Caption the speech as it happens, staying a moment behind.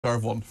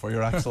Deserve one for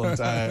your excellent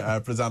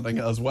presenting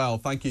as well.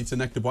 Thank you to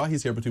Nick de Bois,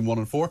 he's here between 1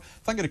 and 4.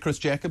 Thank you to Chris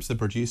Jacobs, the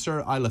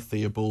producer, Isla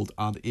Theobald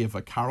and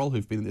Ava Carroll,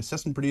 who've been the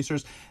assistant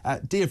producers.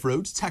 Dave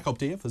Rhodes, Tech Up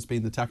Dave, has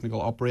been the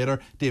technical operator.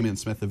 Damien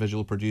Smith, the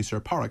visual producer.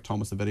 Parak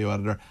Thomas, the video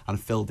editor.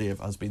 And Phil Dave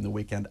has been the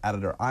weekend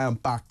editor. I am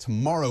back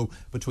tomorrow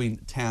between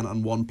 10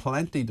 and 1.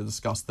 Plenty to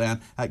discuss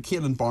then.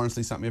 Caitlin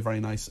Barnsley sent me a very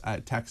nice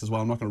text as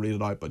well. I'm not going to read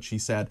it out, but she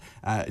said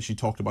she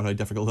talked about how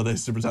difficult it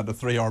is to present a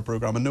 3-hour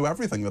programme and know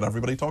everything that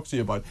everybody talks to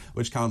you about,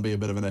 which can be a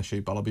bit of an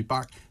issue, but I'll be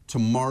back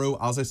tomorrow,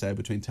 as I say,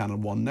 between 10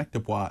 and 1. Nick de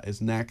Bois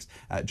is next.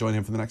 Join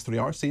him for the next 3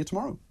 hours. See you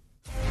tomorrow.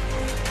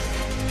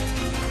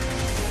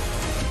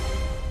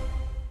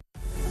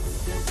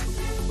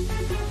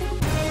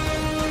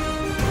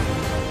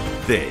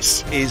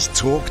 This is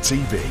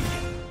talkTV.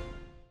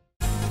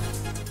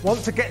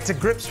 Want to get to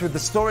grips with the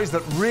stories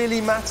that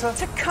really matter?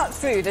 To cut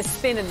through the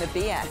spin and the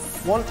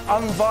BS. Want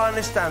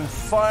unvarnished and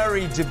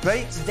fiery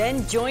debate?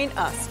 Then join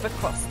us for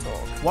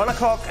Crosstalk. 1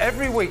 o'clock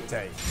every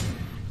weekday.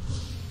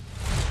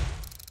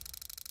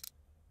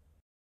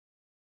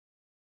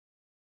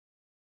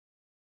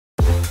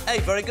 Hey,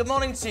 very good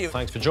morning to you.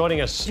 Thanks for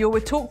joining us. You're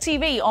with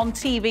talkTV, on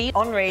TV,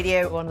 on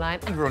radio, online.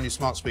 And we're on your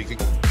smart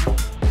speaker.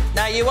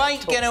 Now, you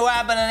ain't going to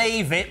have an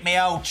eve-it, me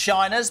old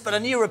Chinas, but a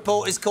new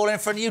report is calling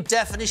for a new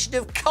definition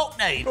of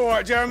cockney. All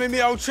right, Jeremy, me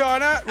old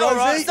China. All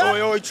right, Rosie, son.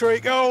 oi, oi,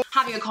 treacle.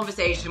 Having a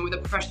conversation with a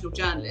professional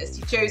journalist,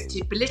 he chose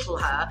to belittle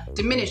her,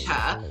 diminish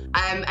her,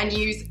 and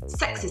use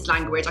sexist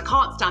language. I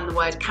can't stand the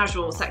word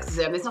casual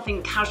sexism. There's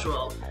nothing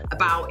casual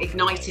about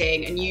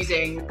igniting and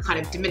using kind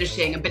of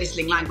diminishing and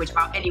belittling language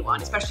about anyone,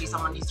 especially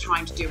someone who's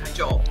trying to do her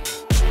job.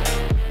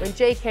 When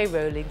J.K.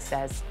 Rowling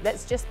says,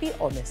 let's just be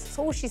honest, that's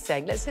all she's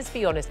saying, let's just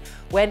be honest.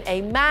 When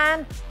a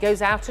man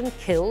goes out and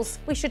kills,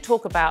 we should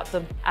talk about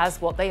them as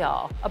what they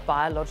are, a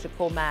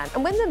biological man.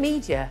 And when the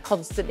media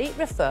constantly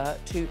refer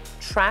to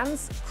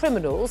trans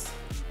criminals,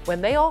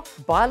 when they are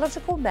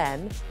biological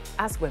men,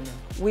 as women,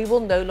 we will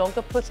no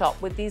longer put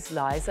up with these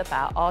lies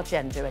about our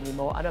gender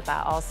anymore and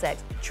about our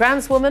sex.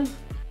 Trans woman,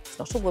 it's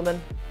not a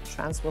woman,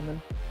 trans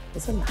woman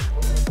is a man.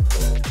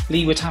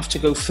 Lee would have to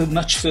go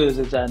much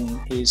further than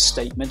his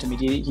statement. I mean,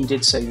 he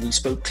did say that he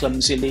spoke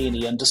clumsily and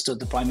he understood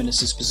the Prime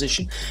Minister's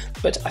position,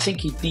 but I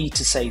think he'd need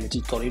to say that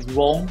he'd got it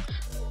wrong.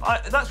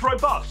 That's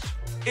robust.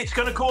 It's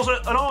going to cause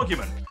an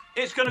argument.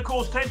 It's going to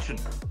cause tension.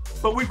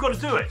 But we've got to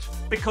do it,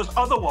 because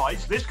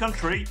otherwise this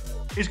country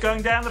is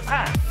going down the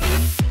pan.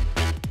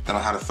 Then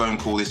I had a phone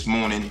call this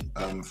morning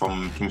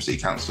from Plymouth City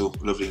Council,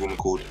 a lovely woman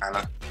called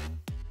Anna.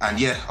 And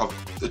yeah,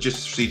 I've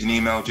just received an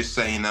email just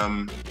saying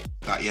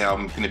that, yeah,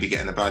 I'm going to be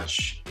getting a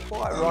badge.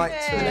 Quite right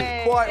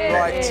too. Quite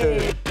right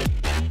too.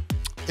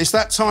 It's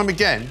that time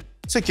again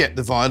to get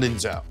the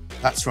violins out.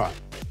 That's right.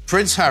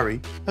 Prince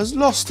Harry has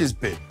lost his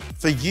bid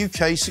for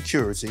UK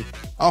security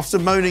after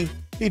moaning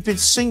he'd been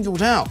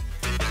singled out.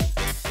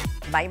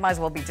 You might as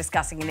well be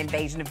discussing an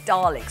invasion of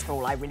Daleks for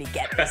all I really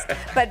get this.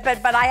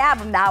 but I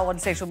am now on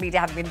social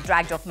media, having been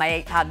dragged off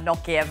my £8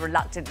 Nokia,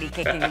 reluctantly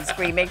kicking and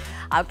screaming.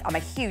 I'm a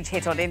huge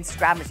hit on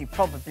Instagram, as you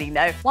probably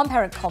know. One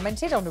parent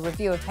commented on a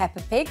review of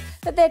Peppa Pig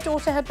that their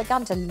daughter had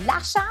begun to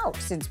lash out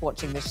since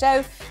watching the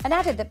show and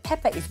added that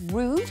Peppa is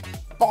rude,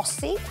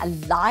 bossy, a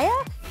liar,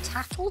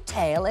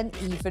 tattletale and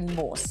even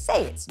more.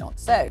 Say it's not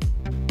so.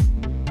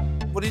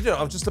 What are you doing?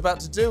 I'm just about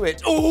to do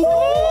it. Ooh!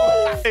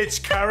 It's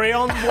Carry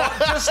On. What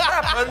just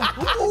happened?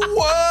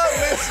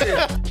 Whoa,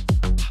 listen.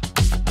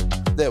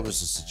 There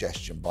was a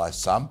suggestion by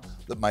some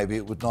that maybe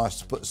it would be nice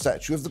to put a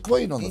statue of the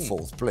Queen on the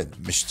fourth plinth.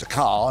 Mr.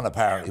 Khan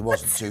apparently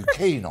wasn't too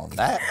keen on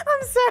that.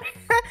 I'm sorry.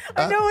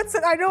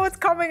 I know it's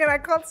coming and I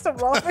can't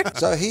stop laughing.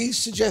 So he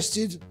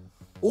suggested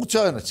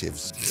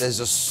alternatives. There's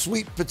a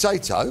sweet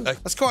potato.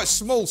 That's quite a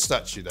small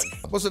statue then.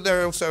 Wasn't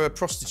there also a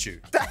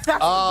prostitute?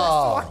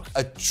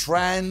 A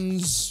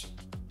trans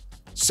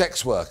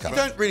sex worker. You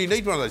don't really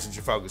need one of those in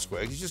Trafalgar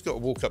Square. You just got to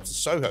walk up to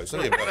Soho,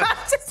 don't you?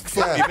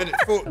 40 minutes.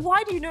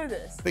 Why do you know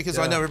this? Because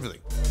I know everything.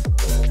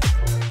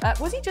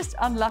 Was he just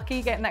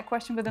unlucky getting that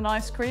question with an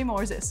ice cream,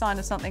 or is it a sign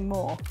of something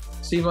more?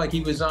 Seemed like he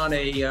was on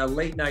a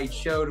late-night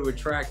show to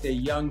attract a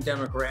young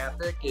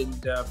demographic, and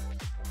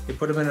they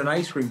put him in an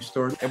ice cream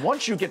store. And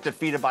once you get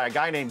defeated by a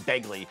guy named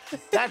Begley,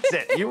 that's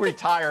it. You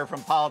retire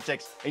from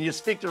politics and you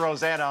speak to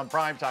Rosanna on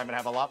primetime and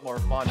have a lot more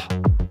fun.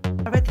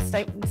 I read the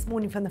statement this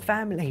morning from the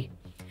family,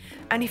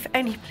 and if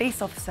any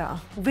police officer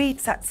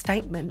reads that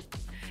statement,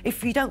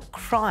 if you don't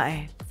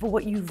cry for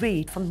what you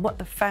read from what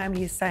the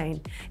family is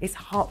saying, it's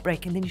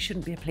heartbreaking, then you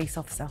shouldn't be a police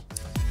officer.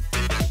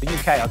 The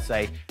UK, I'd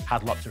say,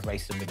 had lots of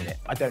racism within it.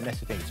 I don't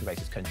necessarily think it's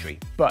a racist country,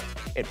 but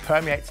it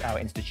permeates our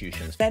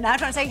institutions. They're now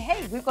trying to say,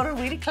 hey, we've got a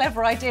really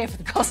clever idea for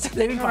the cost of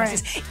living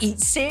crisis. Eat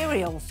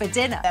cereal for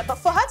dinner. But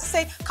for her to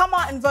say, come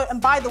out and vote,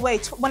 and by the way,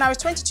 when I was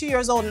 22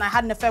 years old and I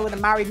had an affair with a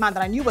married man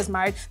that I knew was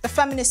married, the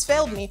feminists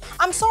failed me.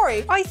 I'm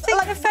sorry. I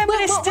think the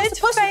feminists did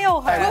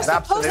fail her. We're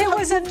supposed to it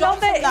was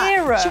another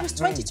era. She was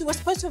 22. We're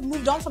supposed to have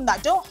moved on from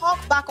that. Don't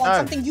hark back on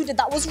something you did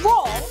that was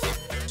wrong.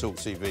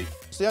 talkTV.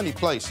 It's the only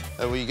place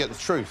where you get the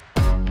truth.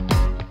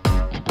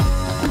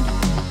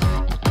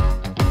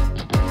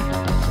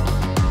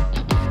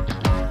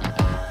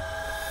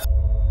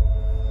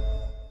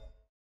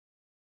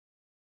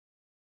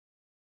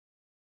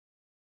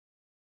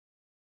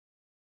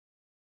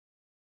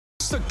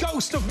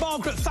 roast of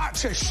Margaret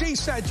Thatcher. She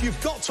said,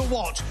 you've got to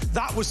watch.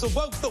 That was the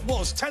woke that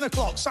was 10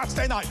 o'clock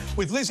Saturday night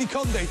with Lizzie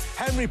Cundy,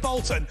 Henry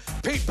Bolton,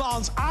 Pete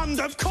Barnes, and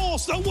of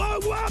course the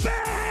woke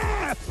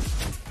woman.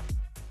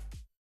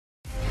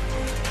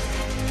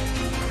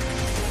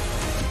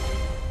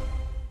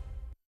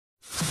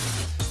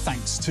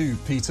 Thanks to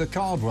Peter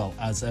Cardwell.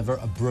 As ever,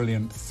 a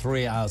brilliant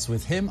 3 hours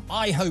with him.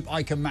 I hope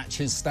I can match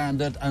his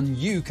standard, and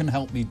you can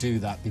help me do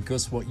that,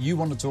 because what you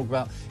want to talk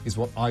about is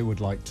what I would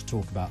like to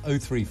talk about.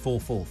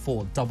 0344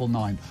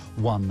 499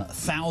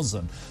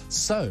 1000.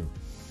 So,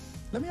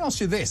 let me ask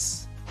you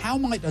this. How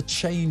might a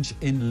change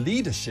in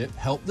leadership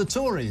help the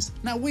Tories?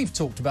 Now, we've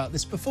talked about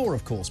this before,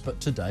 of course, but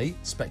today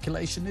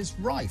speculation is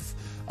rife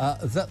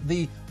that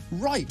the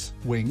right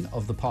wing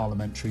of the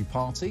parliamentary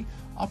party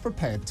are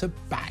prepared to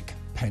back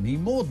Penny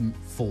Mordaunt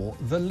for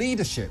the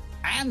leadership.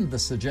 And the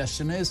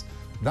suggestion is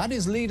that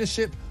is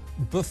leadership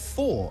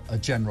before a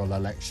general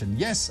election.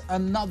 Yes,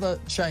 another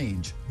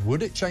change.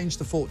 Would it change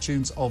the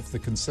fortunes of the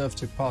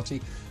Conservative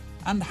Party?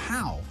 And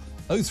how?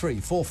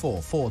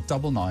 0344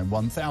 499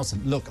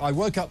 1000. Look, I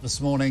woke up this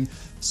morning,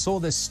 saw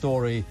this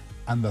story,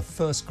 and the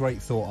first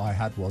great thought I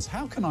had was,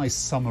 how can I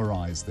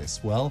summarise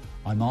this? Well,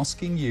 I'm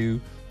asking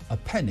you a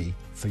penny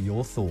for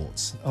your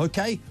thoughts.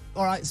 OK?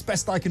 All right, it's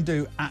best I can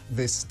do at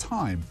this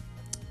time.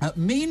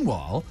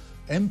 Meanwhile,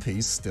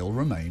 MPs still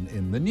remain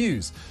in the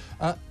news.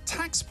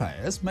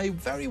 Taxpayers may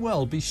very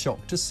well be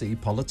shocked to see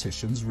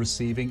politicians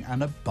receiving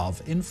an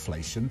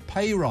above-inflation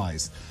pay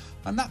rise.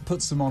 And that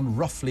puts them on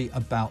roughly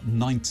about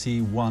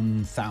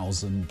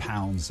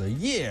 £91,000 a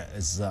year.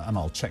 And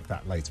I'll check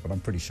that later, but I'm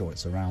pretty sure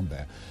it's around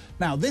there.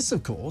 Now, this,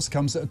 of course,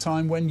 comes at a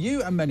time when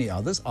you and many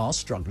others are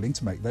struggling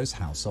to make those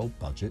household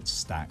budgets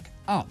stack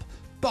up.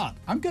 But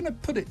I'm going to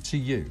put it to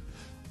you.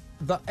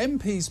 The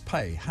MP's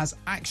pay has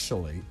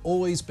actually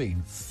always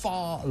been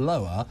far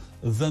lower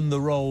than the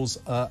roles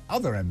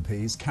other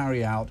MPs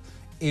carry out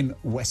in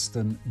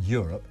Western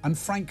Europe. And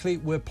frankly,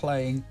 we're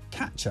playing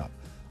catch-up.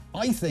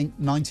 I think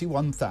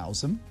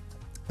 91,000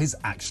 is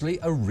actually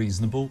a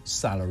reasonable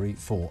salary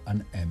for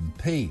an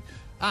MP.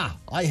 Ah,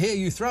 I hear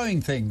you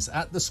throwing things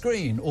at the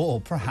screen,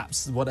 or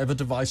perhaps whatever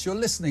device you're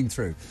listening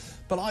through.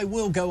 But I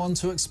will go on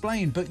to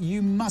explain, but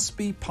you must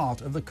be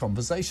part of the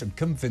conversation.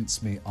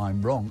 Convince me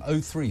I'm wrong.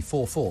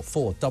 0344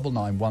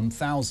 499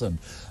 1000.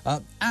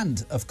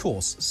 And, of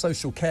course,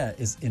 social care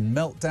is in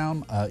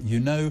meltdown. You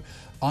know,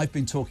 I've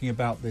been talking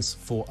about this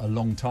for a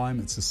long time.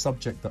 It's a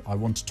subject that I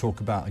want to talk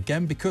about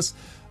again because,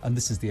 and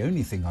this is the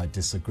only thing I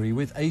disagree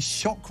with, a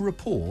shock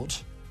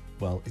report.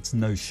 Well, it's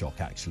no shock,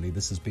 actually.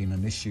 This has been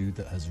an issue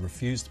that has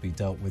refused to be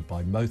dealt with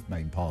by both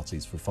main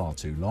parties for far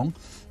too long.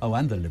 Oh,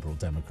 and the Liberal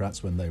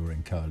Democrats when they were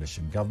in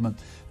coalition government.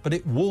 But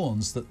it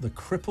warns that the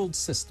crippled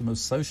system of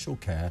social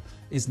care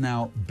is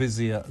now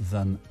busier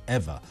than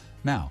ever.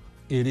 Now,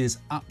 it is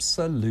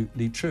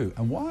absolutely true.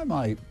 And why am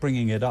I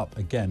bringing it up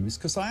again? Is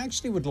because I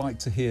actually would like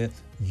to hear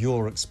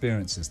your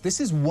experiences. This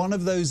is one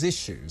of those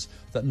issues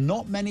that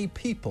not many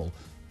people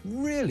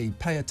really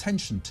pay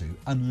attention to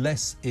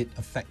unless it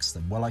affects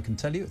them. Well, I can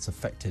tell you it's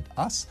affected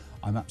us.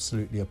 I'm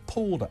absolutely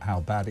appalled at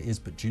how bad it is,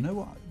 but do you know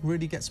what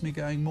really gets me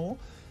going more?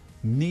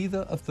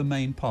 Neither of the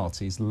main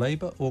parties,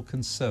 Labour or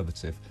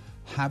Conservative,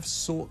 have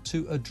sought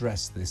to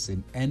address this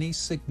in any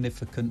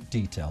significant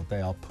detail.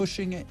 They are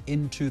pushing it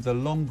into the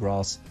long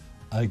grass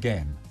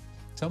again.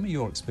 Tell me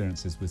your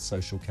experiences with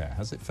social care.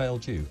 Has it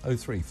failed you?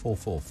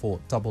 0344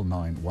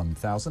 499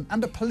 1000.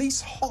 And a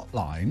police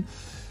hotline.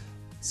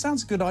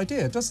 Sounds a good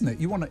idea, doesn't it?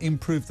 You want to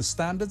improve the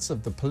standards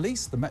of the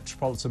police. The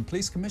Metropolitan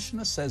Police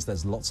Commissioner says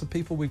there's lots of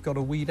people we've got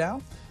to weed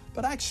out.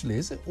 But actually,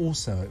 is it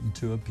also open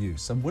to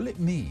abuse? And will it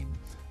mean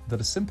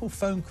that a simple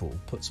phone call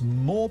puts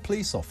more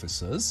police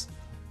officers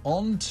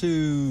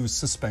onto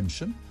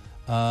suspension,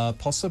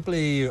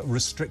 possibly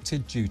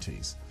restricted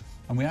duties?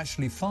 And we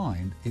actually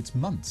find it's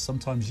months,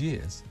 sometimes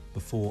years,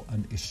 before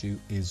an issue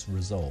is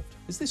resolved.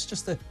 Is this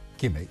just a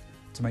gimmick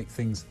to make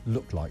things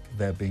look like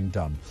they're being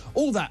done?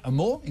 All that and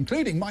more,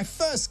 including my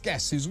first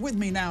guest who's with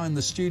me now in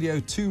the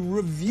studio to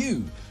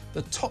review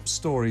the top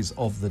stories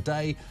of the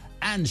day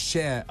and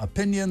share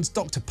opinions.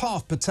 Dr.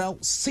 Parth Patel,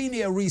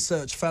 Senior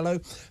Research Fellow,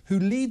 who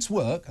leads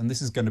work, and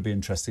this is going to be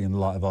interesting in the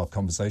light of our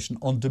conversation,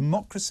 on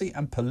democracy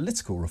and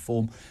political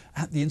reform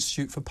at the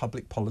Institute for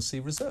Public Policy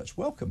Research.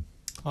 Welcome.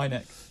 Hi,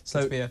 Nick. So,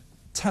 good to be here.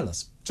 Tell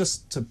us,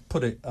 just to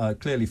put it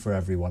clearly for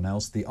everyone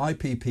else, the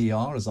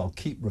IPPR, as I'll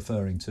keep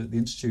referring to it, the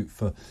Institute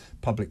for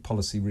Public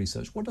Policy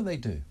Research, what do they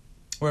do?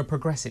 We're a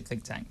progressive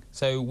think tank,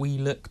 so we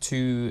look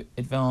to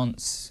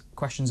advance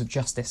questions of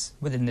justice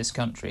within this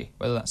country,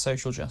 whether that's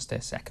social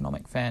justice,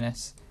 economic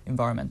fairness,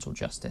 environmental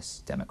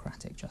justice,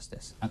 democratic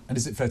justice. And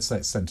is it fair to say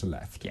it's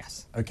centre-left?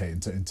 Yes. OK,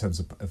 in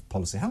terms of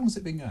policy. How long has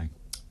it been going?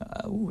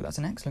 That's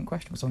an excellent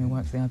question for someone who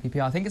works for the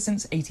IPPR. I think it's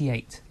since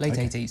 88, late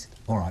 80s.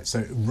 All right, so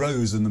it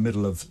rose in the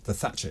middle of the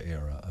Thatcher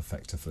era,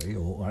 effectively,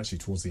 or actually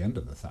towards the end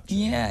of the Thatcher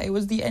era. Yeah, it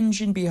was the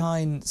engine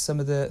behind some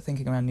of the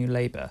thinking around New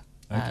Labour.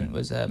 and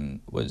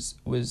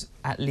was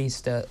at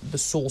least the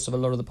source of a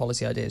lot of the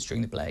policy ideas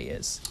during the Blair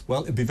years.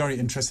 Well, it'd be very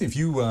interesting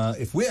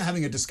if we're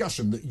having a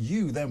discussion that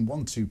you then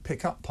want to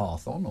pick up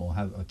path on, or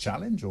have a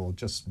challenge, or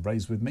just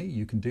raise with me.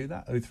 You can do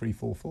that.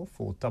 0344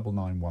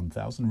 499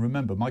 1000.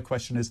 Remember, my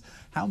question is: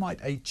 how might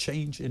a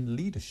change in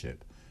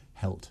leadership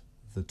help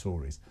the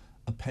Tories?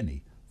 A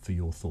penny for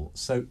your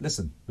thoughts. So,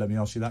 listen. Let me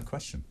ask you that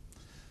question.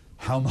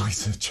 How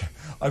might a change?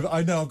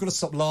 I know I've got to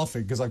stop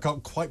laughing because I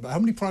can't quite. How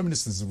many prime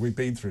ministers have we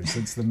been through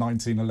since the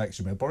 19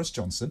 election? We had Boris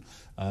Johnson,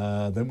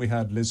 then we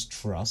had Liz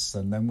Truss,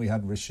 and then we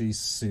had Rishi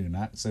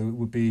Sunak. So it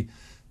would be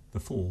the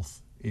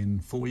fourth in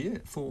 4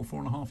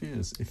 and a half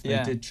years if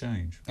they did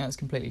change. Yeah, it's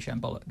completely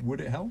shambolic.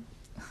 Would it help?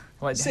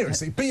 Well,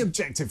 seriously, be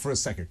objective for a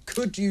second.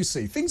 Could you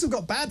see things have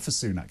got bad for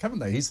Sunak, haven't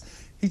they?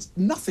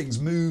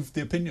 Nothing's moved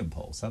the opinion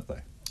polls, have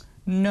they?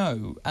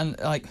 No, and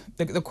like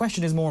the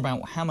question is more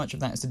about how much of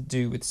that is to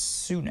do with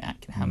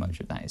Sunak and how much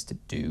of that is to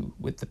do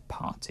with the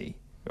party,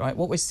 right?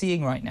 What we're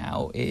seeing right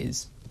now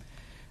is,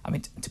 I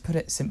mean, to put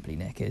it simply,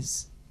 Nick,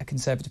 is a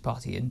Conservative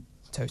Party in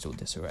total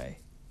disarray.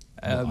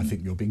 Well, I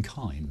think you're being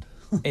kind.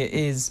 It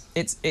is.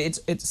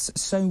 It's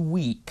so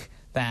weak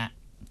that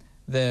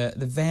the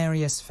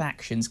various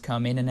factions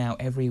come in and out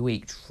every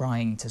week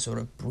trying to sort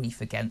of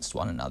brief against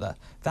one another.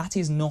 That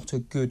is not a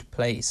good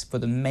place for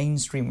the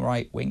mainstream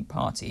right-wing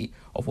party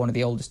of one of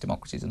the oldest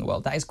democracies in the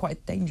world. That is quite a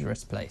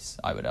dangerous place,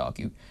 I would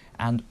argue,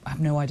 and I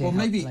have no idea how it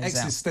maybe plays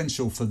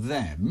existential out. For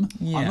them.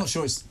 Yeah. I'm not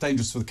sure it's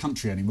dangerous for the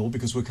country anymore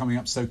because we're coming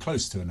up so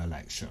close to an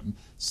election.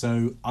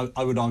 So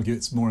I would argue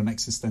it's more an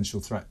existential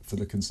threat for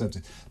the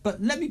Conservatives.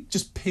 But let me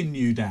just pin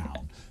you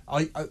down.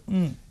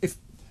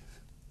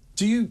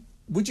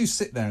 Would you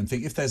sit there and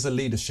think, if there's a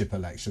leadership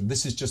election,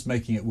 this is just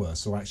making it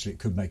worse, or actually it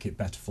could make it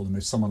better for them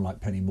if someone like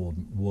Penny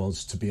Mordaunt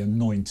was to be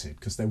anointed,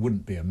 because there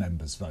wouldn't be a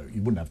members' vote.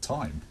 You wouldn't have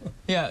time.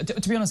 Yeah,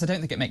 to be honest, I don't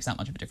think it makes that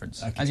much of a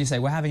difference. Okay. As you say,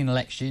 we're having an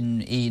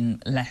election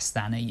in less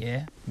than a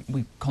year.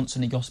 We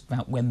constantly gossip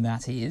about when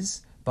that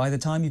is. By the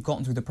time you've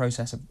gotten through the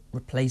process of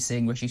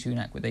replacing Rishi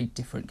Sunak with a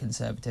different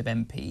Conservative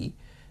MP,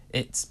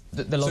 it's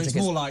the logic. So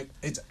it's more like,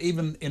 it's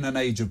even in an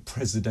age of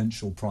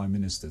presidential prime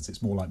ministers,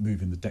 it's more like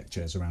moving the deck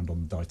chairs around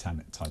on the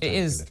Titanic. It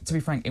is, to be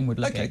frank, inward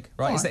looking. Okay,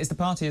 right? It's the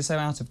party is so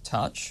out of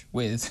touch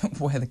with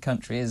where the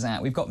country is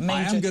at. We've got major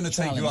I am going to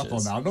take you up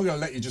on challenges. that. I'm not going to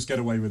let you just get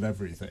away with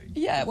everything.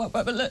 Yeah, well,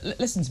 but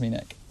listen to me,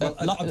 Nick. Well,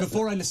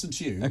 before I listen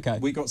to you,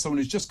 we've got someone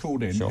who's just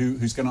called in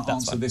who's going to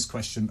answer this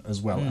question as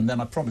well, and then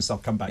I promise I'll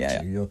come back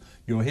to you.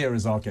 You're here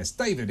as our guest.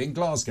 David in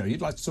Glasgow, you'd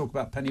like to talk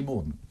about Penny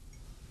Mordaunt?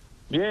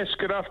 Yes,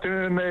 good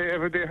afternoon,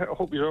 everybody. I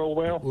hope you're all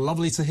well.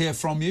 Lovely to hear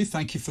from you.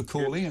 Thank you for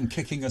calling and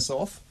kicking us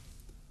off.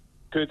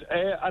 Good.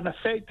 An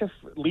effective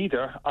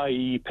leader,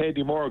 i.e.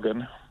 Penny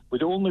Morgan,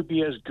 would only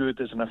be as good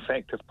as an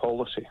effective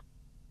policy.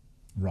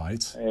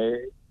 Right.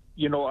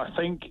 I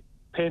think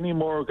Penny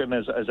Morgan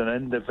as an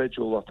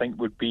individual, I think,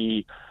 would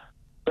be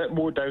a bit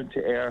more down to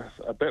earth,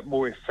 a bit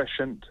more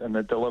efficient in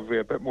the delivery,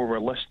 a bit more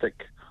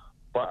realistic,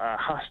 but it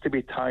has to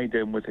be tied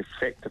in with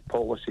effective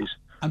policies.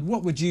 And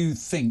what would you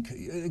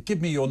think? Give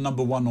me your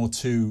number one or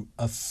two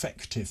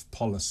effective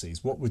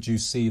policies. What would you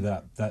see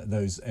that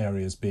those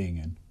areas being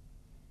in?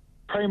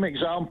 Prime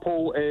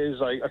example is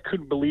I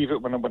couldn't believe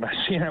it when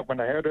I seen it, when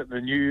I heard it in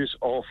the news,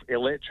 of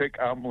electric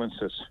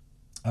ambulances.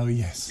 Oh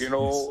yes.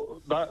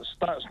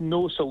 That's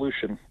no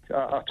solution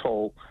at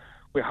all.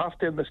 We have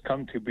to, in this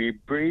country, be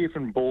brave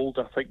and bold.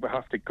 I think we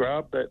have to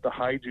grab the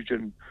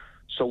hydrogen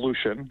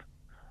solution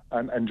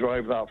and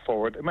drive that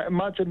forward.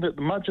 Imagine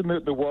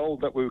the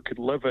world that we could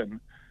live in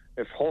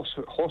if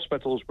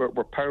hospitals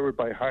were powered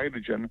by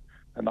hydrogen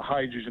and the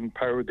hydrogen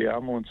powered the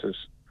ambulances.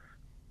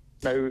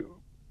 Now,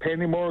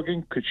 Penny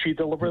Morgan, could she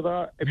deliver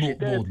that? If she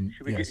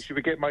did, she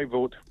would get my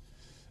vote.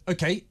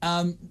 Okay,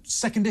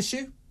 second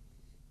issue?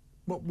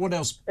 What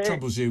else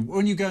troubles you?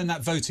 When you go in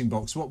that voting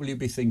box, what will you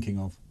be thinking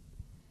of?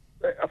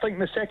 I think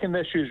the second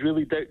issue is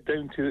really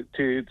down to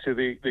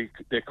the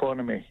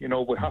economy.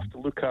 We have to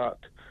look at,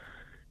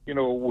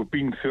 we've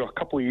been through a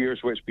couple of years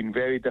where it's been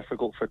very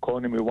difficult for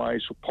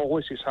economy-wise, so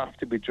policies have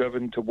to be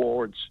driven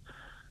towards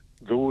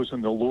those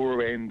in the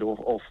lower end of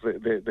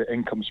the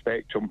income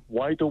spectrum.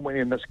 Why don't we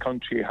in this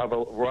country have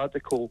a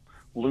radical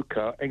look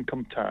at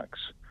income tax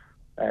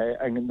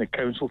and the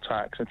council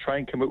tax and try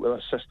and come up with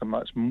a system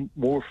that's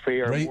more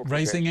fair?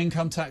 Raising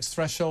income tax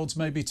thresholds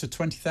maybe to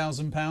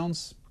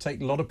 £20,000?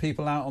 Take a lot of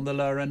people out on the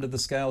lower end of the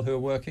scale who are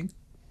working?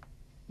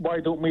 Why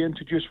don't we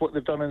introduce what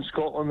they've done in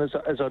Scotland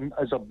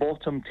as a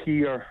bottom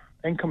tier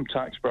income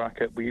tax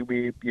bracket?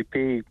 You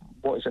pay,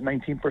 what is it,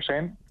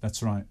 19%?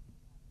 That's right.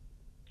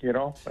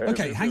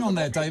 Okay, hang on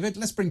there, David.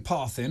 Let's bring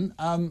Parth in.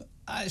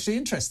 Actually,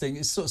 interesting.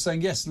 It's sort of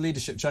saying, yes,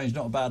 leadership change,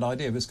 not a bad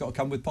idea, but it's got to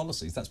come with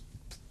policies. That's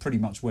pretty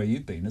much where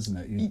you've been, isn't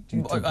it?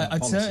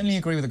 I'd certainly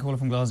agree with the caller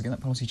from Glasgow that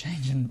policy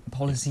change and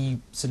policy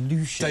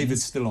solutions...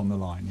 David's still on the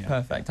line, yeah.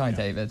 Perfect. Hi,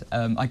 David.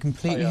 I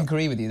completely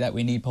agree with you that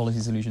we need policy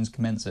solutions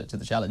commensurate to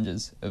the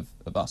challenges of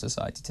our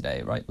society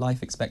today, right?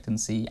 Life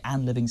expectancy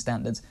and living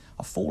standards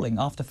are falling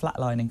after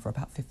flatlining for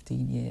about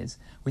 15 years.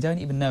 We don't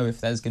even know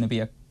if there's going to be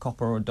a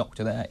copper or a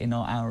doctor there in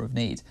our hour of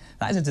need.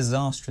 That is a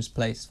disastrous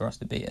place for us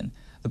to be in.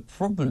 The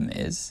problem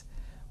is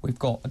we've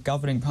got a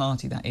governing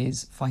party that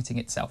is fighting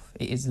itself.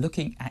 It is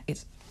looking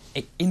at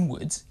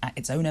inwards at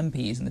its own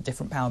MPs and the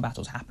different power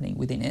battles happening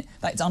within it,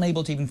 that it's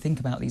unable to even think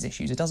about these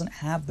issues. It doesn't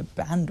have the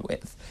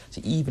bandwidth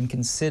to even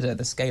consider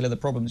the scale of the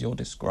problems you're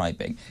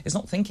describing. It's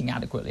not thinking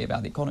adequately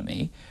about the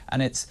economy,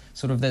 and it's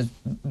sort of, there's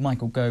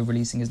Michael Gove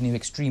releasing his new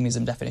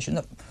extremism definition.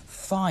 Look,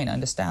 fine, I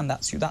understand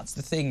that's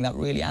the thing that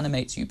really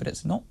animates you, but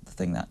it's not the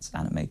thing that's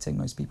animating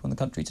most people in the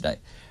country today.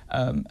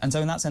 And so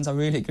in that sense, I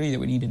really agree that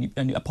we need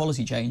a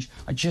policy change.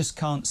 I just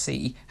can't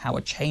see how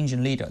a change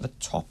in leader at the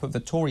top of the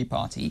Tory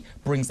party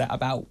brings that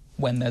about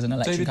when there's an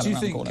election coming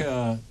around the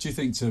corner. Do you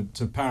think,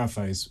 to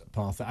paraphrase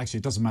Parth, that actually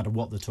it doesn't matter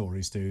what the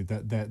Tories do,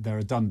 that they're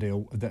a done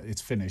deal, that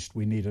it's finished,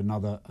 we need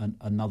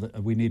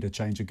we need a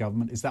change of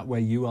government? Is that where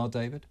you are,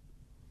 David?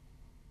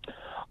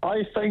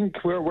 I think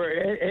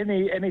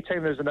any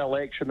time there's an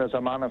election, there's a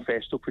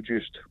manifesto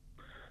produced.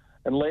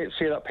 And let's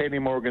say that Penny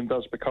Morgan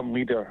does become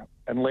leader,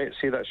 and let's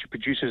say that she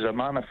produces a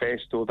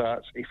manifesto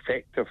that's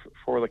effective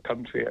for the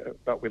country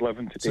that we live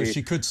in today. So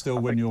she could still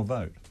win your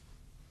vote?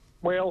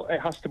 Well, it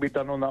has to be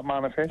done on that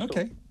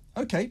manifesto.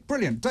 OK,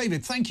 brilliant.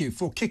 David, thank you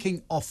for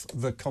kicking off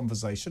the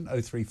conversation.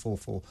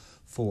 03444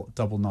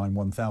 499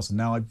 1000.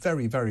 Now, I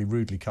very, very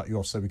rudely cut you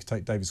off so we could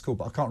take David's call,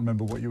 but I can't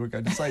remember what you were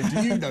going to say.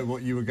 Do you know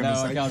what you were going to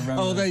say? I can't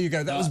remember. Oh, there you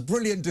go. That was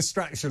brilliant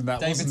distraction, that,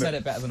 David wasn't it? said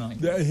it better than I.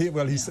 Yeah,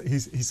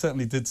 he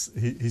certainly did.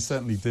 He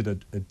certainly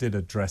did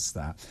address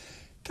that.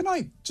 Can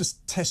I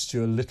just test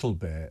you a little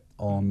bit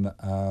on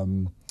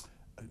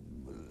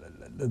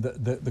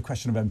the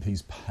question of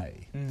MPs'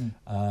 pay?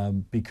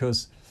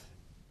 Because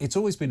it's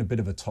always been a bit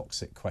of a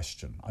toxic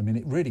question. I mean,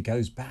 it really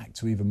goes back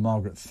to even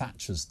Margaret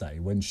Thatcher's day,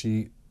 when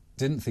she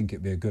didn't think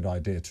it'd be a good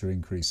idea to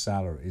increase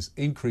salaries,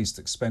 increased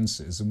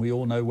expenses, and we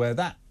all know where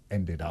that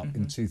ended up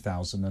in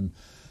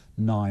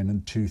 2009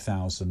 and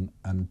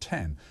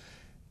 2010.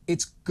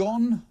 It's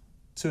gone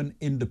to an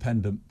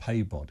independent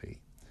pay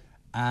body,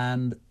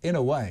 and in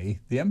a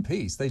way, the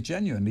MPs, they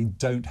genuinely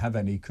don't have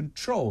any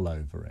control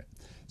over it.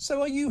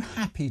 So are you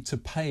happy to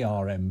pay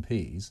our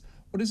MPs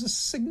what is a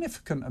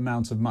significant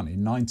amount of money,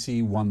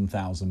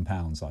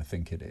 £91,000, I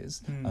think it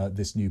is,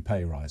 this new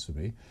pay rise will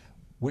be,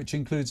 which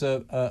includes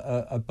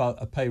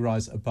a pay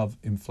rise above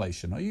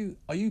inflation?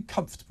 Are you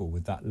comfortable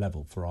with that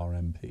level for our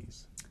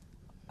MPs?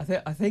 I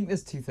think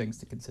there's two things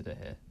to consider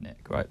here,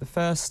 Nick, right? The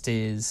first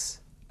is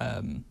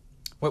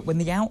when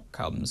the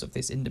outcomes of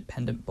this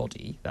independent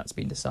body that's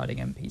been deciding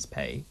MPs'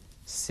 pay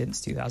since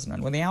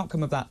 2009, when the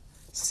outcome of that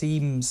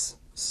seems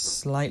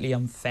slightly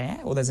unfair,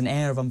 or there's an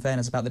air of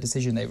unfairness about the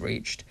decision they've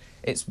reached,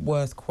 it's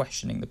worth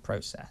questioning the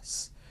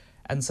process.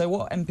 And so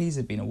what MPs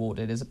have been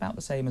awarded is about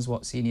the same as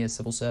what senior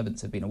civil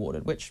servants have been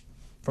awarded, which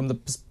from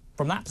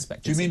that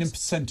perspective... Do you mean in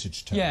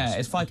percentage terms? Yeah,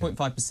 it's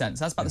 5.5%. So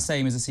that's about the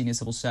same as a senior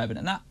civil servant,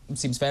 and that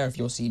seems fair if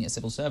you're a senior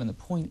civil servant. The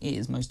point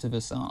is, most of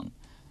us aren't.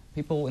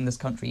 People in this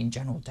country in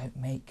general don't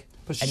make...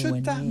 But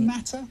should that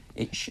matter?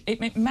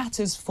 It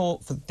matters for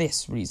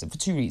this reason, for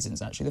two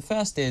reasons, actually. The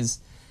first is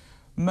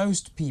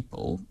most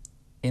people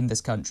in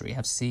this country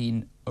have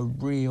seen a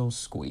real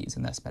squeeze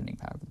in their spending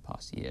power over the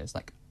past years,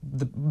 like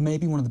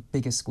maybe one of the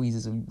biggest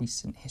squeezes in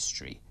recent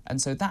history. And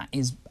so that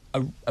is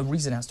a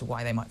reason as to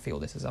why they might feel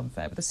this is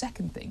unfair. But the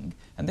second thing,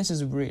 and this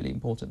is a really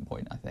important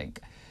point, I think,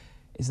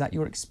 is that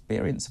your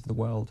experience of the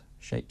world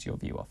shapes your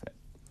view of it.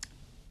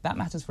 That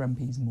matters for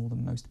MPs more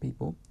than most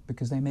people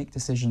because they make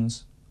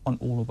decisions on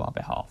all of our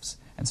behalves.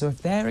 And so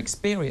if their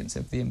experience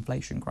of the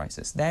inflation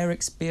crisis, their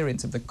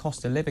experience of the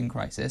cost of living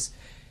crisis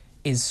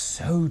is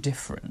so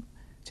different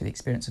to the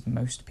experience of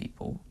most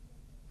people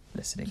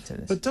listening to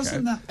this. But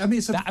doesn't that... I mean,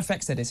 that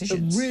affects their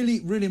decisions. A really,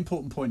 really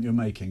important point you're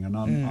making, and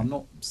I'm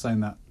not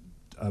saying that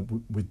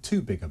with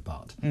too big a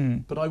but,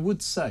 but I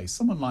would say,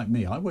 someone like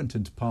me, I went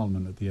into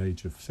Parliament at the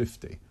age of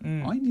 50.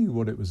 I knew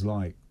what it was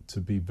like to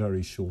be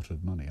very short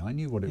of money. I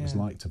knew what it was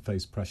like to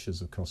face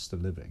pressures of cost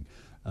of living.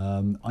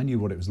 I knew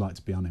what it was like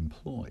to be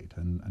unemployed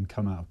and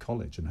come out of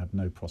college and have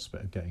no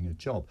prospect of getting a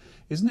job.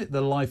 Isn't it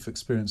the life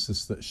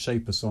experiences that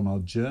shape us on our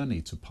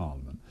journey to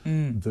Parliament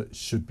that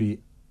should be,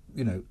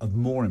 you know, of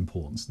more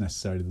importance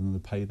necessarily than the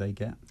pay they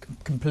get?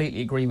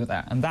 Completely agree with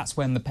that. And that's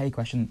when the pay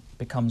question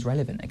becomes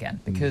relevant again,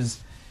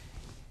 because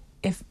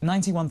if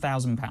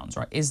 £91,000,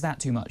 right, is that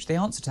too much? The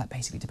answer to that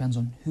basically depends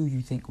on who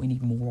you think we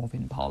need more of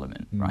in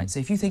Parliament, right? So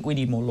if you think we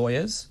need more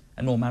lawyers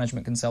and more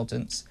management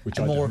consultants, which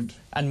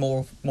and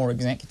more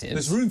executives.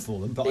 There's room for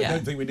them, but I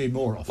don't think we need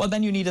more of them. Well,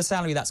 then you need a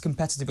salary that's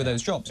competitive with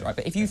those jobs, right?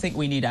 But if you think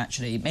we need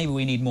maybe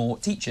we need more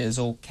teachers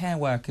or care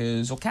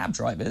workers or cab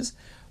drivers,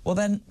 well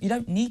then you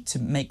don't need to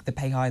make the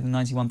pay higher than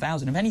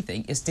 91,000. If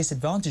anything, it's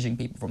disadvantaging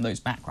people from those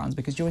backgrounds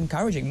because you're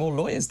encouraging more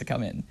lawyers to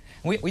come in.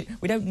 We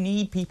don't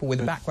need people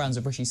with backgrounds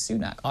of Rishi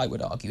Sunak, I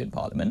would argue, in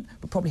Parliament,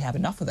 but probably have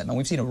enough of them. And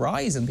we've seen a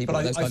rise in people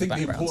with those kinds of backgrounds.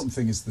 I think the important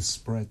thing is the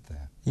spread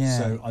there. Yeah.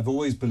 So I've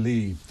always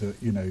believed that,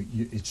 you know,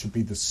 it should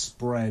be the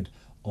spread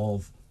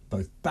of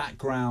both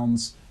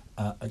backgrounds,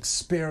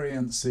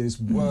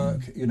 experiences,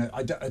 work, you know,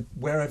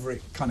 wherever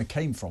it kind of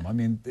came from. I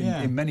mean,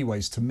 in many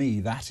ways, to me,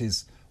 that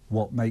is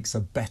what makes a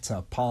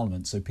better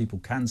Parliament, so people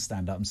can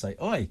stand up and say,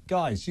 "Oi,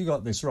 guys, you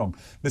got this wrong."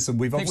 Listen,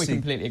 we've obviously... I think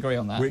we completely agree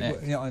on that,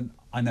 Nick. You know,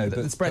 I know,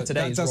 but the spread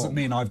today that is doesn't wrong.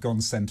 mean I've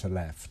gone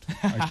centre-left,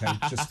 OK,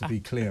 just to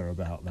be clear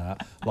about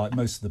that, like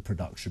most of the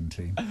production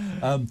team.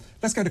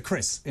 Let's go to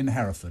Chris in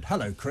Hereford.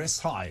 Hello,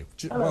 Chris. Hi.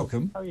 Hello.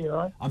 Welcome. How are you, all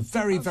right? I'm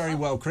very, very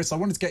well, Chris. I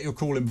wanted to get your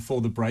call in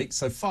before the break,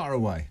 so fire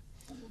away.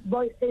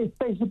 Right, it's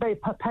basically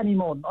about Penny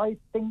Mordaunt. I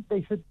think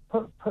they should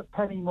put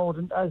Penny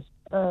Mordaunt as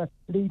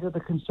leader of the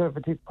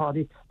Conservative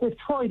Party. They've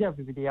tried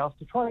everybody else.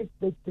 They tried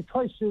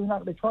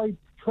Sunak. They tried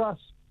Truss.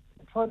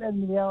 They tried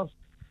everybody else.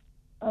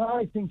 And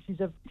I think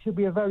she'll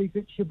be a very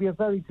good leader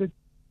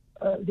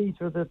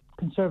of the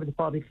Conservative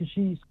Party because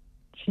she'll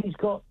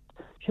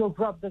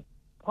grab the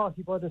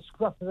party by the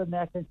scruff of the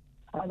neck, and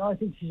I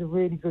think she's a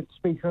really good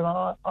speaker.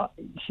 And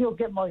she'll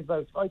get my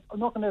vote. I'm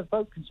not going to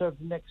vote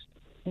Conservative next.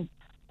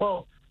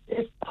 Well,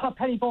 if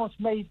Penny Mordaunt's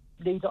made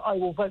leader, I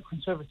will vote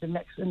Conservative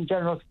next in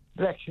general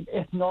election.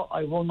 If not,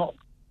 I will not.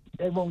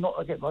 They will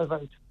not get my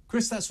vote.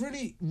 Chris, that's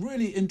really,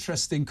 really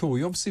interesting call.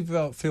 You obviously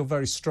feel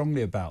very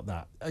strongly about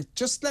that.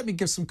 Just let me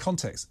give some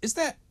context. Is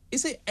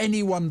it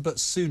anyone but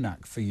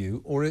Sunak for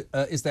you, or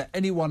is there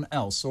anyone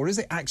else, or is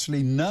it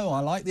actually no?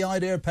 I like the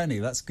idea of Penny.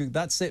 That's good.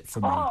 That's it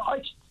for me.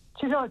 I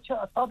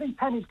think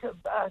Penny's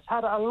has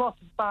had a lot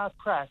of bad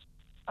press,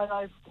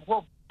 and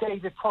what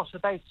David Cross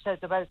said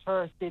about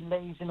her as being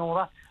lazy and all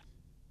that.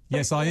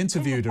 Yes, I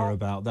interviewed her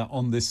about that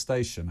on this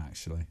station,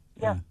 actually.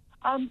 Yeah.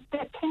 And the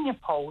opinion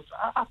polls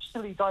are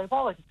absolutely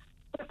diabolical.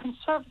 The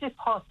Conservative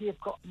Party have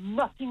got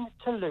nothing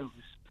to lose.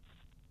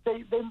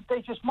 They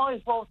just might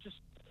as well just...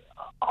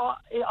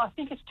 I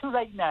think it's too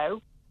late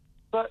now,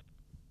 but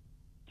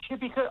she'd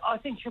be good. I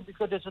think she'll be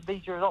good as a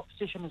leader of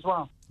opposition as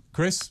well.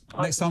 Chris,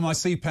 next time I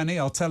see Penny,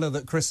 I'll tell her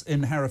that Chris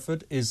in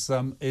Hereford is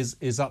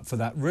up for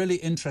that. Really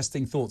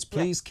interesting thoughts.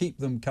 Please keep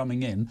them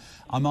coming in.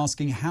 I'm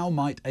asking, how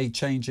might a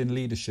change in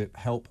leadership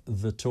help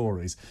the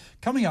Tories?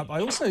 Coming up, I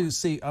also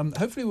see,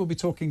 hopefully we'll be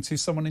talking to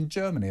someone in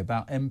Germany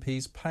about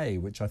MP's pay,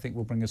 which I think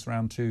will bring us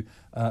round to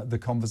the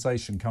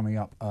conversation coming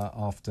up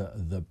after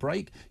the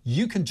break.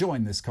 You can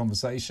join this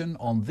conversation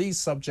on these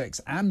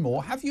subjects and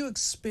more. Have you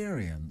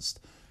experienced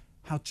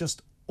how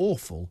just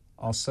awful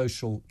our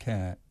social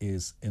care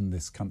is in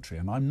this country?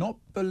 And I'm not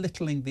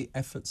belittling the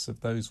efforts of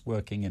those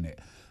working in it,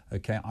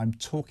 OK? I'm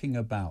talking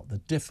about the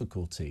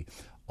difficulty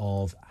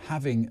of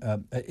having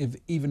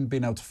even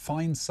being able to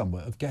find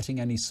somewhere, of getting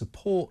any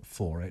support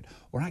for it,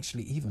 or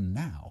actually even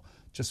now,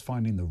 just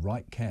finding the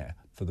right care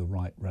for the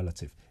right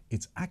relative.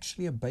 It's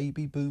actually a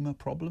baby boomer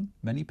problem.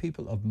 Many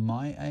people of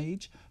my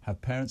age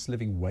have parents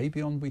living way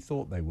beyond we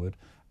thought they would,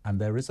 and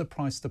there is a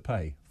price to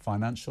pay,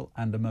 financial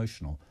and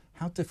emotional.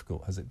 How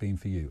difficult has it been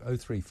for you?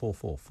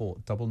 0344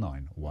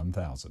 499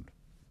 1000.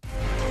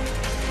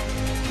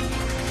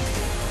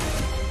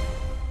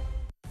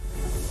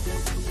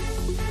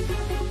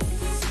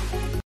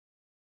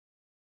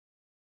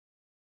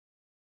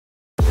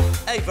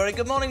 Hey, very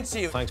good morning to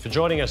you. Thanks for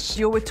joining us.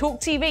 You're with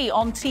talkTV,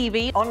 on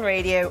TV, on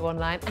radio,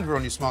 online. And we're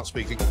on your smart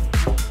speaker.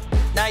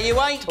 Now,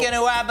 you ain't going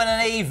to have an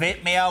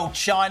Evit, me old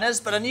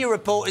Chinas, but a new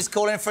report is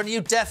calling for a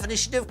new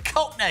definition of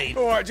cockney.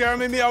 All right,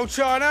 Jeremy, me old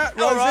China.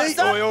 All right,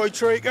 Rosie, oi, oi,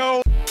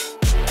 treacle.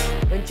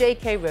 When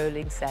J.K.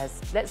 Rowling says,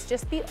 let's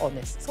just be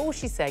honest, that's all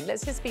she's saying,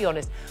 let's just be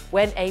honest.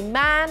 When a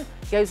man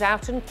goes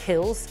out and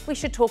kills, we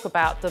should talk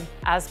about them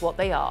as what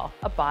they are,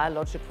 a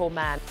biological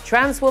man.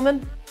 Trans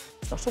woman,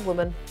 it's not a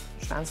woman.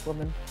 Trans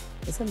woman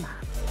is a man.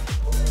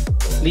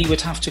 Lee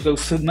would have to go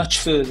much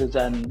further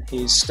than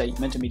his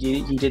statement. I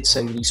mean, he did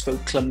say that he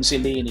spoke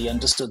clumsily and he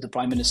understood the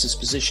Prime Minister's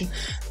position,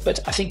 but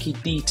I think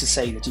he'd need to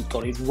say that he'd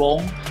got it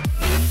wrong.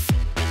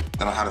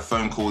 Then I had a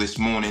phone call this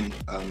morning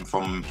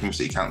from Plymouth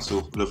City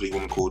Council, a lovely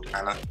woman called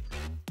Anna.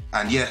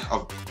 And yeah,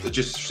 I've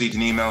just received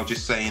an email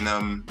just saying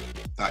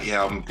that,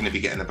 yeah, I'm going to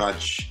be getting a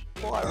badge.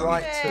 Quite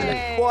right too.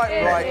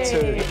 Quite right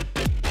too.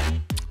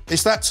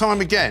 It's that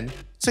time again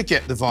to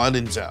get the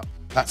violins out.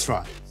 That's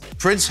right.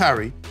 Prince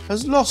Harry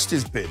has lost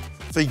his bid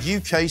for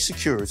UK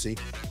security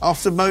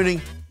after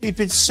moaning he'd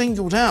been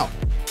singled out.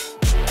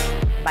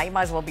 They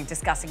might as well be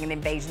discussing an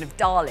invasion of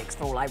Daleks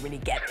for all I really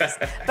get this.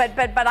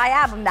 but I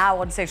am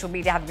now on social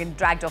media, having been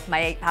dragged off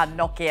my £8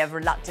 Nokia,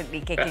 reluctantly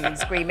kicking and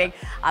screaming.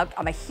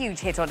 I'm a huge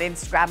hit on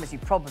Instagram, as you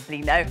probably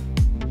know.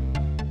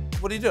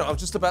 What are you doing? I was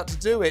just about to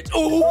do it.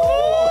 Ooh!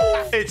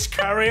 It's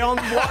carry on.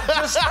 What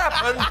just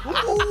happened?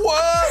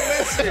 Whoa,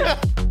 listen.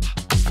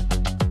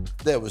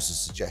 There was a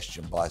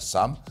suggestion by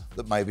some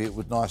that maybe it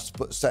would be nice to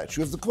put a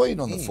statue of the Queen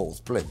on the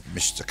fourth plinth.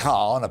 Mr.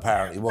 Khan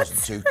apparently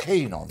wasn't too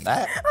keen on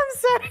that. I'm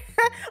sorry.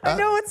 I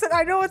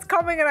know what's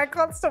coming and I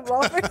can't stop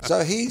laughing.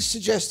 So he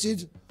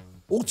suggested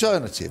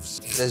alternatives.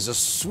 There's a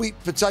sweet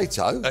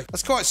potato.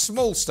 That's quite a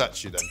small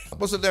statue then.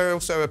 Wasn't there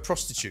also a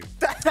prostitute?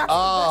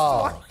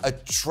 A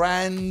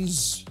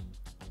trans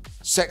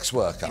sex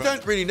worker. You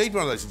don't really need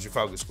one of those in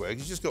Trafalgar Square.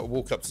 You just got to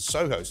walk up to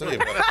Soho. So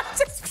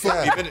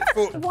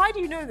Why do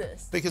you know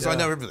this? Because I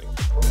know everything.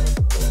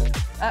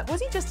 Was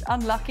he just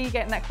unlucky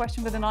getting that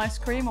question with an ice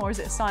cream, or is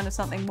it a sign of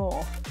something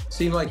more?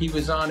 Seemed like he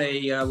was on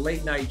a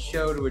late-night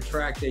show to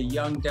attract a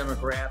young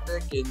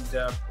demographic, and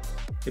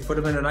they put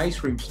him in an ice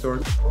cream store. I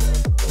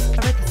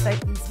read the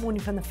statement this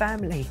morning from the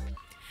family,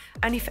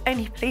 and if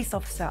any police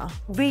officer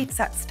reads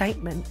that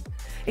statement,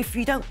 if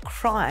you don't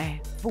cry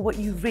for what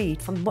you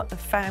read from what the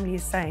family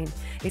is saying,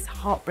 it's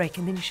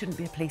heartbreaking, then you shouldn't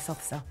be a police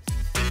officer.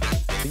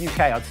 The UK,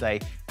 I'd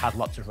say, has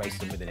lots of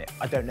racism within it.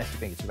 I don't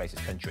necessarily think it's a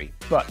racist country,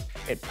 but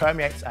it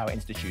permeates our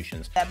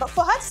institutions. But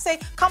for her to say,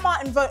 come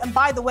out and vote, and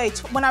by the way,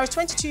 when I was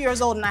 22 years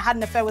old and I had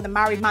an affair with a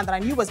married man that I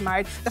knew was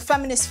married, the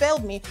feminists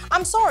failed me.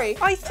 I'm sorry.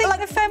 I think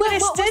the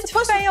feminists did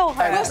fail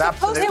her.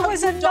 It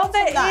was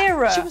another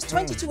era. She was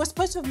 22. We're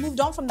supposed to have moved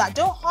on from that.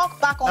 Don't hark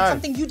back on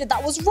something you did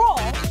that was wrong.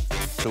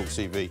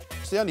 talkTV.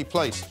 It's the only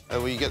place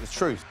where you get the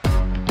truth.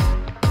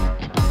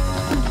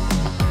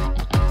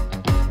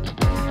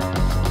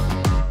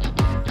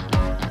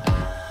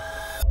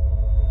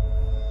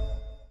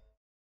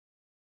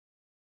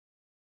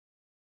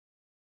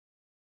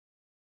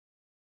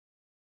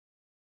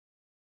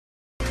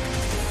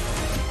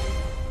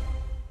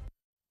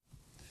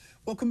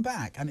 Welcome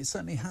back, and it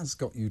certainly has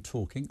got you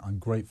talking. I'm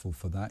grateful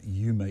for that.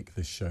 You make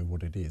this show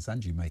what it is,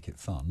 and you make it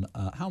fun.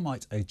 How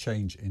might a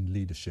change in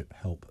leadership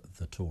help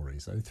the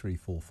Tories?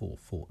 0344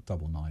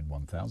 499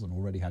 1000.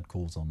 Already had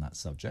calls on that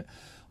subject.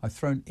 I've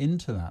thrown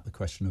into that the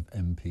question of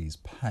MPs'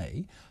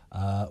 pay,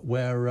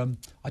 where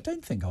I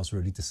don't think I was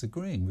really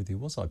disagreeing with you,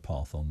 was I,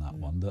 Parth, on that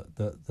one?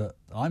 That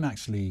I'm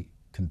actually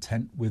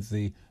content with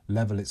the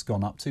level it's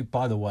gone up to.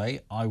 By the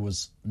way, I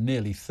was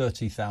nearly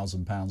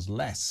 £30,000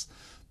 less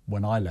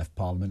when I left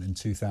Parliament in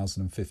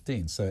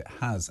 2015. So it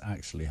has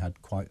actually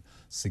had quite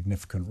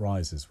significant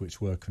rises, which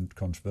were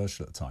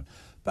controversial at the time.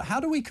 But how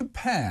do we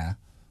compare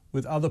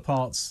with other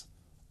parts,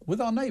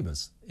 with our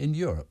neighbours in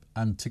Europe?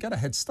 And to get a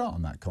head start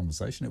on that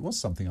conversation, it was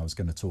something I was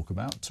going to talk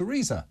about.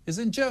 Teresa is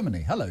in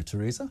Germany. Hello,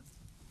 Teresa.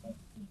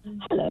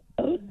 Hello,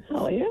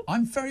 how are you?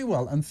 I'm very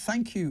well, and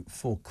thank you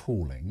for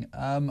calling.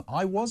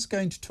 I was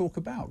going to talk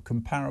about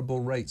comparable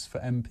rates for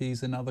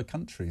MPs in other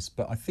countries,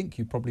 but I think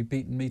you've probably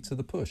beaten me to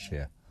the push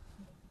here.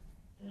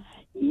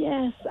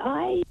 Yes,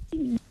 I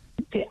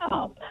looked it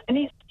up,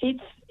 and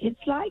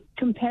it's like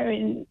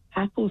comparing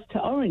apples to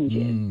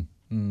oranges.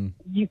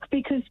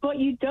 Because what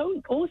you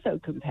don't also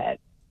compare,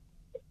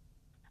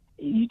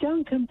 you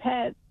don't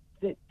compare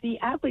the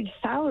average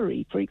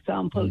salary, for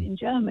example, in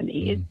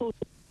Germany is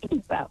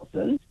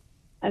 42,000,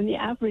 and the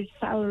average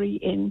salary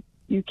in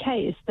UK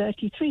is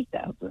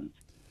 33,000.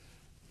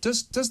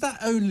 Does that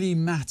only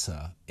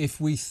matter if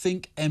we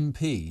think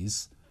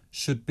MPs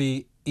should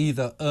be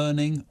either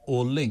earning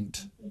or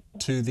linked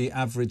to the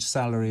average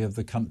salary of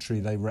the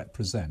country they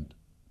represent?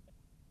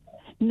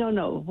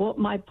 No. What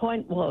my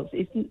point was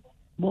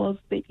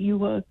that you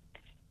were.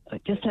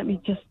 Just let me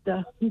just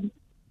put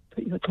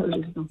your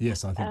television on.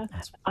 Yes, I think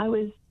that's... I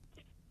was.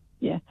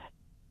 Yeah.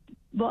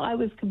 What I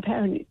was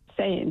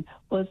saying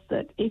was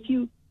that if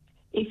you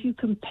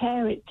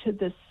compare it to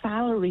the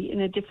salary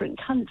in a different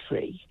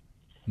country,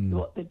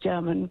 what the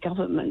German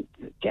government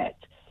gets,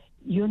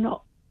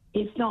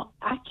 it's not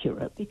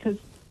accurate, because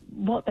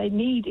what they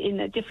need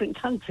in a different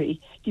country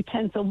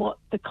depends on what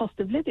the cost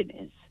of living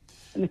is.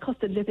 And the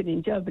cost of living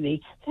in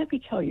Germany, let me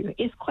tell you,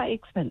 is quite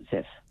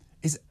expensive.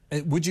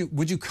 Would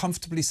you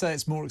comfortably say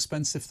it's more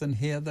expensive than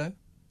here, though?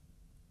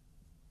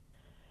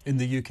 In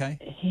the UK?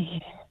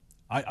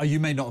 You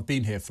may not have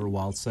been here for a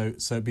while, so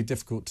it'd be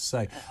difficult to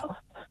say.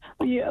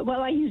 Yeah,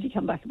 well, I usually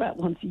come back about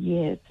once a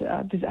year.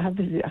 I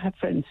have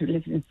friends who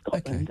live in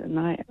Scotland, and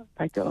I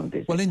go and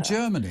visit. Well, in her.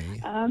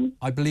 Germany,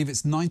 I believe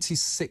it's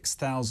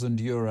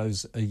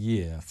 €96,000 a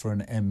year for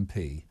an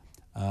MP.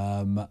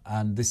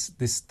 And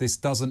this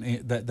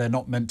doesn't, they're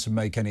not meant to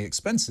make any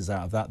expenses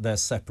out of that. They're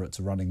separate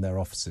to running their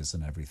offices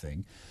and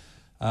everything.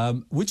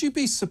 Would you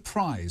be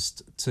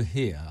surprised to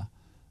hear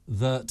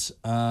that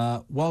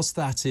whilst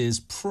that is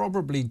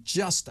probably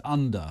just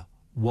under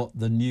what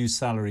the new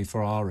salary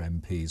for our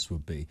MPs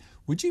would be,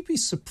 would you be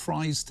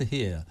surprised to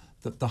hear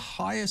that the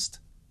highest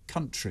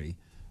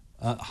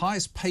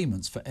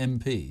payments for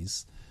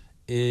MPs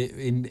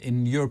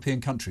in European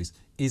countries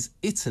is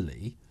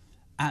Italy,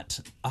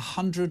 at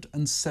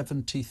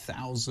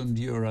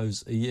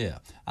 €170,000 a year?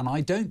 And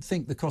I don't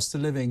think the cost of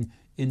living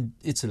in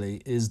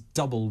Italy is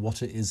double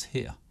what it is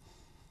here.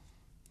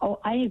 Oh,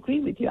 I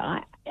agree with you.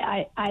 I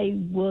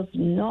was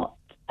not...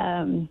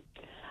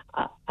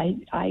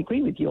 I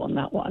agree with you on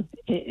that one.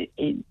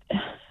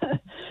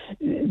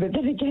 But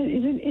then again,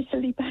 isn't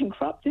Italy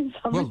bankrupt in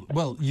some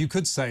Well, you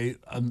could say,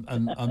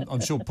 and I'm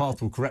sure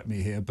Parth will correct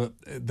me here, but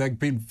they've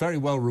been very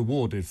well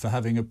rewarded for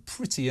having a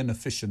pretty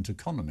inefficient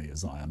economy,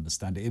 as I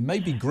understand it. It may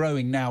be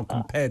growing now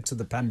compared to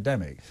the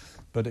pandemic,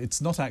 but it's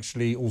not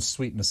actually all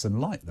sweetness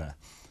and light there.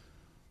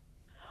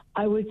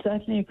 I would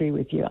certainly agree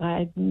with you.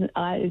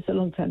 It's a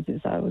long time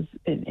since I was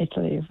in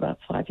Italy, about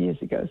 5 years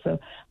ago, so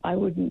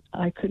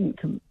I couldn't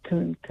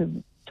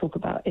talk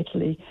about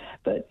Italy.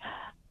 But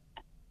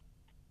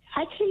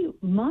actually,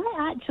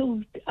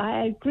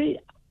 I agree.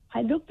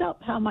 I looked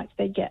up how much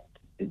they get.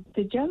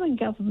 The German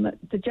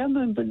government, the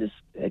German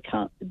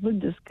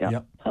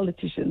Bundesrat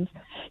politicians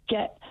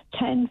get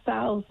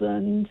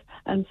 10,000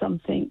 and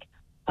something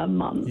a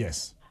month.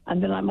 Yes.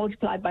 And then I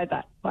multiplied by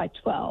that by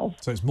 12.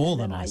 So it's more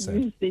than I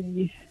said.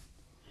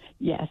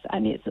 Yes,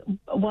 and it's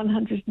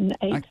 108,000.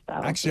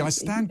 Actually, I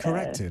stand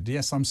corrected.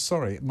 Yes, I'm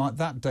sorry.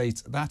 That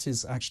date, that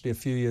is actually a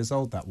few years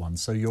old, that one.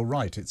 So you're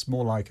right. It's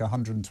more like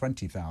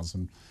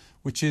 120,000,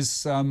 which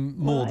is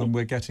more than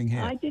we're getting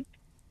here.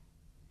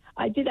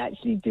 I did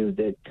actually do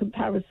the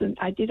comparison.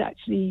 I did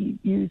actually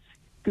use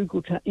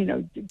Google,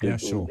 Google. Yeah,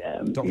 sure.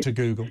 Dr.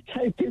 Google.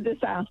 Do the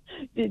sound.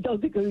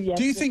 Dr. Google, yes.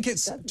 Do you think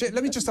it's...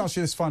 Let me just ask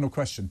you this final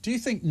question. Do you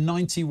think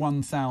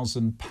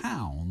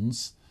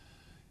 £91,000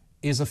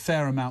 is a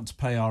fair amount to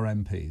pay our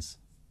MPs?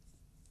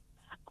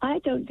 I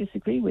don't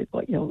disagree with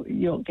what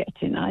you're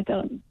getting. I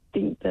don't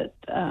think that...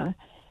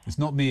 it's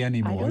not me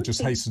anymore. I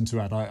just hasten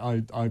to add,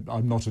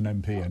 I'm not an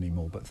MP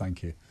anymore, but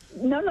thank you.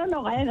 No,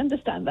 I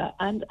understand that.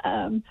 And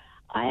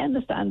I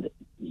understand that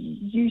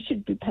you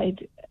should be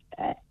paid...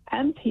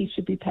 MPs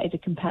should be paid a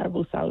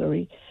comparable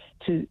salary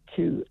to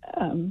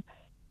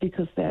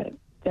because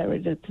they're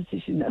in a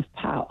position of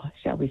power,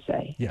 shall we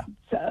say. Yeah.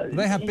 So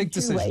they have big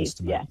decisions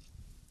to make. Yeah.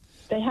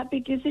 They have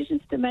big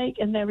decisions to make,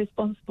 and they're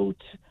responsible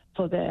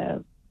for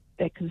their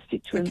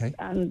constituents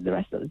and the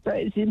rest of it. So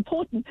it's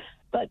important,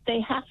 but they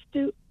have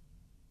to.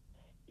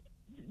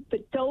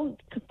 But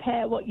don't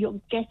compare what you're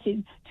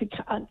getting to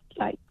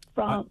like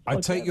France. I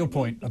take your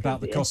point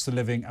about the cost of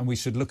living, and we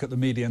should look at the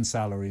median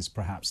salaries,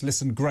 perhaps.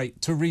 Listen,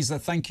 great. Teresa,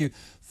 thank you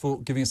for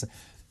giving us...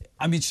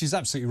 I mean, she's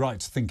absolutely right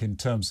to think in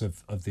terms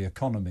of the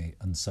economy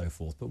and so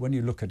forth. But when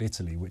you look at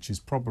Italy, which is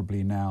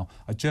probably now...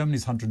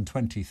 Germany's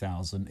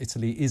 120,000.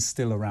 Italy is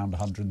still around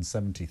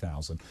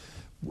 170,000.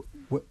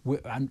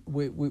 And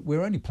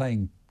we're only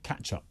playing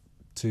catch-up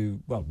to...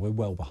 Well, we're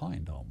well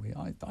behind, aren't we?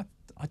 I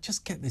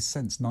just get this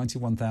sense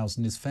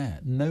 91,000 is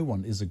fair. No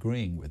one is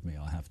agreeing with me,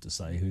 I have to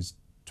say, who's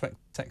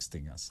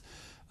texting us.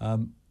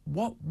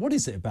 What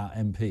is it about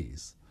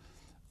MPs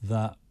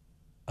that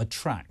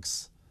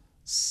attracts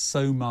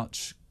so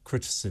much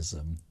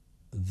criticism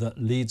that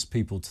leads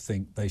people to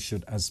think they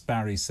should, as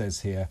Barry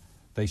says here,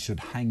 they should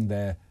hang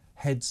their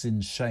heads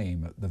in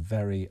shame at the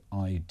very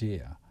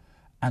idea,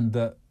 and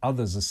that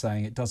others are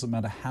saying it doesn't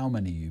matter how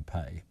many you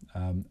pay,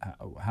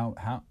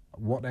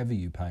 whatever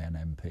you pay an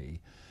MP,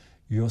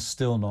 you're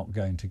still not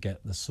going to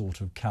get the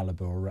sort of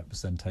calibre or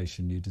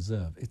representation you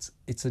deserve.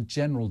 It's a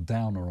general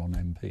downer on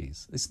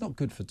MPs. It's not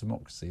good for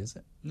democracy, is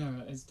it?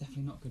 No, it's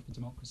definitely not good for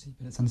democracy,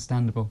 but it's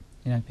understandable.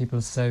 You know, people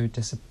are so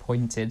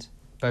disappointed,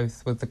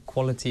 both with the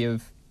quality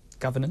of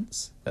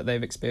governance that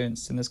they've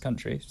experienced in this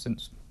country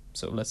since,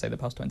 sort of, let's say, the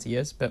past 20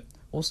 years, but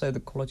also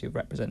the quality of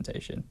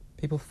representation.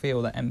 People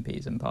feel that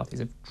MPs and parties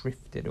have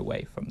drifted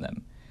away from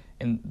them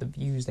in the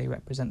views they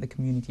represent, the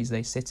communities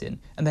they sit in,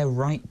 and they're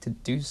right to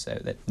do so.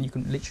 That you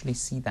can literally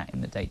see that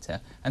in the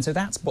data, and so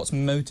that's what's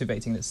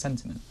motivating this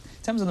sentiment.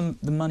 In terms of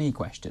the money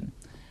question,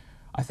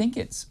 I think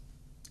it's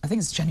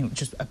genuinely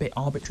just a bit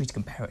arbitrary to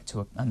compare it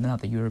to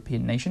another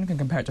European nation. You can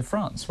compare it to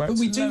France, where but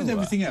it's we do with lower.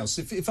 everything else.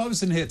 If I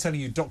was in here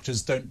telling you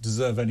doctors don't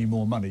deserve any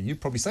more money,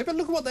 you'd probably say, but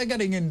look at what they're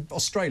getting in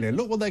Australia,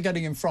 look what they're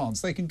getting in France.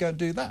 They can go and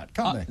do that,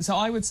 can't they? So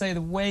I would say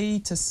the way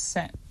to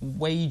set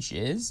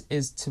wages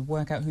is to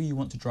work out who you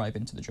want to drive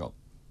into the job.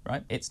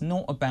 Right? It's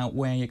not about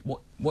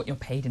what you're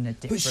paid in a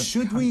different But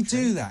should we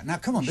do that? Now,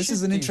 come on, this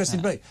is an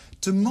interesting debate.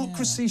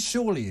 Democracy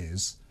surely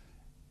is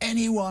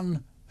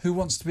anyone who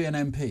wants to be an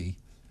MP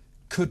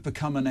could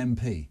become an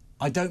MP.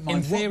 I don't mind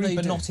in theory, what they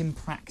but do. not in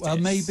practice. Well,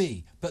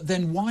 maybe. But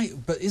then why...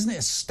 But isn't it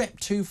a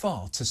step too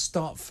far to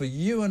start for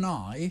you and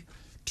I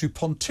to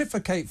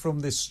pontificate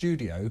from this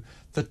studio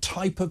the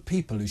type of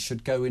people who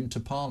should go into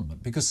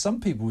Parliament? Because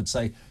some people would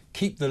say,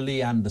 keep the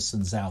Lee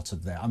Andersons out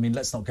of there. I mean,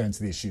 let's not go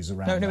into the issues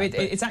around No, that.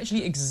 it's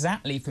actually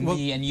exactly for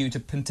me and you to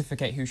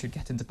pontificate who should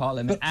get into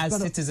Parliament as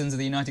citizens of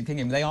the United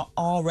Kingdom. They are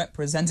our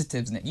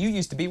representatives in it. You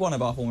used to be one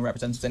of our former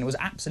representatives, and it was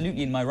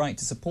absolutely in my right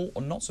to support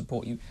or not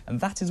support you, and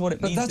that is what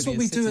it means to be a citizen.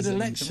 But that's what we do at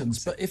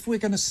elections. But if we're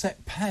going to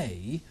set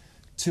pay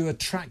to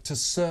attract a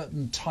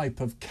certain type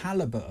of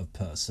calibre of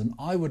person,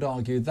 I would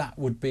argue that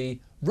would be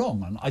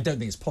wrong, and I don't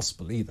think it's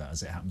possible either,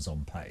 as it happens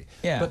on pay.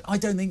 Yeah. But I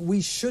don't think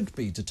we should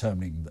be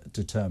determining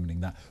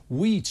that.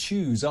 We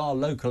choose our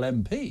local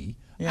MP,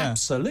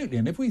 absolutely,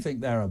 and if we think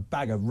they're a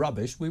bag of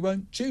rubbish, we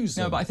won't choose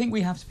them. No, but I think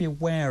we have to be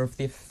aware of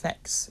the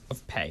effects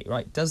of pay,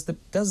 right? Does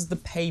the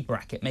pay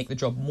bracket make the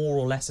job more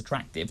or less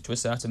attractive to a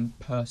certain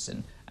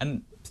person?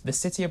 And the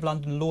City of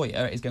London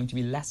lawyer is going to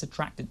be less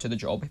attracted to the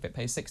job if it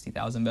pays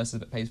 60,000 versus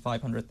if it pays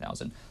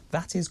 500,000.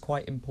 That is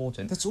quite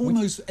important. That's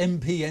almost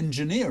MP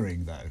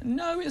engineering, though.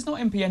 No, it's not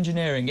MP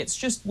engineering. It's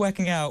just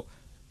working out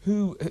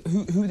who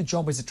the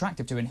job is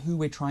attractive to and who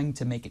we're trying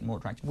to make it more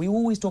attractive. We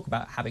always talk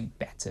about having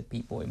better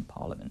people in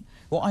Parliament.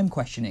 What I'm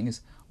questioning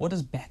is, what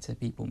does better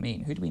people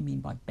mean? Who do we mean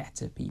by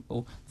better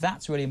people?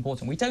 That's really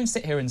important. We don't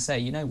sit here and say,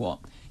 you know what,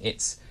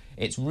 it's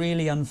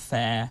really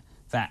unfair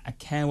that a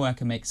care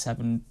worker makes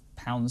 £7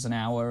 an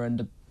hour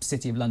and a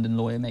City of London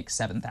lawyer makes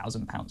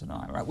 £7,000 an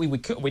hour. Right? We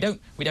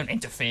don't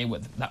interfere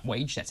with that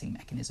wage setting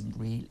mechanism,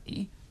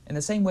 really. In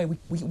the same way,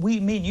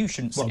 me and you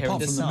shouldn't sit here and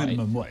decide. Apart from the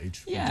minimum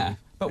wage. Yeah,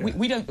 but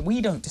yeah.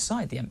 we don't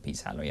decide the MP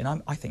salary,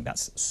 and I think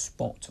that's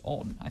spot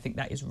on. I think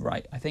that is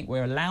right. I think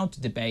we're allowed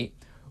to debate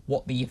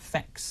what the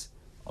effects,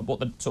 what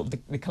the sort of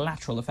the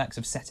collateral effects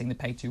of setting the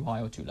pay too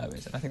high or too low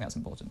is, and I think that's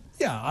important.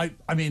 Yeah,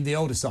 I mean, the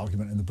oldest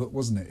argument in the book,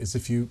 wasn't it, is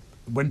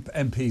when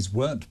MPs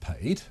weren't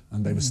paid,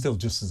 and they were still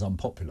just as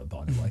unpopular,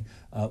 by the way,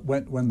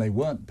 when they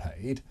weren't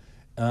paid,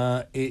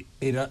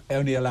 it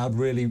only allowed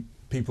really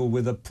people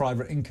with a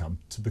private income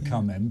to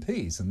become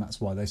MPs, and that's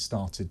why they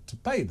started to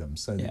pay them,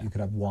 so that you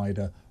could have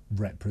wider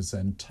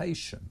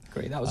representation.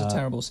 Agree. That was a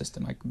terrible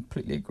system. I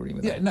completely agree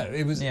with that. Yeah, no,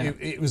 it was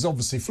it was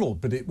obviously flawed,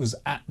 but it was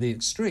at the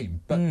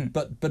extreme.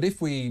 But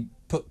if we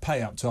put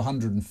pay up to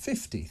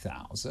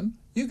 150,000,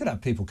 you could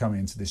have people coming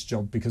into this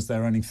job because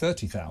they're earning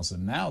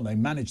 30,000 now. They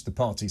manage the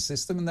party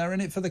system and they're in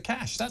it for the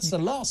cash. That's the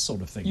last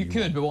sort of thing you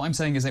could, but what I'm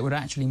saying is it would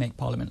actually make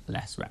Parliament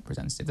less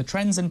representative. The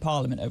trends in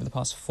Parliament over the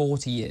past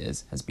 40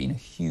 years has been a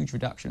huge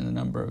reduction in the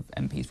number of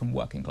MPs from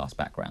working class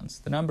backgrounds.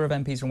 The number of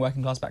MPs from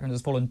working class backgrounds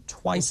has fallen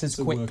twice as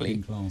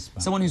quickly.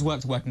 Someone who's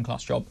worked a working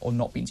class job or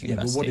not been to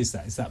university. But what is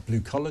that? Is that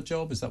blue collar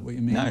job? Is that what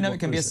you mean? No, it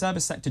can be a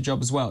service sector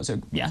job as well. So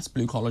yes,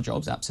 blue collar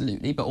jobs,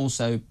 absolutely, but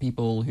also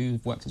people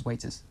who've worked as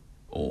waiters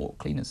or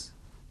cleaners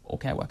or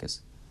care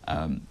workers.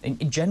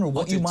 In general,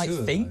 what you might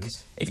think,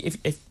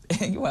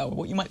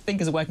 what you might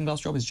think is a working class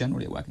job is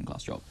generally a working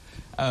class job,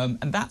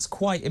 and that's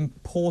quite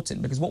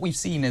important because what we've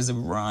seen is a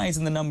rise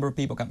in the number of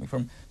people coming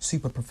from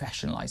super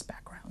professionalised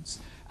backgrounds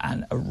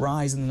and a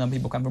rise in the number of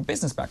people coming from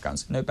business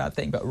backgrounds. No bad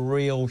thing, but a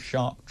real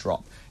sharp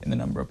drop in the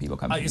number of people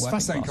coming from working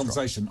class. It's a fascinating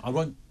conversation. I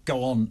won't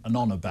go on and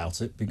on about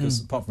it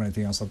because apart from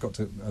anything else, I've got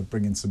to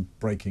bring in some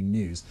breaking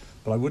news.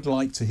 But I would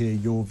like to hear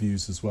your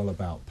views as well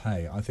about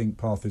pay. I think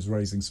Parth is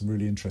raising some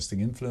really interesting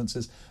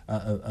influences,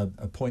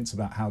 points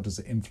about how does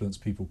it influence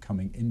people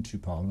coming into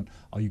Parliament.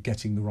 Are you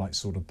getting the right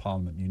sort of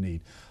Parliament you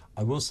need?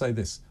 I will say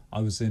this.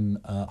 I was in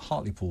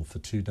Hartlepool for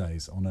 2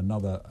 days on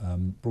another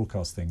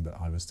broadcast thing that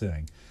I was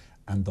doing.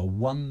 And the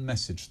one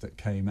message that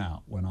came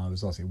out when I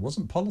was asking, it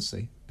wasn't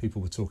policy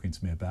people were talking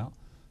to me about.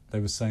 They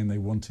were saying they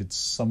wanted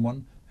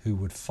someone who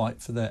would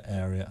fight for their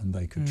area and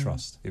they could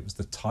trust. It was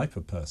the type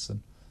of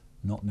person,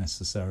 not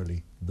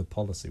necessarily the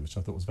policy, which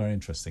I thought was very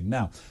interesting.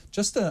 Now,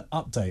 just an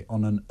update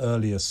on an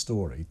earlier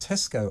story.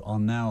 Tesco are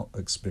now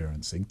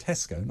experiencing,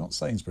 Tesco, not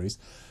Sainsbury's,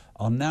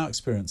 are now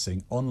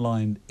experiencing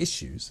online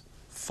issues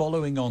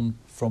following on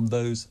from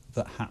those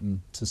that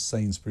happened to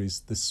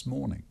Sainsbury's this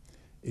morning.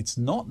 It's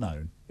not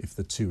known if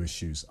the two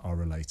issues are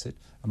related,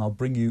 and I'll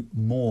bring you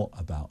more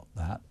about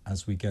that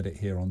as we get it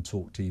here on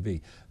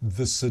talkTV.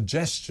 The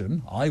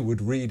suggestion I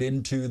would read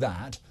into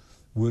that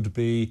would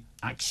be,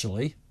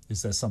 actually,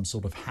 is there some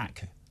sort of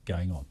hack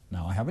going on?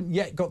 Now, I haven't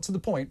yet got to the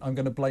point I'm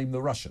going to blame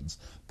the Russians,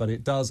 but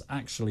it does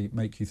actually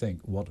make you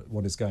think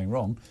what is going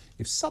wrong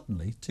if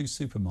suddenly two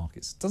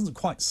supermarkets doesn't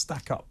quite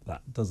stack up,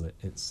 that does it?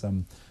 It's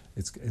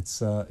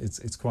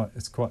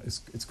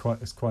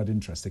quite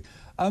interesting.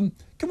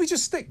 Can we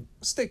just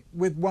stick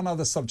with one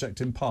other subject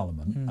in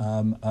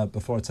Parliament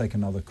before I take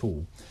another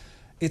call?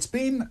 It's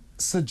been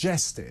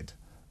suggested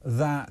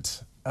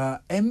that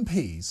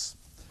MPs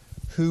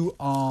who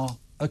are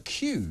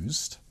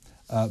accused,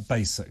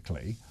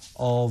 basically,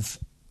 of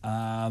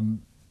a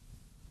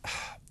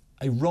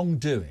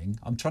wrongdoing,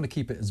 I'm trying to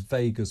keep it as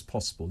vague as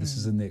possible, this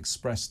is in the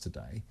Express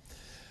today,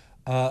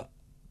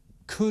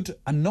 could,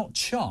 and not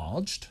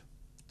charged,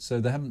 so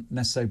they haven't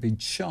necessarily been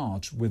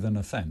charged with an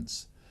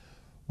offence,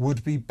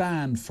 would be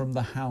banned from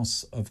the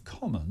House of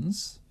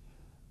Commons,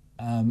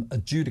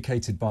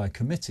 adjudicated by a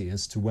committee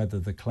as to whether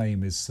the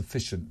claim is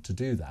sufficient to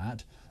do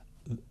that,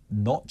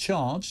 not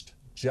charged,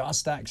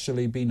 just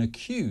actually been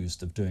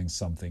accused of doing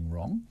something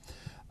wrong,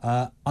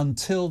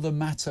 until the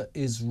matter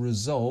is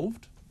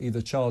resolved,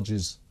 either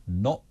charges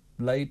not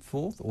laid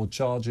forth or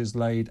charges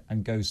laid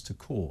and goes to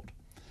court.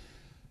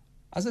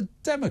 As a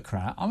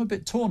Democrat, I'm a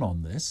bit torn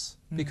on this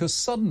because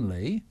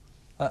suddenly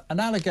an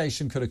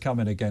allegation could have come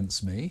in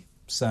against me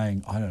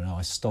saying, I don't know,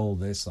 I stole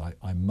this, I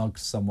mugged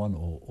someone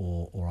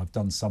or I've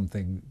done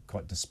something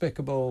quite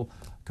despicable,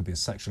 could be a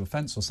sexual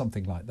offence or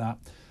something like that.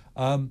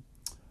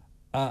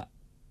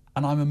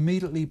 And I'm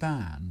immediately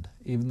banned,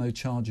 even though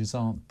charges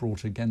aren't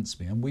brought against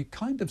me. And we've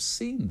kind of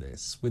seen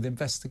this with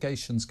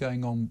investigations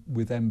going on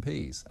with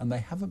MPs, and they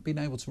haven't been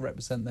able to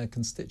represent their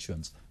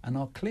constituents and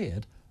are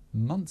cleared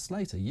months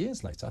later,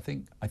 years later. I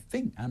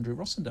think Andrew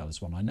Rossendale is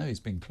one. I know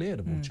he's been cleared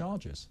of all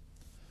charges.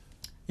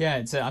 Yeah,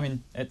 it's a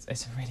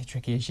really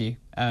tricky issue.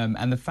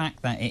 And the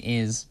fact that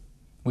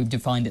we've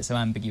defined it so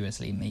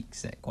ambiguously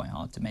makes it quite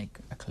hard to make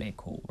a clear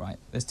call, right?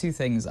 There's two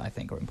things that I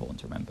think are important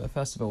to remember.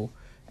 First of all,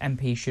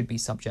 MPs should be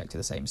subject to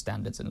the same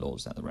standards and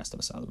laws that the rest of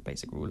us are, the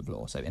basic rule of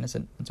law. So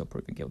innocent until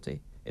proven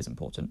guilty is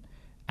important.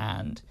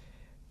 And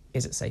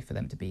is it safe for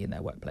them to be in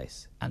their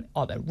workplace? And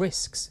are there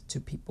risks to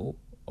people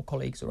or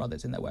colleagues or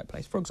others in their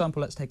workplace? For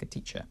example, let's take a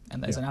teacher,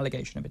 and there's an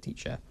allegation of a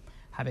teacher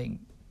having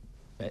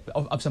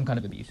of some kind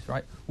of abuse,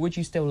 right? Would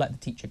you still let the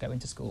teacher go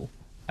into school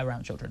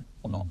around children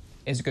or not?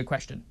 Is a good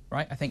question,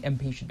 right? I think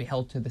MPs should be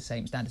held to the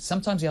same standards.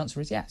 Sometimes the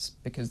answer is yes,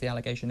 because the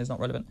allegation is not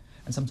relevant,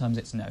 and sometimes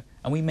it's no.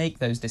 And we make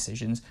those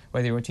decisions,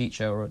 whether you're a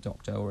teacher or a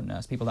doctor or a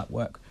nurse, people that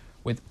work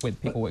with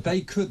people.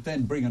 They could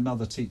then bring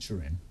another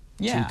teacher in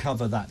to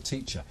cover that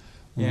teacher.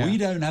 Yeah. We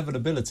don't have an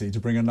ability to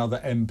bring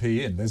another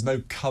MP in. There's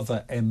no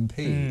cover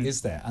MP,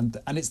 is there? And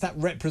it's that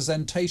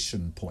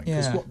representation point.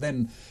 Because what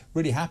then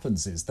really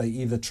happens is they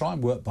either try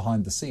and work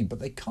behind the scene, but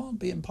they can't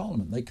be in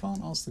Parliament. They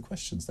can't ask the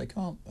questions. They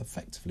can't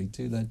effectively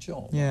do their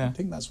job. Yeah. I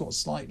think that's what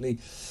slightly...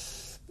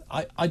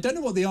 I don't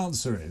know what the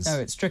answer is. No,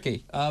 it's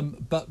tricky.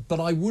 But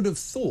I would have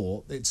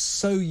thought it's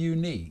so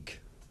unique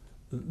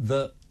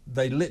that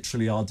they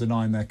literally are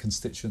denying their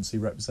constituency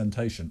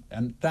representation.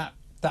 And that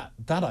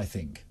I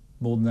think,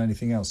 more than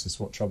anything else, is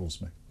what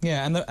troubles me.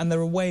 Yeah, and there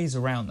are ways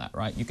around that,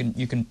 right? You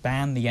can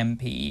ban the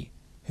MP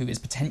who is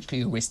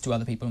potentially a risk to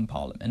other people in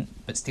Parliament,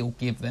 but still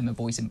give them a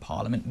voice in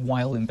Parliament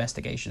while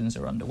investigations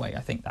are underway.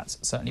 I think that's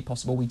certainly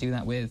possible. We do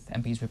that with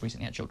MPs who've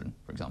recently had children,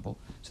 for example.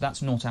 So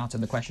that's not out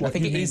of the question. Well, I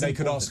think it is they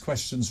could important. ask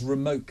questions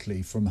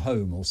remotely from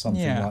home or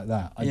something like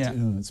that.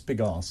 It's a big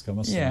ask, I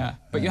must say. Yeah,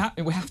 but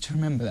we have to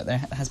remember that there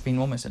has been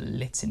almost a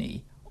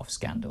litany of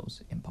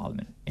scandals in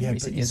Parliament in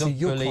recent years.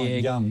 You're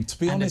quite young. To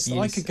be honest,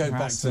 I could go back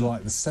to harassment.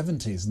 like the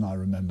 70s and I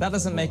remember. That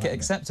doesn't make it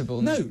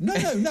acceptable. No.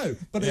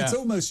 But it's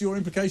almost, your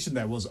implication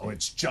there was,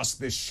 it's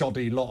just this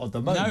shoddy lot at the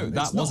moment. No,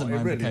 that wasn't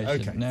my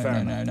implication.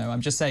 Okay, no.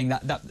 I'm just saying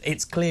that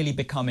it's clearly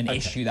become an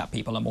issue that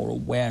people are more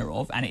aware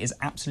of, and it is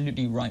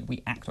absolutely right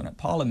we act on it.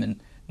 Parliament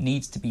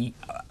needs to be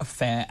a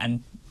fair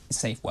and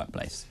safe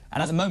workplace,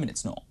 and at the moment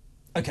it's not.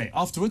 OK,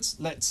 afterwards,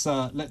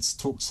 let's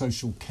talk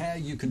social care.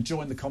 You can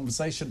join the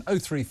conversation,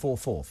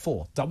 0344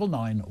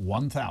 499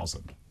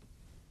 1000.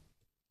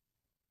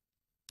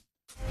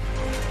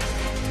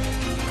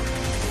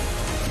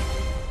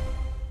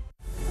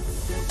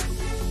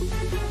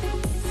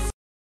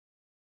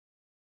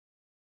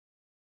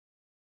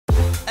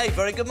 Hey,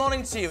 very good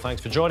morning to you.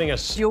 Thanks for joining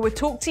us. You're with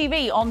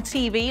talkTV,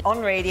 on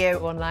radio,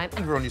 online.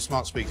 And we're on your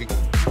smart speaker.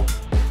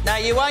 Now,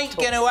 you ain't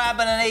going to have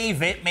an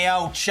Evit, me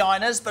old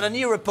Chinas, but a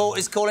new report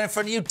is calling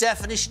for a new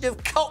definition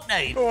of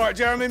cockney. All right,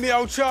 Jeremy, me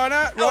old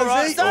China. All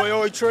right, Rosie,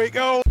 oi,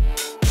 treacle.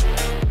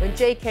 When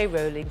J.K.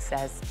 Rowling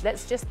says,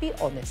 let's just be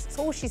honest, that's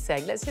all she's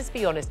saying, let's just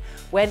be honest.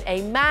 When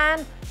a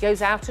man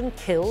goes out and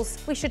kills,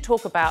 we should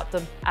talk about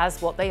them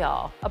as what they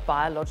are, a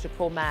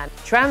biological man.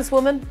 Trans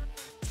woman,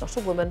 it's not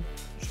a woman.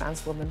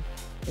 Trans woman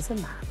is a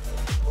man.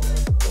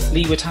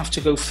 Lee would have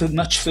to go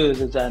much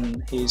further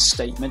than his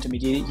statement. I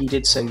mean, he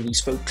did say that he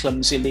spoke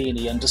clumsily and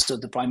he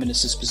understood the Prime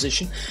Minister's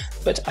position,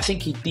 but I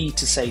think he'd need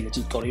to say that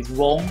he'd got it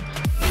wrong.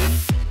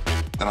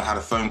 Then I had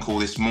a phone call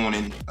this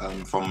morning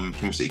from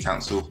Plymouth City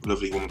Council, a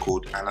lovely woman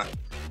called Anna.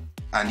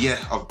 And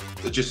yeah,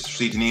 I've just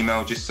received an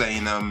email just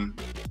saying that,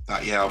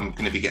 I'm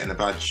going to be getting a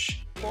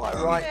badge. Quite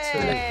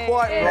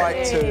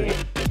right too.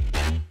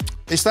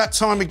 It's that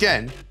time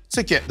again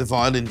to get the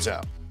violins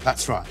out.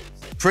 That's right.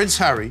 Prince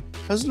Harry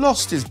has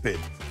lost his bid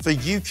for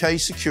UK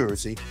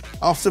security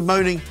after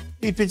moaning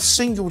he'd been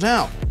singled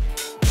out.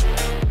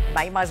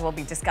 They might as well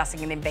be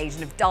discussing an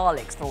invasion of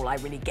Daleks for all I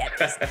really get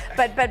this.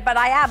 but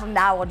I am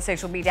now on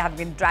social media, having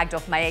been dragged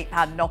off my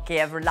 £8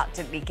 Nokia,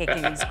 reluctantly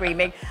kicking and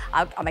screaming.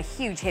 I'm a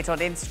huge hit on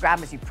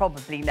Instagram, as you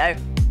probably know.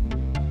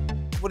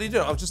 What are you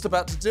doing? I was just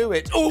about to do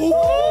it. Ooh!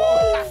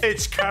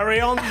 It's carry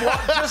on.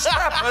 What just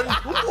happened?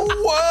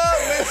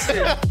 Whoa,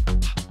 listen.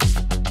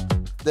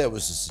 There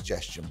was a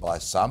suggestion by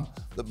some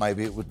that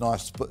maybe it would be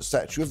nice to put a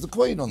statue of the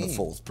Queen on the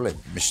fourth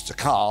plinth. Mr.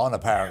 Khan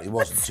apparently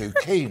wasn't too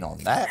keen on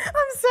that.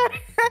 I'm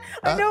sorry.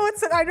 I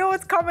know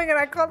it's coming and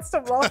I can't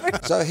stop laughing.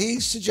 So he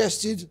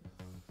suggested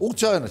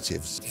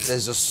alternatives.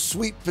 There's a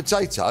sweet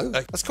potato.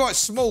 That's quite a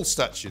small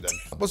statue then.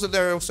 Wasn't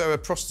there also a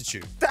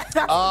prostitute?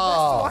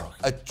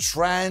 A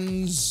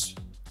trans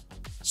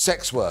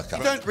sex worker.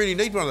 You don't really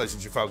need one of those in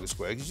Trafalgar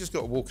Square. You just got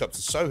to walk up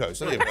to Soho.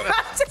 So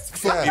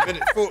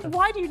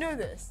Why do you know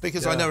this?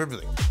 Because I know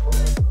everything.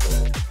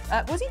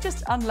 Was he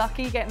just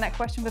unlucky getting that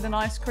question with an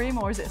ice cream,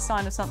 or is it a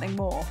sign of something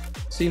more?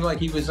 Seemed like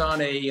he was on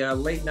a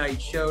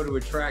late-night show to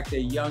attract a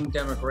young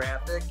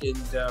demographic, and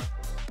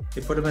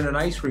they put him in an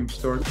ice cream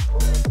store. I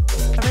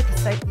read the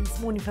statement this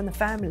morning from the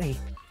family.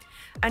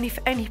 And if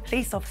any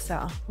police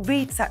officer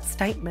reads that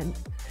statement,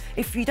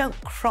 if you don't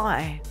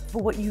cry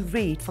for what you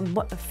read from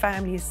what the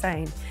family is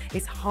saying,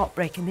 it's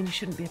heartbreaking, then you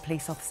shouldn't be a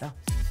police officer.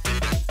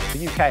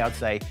 The UK, I'd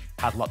say,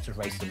 has lots of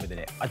racism within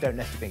it. I don't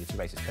necessarily think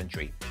it's a racist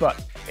country,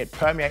 but it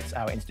permeates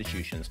our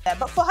institutions. Yeah,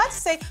 but for her to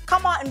say,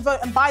 come out and vote,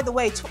 and by the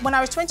way, when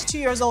I was 22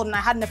 years old and I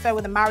had an affair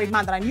with a married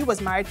man that I knew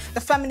was married,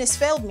 the feminists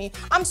failed me.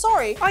 I'm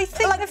sorry. I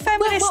think the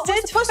feminists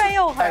did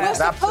fail her.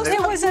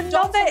 It was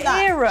another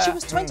era. She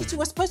was 22.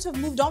 We're supposed to have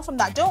moved on from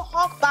that. Don't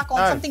hark back on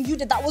something you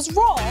did that was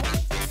wrong.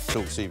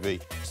 talkTV.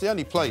 It's the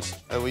only place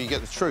where you get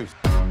the truth.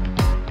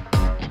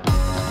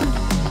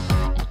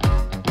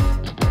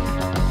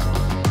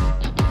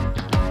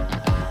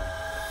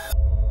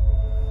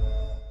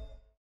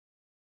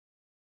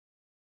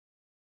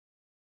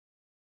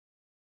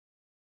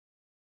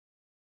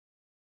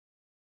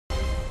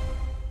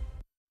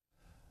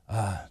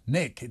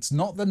 Nick, it's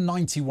not the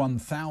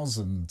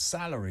 91,000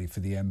 salary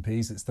for the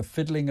MPs, it's the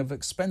fiddling of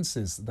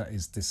expenses that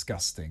is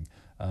disgusting,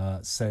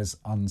 says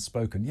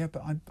Unspoken. Yeah,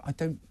 but I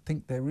don't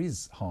think there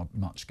is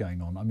much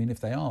going on. I mean, if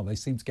they are, they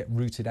seem to get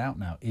rooted out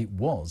now. It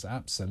was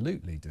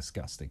absolutely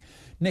disgusting.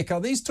 Nick, are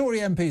these Tory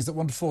MPs that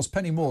want to force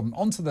Penny Mordaunt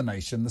onto the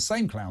nation the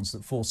same clowns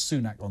that forced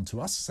Sunak onto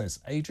us, says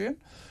Adrian.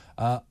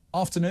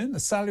 Afternoon, the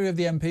salary of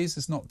the MPs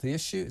is not the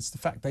issue. It's the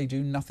fact they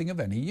do nothing of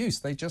any use.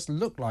 They just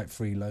look like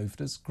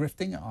freeloaders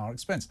grifting at our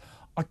expense.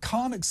 I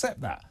can't accept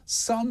that.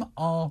 Some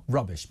are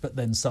rubbish, but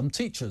then some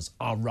teachers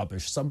are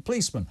rubbish. Some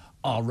policemen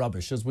are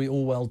rubbish, as we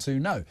all well too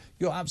know.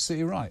 You're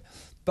absolutely right.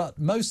 But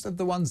most of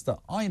the ones that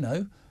I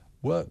know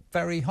work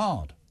very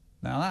hard.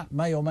 Now, that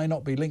may or may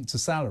not be linked to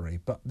salary,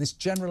 but this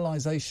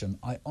generalisation,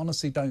 I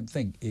honestly don't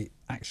think it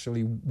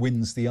actually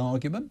wins the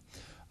argument.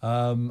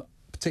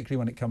 Particularly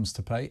when it comes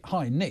to pay.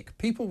 Hi, Nick.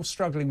 People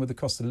struggling with the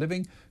cost of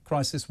living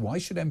crisis. Why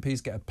should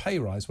MPs get a pay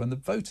rise when the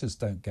voters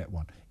don't get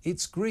one?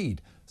 It's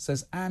greed,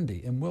 says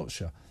Andy in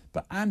Wiltshire.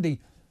 But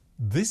Andy,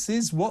 this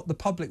is what the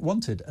public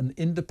wanted, an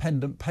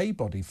independent pay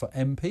body for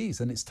MPs,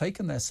 and it's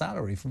taken their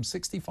salary from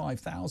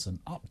 65,000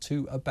 up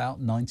to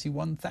about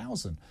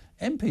 91,000.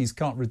 MPs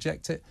can't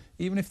reject it,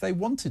 even if they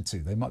wanted to.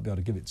 They might be able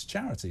to give it to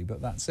charity,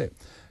 but that's it.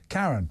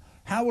 Karen,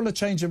 how will a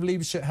change of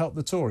leadership help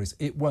the Tories?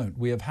 It won't.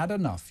 We have had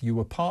enough. You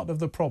were part of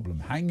the problem.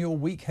 Hang your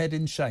weak head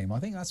in shame. I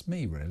think that's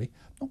me, really.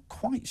 I'm not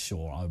quite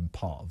sure I'm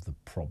part of the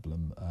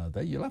problem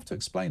there. You'll have to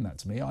explain that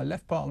to me. I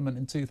left Parliament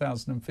in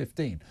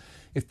 2015.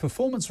 If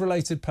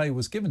performance-related pay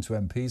was given to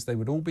MPs, they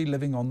would all be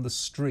living on the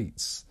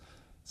streets,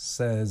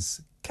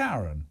 says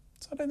Karen.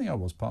 So I don't think I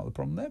was part of the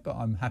problem there, but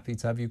I'm happy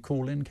to have you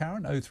call in,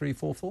 Karen,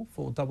 0344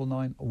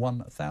 499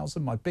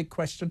 1000. My big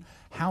question,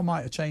 how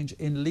might a change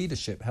in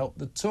leadership help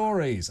the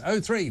Tories?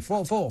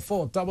 0344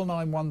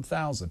 499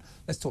 1000.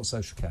 Let's talk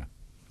social care.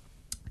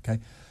 OK.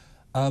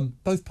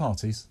 Both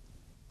parties,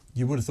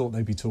 you would have thought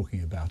they'd be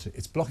talking about it.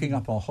 It's blocking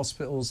up our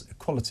hospitals.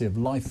 Quality of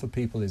life for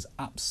people is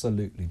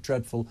absolutely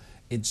dreadful.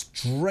 It's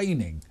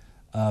draining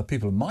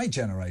people of my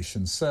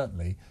generation,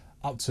 certainly,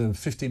 up to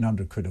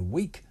 1,500 quid a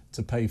week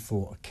to pay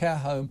for a care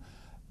home.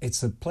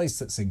 It's a place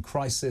that's in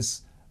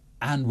crisis,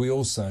 and we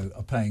also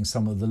are paying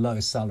some of the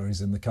lowest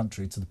salaries in the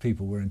country to the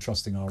people we're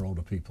entrusting our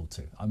older people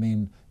to. I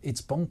mean, it's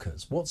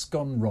bonkers. What's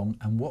gone wrong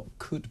and what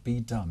could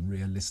be done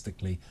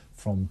realistically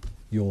from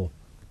your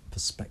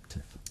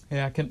perspective?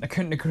 Yeah, I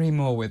couldn't agree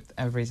more with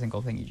every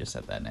single thing you just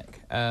said there, Nick.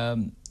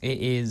 It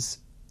is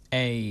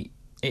a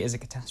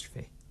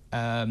catastrophe,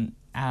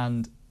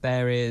 and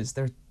there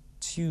are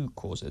two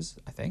causes,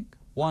 I think.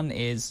 One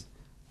is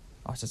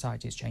our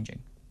society is changing.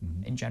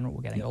 Mm-hmm. In general,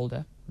 we're getting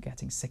older, we're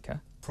getting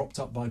sicker. Propped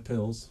up by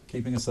pills,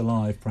 keeping us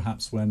alive,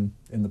 perhaps when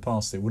in the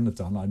past it wouldn't have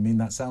done. I mean,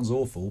 that sounds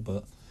awful,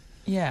 but...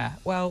 Yeah,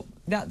 well,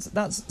 that's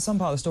some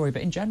part of the story,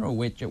 but in general,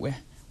 we're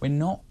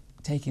not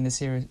taking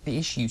the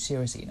issue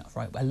seriously enough,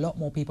 right? A lot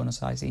more people in our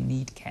society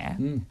need care,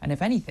 and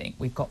if anything,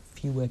 we've got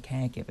fewer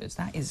caregivers.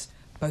 That is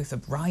both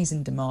a rise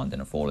in demand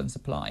and a fall in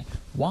supply.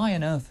 Why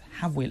on earth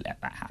have we let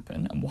that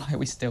happen, and why are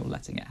we still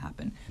letting it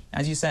happen?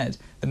 As you said,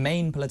 the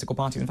main political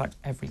parties, in fact,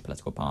 every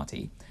political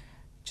party,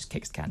 just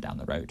kicks the can down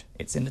the road.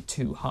 It's in the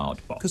too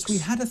hard box. Because we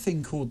had a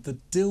thing called the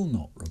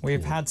Dilnot report.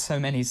 We've had so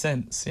many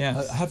since,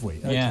 yeah. Have we?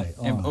 Okay. Yeah.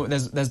 Oh.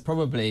 There's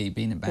probably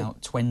been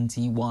about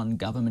 21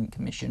 government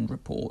commissioned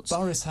reports.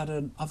 Boris had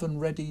an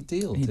oven-ready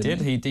deal, He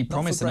didn't did. He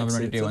promised an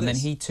oven-ready deal, and then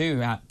this. he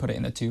too had put it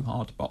in the too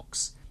hard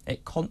box.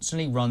 It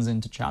constantly runs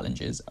into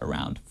challenges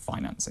around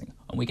financing,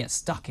 and we get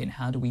stuck in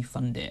how do we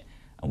fund it,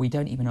 and we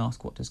don't even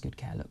ask what does good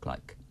care look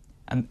like.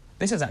 And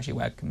this is actually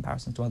where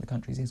comparisons to other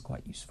countries is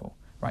quite useful.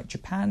 Right,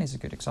 Japan is a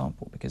good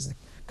example because the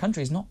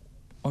country is not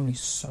only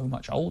so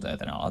much older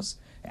than ours,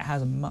 it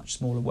has a much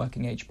smaller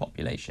working age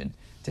population.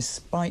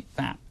 Despite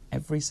that,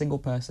 every single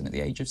person at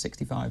the age of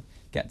 65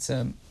 gets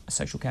a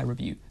social care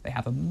review. They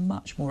have a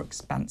much more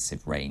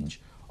expansive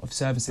range of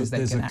services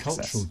they can access. There's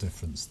a cultural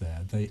difference there.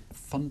 They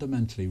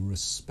fundamentally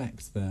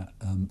respect the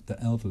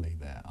elderly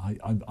there.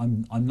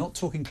 I'm not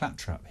talking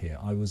claptrap here.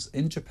 I was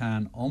in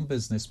Japan on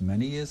business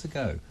many years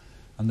ago,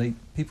 and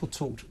people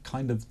talked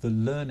kind of the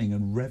learning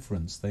and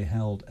reverence they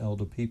held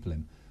elder people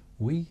in.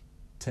 We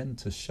tend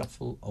to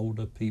shuffle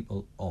older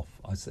people off.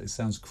 I say it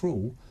sounds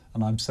cruel,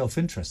 and I'm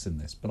self-interested in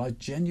this, but I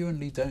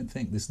genuinely don't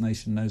think this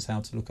nation knows how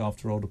to look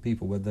after older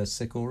people, whether they're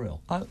sick or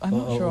ill. I'm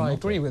not sure I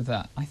agree with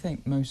that. I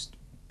think most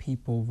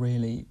people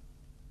really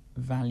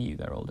value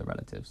their older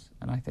relatives,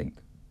 and I think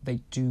they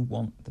do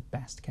want the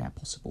best care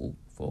possible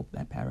for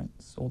their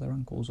parents or their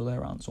uncles or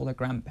their aunts or their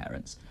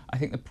grandparents. I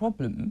think the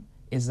problem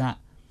is that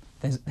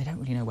they don't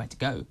really know where to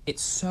go.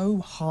 It's so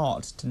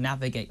hard to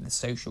navigate the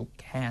social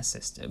care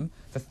system.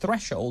 The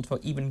threshold for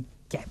even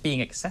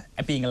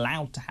being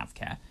allowed to have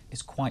care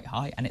is quite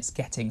high, and it's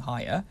getting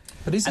higher.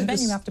 But is it then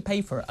you have to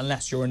pay for it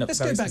unless you're in a Let's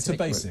very go back to specific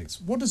group.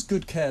 basics. What does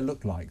good care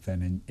look like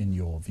then in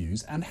your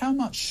views, and how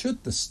much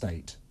should the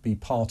state be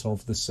part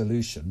of the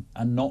solution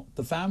and not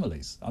the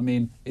families? I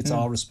mean, it's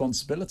our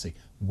responsibility.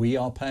 We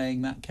are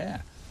paying that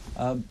care.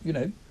 You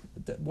know,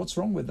 what's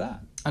wrong with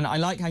that? And I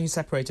like how you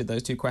separated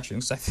those two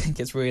questions. I think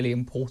it's really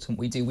important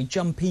we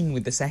jump in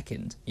with the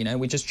second, you know,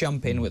 we just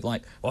jump in with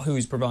like, well,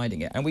 who's providing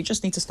it? And we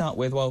just need to start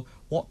with, well,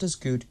 what does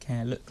good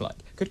care look like?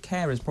 Good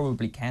care is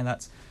probably care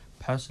that's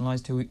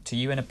personalised to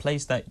you in a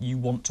place that you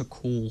want to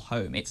call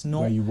home. It's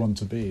not... Where you want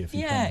to be, if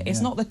you can. It's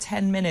not the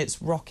 10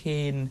 minutes rock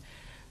in,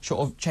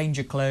 sort of change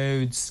your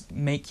clothes,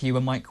 make you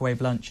a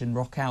microwave lunch and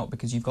rock out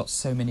because you've got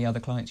so many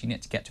other clients you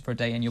need to get to for a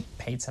day and you're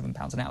paid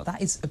 £7 an hour.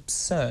 That is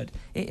absurd.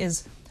 It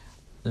is...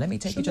 Let me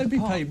take you to the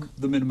park. Should they be paid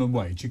the minimum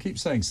wage? You keep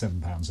saying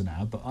 £7 an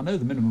hour, but I know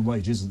the minimum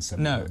wage isn't £7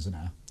 an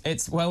hour.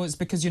 It's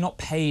because you're not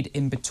paid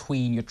in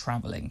between you're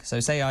travelling. So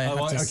say I have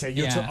to...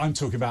 Okay, I'm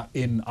talking about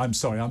in... I'm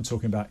sorry, I'm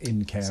talking about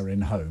in care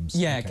in homes.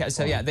 Yeah, okay,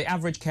 so yeah, the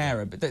average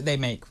carer, but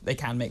they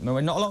can make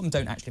more. Not a lot of them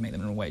don't actually make the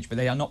minimum wage, but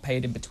they are not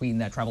paid in between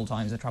their travel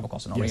times. Their travel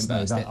costs are not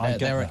reimbursed.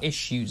 There are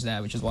issues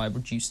there, which is why I've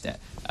reduced it.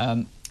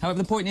 However,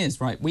 the point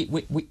is, right,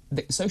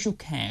 the social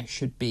care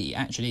should be,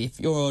 actually, if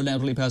you're an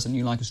elderly person and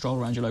you like a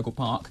stroll around your local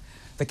park,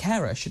 the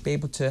carer should be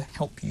able to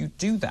help you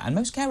do that. And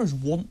most carers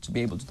want to be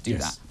able to do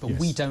that, but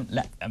we don't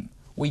let them.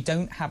 We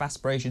don't have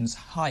aspirations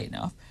high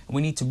enough, and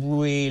we need to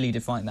really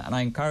define that. And I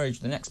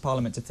encourage the next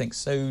Parliament to think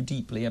so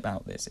deeply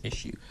about this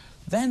issue.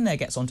 Then there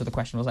gets onto the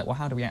question of, like, well,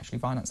 how do we actually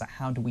finance that?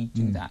 How do we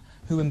do that?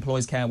 Who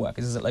employs care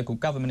workers? Is it local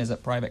government? Is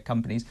it private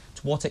companies?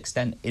 To what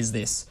extent is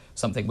this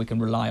something we can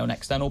rely on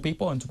external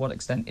people? And to what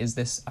extent is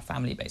this a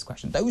family-based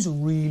question? Those are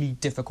really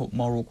difficult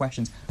moral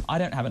questions. I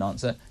don't have an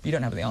answer. You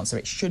don't have the answer.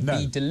 It should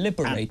be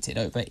deliberated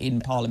over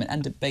in Parliament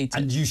and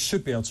debated. And you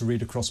should be able to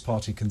read a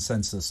cross-party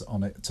consensus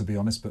on it, to be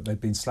honest, but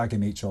they've been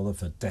slagging each other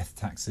for death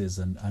taxes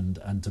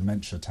and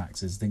dementia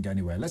taxes. Didn't go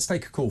anywhere. Let's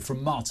take a call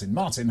from Martin.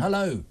 Martin,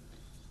 hello.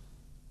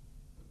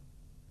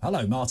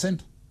 Hello,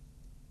 Martin.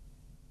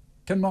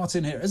 Can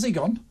Martin hear? Has he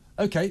gone?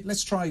 OK,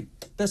 let's try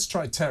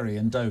Terry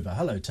in Dover.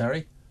 Hello,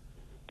 Terry.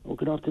 Well,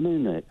 good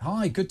afternoon, Nick.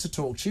 Hi, good to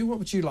talk to you. What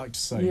would you like to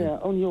say? Yeah,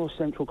 on your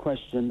central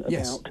question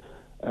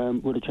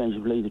about would a change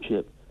of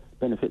leadership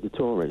benefit the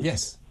Tories?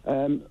 Yes.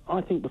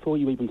 I think before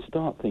you even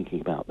start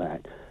thinking about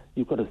that,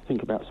 you've got to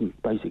think about some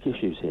basic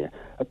issues here.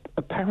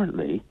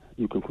 Apparently,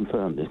 you can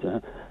confirm this,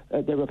 there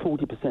are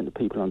 40% of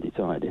people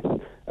undecided,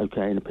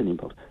 OK, in opinion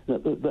polls.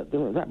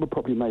 That would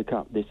probably make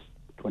up this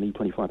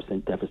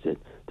 20-25% deficit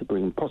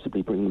to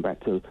possibly bring them back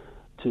to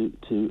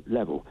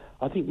level.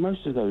 I think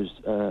most of those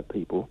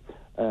people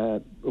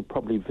will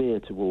probably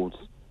veer towards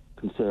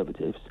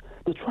Conservatives.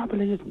 The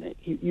trouble is, Nick,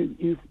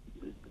 the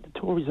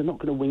Tories are not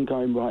going to win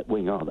going right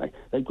wing, are they?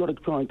 They've got to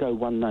try and go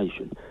one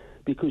nation,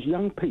 because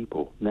young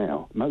people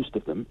now, most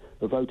of them,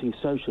 are voting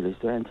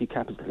socialist or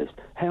anti-capitalist.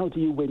 How do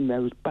you win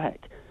those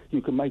back?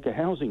 You can make a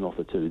housing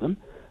offer to them,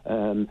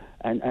 and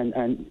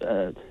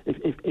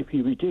if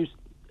you reduce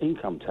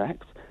income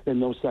tax, then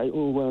they'll say,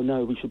 oh, well,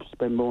 no, we should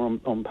spend more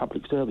on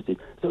public services.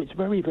 So it's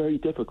very, very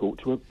difficult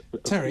to...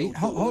 Terry,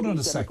 hold on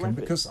a second,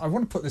 because I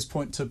want to put this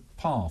point to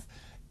Parth.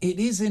 It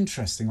is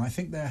interesting. I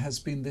think there has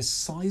been this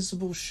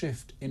sizable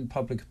shift in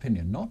public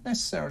opinion, not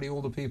necessarily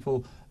all the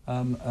people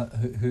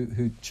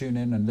who tune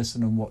in and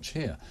listen and watch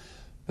here,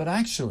 but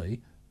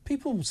actually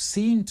people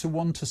seem to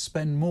want to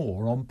spend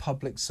more on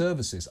public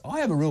services. I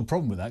have a real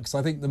problem with that because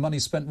I think the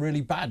money's spent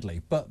really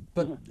badly. But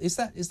is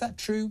that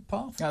true,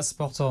 Parth? That's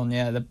spot on,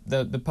 yeah.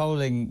 The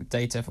polling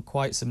data for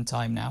quite some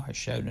time now has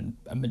shown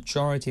a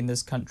majority in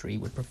this country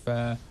would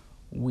prefer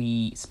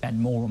we spend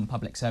more on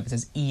public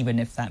services, even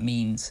if that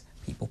means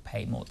people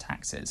pay more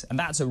taxes. And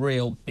that's a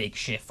real big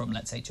shift from,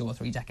 let's say, 2 or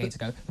 3 decades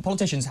ago. The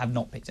politicians have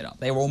not picked it up.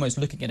 They were almost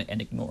looking at it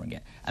and ignoring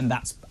it. And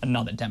that's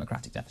another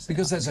democratic deficit.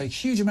 Because there's a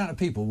huge amount of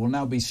people will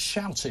now be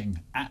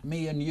shouting at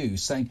me and you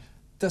saying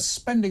they're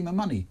spending the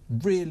money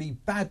really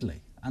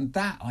badly. And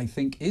that, I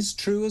think, is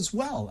true as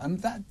well. And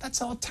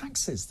that's our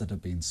taxes that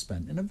have been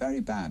spent in a very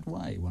bad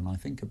way when I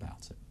think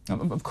about it.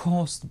 Of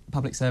course,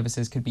 public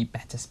services could be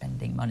better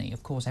spending money.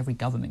 Of course, every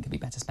government could be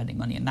better spending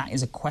money. And that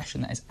is a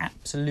question that is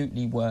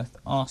absolutely worth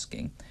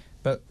asking.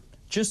 But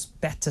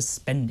just better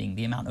spending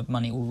the amount of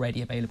money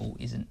already available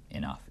isn't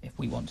enough if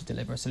we want to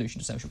deliver a solution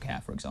to social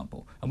care, for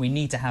example. And we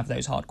need to have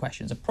those hard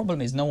questions. The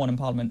problem is no one in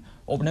Parliament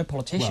or no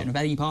politician of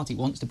any party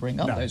wants to bring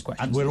up those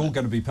questions. And we're all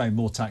going to be paying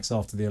more tax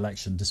after the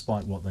election,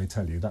 despite what they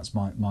tell you. That's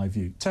my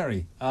view.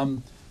 Terry,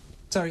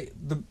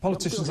 the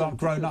politicians aren't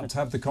grown up to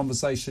have the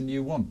conversation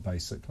you want,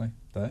 basically,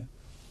 though.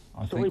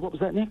 Sorry, what was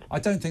that, Nick? I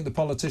don't think the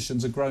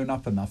politicians are grown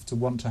up enough to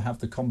want to have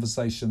the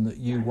conversation that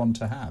you want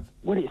to have.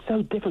 Well, it's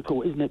so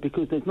difficult, isn't it?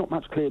 Because there's not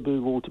much clear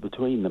blue water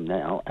between them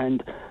now,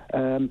 and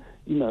a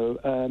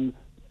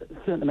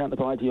certain amount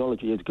of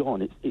ideology is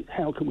gone. It's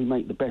how can we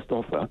make the best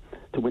offer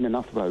to win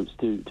enough votes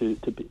to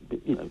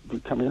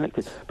become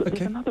elected. But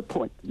there's another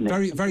point,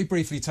 Nick. Very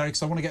briefly, Terry,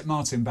 because I want to get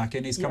Martin back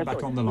in. He's come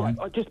back on the line.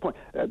 I just point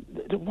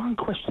the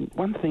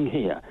one thing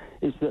here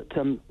is that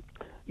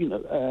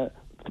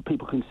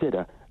people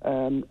consider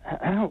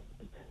how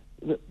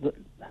that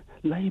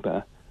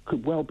Labour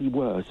could well be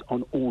worse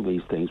on all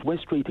these things.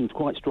 West Streeting's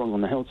quite strong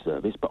on the health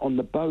service, but on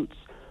the boats,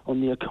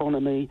 on the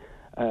economy,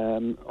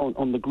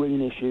 on the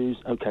green issues,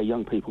 okay,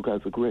 young people go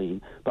for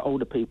green, but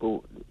older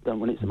people don't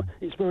want it so much.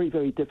 It's very,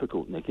 very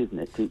difficult, Nick, isn't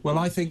it? Well,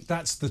 I think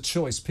that's the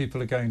choice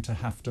people are going to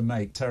have to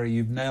make. Terry,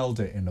 you've nailed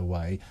it in a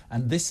way,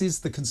 and this is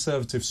the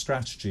Conservative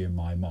strategy in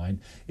my mind.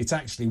 It's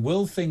actually,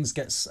 will things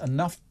get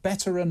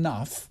better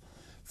enough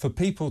for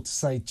people to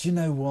say, do you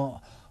know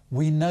what,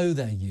 we know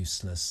they're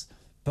useless,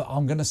 but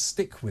I'm going to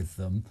stick with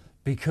them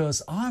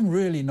because I'm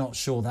really not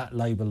sure that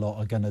Labour lot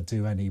are going to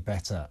do any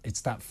better.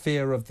 It's that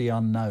fear of the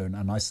unknown,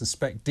 and I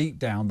suspect deep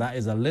down that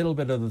is a little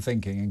bit of the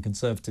thinking in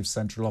Conservative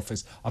Central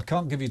Office. I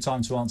can't give you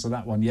time to answer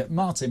that one yet.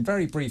 Martin,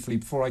 very briefly,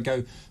 before I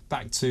go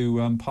back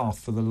to Parth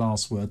for the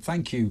last word,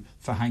 thank you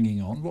for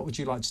hanging on. What would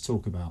you like to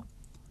talk about?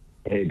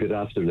 Hey, good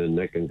afternoon,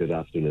 Nick, and good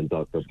afternoon,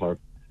 Dr. Parth.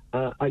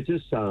 I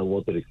just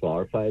wanted to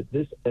clarify,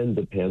 this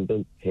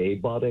independent pay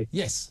body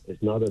is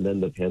not an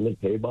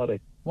independent pay body.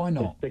 Why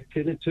not? It's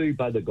dictated to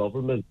by the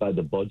government, by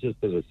the budget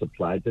that is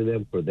supplied to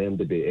them for them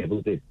to be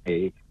able to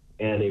pay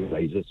any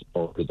raises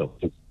or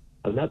reductions.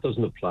 And that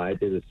doesn't apply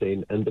to the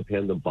same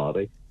independent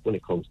body when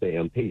it comes to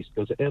MPs,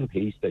 because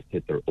MPs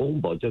dictate their own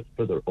budget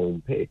for their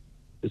own pay,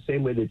 the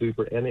same way they do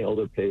for any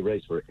other pay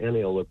raise for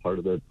any other part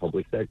of the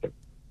public sector.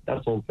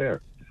 That's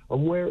unfair.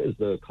 And where is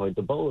the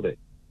accountability?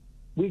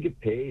 We get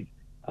paid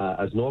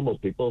as normal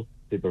people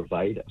to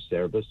provide a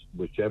service,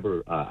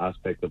 whichever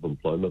aspect of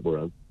employment we're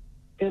in.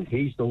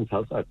 MPs don't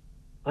have that.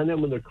 And then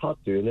when they're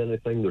caught doing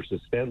anything, they're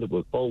suspended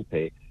with full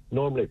pay,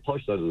 normally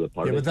pushed out of the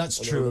party. Yeah, but that's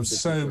true of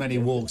so many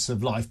walks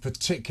of life,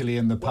 particularly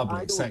in the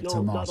public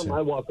sector, Martin. Not in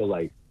my walk of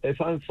life. If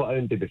I'm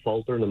found to be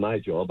faltering in my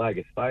job, I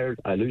get fired,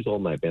 I lose all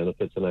my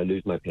benefits, and I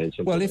lose my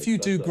pension. Well, if you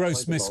do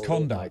gross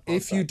misconduct,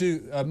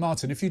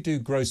 Martin, if you do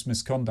gross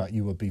misconduct,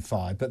 you would be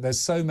fired. But there's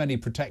so many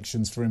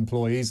protections for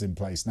employees in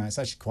place now, it's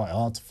actually quite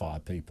hard to fire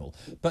people.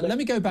 But let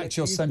me go back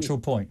to your central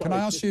point. Can I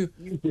ask you...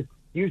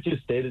 You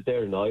just stated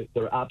there now,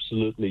 they're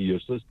absolutely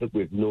useless, that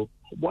we've no...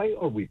 Why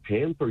are we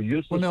paying for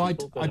useless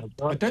people?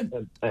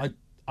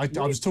 I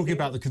was talking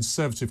about the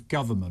Conservative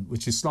government,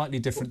 which is slightly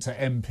different to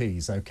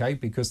MPs, OK?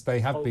 Because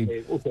they have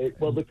been... OK,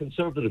 well, the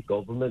Conservative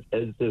government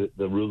is the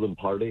ruling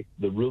party,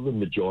 the ruling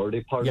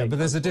majority party. Yeah, but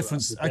there's a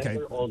difference... OK.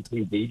 They're on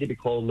TV to be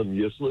calling them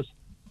useless,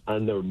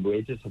 and their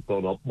wages have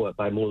gone up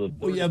by more than...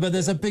 Well, yeah, but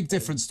there's a big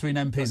difference between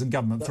MPs and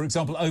government. For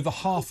example, over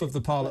half of the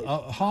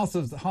half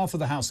of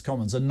the House of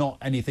Commons are not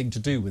anything to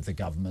do with the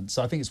government.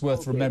 So I think it's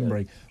worth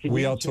remembering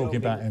we are talking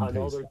about MPs.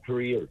 Another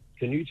career.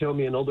 Can you tell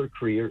me another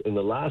career in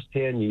the last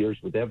 10 years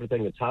with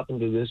everything that's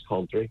happened to this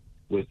country,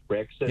 with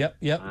Brexit?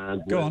 Yep.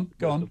 And go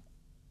on.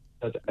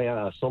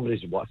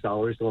 Somebody's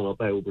salary's gone up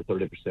by over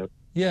 30%.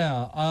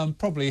 Yeah,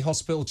 probably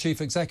hospital chief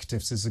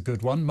executives is a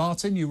good one.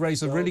 Martin, you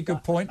raise a really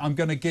good point. I'm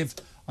going to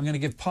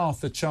give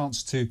Parth a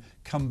chance to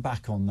come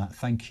back on that.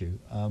 Thank you.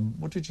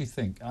 What did you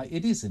think?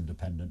 It is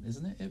independent,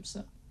 isn't it,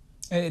 IPSA?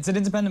 It's an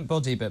independent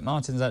body, but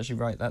Martin's actually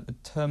right that the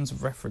terms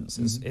of reference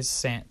is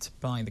set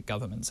by the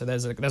government. So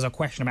there's a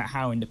question about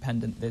how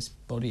independent this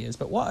body is.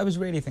 But what I was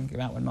really thinking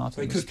about when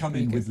Martin was... They could come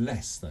in with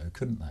less, though,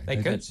 couldn't they?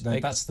 They could.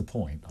 That's the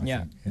point, I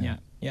think.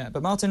 Yeah.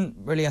 But Martin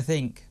really, I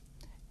think,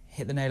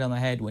 hit the nail on the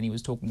head when he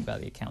was talking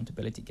about the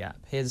accountability gap.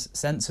 His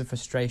sense of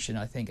frustration,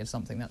 I think, is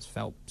something that's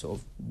felt sort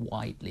of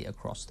widely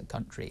across the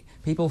country.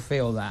 People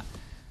feel that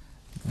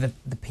the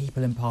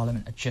people in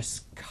Parliament are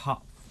just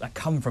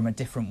come from a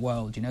different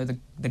world. You know,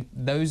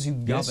 those who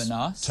govern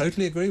us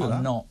totally agree with are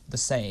that. Not the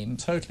same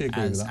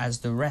as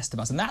the rest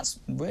of us, and that's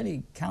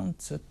really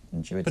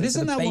counterintuitive. But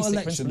isn't to the that what basic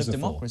elections principle of are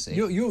democracy.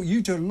 for?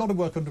 You do a lot of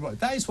work on democracy.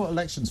 That is what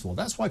elections are for.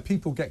 That's why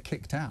people get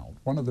kicked out.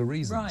 One of the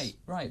reasons.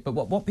 Right. But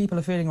what people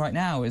are feeling right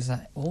now is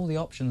that all the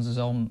options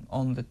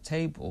on the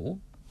table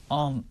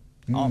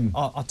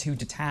are too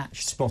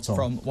detached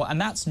from what, and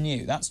that's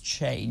new. That's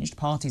changed.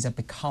 Parties have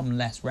become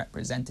less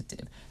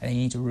representative, and they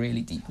need to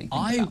really deeply think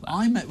about that.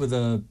 I met with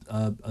a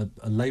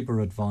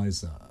Labour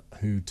advisor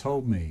who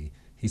told me,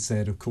 he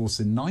said, of course,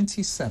 in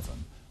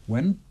 '97,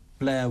 when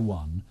Blair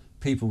won,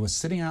 people were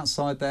sitting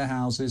outside their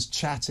houses,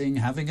 chatting,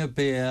 having a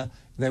beer.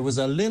 There was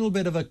a little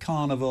bit of a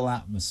carnival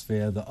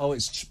atmosphere that,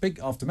 it's big.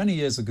 After many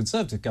years of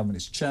Conservative government,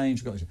 it's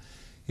changed.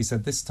 He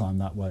said, this time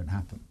that won't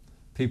happen.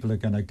 People are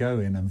going to go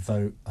in and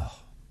vote,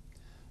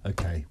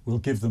 OK, we'll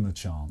give them a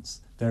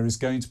chance. There is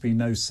going to be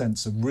no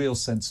real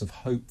sense of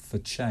hope for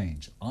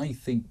change. I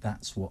think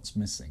that's what's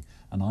missing,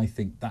 and I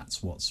think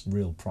that's what's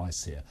real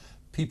price here.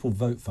 People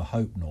vote for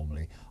hope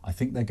normally. I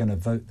think they're going to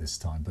vote this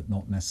time, but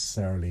not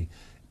necessarily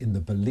in the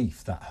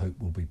belief that hope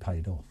will be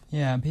paid off.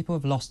 Yeah, and people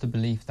have lost the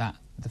belief that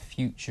the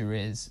future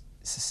is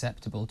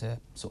susceptible to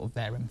sort of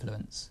their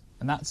influence.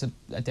 And that's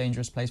a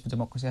dangerous place for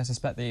democracy. I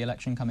suspect the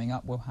election coming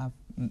up will have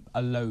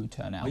a low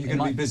turnout. Are you going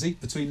to be busy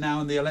between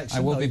now and the election?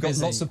 I will be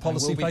busy. Got lots of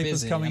policy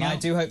papers coming out. I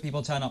do hope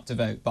people turn up to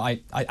vote, but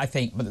I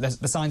think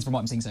the signs from what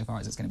I'm seeing so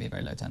far is it's going to be a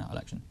very low turnout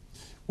election.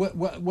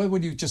 Where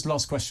would you, just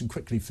last question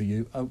quickly for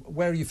you,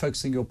 where are you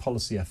focusing your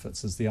policy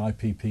efforts as the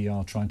IPP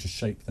are trying to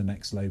shape the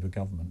next Labour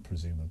government,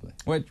 presumably?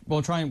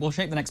 We'll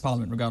shape the next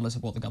parliament regardless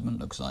of what the government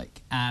looks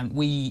like. And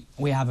we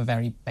have a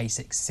very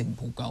basic,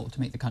 simple goal to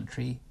make the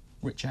country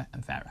richer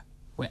and fairer.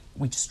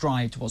 We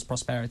strive towards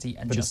prosperity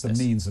and justice. But it's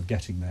the means of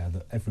getting there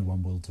that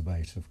everyone will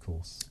debate, of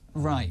course.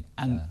 Right,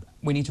 and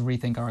we need to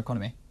rethink our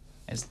economy.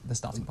 Is the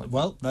starting point.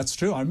 Well, that's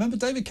true. I remember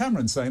David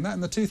Cameron saying that in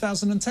the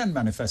 2010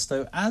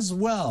 manifesto as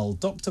well.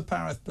 Dr.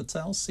 Parath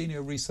Patel,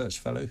 Senior Research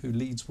Fellow who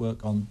leads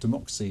work on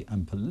democracy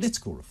and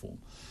political reform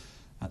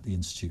at the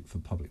Institute for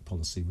Public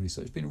Policy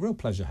Research. It's been a real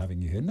pleasure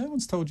having you here. No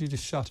one's told you to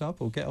shut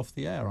up or get off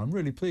the air. I'm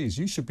really pleased.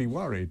 You should be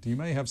worried. You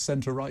may have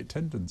centre-right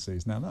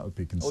tendencies. Now, that would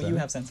be concerning. Or you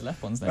have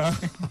centre-left ones, though.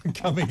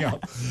 Coming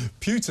up,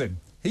 Putin.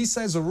 He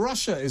says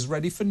Russia is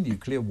ready for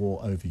nuclear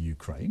war over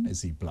Ukraine.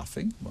 Is he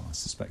bluffing? Well, I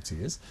suspect he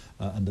is.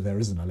 And there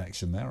is an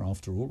election there,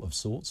 after all, of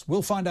sorts.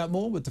 We'll find out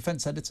more with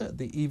Defence Editor at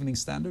the Evening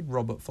Standard,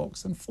 Robert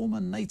Fox, and former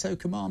NATO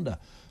commander,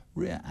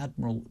 Rear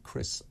Admiral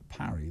Chris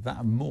Parry. That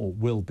and more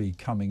will be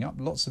coming up.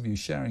 Lots of you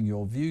sharing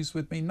your views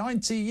with me.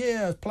 90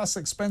 years, plus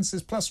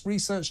expenses, plus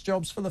research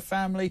jobs for the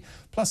family,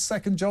 plus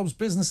second jobs,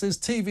 businesses,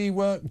 TV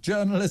work,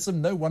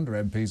 journalism. No wonder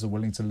MPs are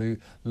willing to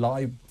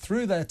lie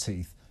through their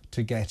teeth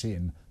to get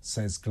in,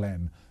 says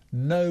Glenn.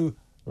 No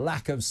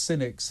lack of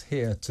cynics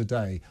here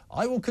today.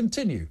 I will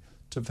continue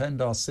to defend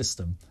our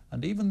system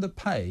and even the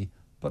pay,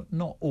 but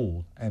not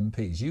all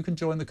MPs. You can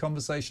join the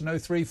conversation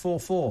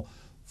 0344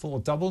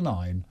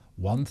 499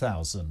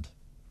 1000.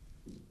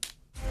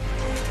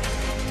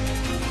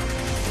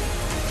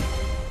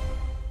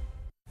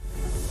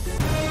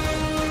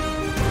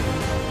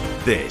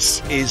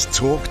 This is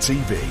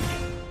talkTV.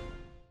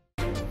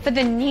 For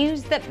the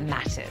news that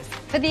matters,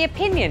 for the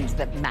opinions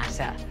that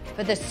matter,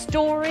 for the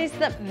stories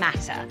that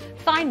matter.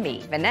 Find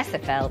me, Vanessa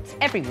Feltz,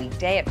 every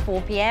weekday at 4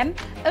 p.m,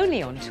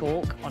 only on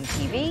Talk, on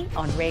TV,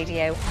 on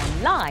radio,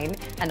 online,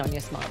 and on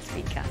your smart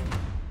speaker.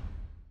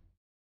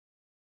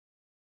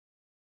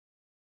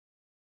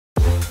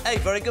 Hey,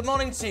 very good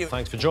morning to you.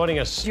 Thanks for joining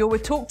us. You're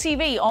with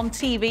talkTV,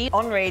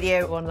 on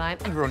radio, online.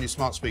 And we're on your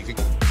smart speaker.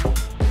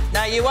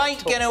 Now, you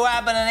ain't going to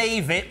ab and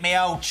eve it, me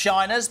old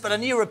Chinas, but a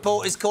new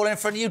report is calling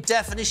for a new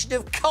definition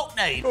of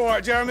cockney. All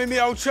right, Jeremy, me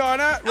old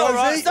China. Rosie, All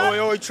right, oi,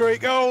 oi,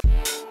 treacle.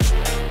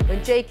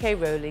 When J.K.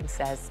 Rowling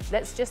says,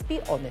 let's just be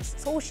honest,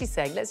 that's all she's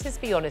saying, let's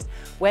just be honest.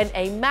 When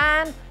a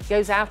man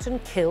goes out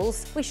and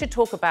kills, we should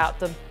talk about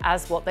them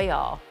as what they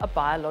are, a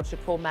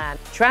biological man.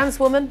 Trans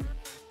woman,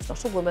 it's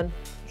not a woman.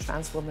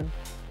 Trans woman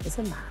is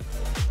a man.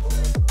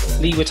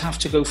 Lee would have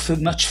to go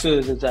much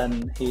further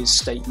than his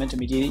statement. I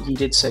mean, he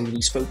did say that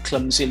he spoke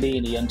clumsily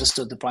and he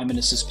understood the Prime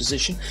Minister's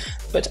position,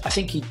 but I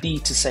think he'd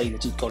need to say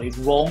that he'd got it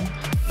wrong.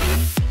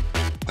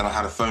 Then I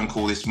had a phone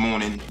call this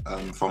morning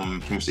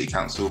from Plymouth City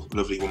Council, a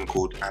lovely woman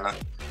called Anna.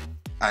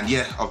 And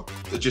yeah,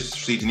 I've just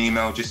received an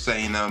email just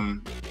saying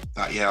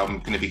that, yeah, I'm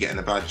going to be getting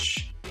a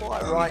badge.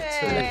 Quite right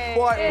too.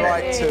 Quite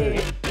right too.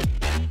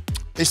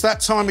 It's that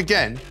time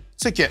again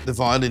to get the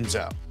violins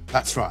out.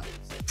 That's right.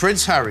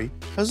 Prince Harry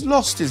has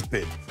lost his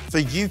bid for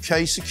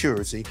UK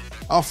security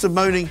after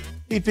moaning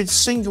he'd been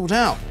singled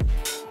out.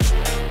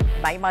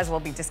 I might as well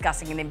be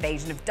discussing an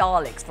invasion of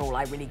Daleks for all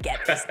I really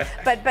get this.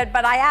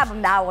 but I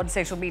am now on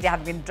social media,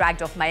 having been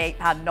dragged off my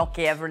 £8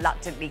 Nokia,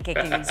 reluctantly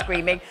kicking and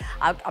screaming.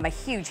 I'm a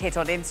huge hit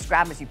on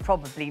Instagram, as you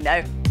probably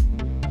know.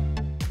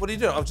 What are you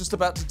doing? I was just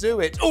about to do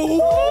it.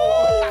 Ooh!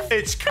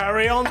 It's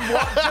carry on.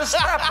 What just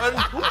happened?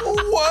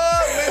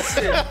 Whoa,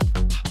 listen.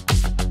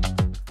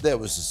 There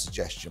was a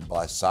suggestion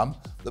by some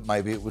that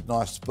maybe it would be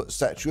nice to put a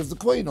statue of the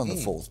Queen on the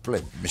fourth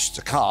plinth.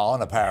 Mr.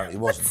 Khan apparently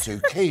wasn't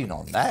too keen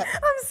on that.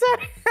 I'm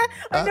sorry.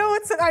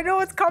 I know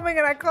it's coming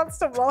and I can't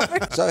stop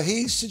laughing. So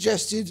he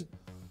suggested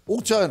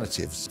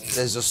alternatives.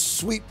 There's a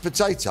sweet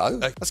potato.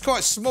 That's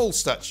quite a small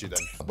statue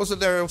then. Wasn't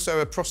there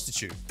also a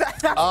prostitute?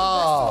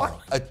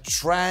 A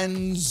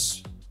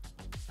trans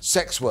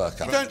sex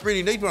worker. You don't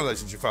really need one of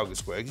those in Trafalgar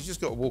Square. You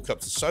just got to walk up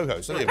to Soho.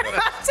 It's only about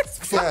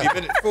 40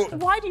 minutes.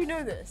 Why do you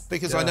know this?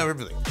 Because I know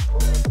everything.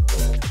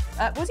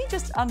 Was he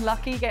just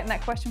unlucky getting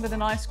that question with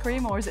an ice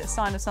cream, or is it a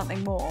sign of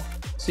something more?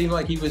 Seemed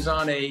like he was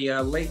on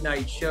a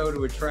late-night show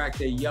to attract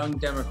a young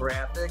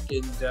demographic,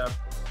 and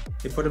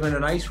they put him in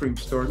an ice cream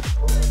store. I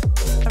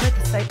read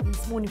the statement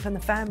this morning from the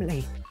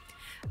family.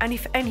 And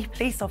if any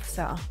police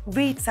officer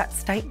reads that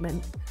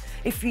statement,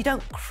 if you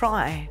don't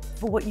cry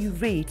for what you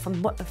read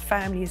from what the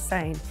family is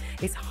saying,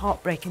 it's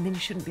heartbreaking, then you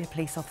shouldn't be a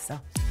police officer.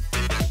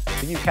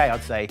 The UK,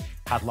 I'd say,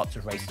 has lots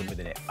of racism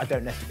within it. I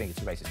don't necessarily think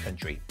it's a racist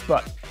country,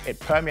 but it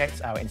permeates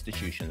our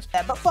institutions.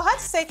 Yeah, but for her to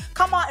say,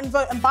 come out and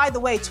vote, and by the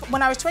way,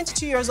 when I was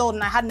 22 years old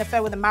and I had an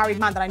affair with a married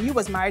man that I knew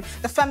was married,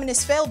 the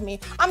feminists failed me.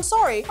 I'm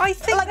sorry. I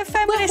think the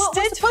feminists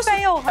did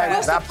fail her.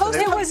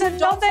 It was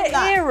another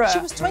era. She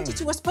was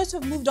 22. We're supposed to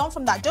have moved on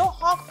from that. Don't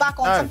hark back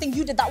on something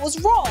you did that was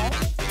wrong.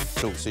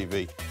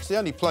 talkTV. It's the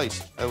only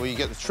place where you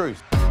get the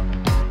truth.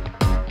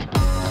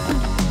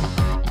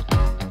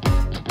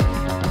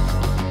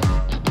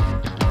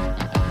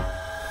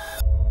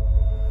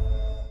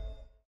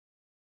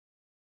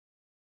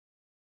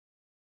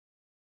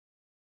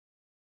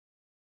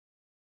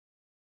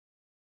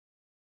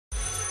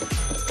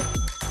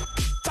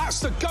 That's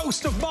the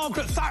ghost of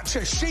Margaret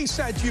Thatcher. She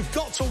said, you've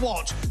got to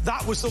watch.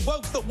 That was the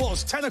woke that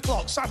was. 10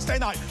 o'clock Saturday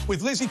night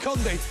with Lizzie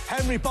Cundy,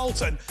 Henry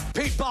Bolton,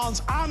 Pete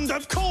Barnes, and,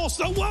 of course,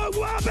 the woke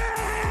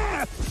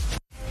woman!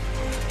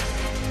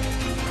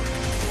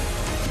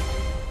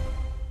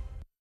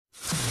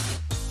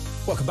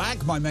 Welcome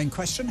back. My main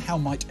question, how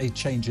might a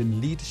change in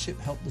leadership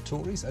help the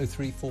Tories?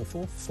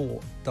 0344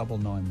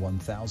 499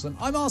 1000.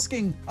 I'm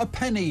asking a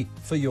penny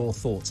for your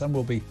thoughts, and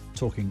we'll be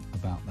talking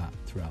about that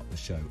throughout the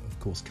show, of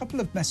course. A couple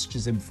of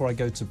messages in before I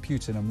go to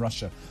Putin and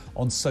Russia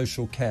on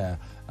social care,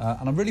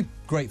 and I'm really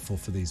grateful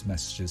for these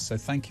messages, so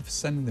thank you for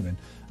sending them in.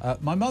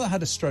 My mother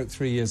had a stroke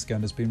 3 years ago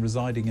and has been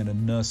residing in a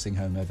nursing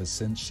home ever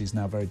since. She's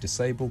now very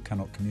disabled,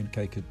 cannot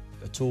communicate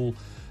at all,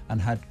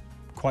 and had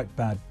quite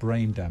bad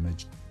brain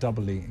damage,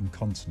 doubly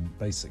incontinent,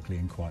 basically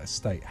in quite a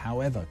state.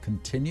 However,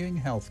 continuing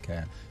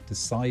healthcare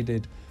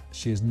decided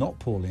she is not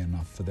poorly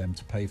enough for them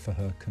to pay for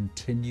her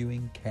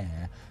continuing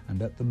care,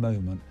 and at the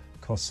moment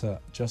costs her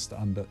just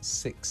under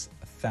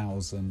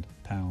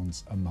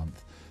 £6,000 a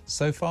month.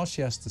 So far,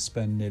 she has to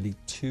spend nearly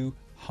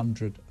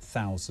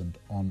 £200,000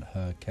 on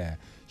her care.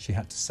 She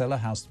had to sell her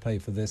house to pay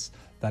for this.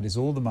 That is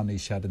all the money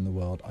she had in the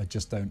world. I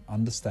just don't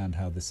understand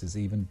how this is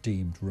even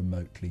deemed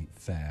remotely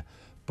fair.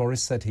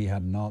 Boris said he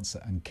had an answer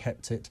and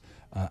kept it.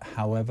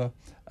 However,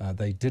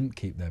 they didn't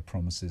keep their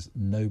promises.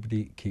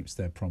 Nobody keeps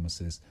their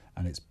promises,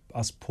 and it's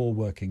us poor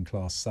working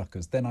class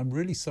suckers. Then I'm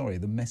really sorry,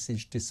 the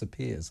message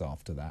disappears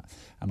after that,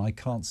 and I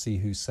can't see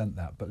who sent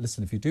that. But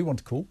listen, if you do want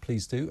to call,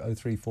 please do.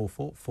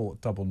 0344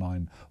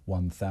 499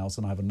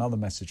 1000. I have another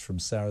message from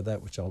Sarah there,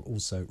 which I'll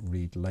also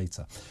read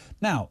later.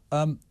 Now,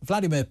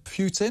 Vladimir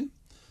Putin,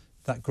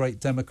 that great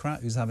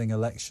Democrat who's having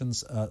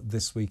elections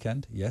this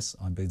weekend, yes,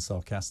 I'm being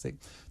sarcastic,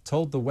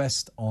 told the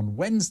West on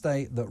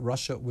Wednesday that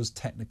Russia was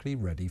technically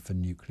ready for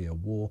nuclear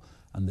war,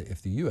 and that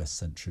if the US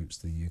sent troops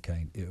to the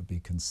Ukraine, it would be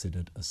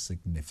considered a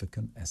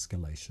significant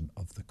escalation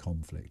of the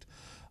conflict.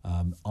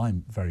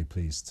 I'm very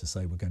pleased to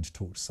say we're going to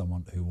talk to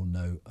someone who will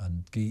know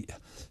and be,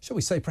 shall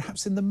we say,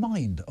 perhaps in the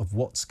mind of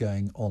what's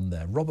going on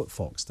there. Robert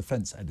Fox,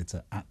 defence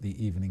editor at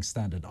the Evening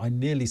Standard. I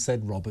nearly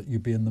said, Robert,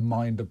 you'd be in the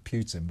mind of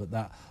Putin, but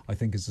that, I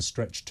think, is a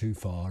stretch too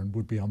far and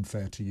would be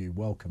unfair to you.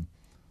 Welcome.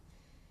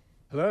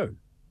 Hello.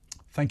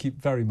 Thank you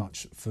very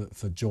much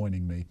for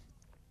joining me.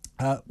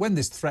 When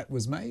this threat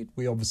was made,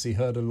 we obviously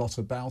heard a lot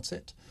about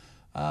it.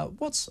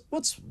 What's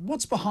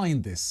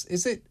behind this?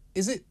 Is it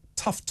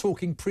tough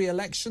talking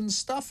pre-election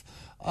stuff,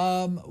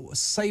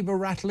 saber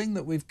rattling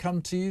that we've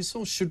come to use,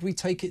 or should we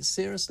take it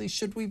seriously?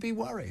 Should we be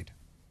worried?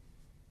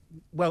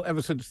 Well,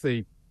 ever since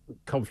the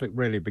conflict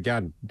really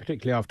began,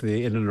 particularly after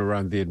the in and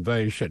around the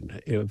invasion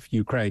of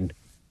Ukraine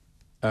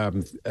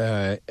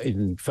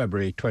in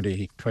February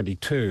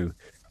 2022,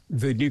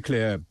 the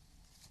nuclear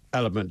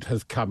element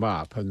has come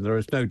up, and there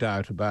is no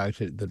doubt about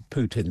it that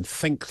Putin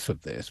thinks of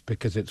this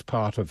because it's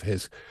part of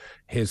his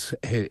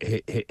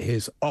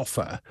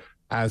offer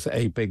as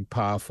a big,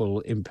 powerful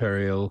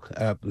imperial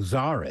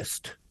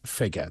czarist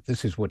figure.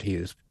 This is what he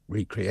is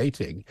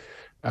recreating,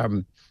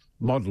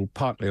 modelled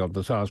partly on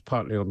the Tsars,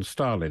 partly on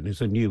Stalin,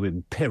 is a new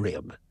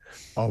imperium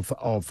of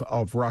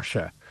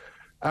Russia.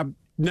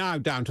 Now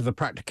down to the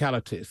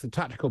practicalities, the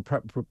tactical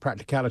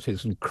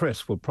practicalities, and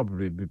Chris will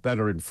probably be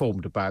better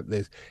informed about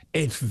this.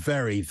 It's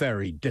very,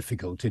 very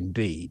difficult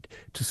indeed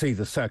to see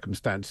the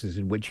circumstances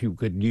in which you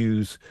could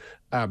use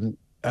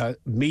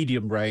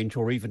medium range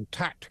or even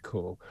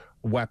tactical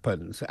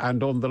weapons.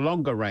 And on the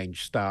longer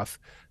range stuff,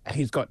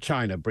 he's got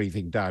China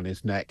breathing down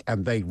his neck,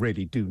 and they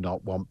really do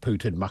not want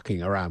Putin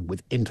mucking around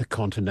with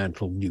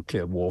intercontinental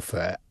nuclear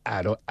warfare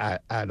at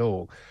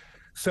all.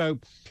 So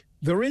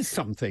there is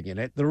something in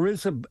it. There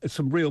is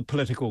some real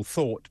political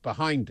thought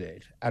behind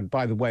it. And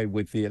by the way,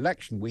 with the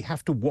election, we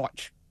have to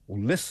watch or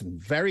listen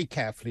very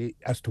carefully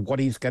as to what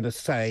he's going to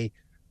say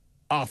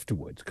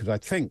afterwards, because I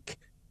think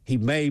he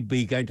may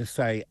be going to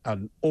say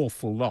an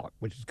awful lot,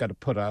 which is going to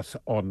put us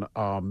on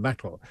our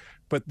mettle.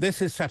 But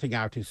this is setting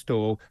out his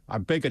stall.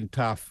 I'm big and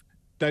tough.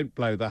 Don't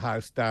blow the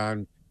house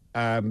down.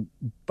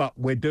 But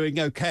we're doing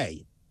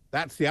okay.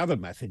 That's the other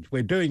message.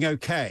 We're doing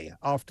okay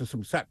after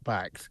some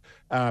setbacks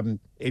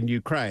in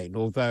Ukraine,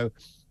 although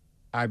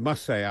I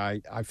must say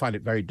I find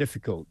it very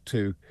difficult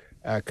to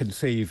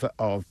conceive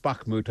of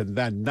Bakhmut and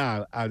then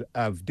now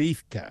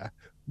Avdiivka,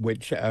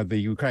 which the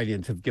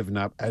Ukrainians have given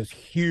up as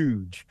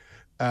huge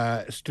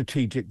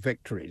strategic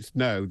victories.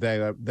 No, they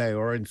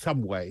are in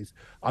some ways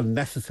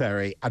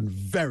unnecessary and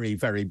very,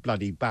 very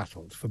bloody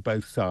battles for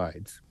both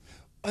sides.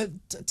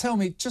 Tell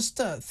me, just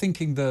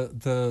thinking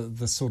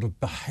the sort of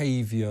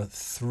behaviour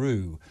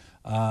through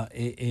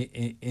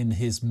in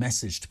his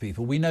message to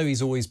people. We know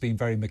he's always been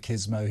very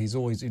machismo. He's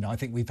always, I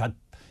think we've had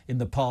in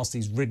the past,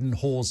 he's ridden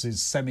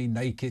horses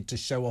semi-naked to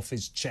show off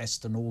his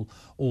chest and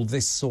all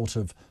this sort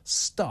of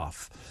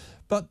stuff.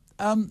 But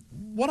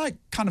what I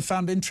kind of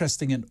found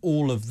interesting in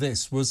all of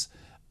this was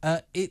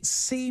it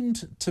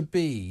seemed to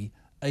be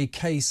a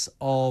case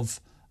of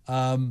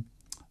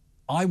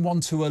I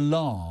want to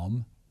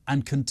alarm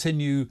and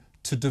continue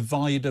to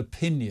divide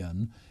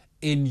opinion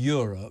in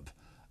Europe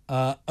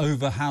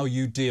over how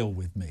you deal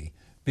with me,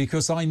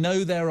 because I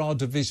know there are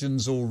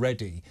divisions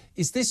already.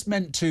 Is this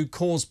meant to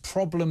cause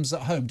problems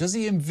at home? Does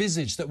he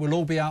envisage that we'll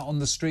all be out on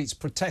the streets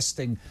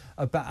protesting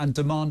about and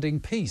demanding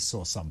peace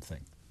or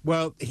something?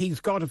 Well, he's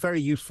got a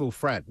very useful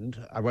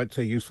friend, I won't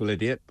say useful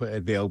idiot,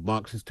 but the old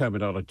Marxist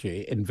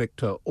terminology, in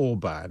Viktor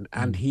Orban,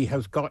 and he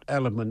has got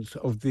elements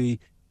of the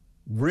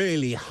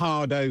really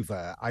hard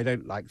over, I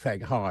don't like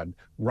saying hard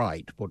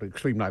right, but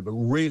extreme right, but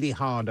really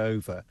hard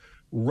over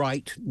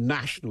right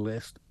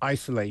nationalist,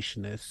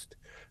 isolationist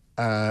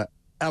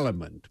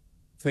element,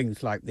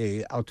 things like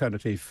the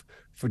Alternative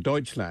for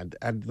Deutschland.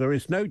 And there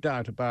is no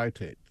doubt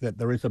about it that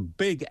there is a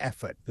big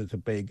effort, there's a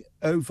big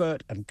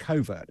overt and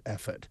covert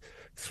effort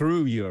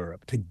through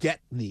Europe to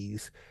get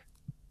these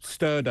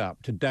stirred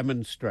up, to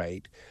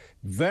demonstrate.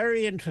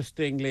 Very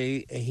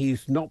interestingly,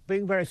 he's not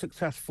being very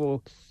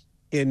successful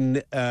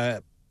in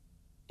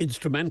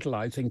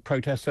instrumentalizing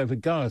protests over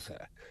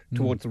Gaza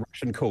towards the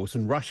Russian cause.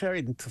 And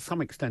Russia, to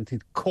some extent,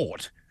 is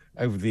caught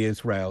over the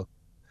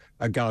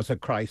Israel-Gaza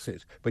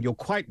crisis. But you're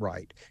quite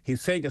right.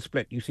 He's saying a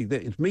split. You see,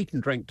 it's meat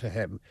and drink to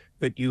him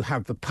that you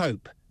have the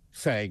Pope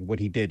saying what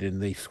he did in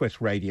the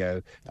Swiss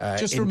radio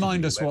Just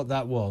remind us what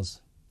that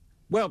was.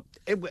 Well,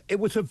 it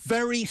was a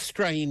very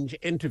strange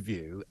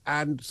interview,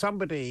 and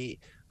somebody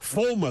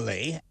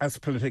formally, as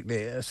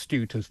politically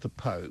astute as the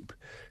Pope,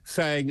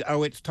 saying,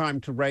 oh, it's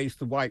time to raise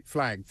the white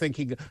flag,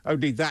 thinking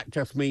only that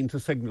just means a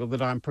signal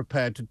that I'm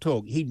prepared to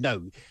talk.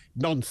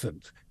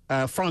 Nonsense.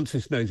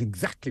 Francis knows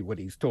exactly what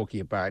he's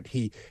talking about.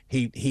 He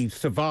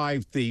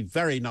survived the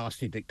very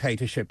nasty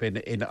dictatorship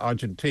in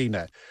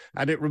Argentina.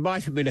 And it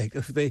reminded me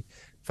of the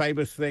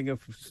famous thing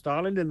of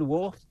Stalin in the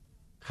war.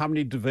 How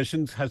many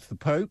divisions has the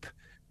Pope?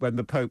 When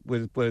the Pope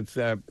was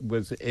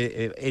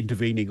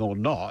intervening or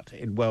not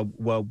in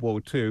World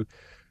War II.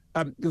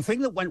 The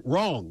thing that went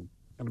wrong,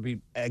 and I'd be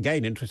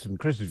again interested in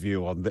Chris's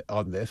view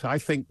on this, I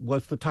think,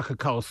 was the Tucker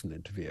Carlson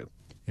interview.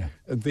 Yeah.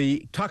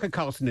 The Tucker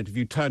Carlson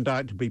interview turned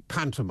out to be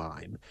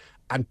pantomime,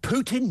 and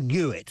Putin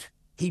knew it.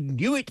 He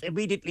knew it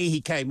immediately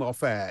he came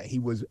off air. He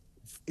was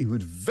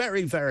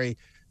very, very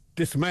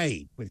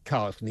dismayed with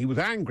Carlson. He was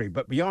angry,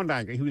 but beyond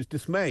angry, he was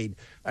dismayed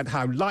at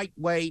how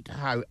lightweight,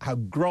 how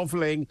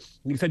groveling.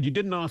 And he said, you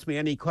didn't ask me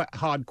any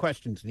hard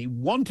questions. And he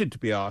wanted to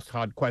be asked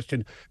hard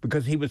questions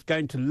because he was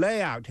going to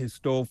lay out his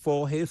stall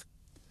for his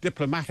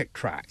diplomatic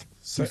track.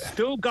 So, he's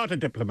still got a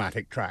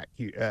diplomatic track,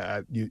 you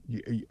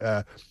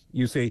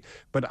see.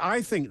 But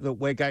I think that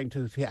we're going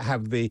to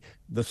have the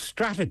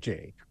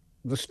strategy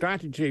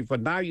for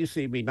now you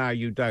see me, now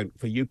you don't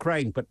for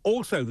Ukraine, but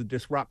also the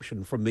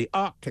disruption from the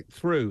Arctic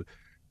through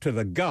to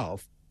the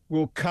Gulf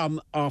will come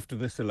after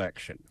this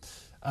election.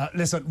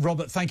 Listen,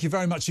 Robert, thank you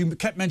very much. You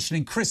kept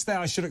mentioning Chris there.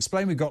 I should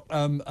explain we've got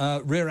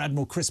Rear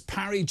Admiral Chris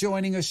Parry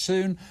joining us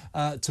soon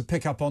to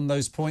pick up on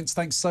those points.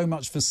 Thanks so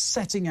much for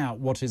setting out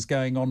what is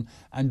going on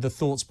and the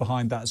thoughts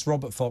behind that. It's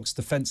Robert Fox,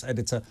 defence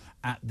editor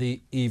at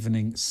the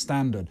Evening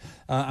Standard.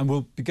 And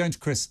we'll be going to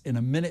Chris in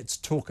a minute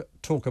to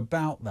talk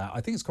about that.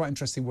 I think it's quite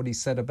interesting what he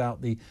said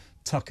about the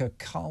Tucker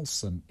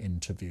Carlson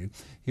interview.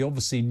 He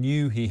obviously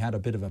knew he had a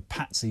bit of a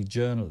patsy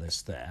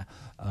journalist there,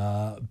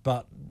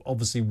 but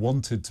obviously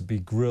wanted to be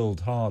grilled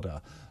harder.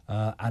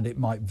 And it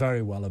might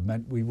very well have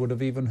meant we would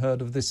have even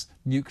heard of this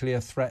nuclear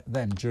threat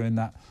then during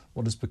that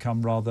what has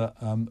become rather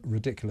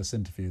ridiculous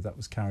interview that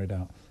was carried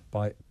out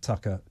by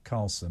Tucker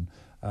Carlson.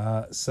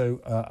 So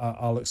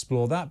I'll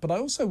explore that. But I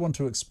also want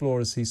to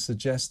explore, as he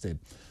suggested,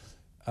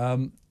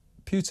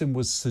 Putin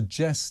was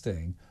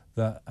suggesting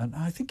that, and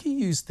I think he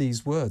used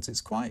these words, it's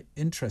quite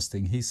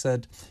interesting. He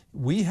said,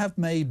 we have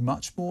made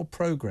much more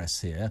progress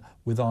here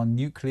with our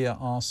nuclear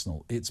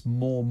arsenal. It's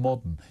more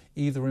modern,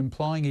 either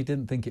implying he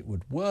didn't think it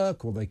would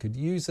work or they could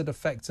use it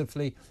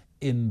effectively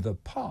in the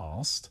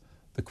past.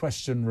 The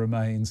question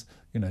remains,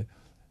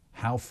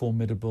 how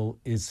formidable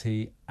is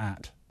he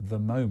at the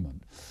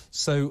moment?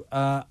 So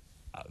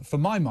for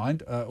my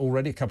mind,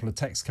 already a couple of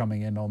texts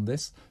coming in on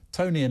this.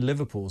 Tony in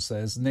Liverpool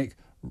says, Nick,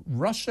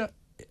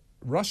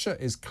 Russia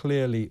is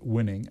clearly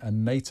winning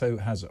and NATO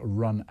has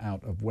run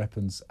out of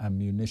weapons and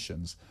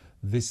munitions.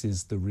 This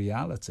is the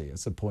reality.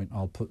 It's a point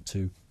I'll put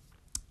to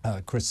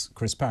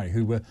Chris Parry,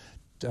 who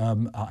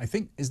I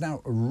think is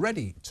now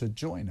ready to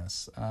join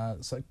us.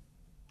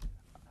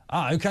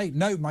 OK.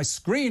 No, my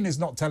screen is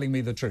not telling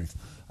me the truth.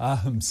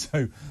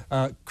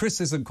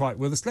 Chris isn't quite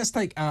with us. Let's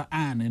take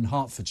Anne in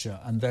Hertfordshire,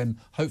 and then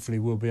hopefully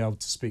we'll be able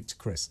to speak to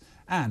Chris.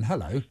 Anne,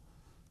 hello.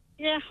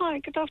 Yeah, hi,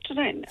 good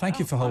afternoon. Thank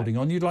you for holding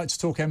on. You'd like to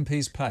talk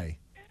MP's pay?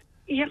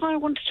 Yeah, I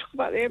want to talk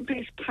about the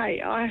MP's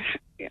pay.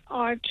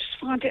 I just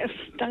find it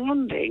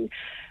astounding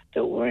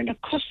that we're in a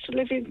cost of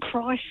living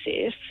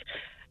crisis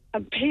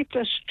and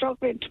people are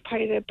struggling to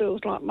pay their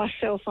bills. Like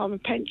myself, I'm a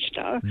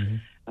pensioner,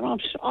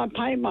 and I'm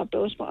paying my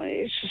bills, but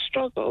it's a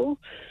struggle,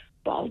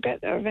 but I'll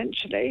get there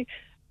eventually.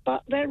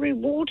 But they're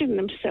rewarding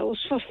themselves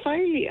for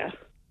failure.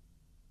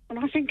 And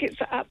I think it's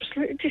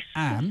absolutely disgusting.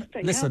 Anne,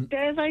 listen, how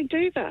dare they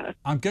do that?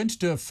 I'm going to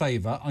do a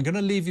favour. I'm going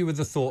to leave you with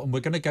a thought, and we're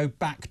going to go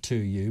back to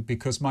you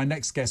because my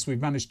next guest we've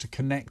managed to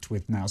connect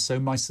with now. So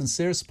my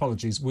sincerest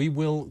apologies. We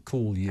will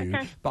call you.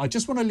 Okay. But I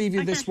just want to leave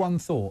you this one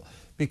thought,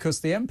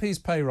 because the MP's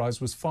pay rise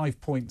was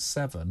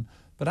 5.7,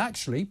 but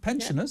actually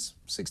pensioners,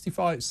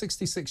 65,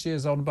 66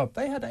 years old and above,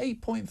 they had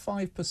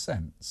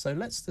 8.5%. So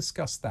let's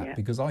discuss that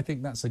because I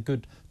think that's a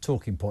good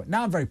talking point.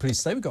 Now I'm very pleased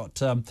to say we've got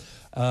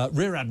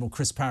Rear Admiral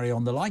Chris Parry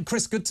on the line.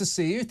 Chris, good to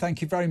see you.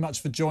 Thank you very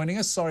much for joining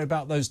us. Sorry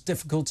about those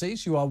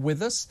difficulties. You are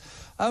with us.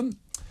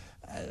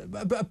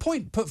 A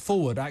point put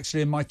forward,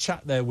 actually, in my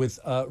chat there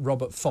with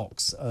Robert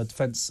Fox,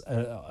 defence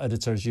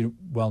editor, as you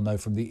well know,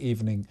 from the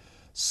Evening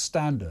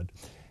Standard.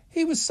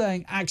 He was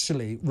saying,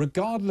 actually,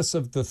 regardless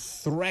of the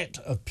threat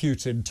of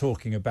Putin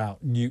talking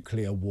about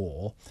nuclear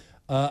war,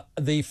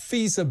 the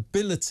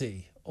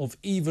feasibility of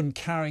even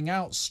carrying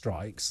out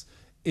strikes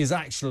is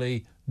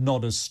actually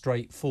not as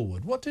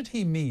straightforward. What did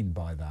he mean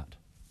by that?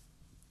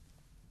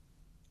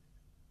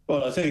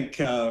 Well, I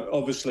think,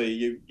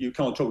 obviously, you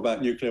can't talk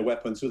about nuclear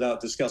weapons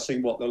without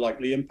discussing what the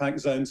likely impact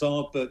zones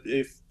are. But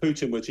if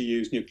Putin were to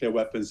use nuclear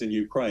weapons in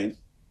Ukraine,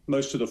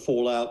 most of the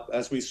fallout,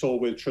 as we saw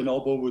with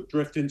Chernobyl, would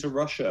drift into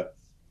Russia.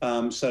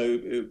 So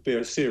it would be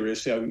a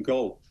serious own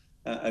goal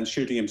and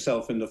shooting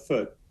himself in the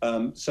foot.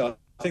 So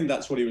I think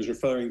that's what he was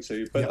referring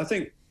to. But I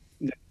think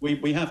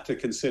we have to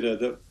consider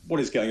that what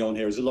is going on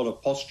here is a lot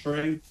of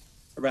posturing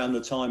around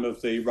the time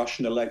of the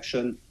Russian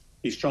election.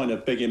 He's trying to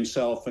big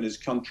himself and his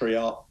country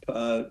up.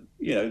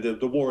 The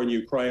war in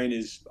Ukraine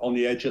is on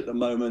the edge at the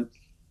moment.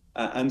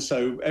 And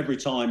so every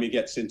time he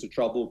gets into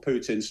trouble,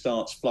 Putin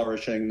starts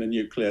flourishing the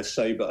nuclear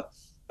saber.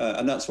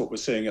 And that's what we're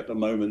seeing at the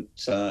moment.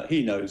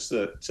 He knows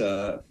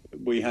that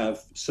we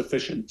have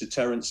sufficient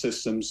deterrent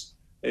systems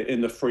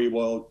in the free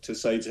world to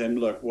say to him,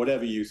 look,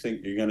 whatever you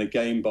think you're going to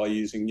gain by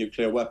using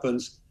nuclear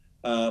weapons,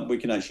 we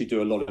can actually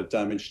do a lot of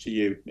damage to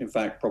you. In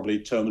fact, probably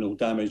terminal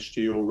damage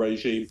to your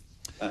regime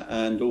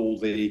and all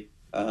the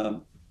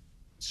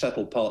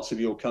settled parts of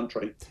your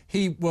country.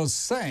 He was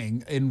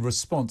saying in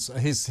response,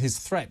 his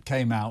threat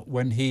came out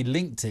when he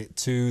linked it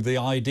to the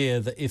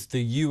idea that if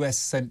the US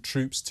sent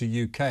troops to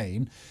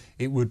Ukraine,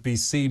 it would be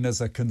seen as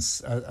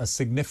a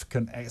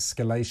significant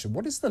escalation.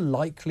 What is the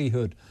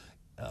likelihood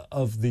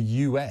of the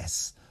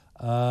US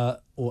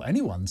or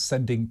anyone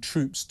sending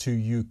troops to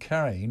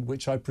Ukraine,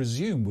 which I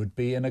presume would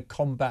be in a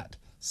combat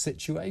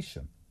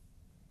situation?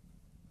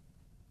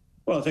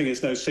 Well, I think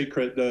it's no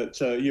secret that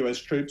US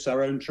troops,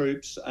 our own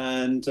troops,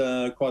 and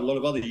quite a lot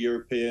of other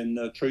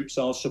European troops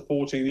are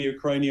supporting the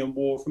Ukrainian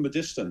war from a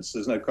distance.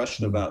 There's no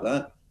question about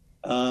that.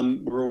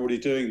 We're already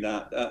doing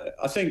that.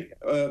 I think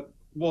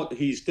what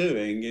he's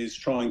doing is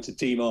trying to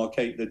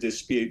demarcate the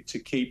dispute to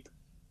keep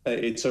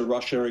it's a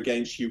Russia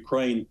against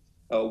Ukraine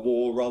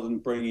war rather than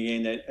bringing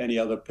in any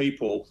other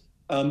people.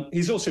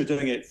 He's also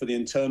doing it for the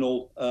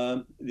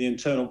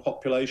internal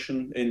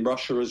population in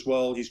Russia as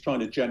well. He's trying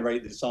to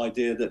generate this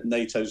idea that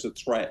NATO's a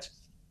threat.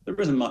 There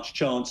isn't much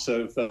chance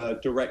of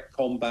direct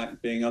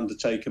combat being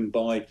undertaken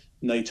by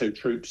NATO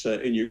troops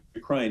in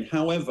Ukraine.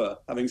 However,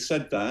 having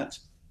said that,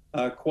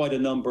 quite a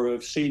number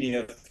of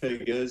senior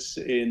figures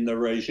in the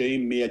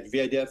regime,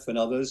 Medvedev and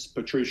others,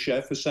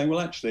 Patrushev, are saying, well,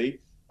 actually,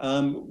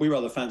 we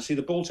rather fancy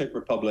the Baltic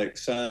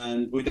republics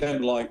and we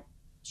don't like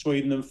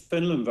Sweden and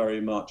Finland very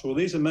much. Well,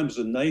 these are members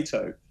of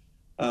NATO.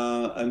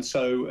 And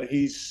so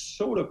he's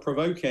sort of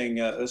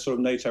provoking a sort of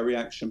NATO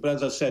reaction. But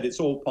as I said,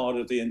 it's all part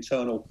of the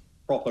internal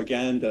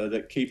propaganda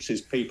that keeps his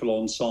people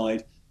on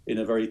side in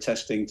a very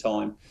testing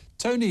time.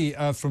 Tony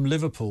from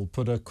Liverpool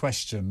put a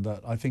question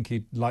that I think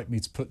he'd like me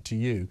to put to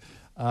you,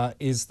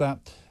 is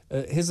that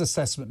his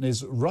assessment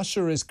is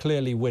Russia is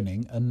clearly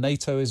winning and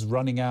NATO is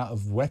running out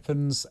of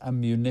weapons and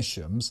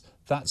munitions.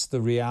 That's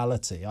the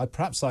reality.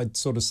 Perhaps I'd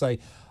sort of say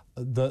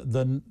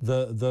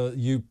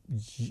the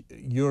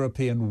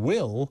European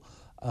will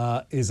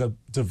is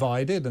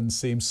divided and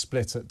seems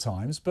split at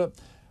times. But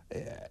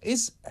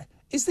is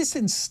this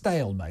in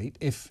stalemate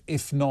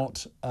if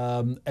not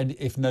and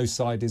if no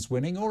side is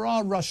winning, or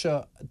are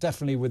Russia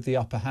definitely with the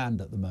upper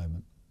hand at the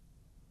moment?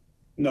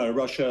 No,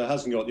 Russia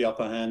hasn't got the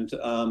upper hand.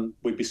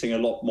 We'd be seeing a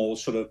lot more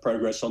sort of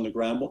progress on the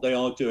ground. What they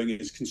are doing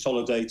is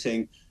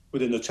consolidating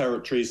within the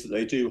territories that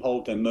they do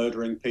hold. They're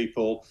murdering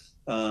people.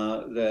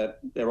 They're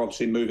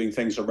obviously moving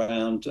things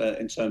around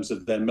in terms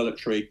of their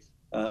military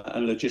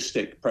and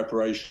logistic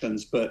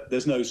preparations, but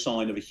there's no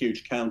sign of a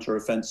huge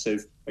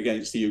counter-offensive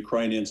against the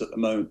Ukrainians at the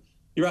moment.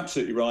 You're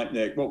absolutely right,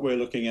 Nick. What we're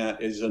looking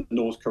at is a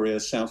North Korea,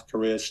 South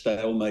Korea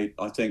stalemate,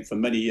 I think, for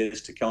many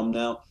years to come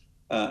now.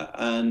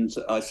 And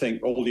I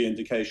think all the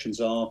indications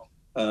are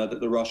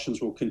that the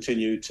Russians will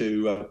continue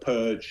to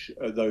purge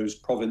those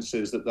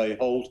provinces that they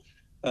hold.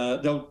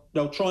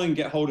 They'll try and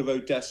get hold of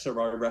Odessa,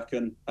 I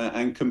reckon,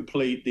 and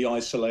complete the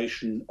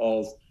isolation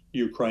of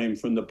Ukraine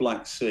from the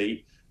Black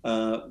Sea.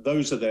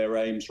 Those are their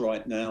aims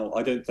right now.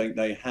 I don't think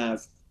they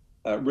have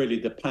really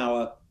the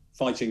power,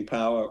 fighting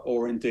power,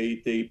 or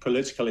indeed the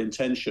political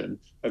intention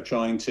of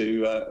trying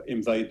to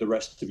invade the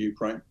rest of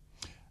Ukraine.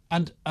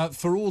 And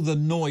for all the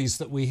noise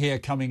that we hear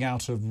coming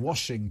out of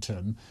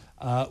Washington,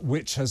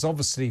 which has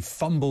obviously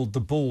fumbled the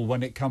ball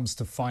when it comes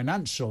to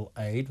financial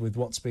aid with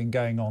what's been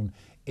going on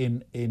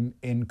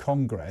in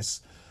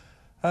Congress,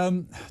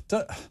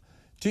 do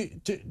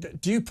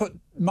you put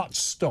much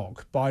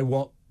stock by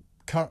what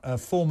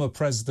former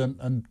President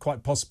and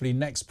quite possibly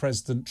next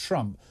President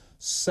Trump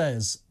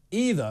says,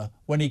 either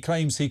when he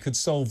claims he could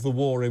solve the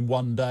war in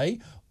one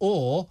day,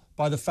 or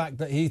by the fact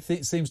that he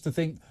seems to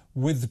think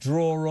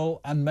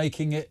withdrawal and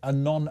making it a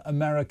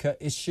non-America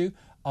issue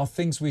are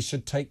things we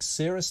should take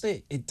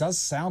seriously? It does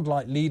sound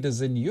like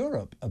leaders in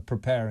Europe are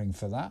preparing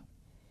for that.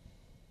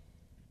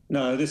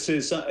 No, this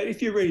is,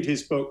 if you read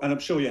his book, and I'm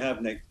sure you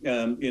have, Nick,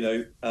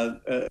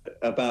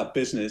 about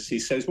business, he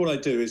says, what I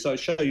do is I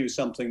show you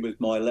something with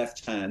my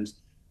left hand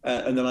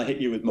and then I hit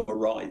you with my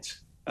right.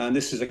 And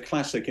this is a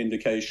classic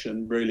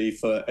indication, really,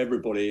 for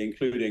everybody,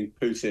 including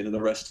Putin and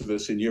the rest of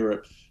us in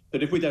Europe,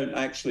 that if we don't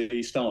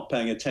actually start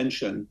paying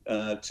attention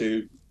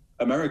to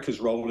America's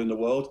role in the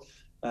world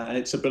and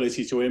its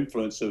ability to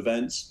influence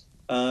events,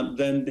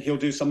 then he'll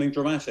do something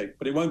dramatic.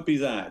 But it won't be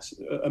that.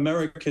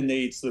 America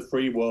needs the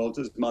free world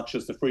as much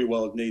as the free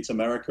world needs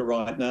America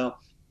right now.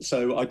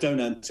 So I don't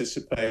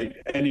anticipate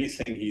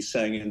anything he's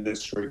saying in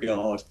this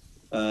regard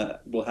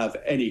will have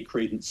any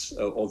credence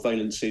or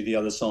valency the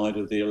other side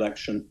of the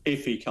election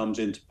if he comes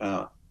into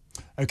power.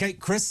 OK,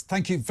 Chris,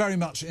 thank you very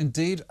much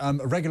indeed. A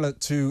regular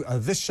to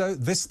this show,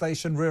 this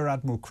station, Rear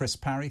Admiral Chris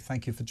Parry.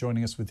 Thank you for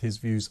joining us with his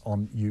views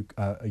on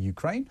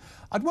Ukraine.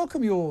 I'd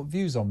welcome your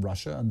views on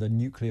Russia and the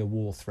nuclear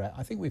war threat.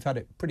 I think we've had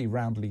it pretty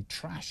roundly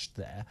trashed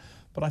there.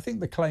 But I think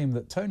the claim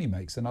that Tony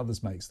makes and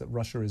others makes that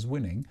Russia is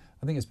winning,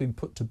 I think it's been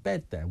put to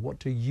bed there. What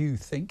do you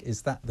think?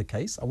 Is that the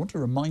case? I want to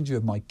remind you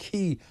of my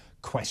key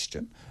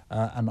question,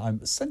 and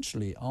I'm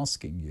essentially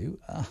asking you,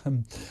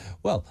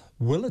 well,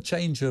 will a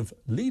change of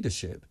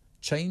leadership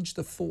change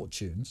the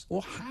fortunes,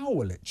 or how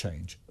will it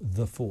change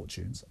the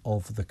fortunes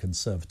of the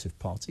Conservative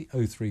Party?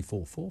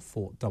 0344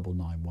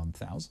 499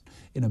 1000.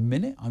 In a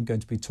minute, I'm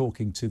going to be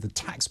talking to the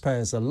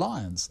Taxpayers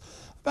Alliance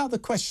about the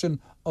question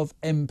of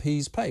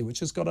MPs' pay, which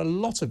has got a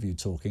lot of you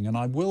talking, and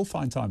I will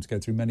find time to go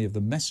through many of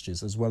the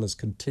messages as well as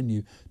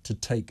continue to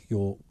take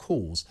your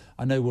calls.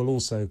 I know we'll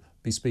also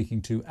be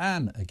speaking to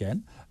Anne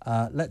again.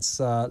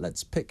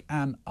 Let's pick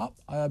Anne up.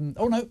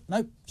 Oh,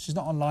 no, she's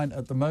not online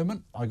at the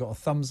moment. I got a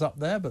thumbs up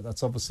there, but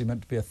that's obviously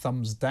meant to be a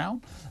thumbs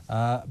down.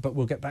 But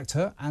we'll get back to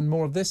her and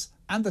more of this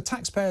and the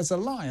Taxpayers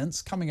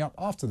Alliance coming up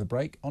after the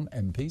break on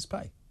MPs'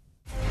 pay.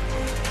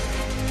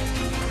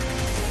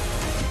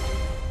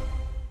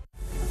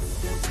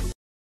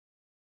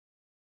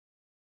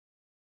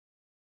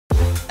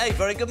 Hey,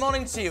 very good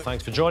morning to you.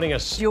 Thanks for joining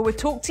us. You're with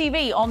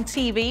talkTV,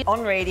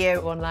 on radio,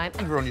 online.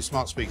 And we're on your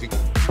smart speaker.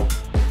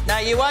 Now,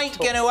 you ain't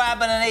going to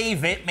have an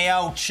Evit, me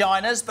old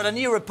Chinas, but a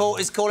new report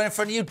is calling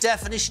for a new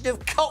definition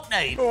of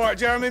cockney. All right,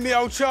 Jeremy, me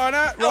old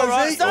China. All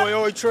right, Rosie,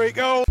 oi,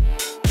 treacle.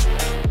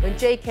 When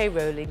J.K.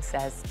 Rowling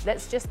says,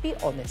 let's just be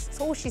honest,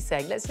 that's all she's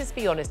saying, let's just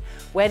be honest.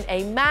 When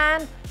a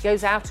man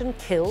goes out and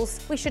kills,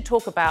 we should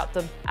talk about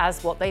them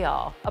as what they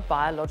are, a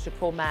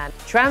biological man.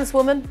 Trans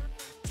woman,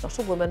 it's not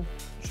a woman.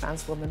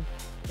 Trans woman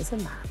is a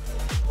man.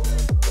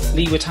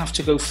 Lee would have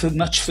to go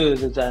much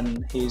further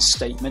than his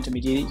statement. I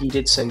mean, he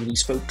did say that he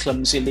spoke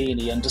clumsily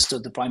and he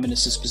understood the Prime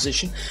Minister's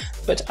position,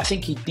 but I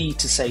think he'd need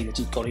to say that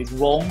he'd got it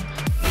wrong.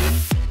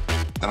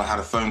 Then I had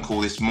a phone call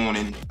this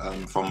morning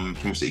from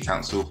Punchy City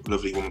Council, a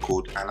lovely woman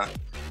called Anna.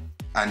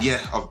 And yeah,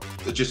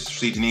 I've just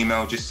received an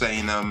email just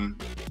saying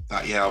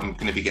that, yeah, I'm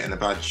going to be getting a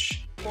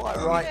badge. Quite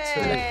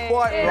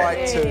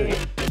right too.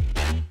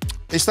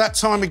 It's that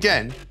time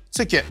again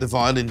to get the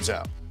violins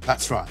out.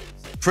 That's right.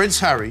 Prince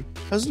Harry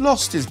has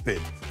lost his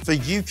bid for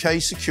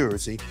UK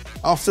security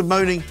after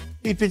moaning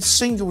he'd been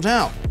singled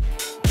out.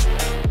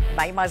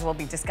 You might as well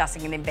be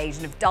discussing an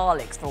invasion of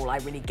Daleks for all I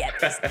really get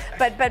this.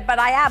 but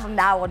I am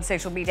now on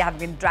social media, having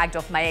been dragged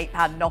off my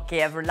 £8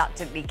 Nokia,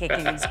 reluctantly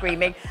kicking and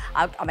screaming.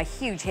 I'm a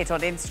huge hit on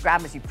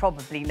Instagram, as you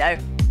probably know.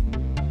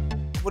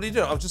 What are you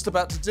doing? I was just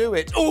about to do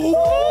it. Ooh!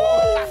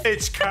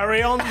 It's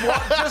carry on.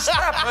 What just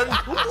happened?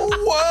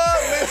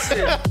 Whoa,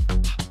 listen.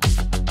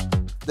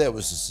 There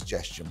was a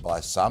suggestion by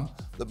some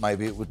that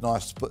maybe it would be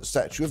nice to put a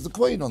statue of the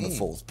Queen on the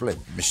fourth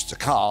plinth. Mr.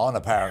 Khan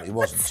apparently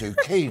wasn't too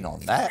keen on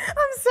that.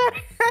 I'm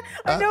sorry.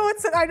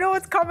 I know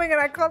it's coming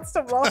and I can't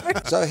stop laughing.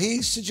 So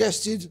he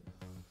suggested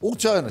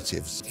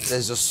alternatives.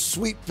 There's a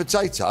sweet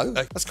potato.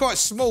 That's quite a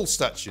small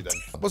statue then.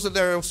 Wasn't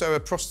there also a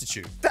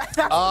prostitute?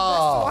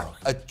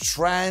 A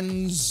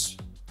trans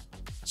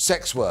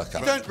sex worker.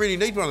 You don't really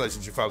need one of those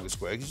in Trafalgar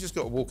Square, because you just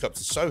got to walk up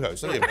to Soho,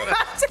 so you about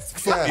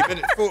 40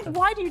 minutes.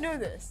 Why do you know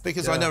this?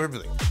 Because I know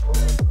everything.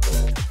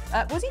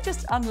 Was he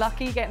just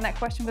unlucky getting that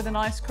question with an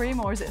ice cream,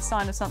 or is it a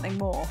sign of something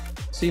more?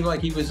 Seemed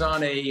like he was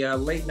on a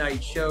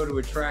late-night show to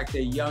attract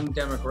a young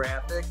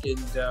demographic,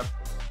 and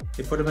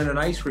they put him in an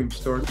ice cream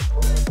store. I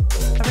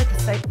read the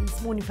statement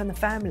this morning from the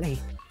family,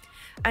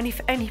 and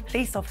if any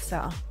police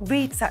officer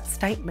reads that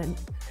statement,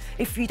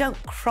 if you don't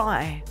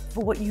cry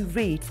for what you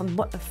read from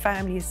what the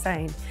family is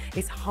saying,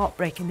 it's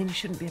heartbreaking, then you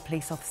shouldn't be a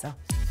police officer.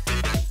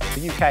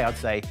 The UK, I'd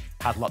say,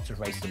 has lots of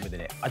racism within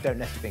it. I don't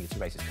necessarily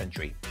think it's a racist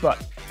country,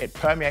 but it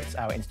permeates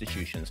our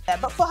institutions. Yeah,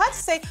 but for her to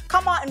say,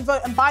 come out and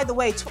vote, and by the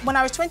way, when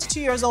I was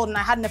 22 years old and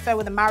I had an affair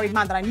with a married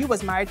man that I knew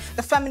was married,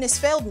 the feminists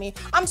failed me.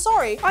 I'm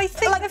sorry. I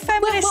think the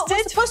feminists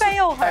did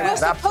fail her.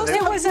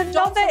 It was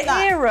another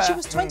era. She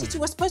was 22.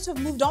 We're supposed to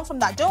have moved on from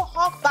that. Don't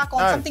hark back on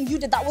something you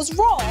did that was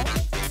wrong.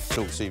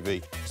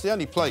 talkTV. It's the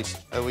only place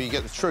where you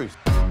get the truth.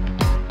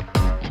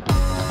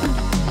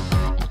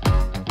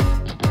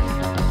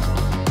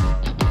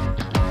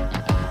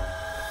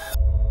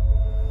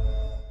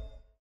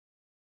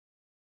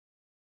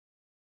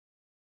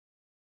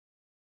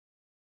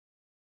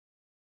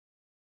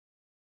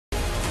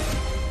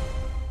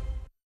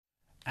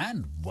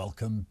 And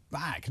welcome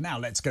back. Now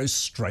let's go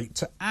straight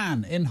to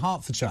Anne in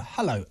Hertfordshire.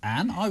 Hello,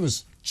 Anne. I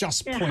was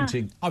just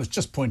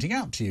pointing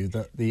out to you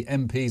that the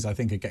MPs, I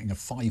think, are getting a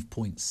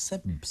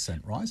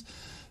 5.7% rise,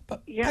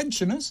 but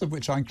pensioners, of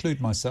which I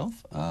include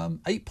myself,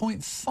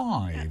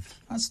 8.5.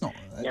 That's not.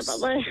 Yeah, but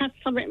they had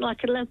something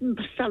like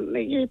 11%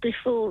 the year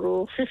before,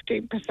 or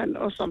 15%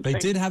 or something. They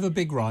did have a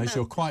big rise.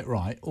 You're quite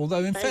right.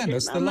 Although, in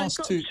fairness, the last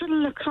two. They've got to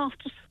look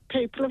after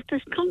people of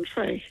this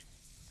country.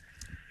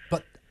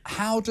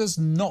 How does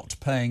not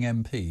paying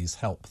MPs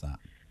help that?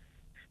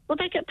 Well,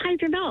 they get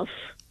paid enough.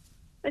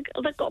 They've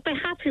got to be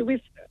happy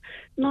with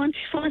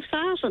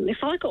 95,000. If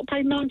I got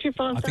paid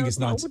 95,000, I think it's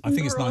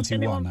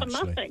 91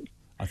 actually.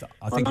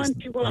 I think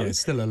it's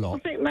still a lot. I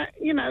think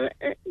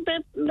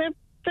that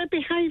they're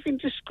behaving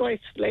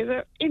disgracefully.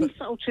 They're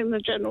insulting the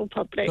general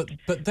public.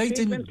 But they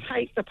didn't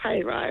take the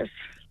pay rise.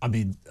 I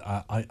mean,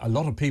 a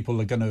lot of people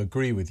are going to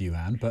agree with you,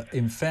 Anne, but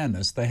in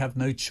fairness, they have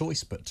no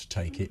choice but to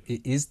take it. It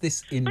is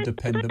this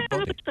independent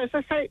body. They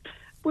say,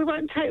 we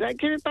won't take that.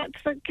 Give it back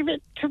give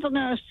it to the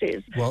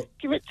nurses. Well,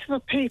 give it to the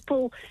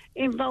people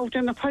involved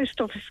in the post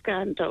office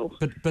scandal.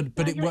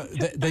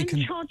 They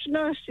can charge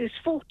nurses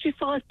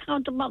 £45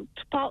 a month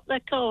to park their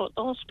car at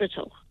the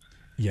hospital.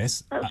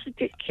 Yes. That's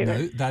ridiculous.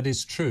 No, that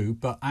is true.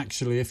 But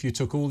actually, if you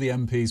took all the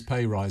MPs'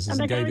 pay rises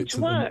and gave it to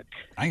them,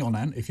 hang on,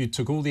 Anne. If you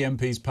took all the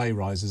MPs' pay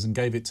rises and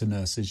gave it to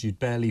nurses, you'd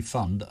barely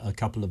fund a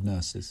couple of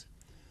nurses.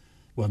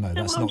 Well, no,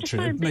 that's not true.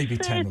 Saying, maybe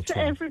 10 or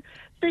 12.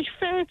 Be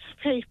fair to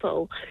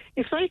people.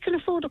 If they can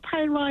afford a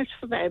pay rise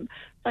for them,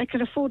 they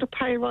can afford a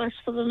pay rise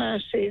for the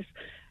nurses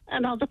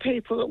and other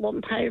people that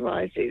want pay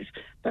rises.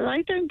 But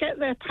they don't get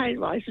their pay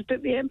rises,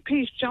 but the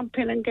MPs jump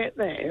in and get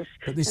theirs.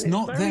 But it's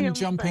not them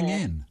jumping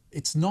in.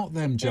 It's not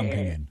them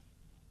jumping in.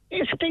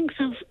 It stinks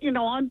of,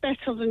 I'm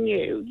better than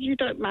you. You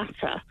don't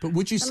matter. But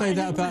would you say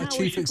that about a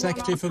chief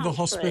executive of a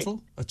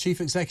hospital? A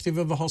chief executive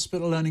of a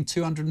hospital earning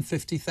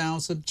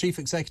 250,000? Chief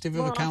executive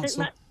of a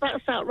council? I think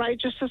that's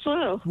outrageous as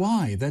well.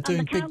 Why? They're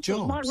doing big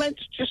jobs. My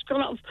rent's just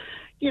gone up.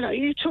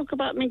 You talk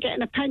about me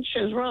getting a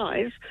pensions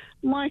rise.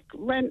 My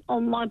rent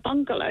on my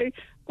bungalow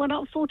went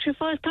up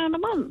 £45 a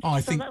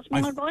month. So that's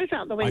my rise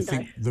out the window. I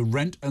think the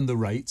rent and the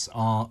rates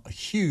are a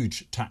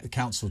huge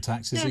council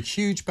tax. It's a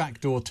huge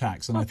backdoor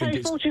tax, and I think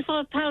it's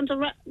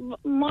 £45.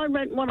 My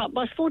rent went up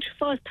by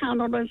 £45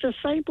 on a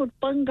disabled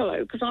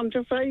bungalow because I'm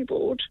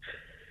disabled,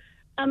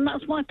 and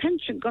that's my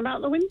pension gone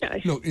out the window.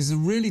 Look, it's a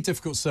really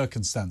difficult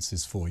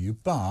circumstances for you,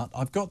 but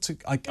I've got to.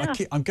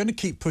 I'm going to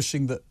keep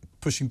pushing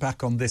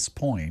back on this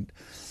point.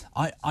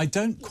 I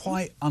don't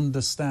quite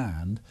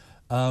understand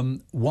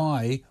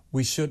why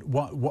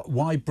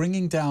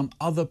bringing down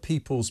other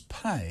people's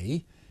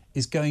pay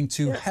is going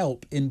to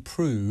help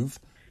improve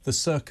the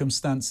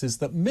circumstances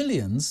that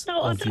millions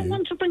I don't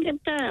want to bring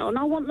it down.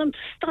 I want them to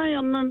stay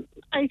on the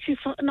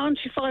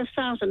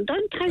 95,000.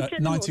 Don't take it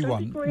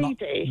 91. Don't be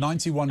greedy.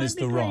 91 is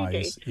the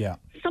rise. Yeah.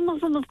 Some of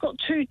them have got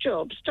 2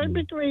 jobs. Don't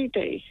be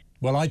greedy.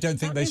 Well, I don't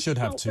think they should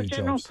have 2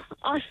 jobs.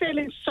 I feel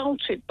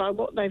insulted by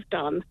what they've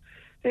done.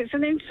 It's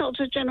an insult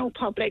to the general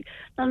public,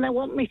 and they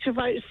want me to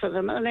vote for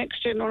them at the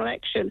next general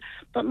election.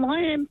 But my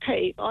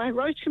MP, I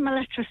wrote him a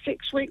letter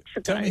 6 weeks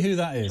ago. Tell me who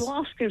that is. To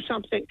ask him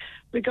something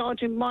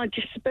regarding my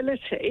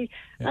disability,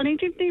 and he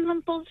didn't even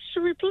bother to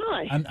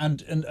reply.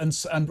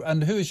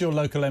 And who is your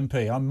local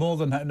MP?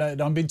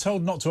 I'm being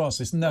told not to ask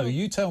this. No,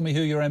 you tell me who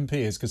your MP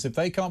is, because if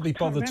they can't be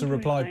bothered to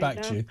reply back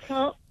to you,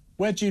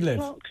 where do you live?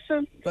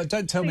 Clarkson. But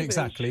don't tell me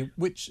exactly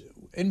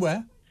in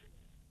where.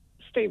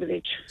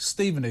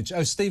 Stevenage.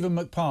 Oh, Stephen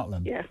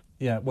McPartland. Yeah.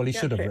 Yeah, well, he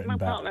should have written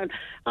back.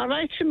 I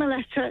wrote him a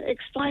letter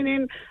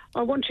explaining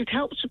I wanted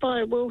help to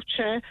buy a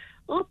wheelchair.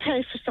 I'll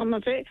pay for some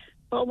of it,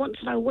 but I want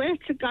to know where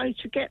to go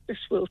to get this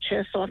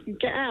wheelchair so I can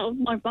get out of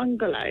my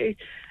bungalow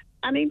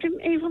and he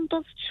didn't even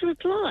bother to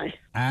reply.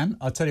 Anne,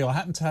 I tell you, I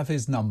happen to have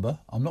his number.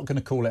 I'm not going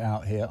to call it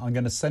out here. I'm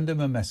going to send him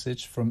a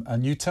message from,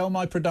 and you tell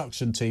my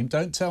production team,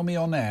 don't tell me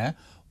on air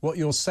what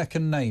your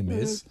second name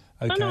is,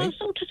 okay? No, I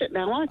sorted it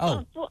now.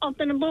 I've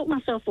been and bought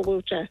myself a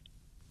wheelchair.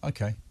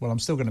 Okay, well, I'm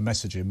still going to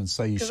message him and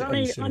say you should,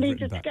 I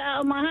needed to get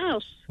out of my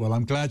house. Well,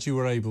 I'm glad you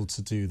were able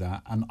to do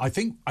that, and I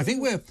think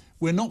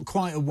we're not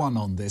quite a one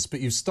on this,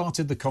 but you've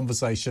started the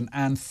conversation,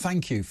 and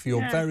thank you for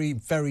your very,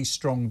 very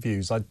strong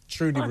views. I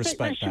truly respect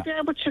that. I think they should be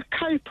able to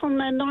cope on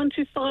their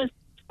 95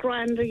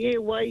 grand a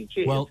year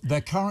wages. Well, they're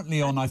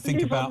currently on, I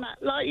think, Live on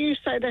that. Like you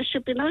say, there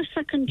should be no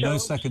second jobs. No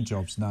second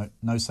jobs. No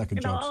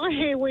second jobs. I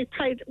hear we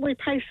pay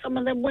some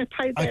of them. We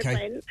pay their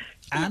rent.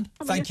 Anne,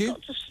 thank you.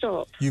 Got to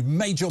stop. You've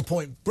made your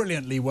point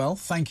brilliantly well.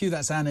 Thank you.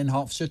 That's Anne in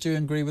Hertfordshire. Do you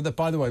agree with it?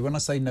 By the way, when I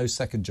say no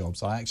second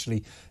jobs, I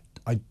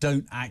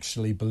don't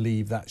actually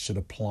believe that should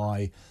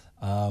apply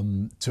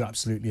to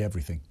absolutely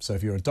everything. So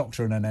if you're a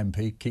doctor and an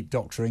MP, keep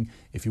doctoring.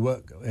 If you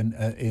work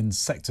in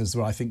sectors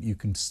where I think you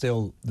can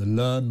still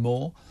learn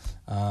more,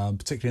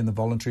 particularly in the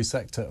voluntary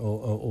sector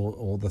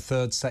or the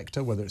third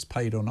sector, whether it's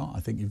paid or not, I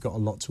think you've got a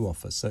lot to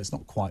offer. So it's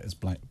not quite as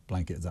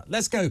blanket as that.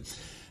 Let's go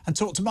and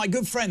talk to my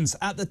good friends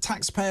at the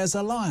Taxpayers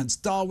Alliance,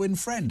 Darwin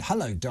Friend.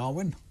 Hello,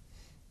 Darwin.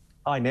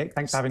 Hi, Nick.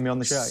 Thanks for having me on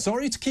the show.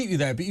 Sorry to keep you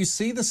there, but you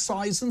see the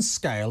size and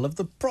scale of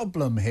the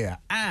problem here.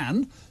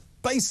 Anne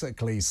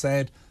basically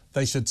said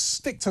they should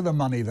stick to the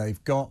money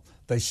they've got.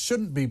 They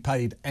shouldn't be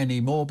paid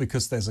any more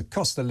because there's a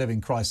cost of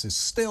living crisis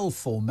still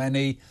for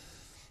many.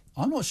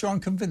 I'm not sure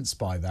I'm convinced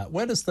by that.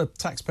 Where does the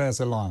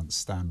Taxpayers Alliance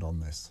stand on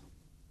this?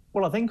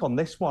 Well, I think on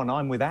this one,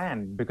 I'm with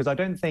Anne, because I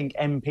don't think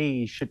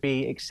MPs should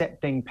be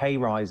accepting pay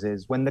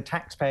rises when the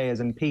taxpayers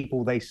and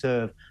people they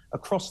serve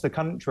across the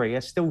country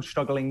are still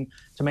struggling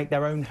to make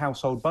their own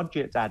household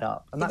budgets add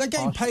up. But they're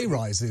getting pay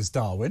rises,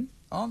 Darwin,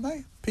 aren't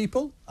they?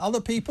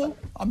 Other people?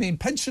 I mean,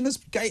 pensioners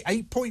get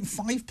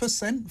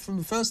 8.5% from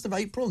the 1st of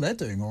April. They're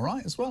doing all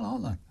right as well,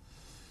 aren't they?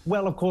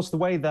 Well, of course, the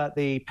way that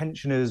the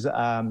pensioners,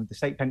 the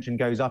state pension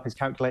goes up is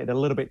calculated a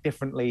little bit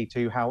differently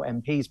to how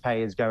MPs'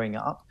 pay is going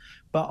up.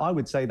 But I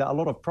would say that a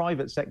lot of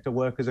private sector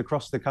workers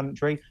across the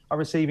country are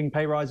receiving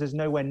pay rises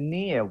nowhere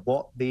near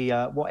what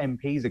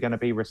MPs are going to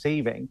be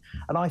receiving.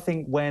 And I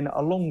think when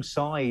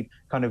alongside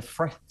kind of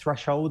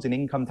thresholds in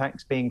income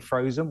tax being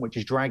frozen, which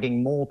is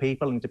dragging more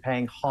people into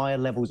paying higher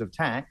levels of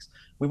tax,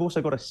 we've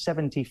also got a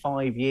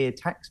 75-year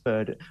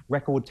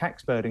record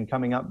tax burden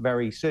coming up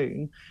very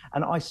soon.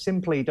 And I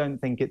simply don't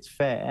think it's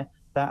fair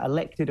that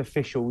elected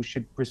officials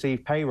should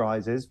receive pay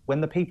rises when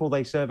the people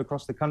they serve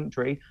across the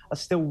country are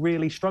still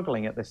really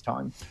struggling at this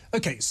time.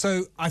 OK,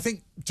 so I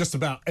think just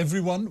about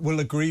everyone will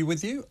agree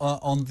with you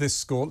on this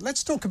score.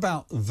 Let's talk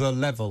about the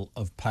level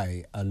of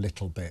pay a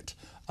little bit,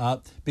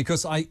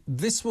 because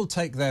this will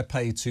take their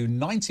pay to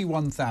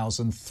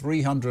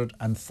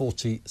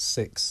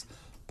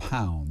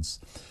 £91,346.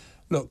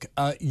 Look,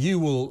 you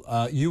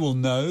will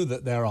know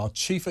that there are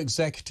chief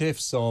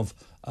executives of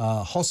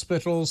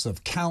hospitals,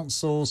 of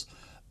councils,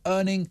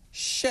 earning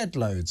shed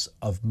loads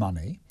of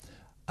money.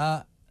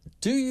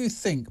 Do you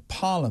think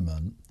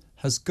Parliament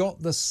has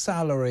got the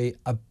salary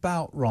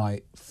about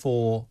right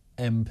for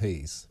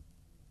MPs?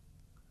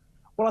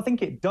 Well, I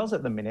think it does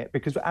at the minute,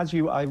 because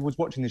I was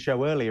watching the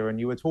show earlier and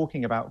you were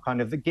talking about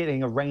kind of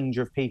getting a range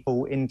of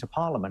people into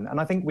Parliament. And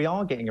I think we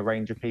are getting a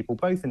range of people,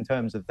 both in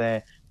terms of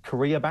their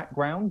career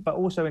background, but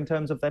also in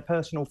terms of their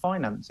personal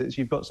finances.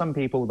 You've got some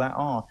people that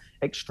are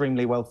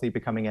extremely wealthy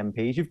becoming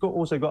MPs. You've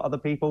also got other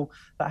people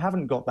that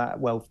haven't got that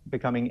wealth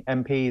becoming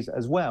MPs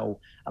as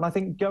well. And I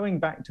think going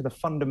back to the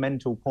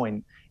fundamental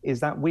point is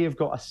that we have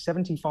got a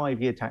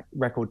 75-year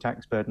record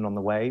tax burden on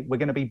the way. We're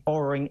going to be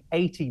borrowing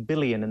 80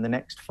 billion in the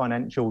next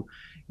financial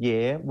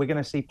year. We're going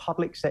to see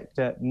public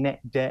sector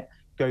net debt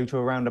go to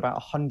around about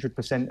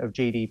 100% of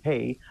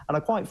GDP. And I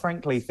quite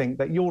frankly think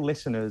that your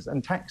listeners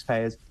and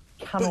taxpayers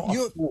cannot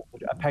afford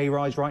a pay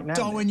rise right now.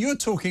 Darwin, you're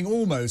talking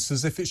almost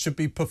as if it should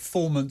be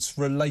performance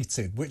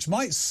related, which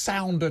might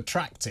sound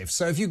attractive.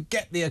 So if you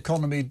get the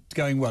economy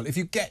going well, if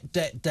you get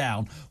debt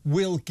down,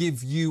 we'll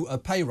give you a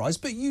pay rise.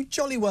 But you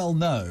jolly well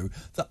know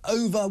that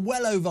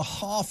well over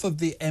half of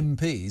the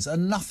MPs are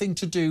nothing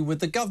to do with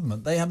the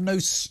government. They have no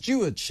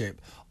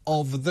stewardship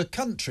of the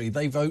country.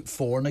 They vote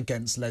for and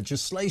against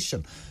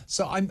legislation.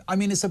 So, I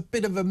mean, it's a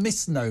bit of a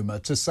misnomer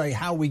to say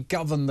how we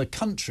govern the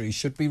country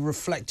should be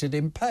reflected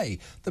in pay.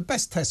 The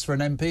best test for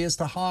an MP is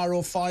to hire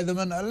or fire them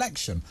in an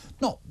election,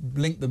 not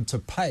link them to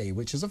pay,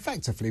 which is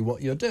effectively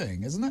what you're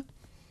doing, isn't it?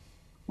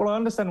 Well, I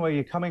understand where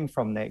you're coming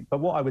from, Nick, but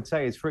what I would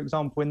say is, for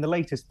example, in the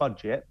latest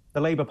budget,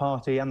 the Labour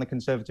Party and the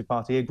Conservative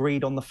Party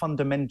agreed on the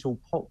fundamental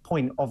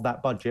point of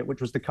that budget,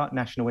 which was to cut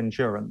national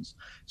insurance.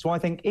 So I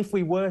think if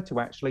we were to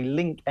actually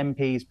link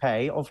MPs'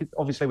 pay,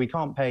 obviously we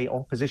can't pay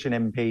opposition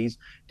MPs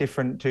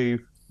different to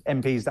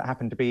MPs that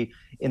happen to be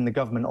in the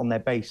government on their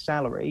base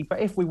salary. But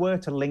if we were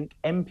to link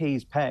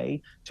MPs'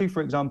 pay to,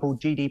 for example,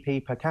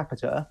 GDP per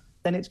capita,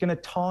 then it's going to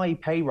tie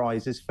pay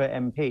rises for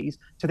MPs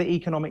to the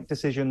economic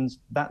decisions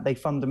that they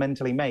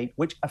fundamentally make,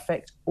 which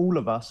affect all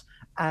of us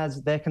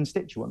as their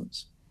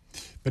constituents.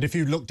 But if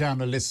you look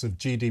down a list of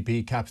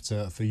GDP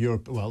capita for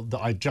Europe, well,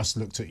 I just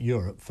looked at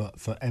Europe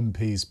for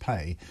MPs'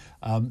 pay,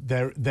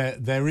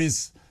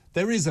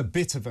 there is a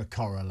bit of a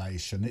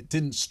correlation. It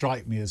didn't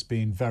strike me as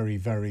being very,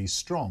 very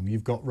strong.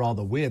 You've got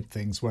rather weird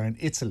things where in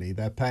Italy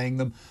they're paying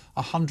them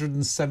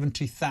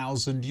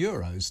 170,000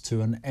 euros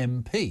to an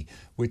MP,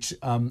 which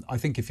I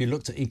think if you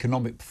looked at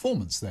economic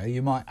performance there,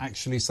 you might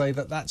actually say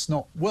that that's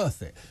not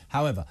worth it.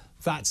 However,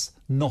 that's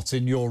not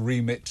in your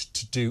remit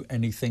to do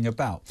anything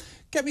about.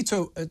 Take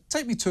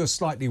me to a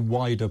slightly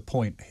wider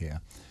point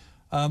here.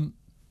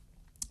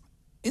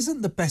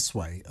 Isn't the best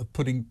way of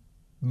putting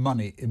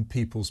money in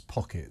people's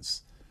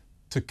pockets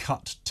to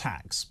cut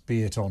tax,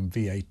 be it on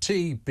VAT,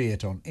 be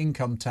it on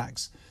income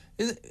tax?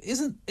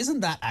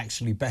 Isn't that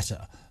actually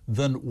better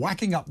than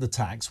whacking up the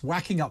tax,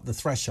 whacking up the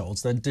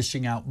thresholds, then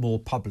dishing out more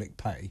public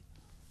pay?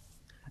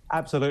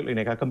 Absolutely,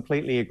 Nick. I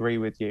completely agree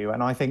with you.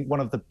 And I think one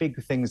of the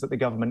big things that the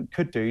government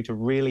could do to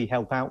really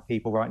help out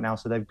people right now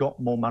so they've got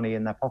more money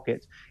in their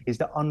pockets is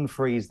to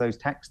unfreeze those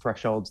tax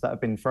thresholds that have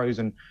been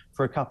frozen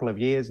for a couple of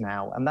years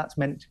now. And that's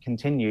meant to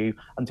continue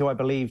until, I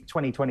believe,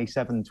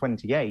 2027,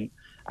 28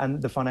 and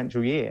the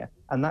financial year.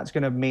 And that's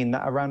going to mean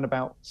that around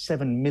about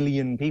 7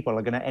 million people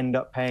are going to end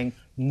up paying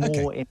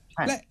more in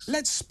tax.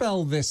 Let's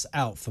spell this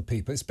out for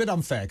people. It's a bit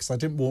unfair because I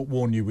didn't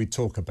warn you we'd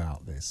talk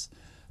about this.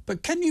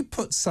 But can you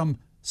put some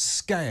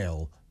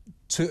scale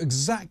to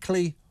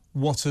exactly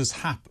what is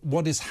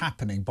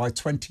happening by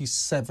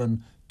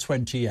 27,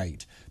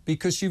 28?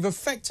 Because you've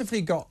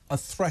effectively got a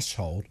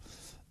threshold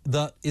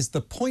that is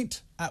the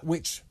point at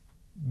which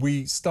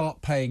we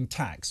start paying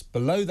tax.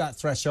 Below that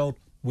threshold,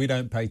 we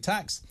don't pay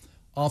tax.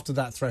 After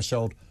that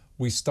threshold,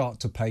 we start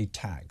to pay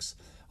tax.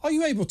 Are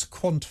you able to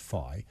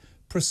quantify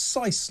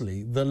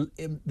precisely the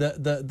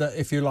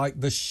if you like,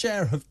 the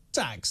share of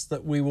tax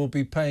that we will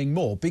be paying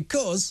more?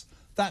 Because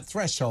that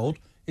threshold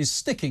is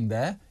sticking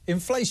there,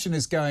 inflation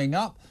is going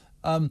up,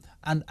 and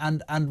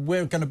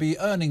we're going to be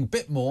earning a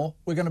bit more,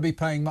 we're going to be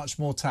paying much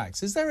more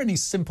tax. Is there any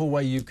simple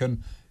way you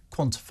can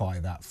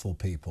quantify that for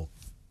people?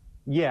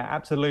 Yeah,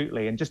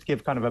 absolutely. And just to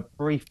give kind of a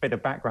brief bit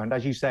of background,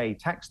 as you say,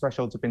 tax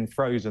thresholds have been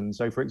frozen.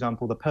 So, for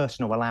example, the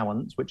personal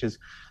allowance, which is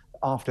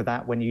after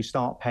that, when you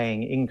start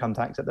paying income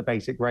tax at the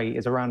basic rate,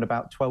 is around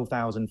about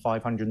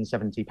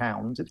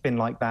 £12,570. It's been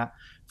like that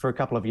for a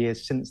couple of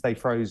years since they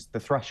froze the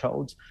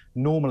thresholds.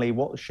 Normally,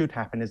 what should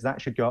happen is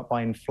that should go up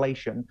by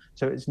inflation.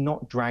 So it's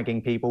not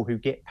dragging people who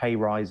get pay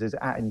rises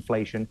at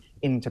inflation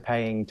into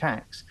paying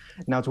tax.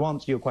 Now, to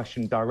answer your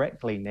question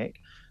directly,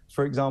 Nick,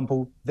 for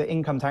example, the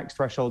income tax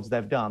thresholds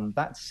they've done,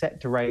 that's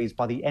set to raise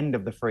by the end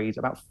of the freeze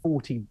about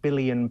 £40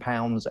 billion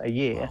a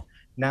year. Wow.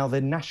 Now,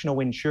 the national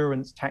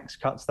insurance tax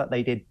cuts that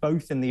they did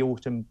both in the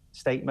autumn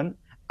statement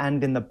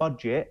and in the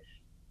budget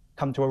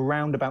come to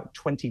around about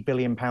 £20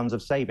 billion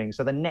of savings.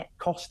 So the net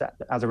cost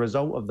as a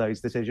result of those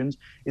decisions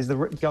is the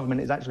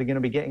government is actually going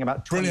to be getting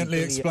about 20 Brilliantly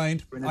billion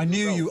explained.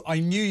 I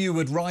knew you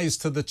would rise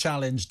to the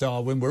challenge,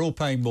 Darwin. We're all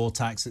paying more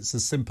tax. It's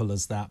as simple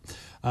as that.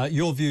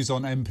 Your views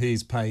on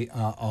MPs' pay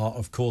are,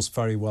 of course,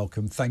 very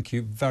welcome. Thank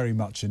you very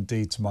much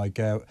indeed to my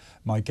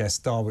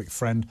guest, Darwick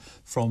Friend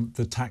from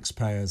the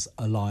Taxpayers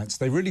Alliance.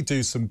 They really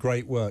do some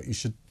great work. You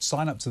should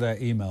sign up to their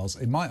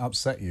emails. It might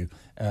upset you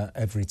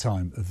every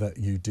time that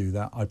you do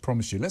that, I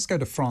promise you. Let's go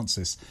to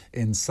Francis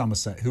in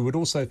Somerset, who would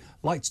also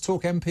like to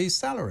talk MP's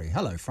salary.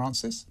 Hello,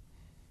 Francis.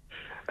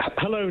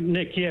 Hello,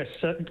 Nick. Yes,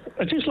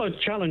 I'd just like to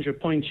challenge a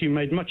point you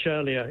made much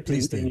earlier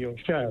in your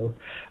show,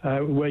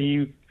 where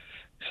you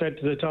said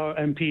that our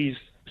MPs'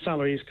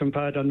 salaries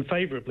compared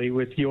unfavourably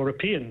with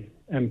European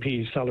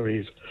MPs'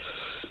 salaries.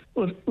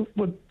 Well,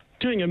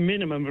 doing a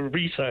minimum of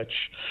research,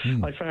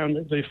 I found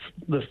that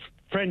the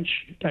French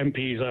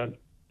MPs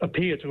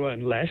appear to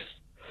earn less,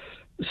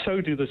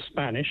 so do the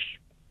Spanish,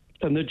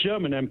 and the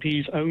German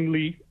MPs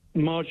only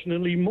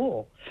marginally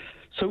more.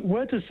 So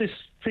where does this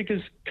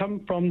figures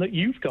come from that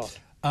you've got?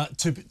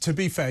 To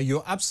be fair,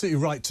 you're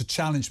absolutely right to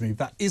challenge me.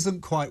 That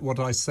isn't quite what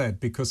I said,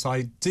 because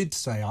I did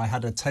say I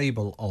had a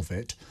table of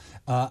it,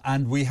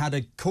 and we had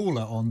a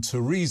caller on,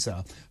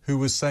 Teresa, who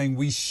was saying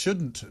we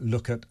shouldn't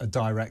look at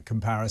direct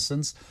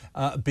comparisons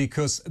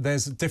because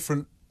there's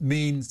different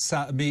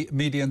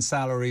median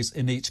salaries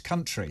in each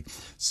country.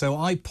 So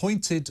I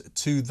pointed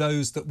to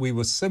those that we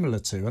were similar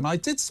to, and I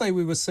did say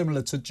we were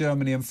similar to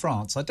Germany and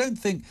France. I don't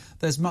think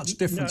there's much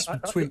difference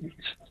between...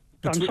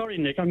 I'm sorry,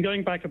 Nick. I'm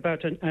going back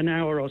about an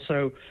hour or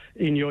so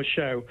in your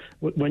show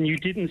when you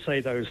didn't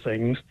say those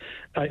things,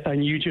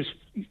 and you just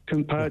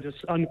compared us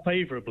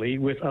unfavourably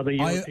with other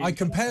European I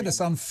compared us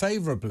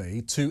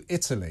unfavourably to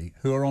Italy,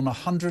 who are on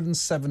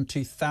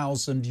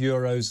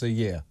 €170,000 a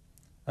year.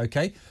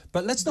 OK,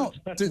 but let's not...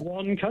 That's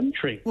one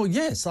country. Well,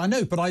 yes, I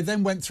know, but I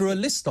then went through a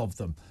list of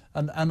them.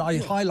 And I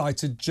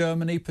highlighted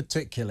Germany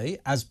particularly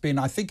as being,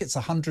 I think it's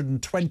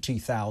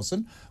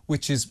 120,000,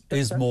 which is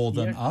more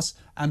than us.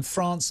 And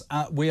France,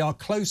 we are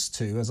close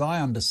to, as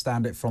I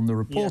understand it from the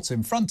report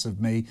in front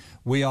of me,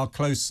 we are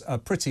close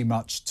pretty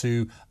much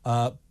to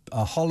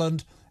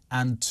Holland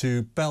and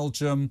to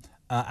Belgium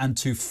and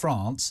to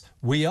France.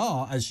 We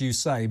are, as you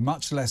say,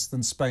 much less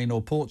than Spain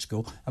or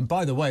Portugal. And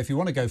by the way, if you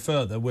want to go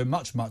further, we're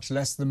much, much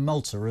less than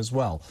Malta as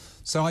well.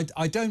 So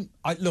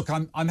look,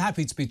 I'm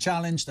happy to be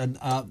challenged. And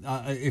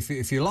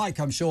if you like,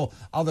 I'm sure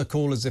other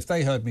callers, if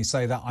they heard me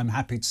say that, I'm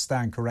happy to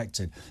stand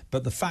corrected.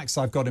 But the facts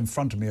I've got in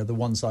front of me are the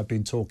ones I've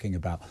been talking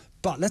about.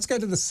 But let's go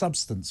to the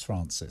substance,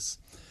 Francis.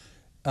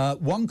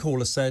 One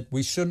caller said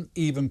we shouldn't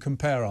even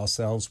compare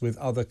ourselves with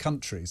other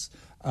countries.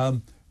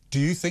 Do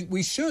you think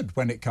we should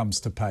when it comes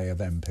to pay of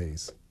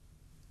MPs?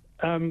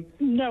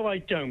 No, I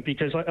don't,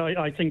 because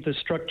I think the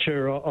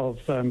structure of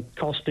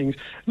costings...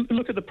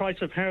 Look at the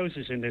price of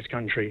houses in this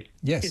country.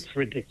 Yes. It's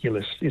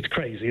ridiculous. It's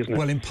crazy, isn't it?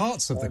 Well, in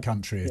parts of the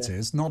country it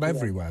is, not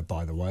everywhere,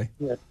 by the way.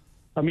 Yeah.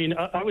 I mean,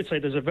 I would say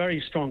there's a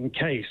very strong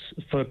case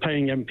for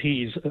paying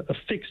MPs a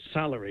fixed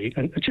salary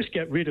and just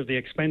get rid of the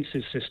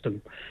expenses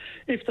system.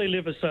 If they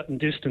live a certain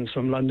distance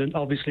from London,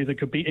 obviously there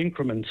could be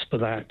increments for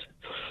that,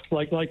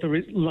 like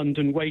the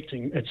London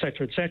waiting,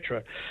 etc.,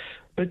 etc.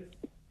 But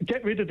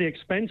get rid of the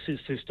expenses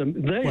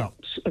system.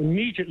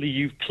 Immediately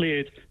you've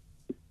cleared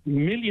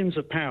millions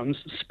of pounds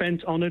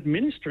spent on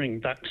administering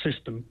that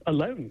system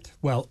alone.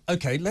 Well,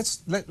 OK,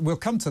 we'll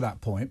come to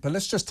that point, but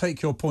let's just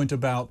take your point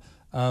about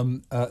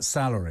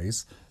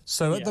salaries.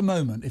 So at the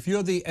moment, if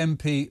you're the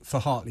MP for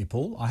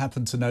Hartlepool, I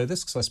happen to know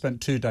this because I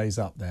spent 2 days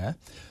up there,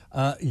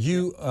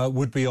 you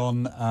would be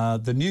on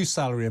the new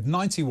salary of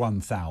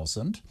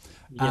 91,000,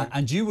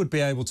 and you would be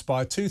able to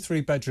buy a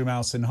 2-3 bedroom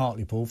house in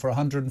Hartlepool for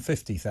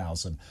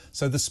 150,000.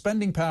 So the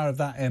spending power of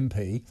that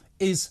MP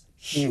is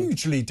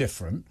hugely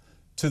different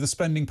to the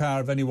spending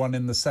power of anyone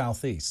in the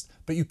southeast.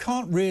 But you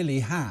can't really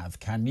have,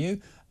 can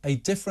you, a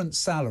different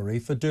salary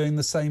for doing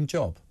the same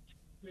job?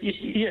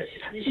 Yes.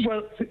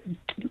 Well,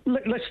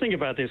 let's think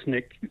about this,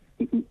 Nick.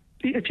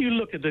 If you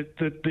look at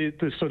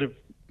the sort of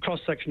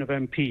cross-section of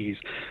MPs,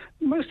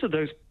 most of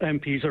those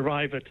MPs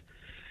arrive at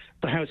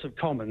the House of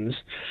Commons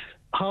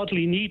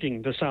hardly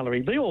needing the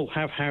salary. They all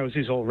have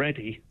houses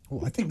already.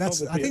 Oh, I think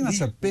that's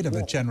a bit of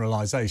a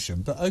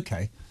generalisation, but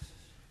OK.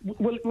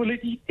 Well,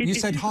 you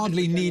said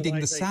hardly needing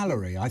the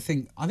salary. I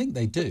think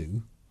they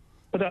do.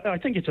 But I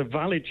think it's a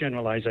valid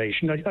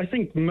generalisation. I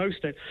think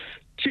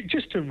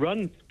just to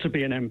run to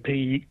be an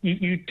MP,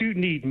 you do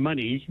need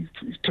money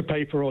to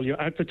pay for all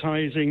your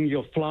advertising,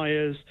 your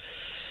flyers.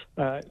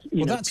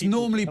 That's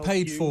normally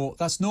paid for.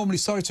 That's normally,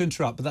 sorry to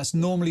interrupt, but that's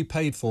normally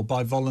paid for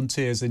by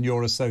volunteers in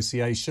your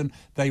association.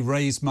 They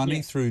raise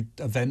money through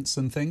events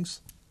and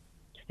things.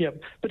 Yeah,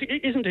 but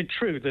isn't it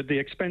true that the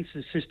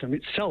expenses system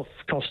itself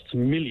costs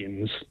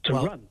millions to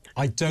run?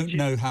 I don't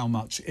know how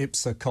much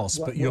IPSA costs,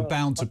 but you're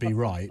bound to be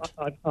right.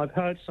 I've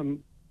heard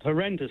some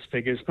horrendous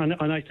figures, and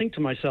I think to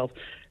myself,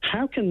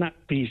 how can that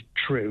be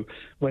true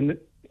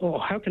or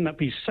how can that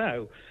be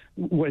so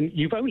when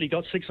you've only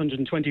got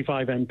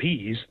 625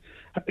 MPs,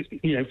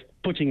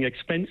 putting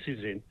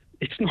expenses in?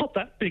 It's not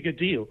that big a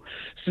deal.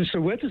 So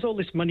where does all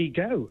this money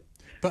go?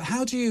 But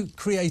how do you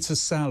create a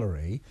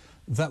salary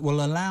that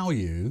will allow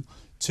you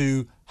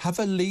to have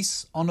a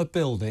lease on a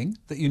building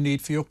that you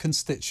need for your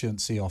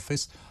constituency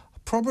office,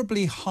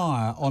 probably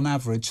hire on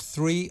average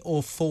 3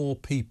 or 4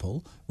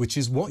 people, which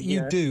is what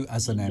you do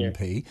as an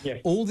MP,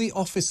 all the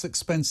office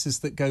expenses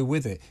that go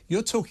with it.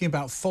 You're talking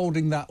about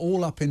folding that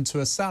all up into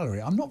a salary.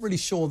 I'm not really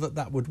sure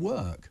that would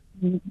work.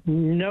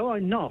 No,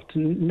 I'm not.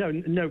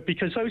 No,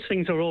 because those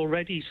things are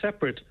already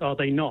separate, are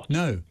they not?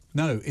 No,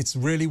 it's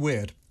really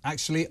weird.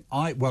 Actually,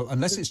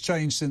 unless it's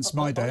changed since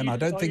my day, and I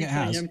don't think it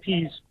has.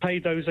 MPs pay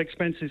those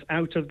expenses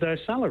out of their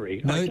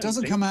salary? No, it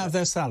doesn't come out of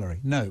their salary.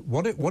 No,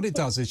 what it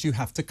does is you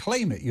have to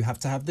claim it. You have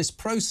to have this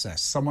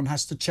process. Someone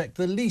has to check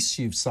the lease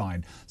you've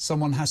signed.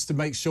 Someone has to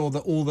make sure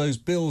that all those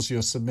bills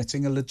you're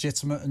submitting are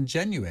legitimate and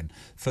genuine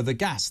for the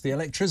gas, the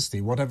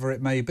electricity, whatever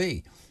it may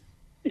be.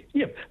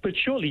 Yeah, but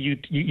surely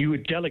you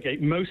would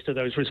delegate most of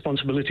those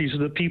responsibilities to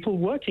the people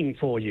working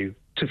for you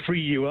to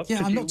free you up.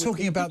 Yeah, I'm not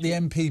talking about the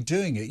MP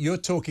doing it. You're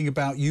talking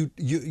about you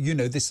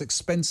know this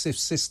expensive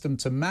system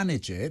to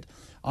manage it.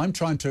 I'm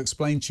trying to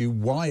explain to you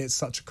why it's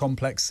such a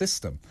complex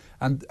system.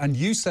 And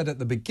you said at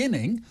the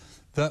beginning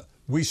that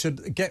we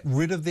should get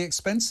rid of the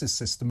expenses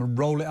system and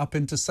roll it up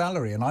into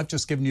salary. And I've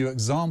just given you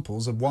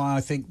examples of why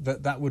I think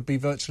that would be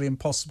virtually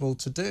impossible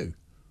to do.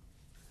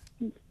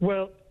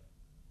 Well,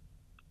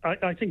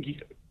 I think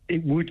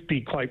it would be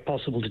quite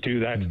possible to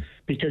do that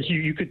because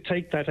you could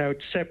take that out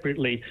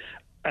separately,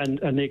 and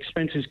the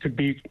expenses could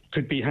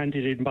be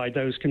handed in by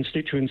those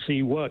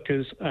constituency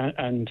workers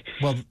and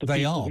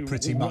they are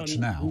pretty much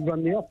now. Who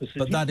run the offices.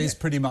 But that is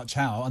pretty much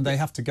how, and they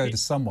have to go to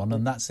someone,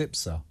 and that's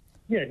IPSA.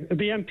 Yeah,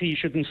 the MP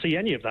shouldn't see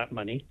any of that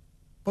money.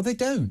 Well, they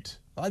don't.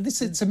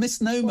 It's a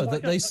misnomer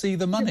that they see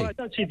the money. Yeah, I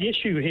don't see the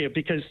issue here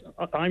because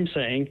I'm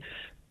saying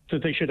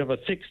that they should have a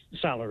fixed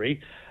salary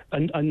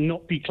and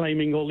not be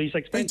claiming all these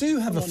expenses. They do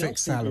have a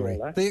fixed salary.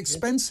 The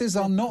expenses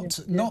are not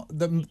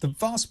the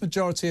vast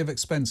majority of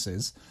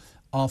expenses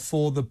are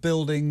for the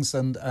buildings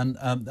and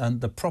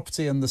the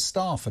property and the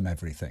staff and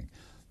everything.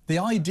 The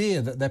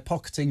idea that they're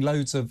pocketing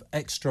loads of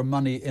extra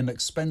money in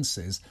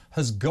expenses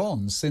has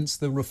gone since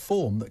the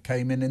reform that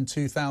came in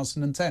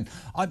 2010.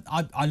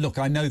 Look,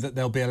 I know that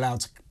they'll be allowed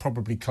to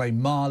probably claim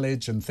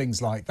mileage and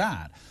things like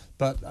that,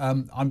 but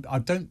I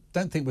don't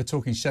think we're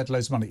talking shed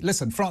loads of money.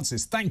 Listen,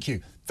 Francis, thank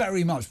you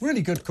very much.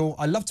 Really good call.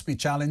 I love to be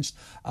challenged.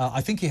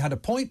 I think he had a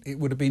point. It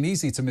would have been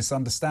easy to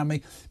misunderstand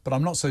me, but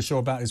I'm not so sure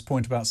about his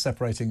point about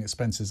separating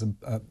expenses and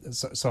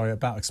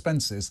about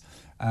expenses,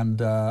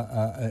 and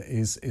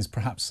is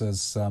perhaps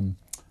as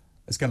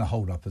going to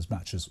hold up as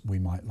much as we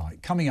might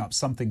like. Coming up,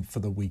 something for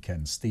the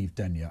weekend. Steve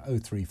Denyer,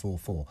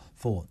 0344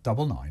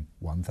 499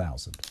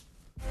 1000.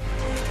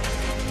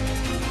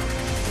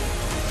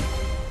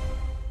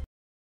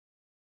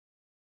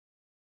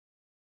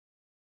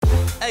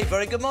 Hey,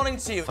 very good morning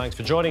to you. Thanks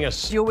for joining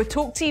us. You're with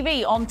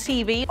talkTV,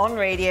 on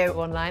radio,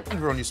 online.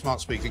 You're on your smart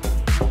speaker.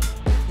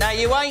 Now,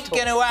 you ain't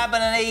going to ab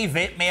and eve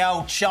it, me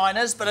old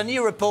Chinas, but a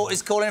new report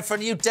is calling for a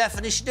new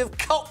definition of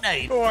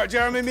cockney. All right,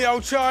 Jeremy, me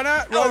old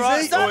China. All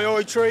right, Rosie, oi,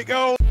 oi,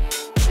 treacle.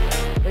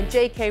 When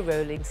J.K.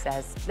 Rowling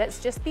says,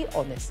 let's just be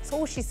honest, that's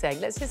all she's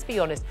saying, let's just be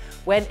honest.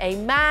 When a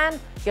man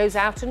goes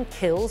out and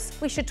kills,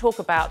 we should talk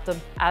about them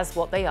as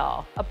what they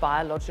are, a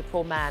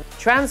biological man.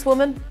 Trans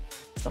woman,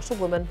 it's not a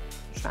woman,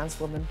 trans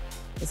woman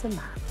is a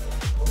man.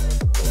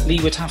 Lee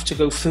would have to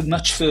go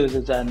much further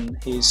than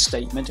his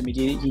statement. I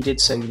mean, he did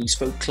say that he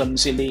spoke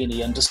clumsily and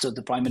he understood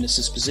the Prime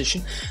Minister's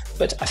position,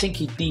 but I think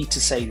he'd need to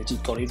say that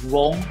he'd got it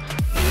wrong.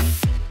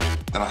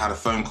 Then I had a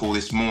phone call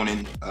this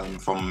morning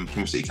from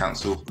Punchy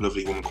Council, a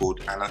lovely woman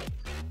called Anna.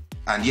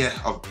 And yeah,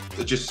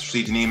 I've just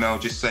received an email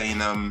just saying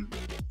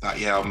that,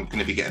 yeah, I'm going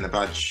to be getting a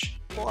badge.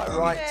 Quite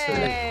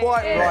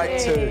right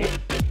too.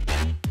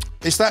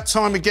 It's that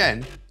time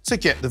again to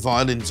get the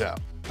violins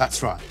out.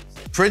 That's right.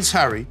 Prince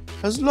Harry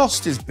has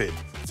lost his bid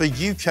for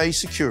UK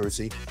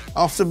security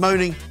after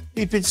moaning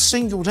he'd been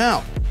singled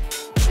out.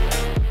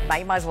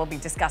 You might as well be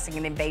discussing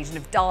an invasion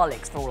of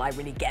Daleks for all I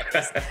really get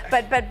this.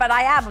 but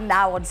I am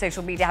now on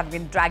social media, having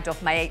been dragged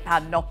off my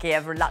 £8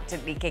 Nokia,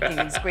 reluctantly kicking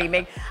and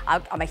screaming.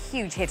 I'm a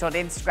huge hit on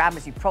Instagram,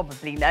 as you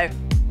probably know.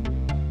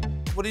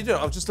 What are you doing?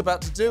 I was just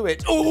about to do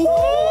it. Ooh!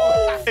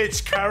 It's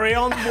carry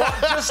on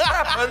what just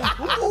happened.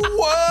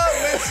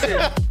 Whoa,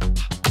 listen.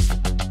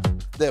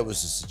 There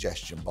was a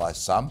suggestion by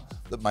some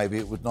that maybe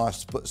it would be nice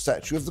to put a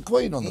statue of the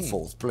Queen on the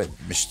fourth plinth.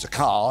 Mr.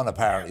 Khan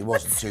apparently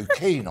wasn't too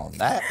keen on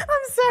that.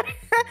 I'm sorry.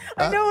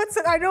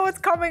 I know it's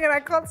coming and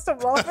I can't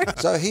stop laughing.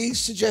 So he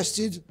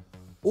suggested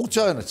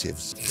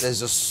alternatives.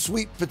 There's a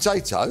sweet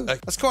potato.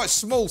 That's quite a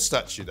small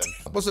statue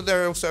then. Wasn't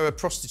there also a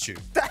prostitute?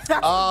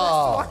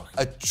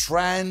 A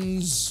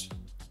trans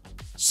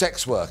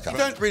sex worker. You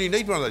don't really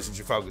need one of those in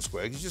Trafalgar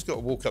Square. You just got to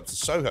walk up to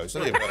Soho. It's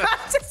only about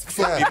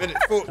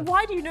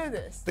Why do you know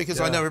this? Because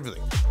I know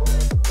everything.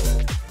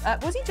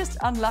 Was he just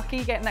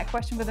unlucky getting that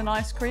question with an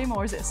ice cream,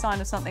 or is it a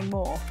sign of something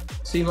more?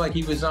 Seemed like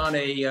he was on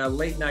a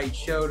late-night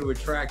show to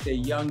attract a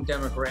young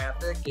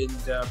demographic, and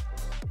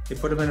they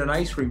put him in an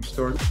ice cream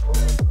store.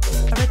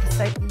 I read the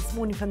statement this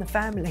morning from the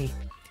family,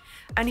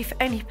 and if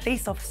any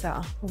police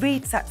officer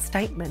reads that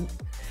statement,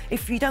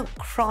 if you don't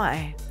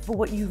cry for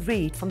what you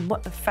read from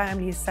what the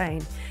family is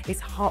saying, it's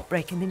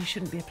heartbreaking, then you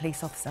shouldn't be a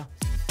police officer.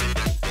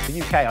 The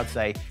UK, I'd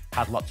say,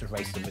 has lots of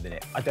racism within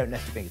it. I don't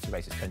necessarily think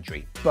it's a racist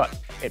country, but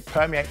it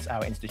permeates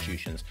our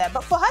institutions. Yeah,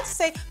 but for her to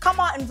say, come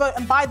out and vote,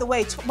 and by the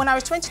way, when I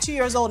was 22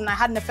 years old and I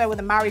had an affair with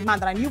a married man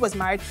that I knew was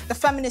married, the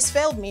feminists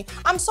failed me.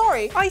 I'm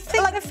sorry. I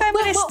think the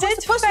feminists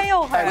did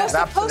fail her.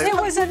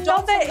 It was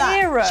another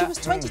era. She was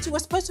 22. We're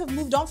supposed to have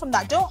moved on from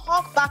that. Don't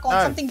hark back on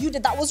something you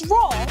did that was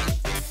wrong.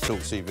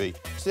 talkTV.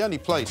 It's the only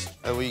place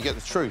where you get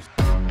the truth.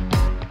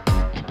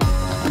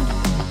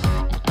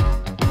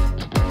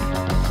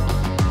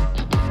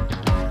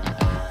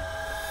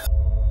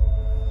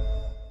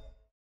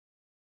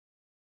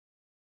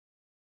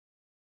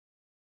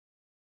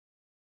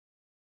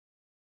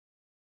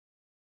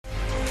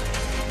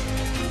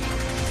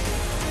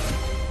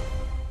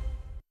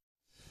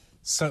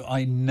 So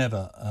I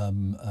never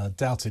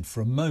doubted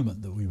for a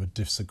moment that we would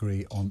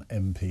disagree on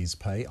MPs'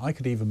 pay. I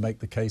could even make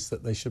the case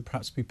that they should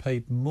perhaps be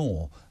paid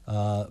more.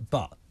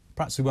 But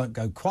perhaps we won't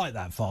go quite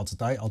that far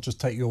today. I'll just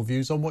take your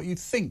views on what you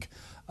think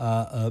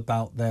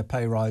about their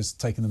pay rise,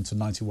 taking them to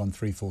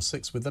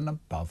 91,346 with an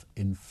above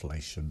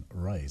inflation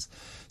raise.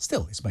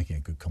 Still, it's making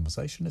a good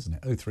conversation, isn't it?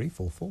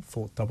 0344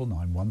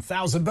 499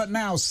 1000. But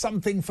now,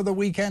 something for the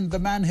weekend. The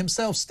man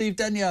himself, Steve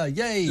Denyer.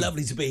 Yay!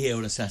 Lovely to be here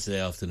on a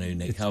Saturday afternoon,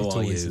 Nick. How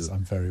are you?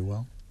 I'm very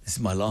well. This is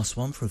my last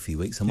one for a few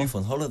weeks. I'm off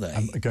on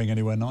holiday. Going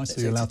anywhere nice?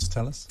 Are you allowed to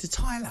tell us? To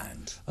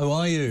Thailand. Oh,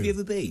 are you? Have you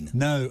ever been?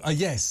 No.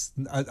 Yes.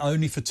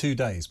 Only for 2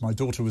 days. My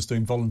daughter was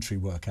doing voluntary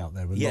work out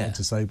there with a lot of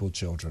disabled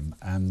children,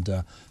 and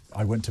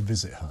I went to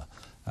visit her.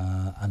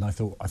 And I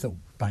thought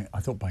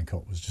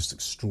Bangkok was just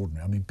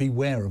extraordinary. I mean,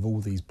 beware of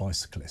all these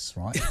bicyclists,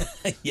 right?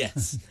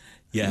 Yes.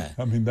 Yeah.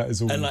 I mean, that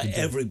is all. And you like can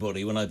do.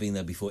 everybody, when I've been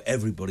there before,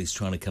 everybody's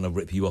trying to kind of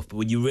rip you off. But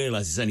when you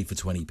realise it's only for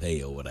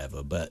 20p or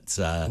whatever, but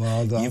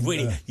Well done,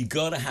 you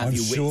got to have I'm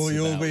your wits sure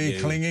you'll about be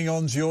you. clinging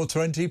on to your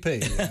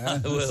 20p.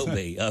 Yeah?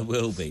 I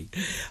will be.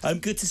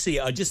 Good to see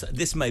you.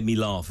 This made me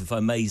laugh. If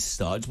I may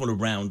start, I just want to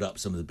round up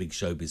some of the big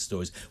showbiz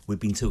stories. We've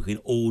been talking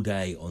all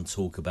day on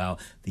Talk about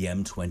the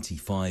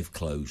M25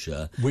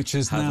 closure, Which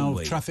is haven't now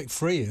we? traffic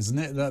free, isn't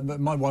it?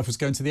 My wife was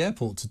going to the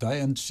airport today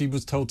and she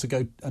was told to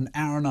go an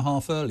hour and a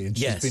half early, and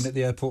she's Yes. been at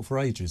the airport for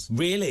ages.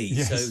 Really?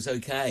 Yes. So it's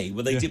okay.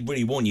 Well, they did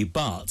really warn you,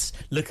 but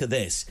look at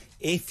this.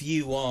 If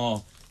you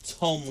are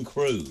Tom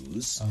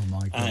Cruise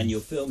and you're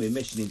filming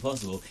Mission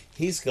Impossible,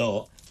 he's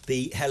got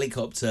a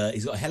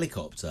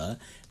helicopter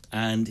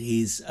and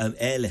he's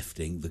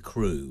airlifting the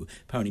crew.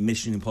 Apparently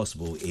Mission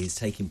Impossible is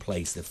taking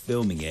place, they're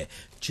filming it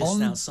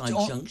just outside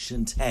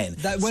Junction 10.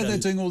 Where they're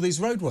doing all these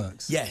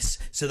roadworks? Yes,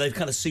 so they've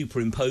kind of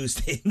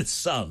superimposed it in the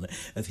sun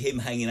of him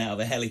hanging out of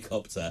a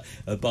helicopter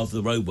above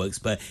the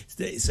roadworks. But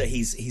so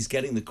he's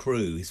getting the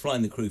crew, he's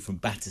flying the crew from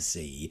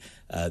Battersea,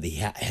 the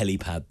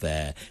helipad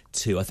there,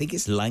 to I think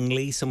it's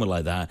Langley, somewhere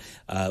like that,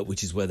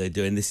 which is where they're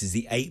doing. This is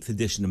the 8th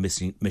edition of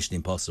Mission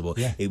Impossible.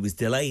 Yeah. It was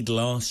delayed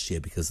last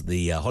year because of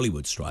the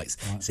Hollywood strikes.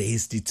 Right. So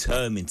he's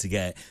determined to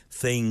get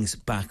things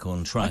back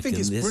on track. I think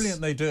it's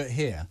brilliant they do it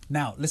here.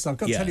 Now, listen, I've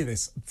got to tell you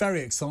this.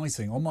 Very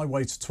exciting. On my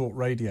way to Talk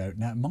Radio,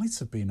 now it might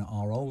have been at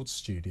our old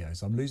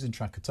studios. I'm losing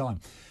track of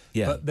time.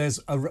 Yeah. But there's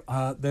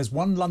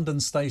one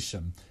London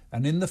station,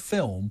 and in the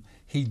film,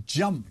 he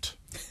jumped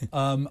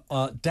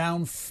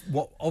down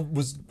what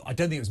was, I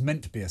don't think it was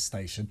meant to be a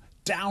station,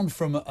 down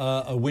from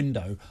a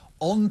window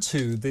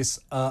onto this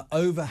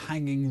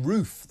overhanging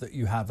roof that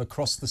you have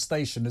across the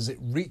station as it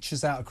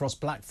reaches out across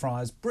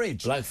Blackfriars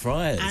Bridge.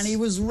 Blackfriars. And he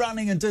was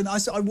running and doing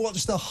it. I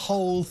watched the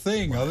whole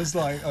thing. I was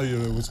like, oh,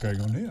 what's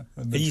going on here?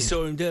 And you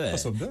saw him do it? I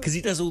saw him do it. Because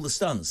he does all the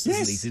stunts,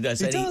 doesn't he? Yes, He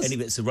does he does. any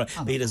bits of run.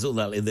 He does all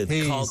that,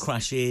 the car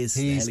crashes,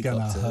 the He's going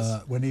to helicopters.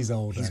 hurt. When he's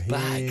older, He's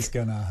back. He's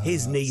going to hurt.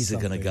 His knees are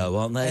going to go,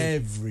 aren't they?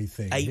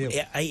 Everything. 8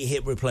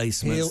 hip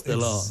replacements, the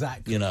lot.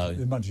 Exactly. You know.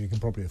 Imagine you can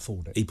probably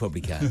afford it. He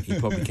probably can. He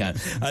probably can.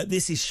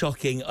 This is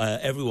shocking.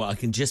 Everyone, I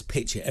can just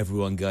picture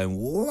everyone going,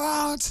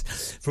 what?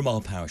 From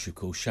our parish, of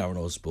course, Sharon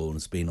Osbourne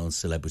has been on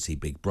Celebrity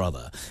Big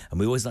Brother. And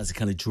we always like to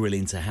kind of drill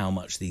into how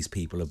much these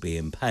people are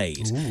being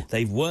paid. Ooh.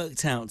 They've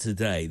worked out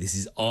today, this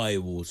is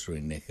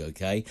eye-watering, Nick,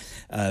 okay?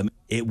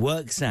 It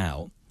works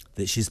out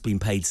that she's been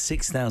paid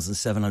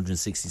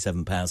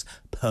 £6,767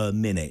 per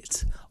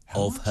minute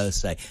of her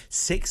say.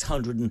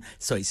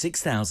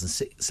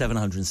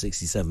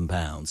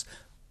 £6,767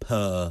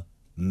 per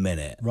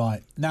minute.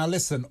 Right. Now,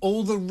 listen,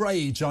 all the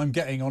rage I'm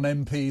getting on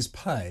MP's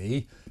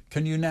pay,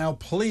 can you now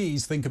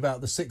please think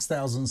about the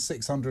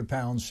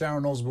 £6,600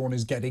 Sharon Osbourne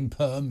is getting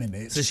per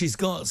minute? So she's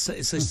got, so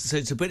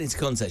to put it into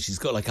context, she's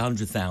got like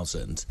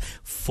 100,000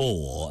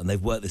 and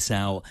they've worked this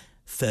out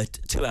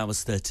 2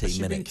 hours, 13 Has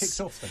she minutes. been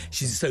kicked off then?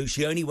 So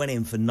she only went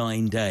in for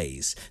 9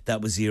 days. That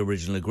was the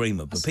original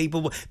agreement. But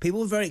people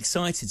were very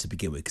excited to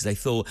begin with because they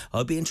thought,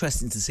 it'd be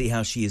interesting to see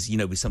how she is,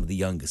 with some of the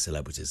younger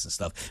celebrities and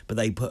stuff. But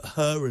they put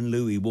her and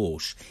Louis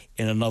Walsh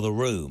in another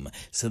room.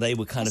 So they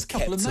were kind of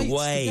kept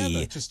away.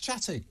 Together, just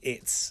chatting.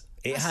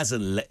 It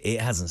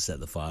hasn't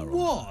set the fire on.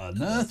 What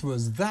on earth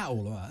was that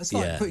all about? It's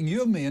like putting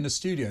you and me in a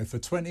studio for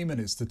 20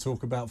 minutes to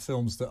talk about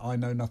films that I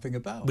know nothing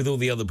about. With all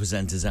the other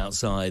presenters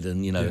outside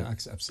and,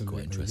 absolutely.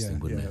 Quite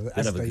interesting, wouldn't it?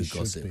 As Have a they good should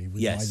gossip. be, with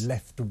yes. my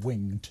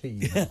left-wing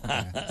team.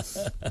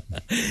 But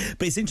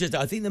it's interesting.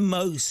 I think the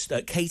most,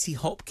 Katie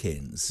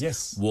Hopkins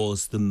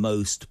was the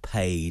most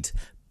paid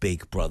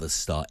Big Brother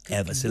star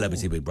ever,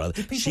 Celebrity Big Brother.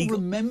 Do people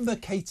remember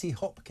Katie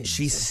Hopkins?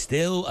 She's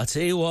still, I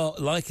tell you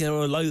what, like her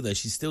or loathe,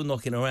 she's still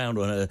knocking around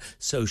on her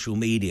social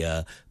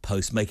media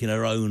posts, making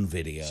her own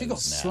videos. She got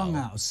slung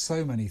out of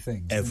so many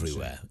things.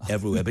 Everywhere.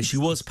 But she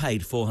was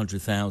paid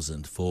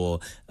 $400,000 for,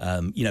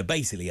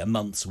 basically a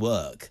month's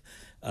work.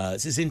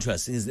 It's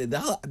interesting, isn't it?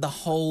 The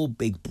whole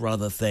Big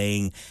Brother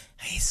thing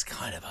is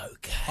kind of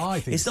okay.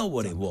 I think it's not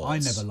what it was. I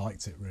never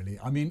liked it, really.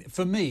 I mean,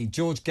 for me,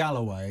 George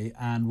Galloway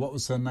and what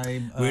was her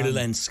name? Runa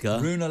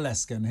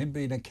Lenska and him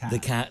being a cat. The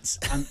cats.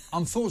 And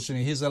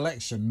unfortunately, his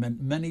election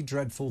meant many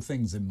dreadful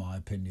things, in my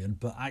opinion,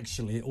 but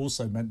actually it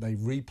also meant they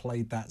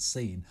replayed that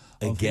scene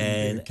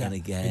again and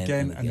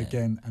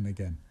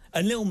again.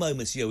 And little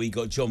moments, we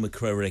got John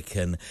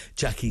McCririck and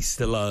Jackie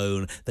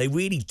Stallone. They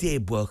really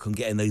did work on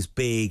getting those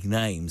big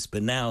names,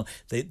 but now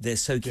they're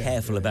so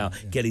careful about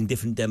getting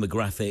different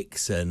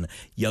demographics and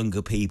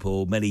younger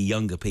people, many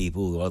younger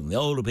people rather than the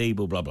older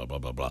people, blah, blah, blah,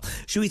 blah, blah.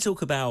 Should we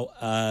talk about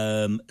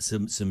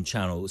some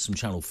Channel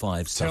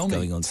 5 stuff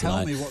going on tonight?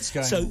 Tell me what's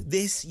going on. So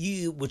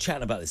you were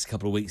chatting about this a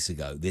couple of weeks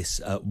ago, this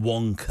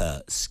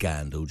Wonka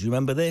scandal. Do you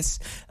remember this?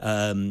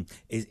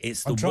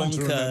 It's the I'm trying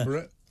to remember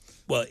it.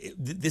 Well,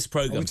 this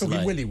programme. Are we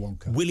talking Willy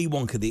Wonka? Willy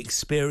Wonka, the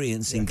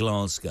experience in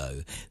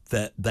Glasgow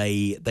that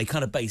they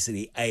kind of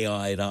basically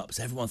AI'd up.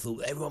 So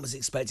everyone was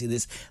expecting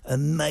this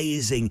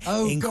amazing,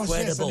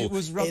 incredible,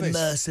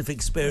 immersive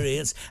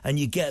experience. And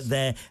you get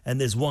there,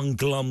 and there's one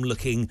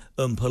glum-looking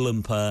Oompa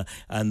Loompa,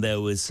 and there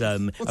was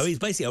it's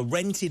basically a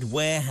rented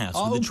warehouse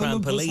with a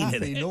trampoline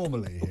in it.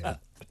 Normally, yeah.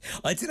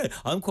 I don't know.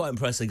 I'm quite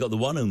impressed they got the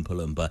one Oompa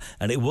Loompa,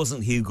 and it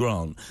wasn't Hugh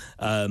Grant.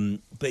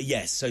 But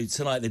yes, so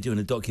tonight they're doing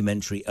a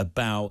documentary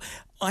about...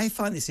 I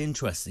find this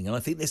interesting, and I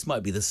think this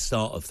might be the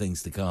start of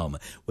things to come,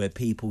 where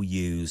people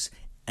use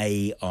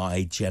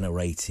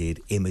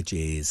AI-generated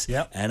images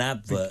and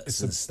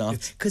adverts and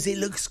stuff, because it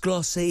looks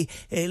glossy,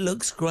 it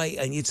looks great,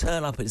 and you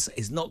turn up, and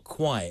it's not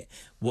quite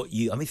what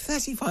you... I mean,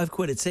 35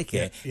 quid a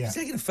ticket. Yeah. You're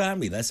taking a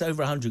family, that's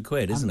over 100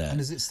 quid, isn't it?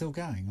 And is it still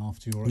going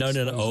after your No.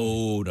 exposure?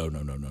 Oh,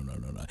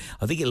 no.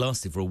 I think it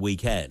lasted for a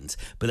weekend,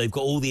 but they've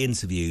got all the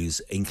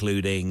interviews,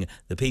 including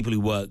the people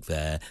who work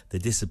there, the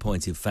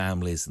disappointed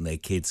families and their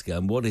kids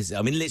going, what is it?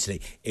 I mean,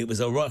 literally, it was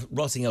a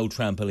rotting old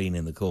trampoline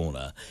in the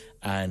corner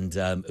and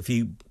a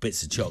few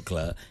bits of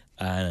chocolate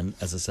and,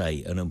 as I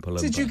say, an Oompa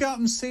Loompa. Did you go out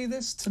and see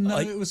this to know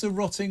it was a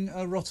rotting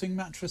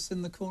mattress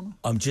in the corner?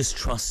 I'm just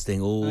trusting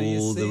all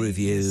the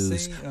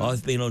reviews.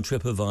 I've been on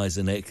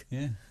TripAdvisor, Nick.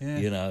 Yeah.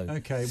 You know.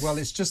 Okay, well,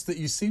 it's just that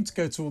you seem to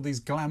go to all these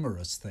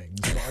glamorous things,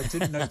 but I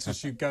didn't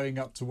notice you going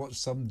up to watch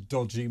some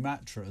dodgy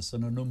mattress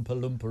and an Oompa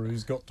Loompa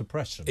who's got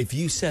depression. If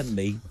you sent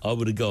me, I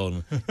would have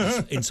gone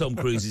in Tom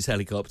Cruise's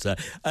helicopter.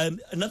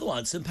 Another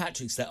one, St.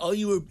 Patrick's Day. Are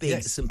you a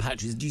big St.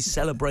 Patrick's? Do you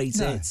celebrate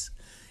it?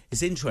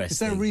 It's interesting. Is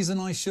there a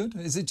reason I should?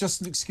 Is it just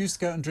an excuse to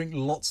go out and drink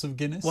lots of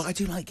Guinness? Well, I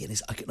do like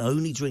Guinness. I can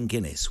only drink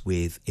Guinness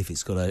if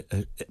it's got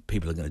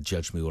people are going to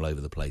judge me all over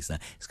the place now.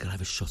 It's got to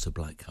have a shot of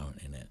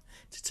blackcurrant in it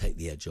to take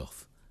the edge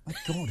off. My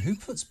God, who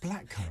puts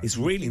blackcurrant? It's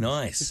really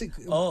nice.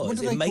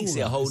 It makes it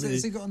a whole new...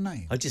 Has it got a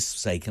name? I just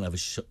say, can I have a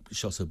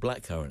shot of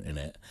blackcurrant in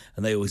it?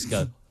 And they always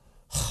go...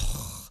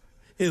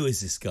 Who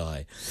is this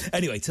guy?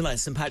 Anyway, tonight,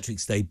 St.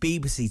 Patrick's Day,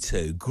 BBC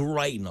Two,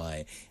 great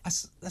night.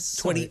 That's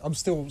 20. I'm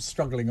still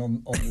struggling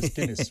on this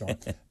Guinness, right?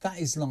 That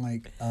is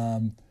like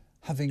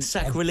having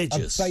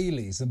sacrilegious a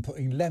Baileys and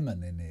putting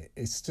lemon in it.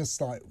 It's just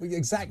like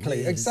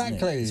exactly. Weird,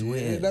 it's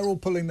weird. They're all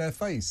pulling their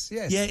face.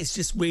 Yes. Yeah, it's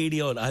just really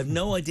odd. I have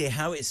no idea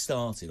how it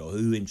started or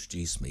who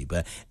introduced me,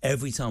 but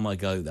every time I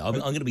go there, I'm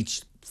going to be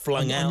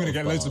flung out. I'm going to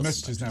get loads of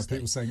messages now.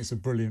 People saying it's a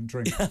brilliant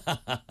drink.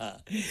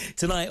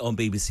 Tonight on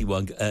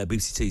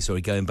BBC Two.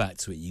 Sorry, going back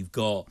to it, you've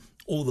got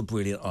all the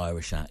brilliant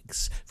Irish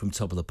acts from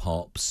Top of the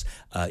Pops.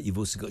 You've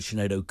also got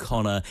Sinead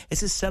O'Connor.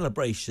 It's a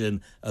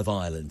celebration of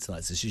Ireland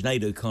tonight. So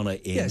Sinead O'Connor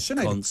in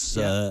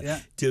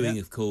concert, doing,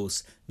 of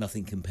course,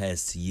 Nothing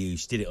Compares to You.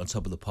 She did it on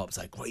Top of the Pops.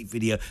 That great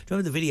video. Do you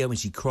remember the video when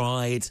she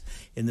cried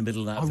in the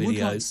middle of that video? I would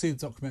like to see the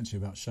documentary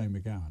about Shane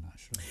McGowan,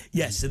 actually.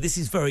 Yes, so this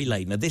is very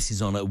late. Now, this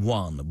is on at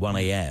 1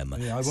 a.m.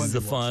 Yeah, this is the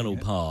final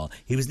part.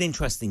 He was an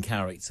interesting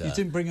character. You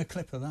didn't bring a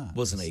clip of that.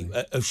 Wasn't he?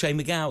 Of Shane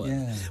McGowan?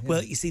 Yeah.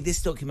 Well, you see,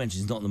 this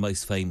documentary is not the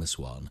most famous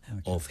one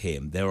of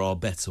him. There are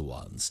better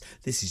ones.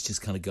 This is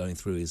just kind of going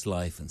through his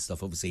life and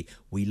stuff. Obviously,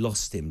 we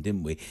lost him,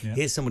 didn't we? Yeah.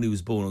 Here's someone who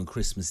was born on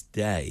Christmas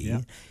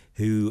Day.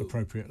 Who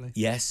appropriately,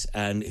 yes,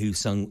 and who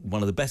sung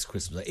one of the best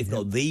Christmas, if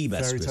not the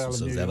best Christmas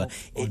songs ever.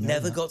 It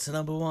never got to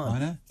number one. I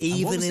know.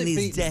 Even in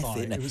his death,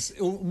 it was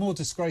more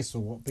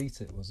disgraceful. What beat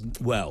it, wasn't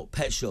it? Well,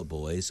 Pet Shop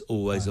Boys,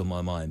 always on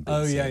my mind.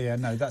 Oh yeah,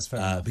 no, that's fair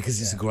enough. Because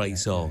it's a great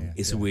song.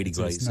 It's a really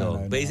great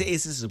song. But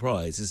it's a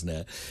surprise, isn't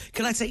it?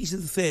 Can I take you to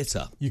the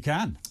theatre? You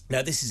can.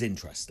 Now this is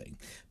interesting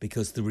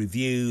because the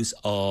reviews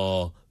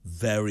are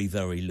very,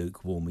 very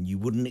lukewarm, and you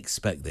wouldn't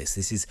expect this.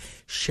 This is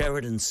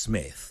Sheridan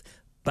Smith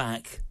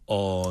back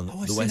on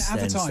the West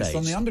End stage.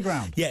 On the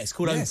Underground. Yeah, it's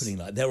called Opening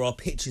Night. There are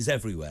pictures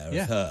everywhere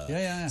of her.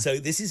 Yeah. So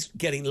this is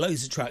getting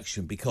loads of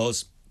traction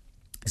because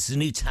it's a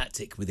new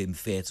tactic within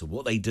theatre.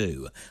 What they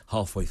do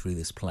halfway through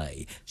this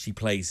play, she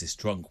plays this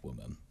drunk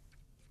woman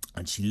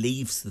and she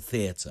leaves the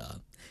theatre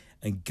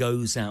and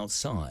goes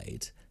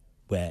outside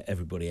where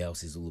everybody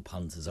else is, all the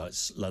punters are,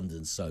 it's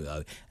London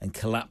Soho, and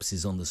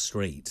collapses on the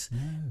street.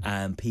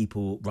 And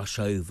people rush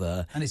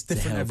over. And it's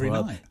different every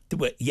night.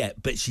 Yeah,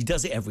 but she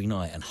does it every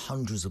night, and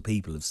hundreds of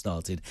people have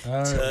started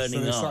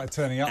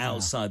turning up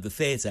outside the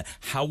theatre.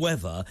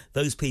 However,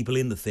 those people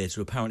in the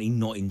theatre are apparently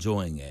not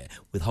enjoying it,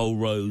 with whole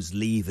rows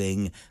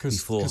leaving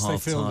before half-time.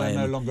 Because they feel they're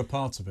no longer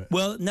part of it.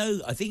 Well, no,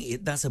 I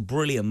think that's a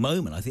brilliant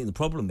moment. I think the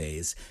problem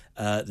is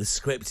the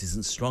script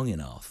isn't strong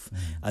enough.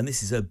 And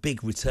this is a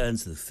big return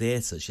to the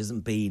theatre. She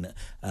hasn't been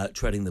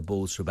treading the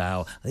boards for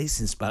about, I think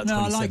since about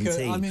 2017.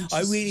 I like her. I mean,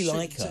 I really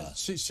like her.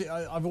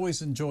 I've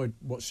always enjoyed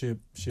what she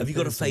Have you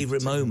got a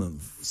favourite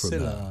moment from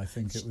Scylla, her? I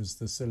think it was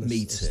the Scylla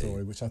Me too.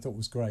 story, which I thought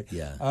was great.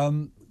 Yeah.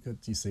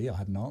 You see, I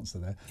had an answer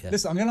there. Yeah.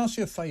 Listen, I'm going to ask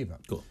you a favour.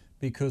 Go on.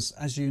 because,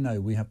 as you know,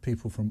 we have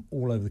people from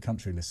all over the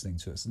country listening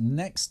to us.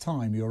 Next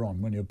time you're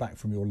on, when you're back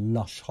from your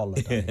lush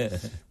holiday,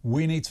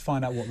 we need to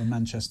find out what the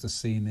Manchester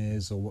scene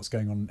is or what's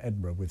going on in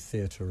Edinburgh with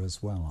theatre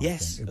as well.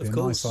 Yes, It'd be of a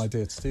course. nice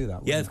idea to do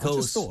that. Yeah, of course.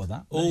 I just thought of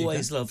that. There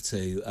Always love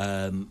to.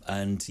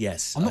 And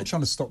yes, I'm not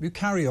trying to stop you.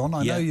 Carry on.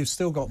 I know you've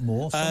still got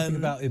more. Something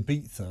about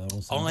Ibiza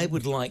or something. I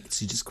would like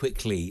to just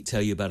quickly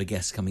tell you about a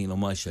guest coming in on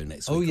my show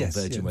next week. Oh yes,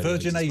 Virgin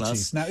 80s.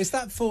 Plus. Now, is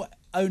that for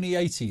only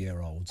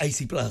 80-year-olds?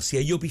 80 plus, yeah,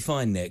 you'll be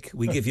fine, Nick.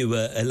 We give you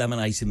a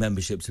laminated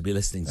membership to be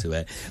listening to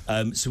it.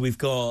 So we've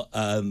got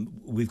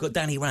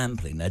Danny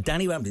Rampling. Now,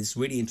 Danny Rampling is a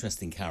really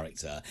interesting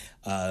character.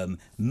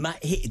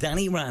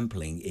 Danny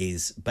Rampling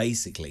is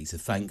basically to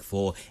thank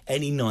for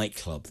any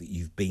nightclub that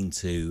you've been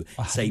to,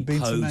 say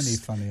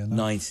post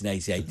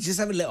 1988. Just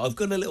have a little. I've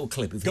got a little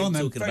clip of him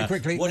talking about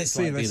quickly. what it's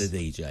like being a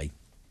DJ.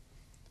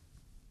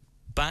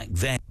 Back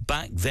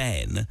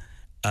then.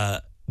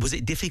 Was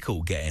it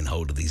difficult getting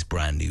hold of these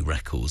brand new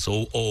records,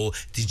 or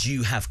did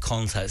you have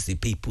contacts?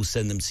 Did people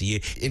send them to you?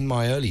 In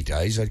my early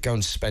days, I'd go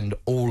and spend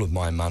all of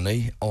my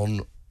money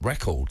on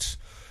records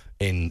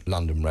in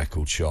London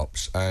record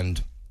shops,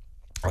 and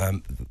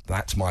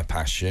that's my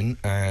passion.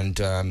 And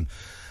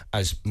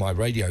as my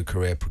radio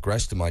career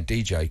progressed and my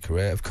DJ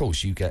career, of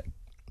course, you get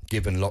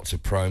given lots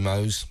of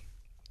promos.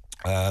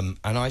 And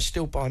I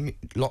still buy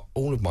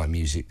all of my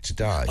music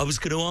today. I was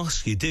going to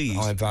ask you, do you?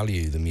 I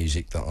value the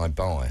music that I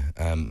buy.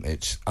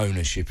 It's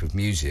ownership of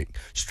music.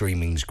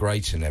 Streaming's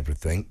great and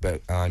everything,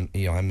 but I'm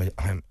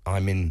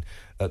in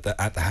at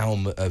the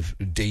helm of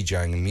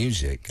DJing and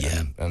music,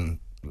 and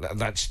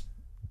that's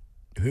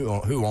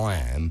who I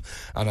am.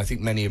 And I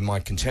think many of my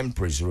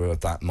contemporaries are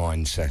of that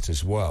mindset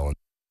as well.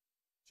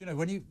 You know,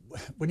 when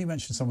you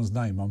mention someone's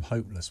name, I'm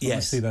hopeless. When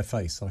I see their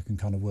face, I can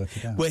kind of work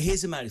it out. Well,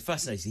 here's a man who's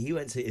fascinating. He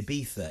went to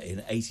Ibiza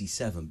in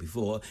 '87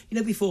 before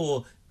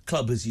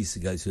clubbers used to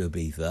go to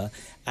Ibiza,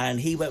 and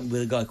he went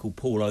with a guy called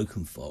Paul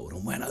Oakenfold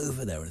and went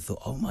over there and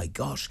thought, oh my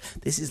gosh,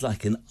 this is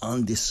like an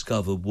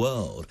undiscovered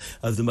world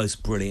of the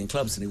most brilliant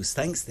clubs. And it was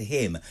thanks to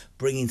him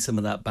bringing some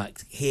of that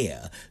back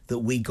here that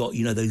we got,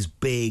 those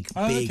big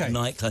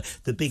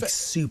nightclubs, the big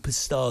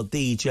superstar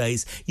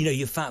DJs,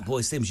 your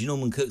Fatboy Slims, your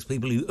Norman Cooks,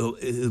 people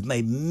who've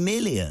made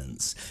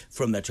millions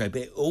from that trade.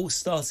 But it all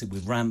started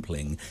with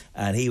Rampling,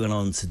 and he went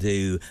on to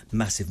do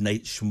massive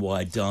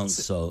nationwide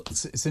dance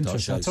shows. It's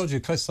interesting. I told you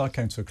the closest I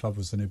came to a club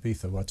was in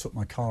Ibiza, where I took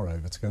my car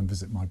over to go and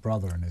visit my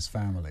brother and his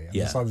family. And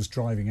as I was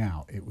driving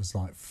out, it was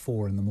like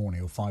 4 in the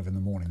morning or 5 in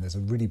the morning. There's a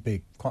really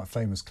big, quite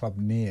famous club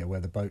near where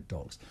the boat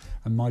docks,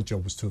 and my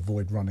job was to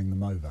avoid running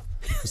them over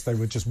because they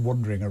were just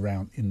wandering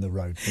around in the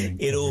road doing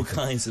in all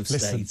kinds of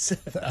states.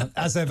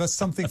 As ever,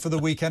 something for the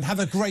weekend. Have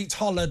a great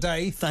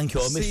holiday. Thank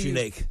you. I miss you,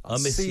 Nick. I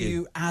miss you. See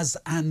you as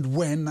and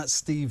when. That's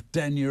Steve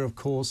Denyer, of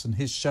course, and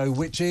his show,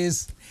 which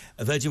is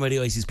a Virgin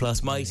Radio 80s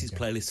Plus, my 80s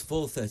playlist,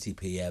 4:30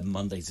 p.m.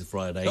 Monday to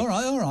Friday. All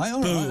right.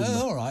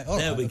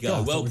 There we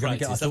go. Well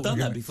practiced. I've done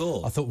that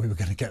before. I thought we were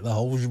going to get the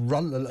whole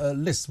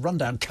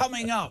rundown.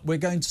 Coming up, we're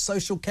going to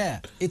social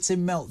care. It's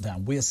in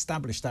meltdown. We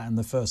established that in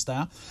the first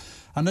hour.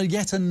 And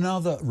yet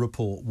another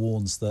report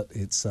warns that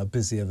it's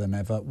busier than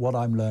ever. What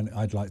I'm learning,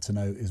 I'd like to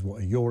know is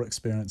what are your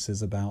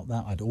experiences about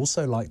that. I'd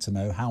also like to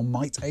know how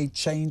might a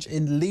change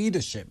in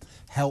leadership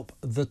help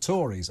the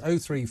Tories.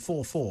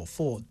 0344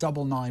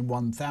 499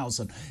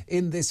 1000.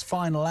 In this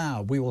final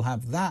hour, we will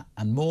have that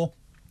and more.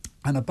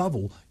 And above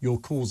all, your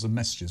calls and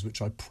messages,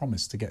 which I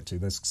promised to get to.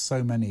 There's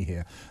so many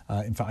here.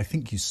 In fact, I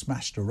think you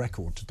smashed a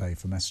record today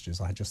for messages.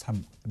 I just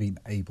haven't been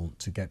able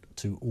to get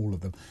to all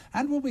of them.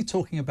 And we'll be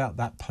talking about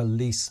that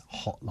police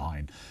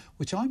hotline,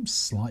 which I'm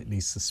slightly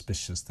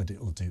suspicious that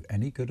it'll do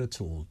any good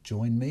at all.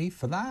 Join me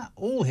for that,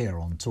 all here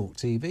on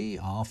talkTV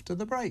after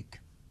the break.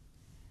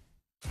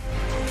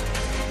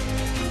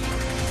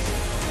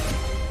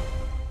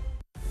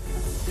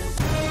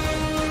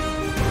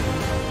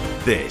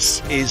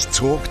 This is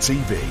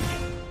talkTV.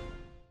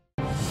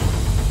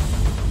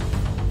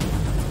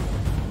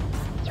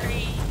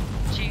 3,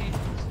 2,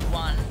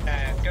 1.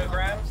 Go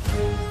ground.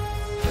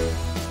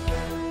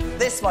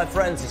 This, my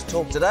friends, is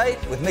Talk Today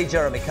with me,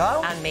 Jeremy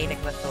Kyle. And me,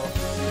 Nicola Thorpe.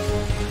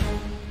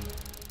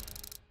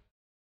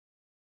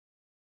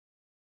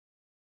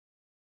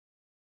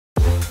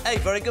 Hey,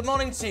 very good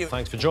morning to you.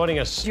 Thanks for joining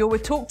us. You're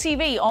with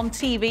talkTV, on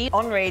TV,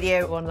 on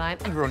radio, online.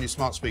 And we're on your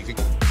smart speaker.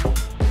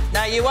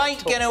 Now, you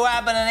ain't going to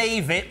have an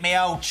Evit, me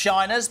old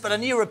Chinas, but a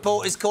new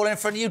report is calling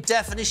for a new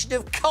definition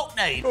of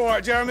cockney. All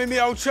right, Jeremy, me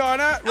old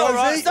China. All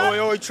Rosie, right,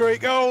 oi,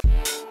 treacle.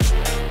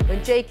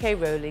 When J.K.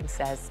 Rowling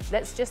says,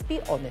 let's just be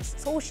honest,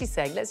 that's all she's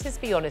saying, let's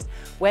just be honest.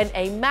 When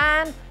a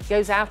man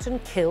goes out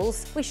and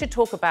kills, we should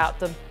talk about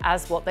them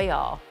as what they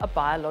are, a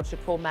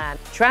biological man.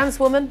 Trans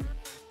woman,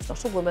 it's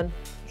not a woman.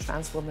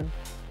 Trans woman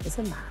is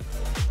a man.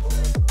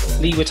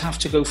 Lee would have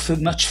to go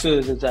much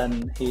further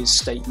than his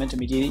statement. I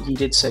mean, he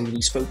did say that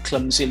he spoke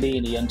clumsily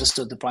and he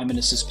understood the Prime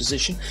Minister's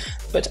position,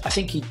 but I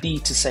think he'd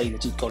need to say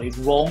that he'd got it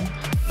wrong.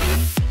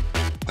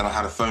 Then I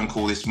had a phone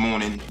call this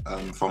morning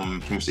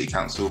from Plymouth City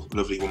Council, a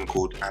lovely woman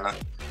called Anna.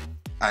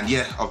 And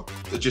yeah,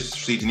 I've just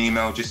received an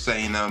email just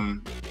saying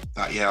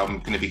that, yeah, I'm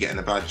going to be getting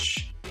a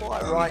badge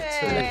Quite right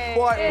too.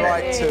 Quite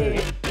right too.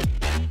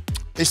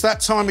 It's that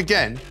time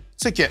again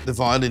to get the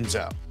violins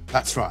out.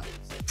 That's right.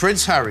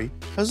 Prince Harry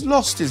has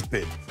lost his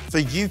bid for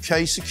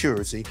UK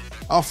security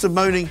after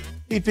moaning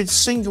he'd been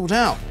singled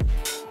out.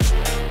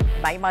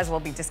 You might as well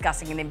be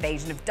discussing an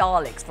invasion of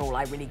Daleks for all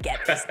I really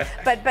get this.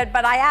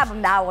 but I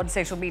am now on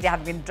social media,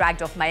 having been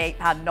dragged off my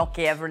 £8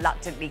 Nokia,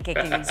 reluctantly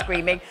kicking and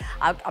screaming.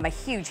 I'm a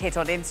huge hit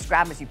on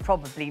Instagram, as you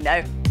probably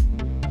know.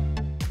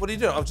 What are you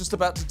doing? I was just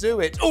about to do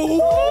it.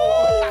 Ooh!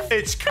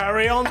 It's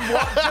carry on.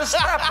 What just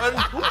happened?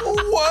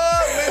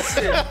 Whoa,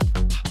 listen.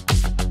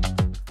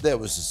 There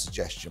was a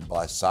suggestion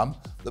by some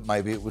that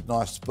maybe it would be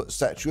nice to put a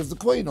statue of the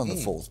Queen on the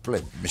fourth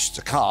plinth.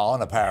 Mr.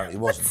 Khan apparently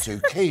wasn't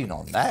too keen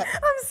on that.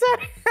 I'm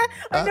sorry.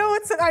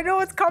 I know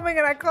it's coming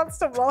and I can't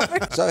stop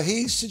laughing. So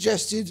he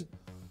suggested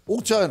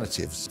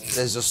alternatives.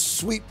 There's a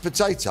sweet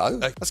potato.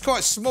 That's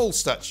quite a small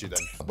statue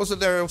then. Wasn't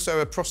there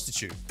also a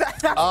prostitute?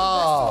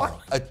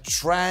 A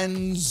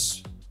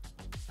trans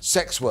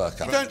sex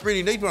worker. You don't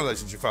really need one of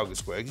those in Trafalgar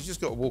Square. You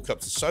just got to walk up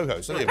to Soho.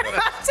 It's only about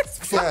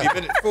Just 40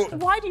 minutes.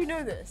 Why do you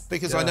know this?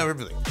 Because I know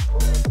everything.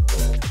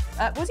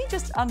 Was he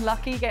just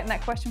unlucky getting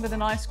that question with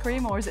an ice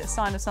cream, or is it a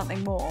sign of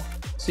something more?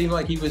 Seemed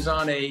like he was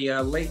on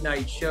a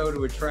late-night show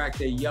to attract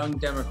a young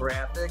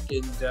demographic,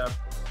 and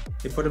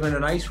they put him in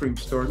an ice cream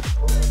store. I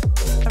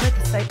read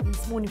the statement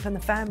this morning from the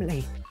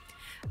family.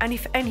 And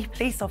if any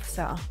police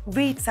officer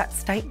reads that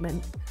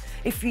statement,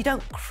 if you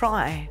don't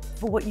cry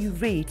for what you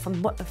read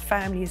from what the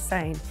family is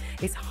saying,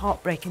 it's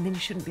heartbreaking, then you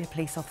shouldn't be a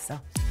police officer.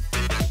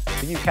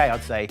 The UK,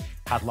 I'd say,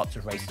 has lots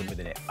of racism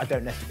within it. I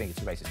don't necessarily think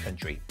it's a racist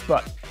country,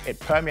 but it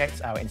permeates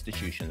our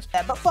institutions.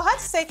 Yeah, but for her to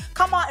say,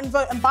 come out and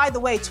vote, and by the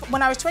way,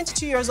 when I was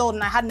 22 years old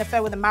and I had an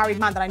affair with a married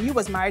man that I knew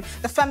was married,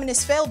 the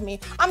feminists failed me.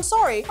 I'm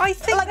sorry. I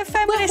think the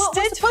feminists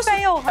did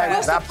fail her.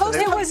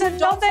 It was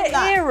another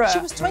era. She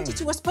was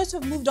 22. We're supposed to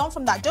have moved on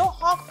from that. Don't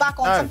hark back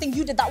on something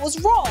you did that was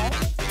wrong.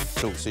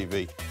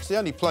 talkTV. It's the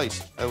only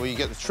place where you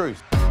get the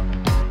truth.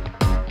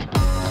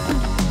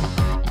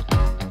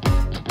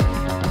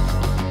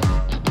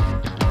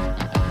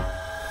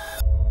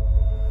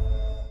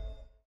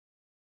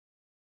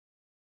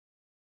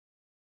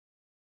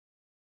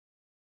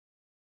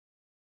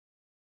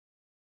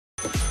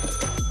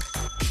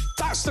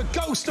 That's the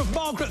ghost of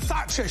Margaret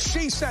Thatcher.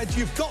 She said,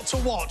 you've got to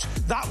watch.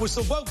 That was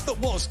The Woke That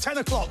Was, 10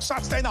 o'clock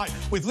Saturday night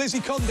with Lizzie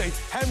Cundy,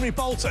 Henry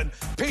Bolton,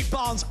 Pete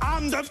Barnes,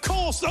 and, of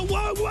course, the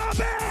Woke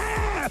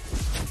Woman!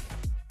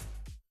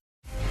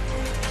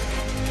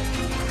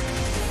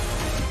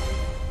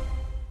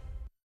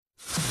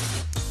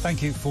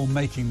 Thank you for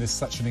making this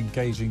such an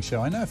engaging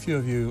show. I know a few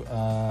of you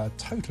are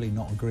totally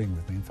not agreeing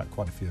with me, in fact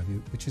quite a few of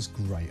you, which is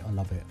great, I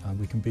love it.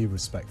 We can be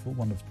respectful.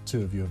 One of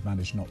two of you have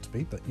managed not to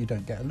be, but you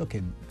don't get a look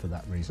in for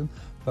that reason.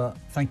 But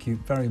thank you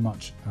very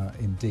much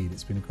indeed,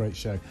 it's been a great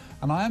show.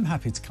 And I am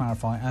happy to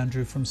clarify,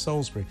 Andrew from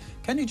Salisbury.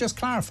 Can you just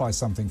clarify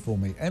something for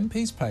me?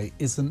 MP's pay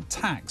isn't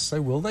taxed,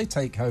 so will they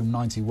take home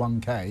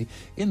 91k?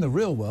 In the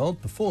real world,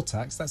 before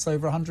tax, that's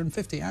over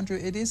 150. Andrew,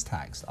 it is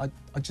taxed.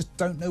 I just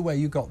don't know where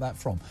you got that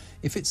from.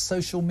 If it's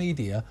social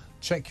media,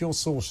 check your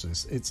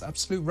sources. It's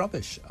absolute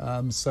rubbish.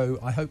 So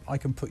I hope I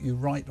can put you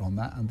right on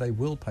that, and they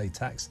will pay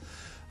tax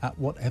at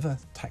whatever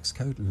tax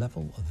code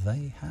level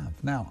they have.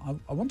 Now,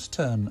 I want to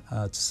turn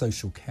to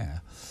social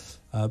care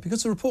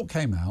because the report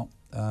came out,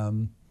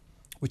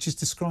 which is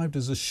described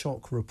as a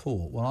shock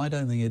report. Well, I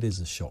don't think it is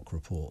a shock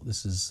report.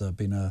 This has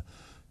been a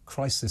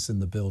crisis in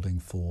the building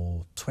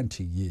for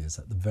 20 years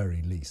at the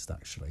very least,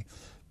 actually.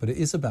 But it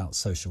is about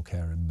social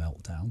care in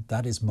meltdown.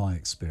 That is my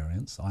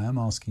experience. I am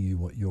asking you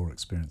what your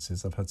experience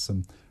is. I've had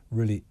some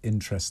really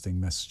interesting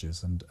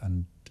messages,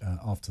 and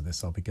after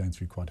this I'll be going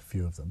through quite a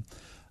few of them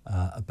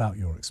about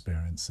your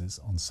experiences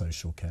on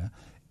social care.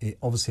 It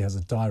obviously has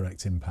a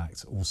direct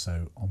impact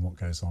also on what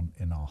goes on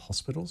in our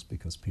hospitals,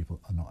 because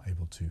people are not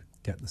able to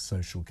get the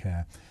social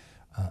care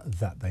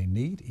that they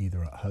need,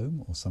 either at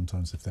home or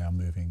sometimes if they are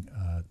moving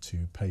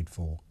to paid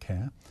for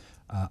care.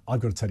 I've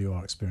got to tell you,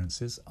 our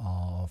experiences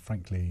are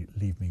frankly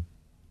leave me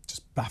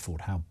just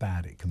baffled how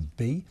bad it can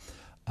be.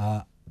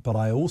 But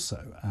I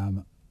also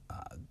am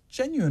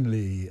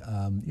genuinely,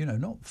 you know,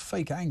 not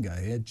fake anger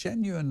here,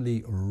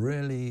 genuinely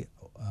really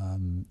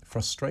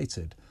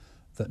frustrated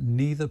that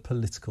neither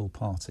political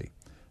party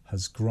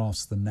has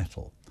grasped the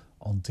nettle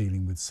on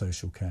dealing with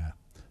social care.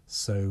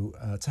 So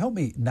to help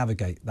me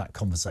navigate that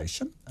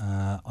conversation,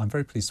 I'm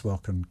very pleased to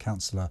welcome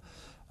Councillor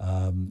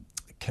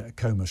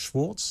Koma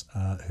Schwartz,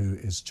 who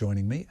is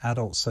joining me,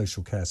 adult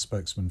social care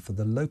spokesman for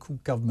the Local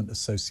Government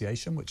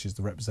Association, which is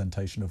the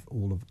representation of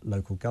all of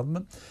local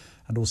government,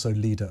 and also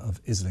leader of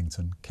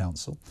Islington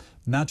Council.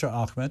 Nadja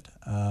Ahmed,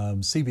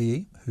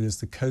 CBE, who is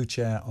the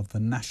co-chair of the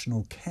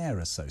National Care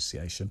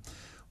Association,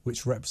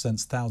 which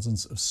represents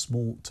thousands of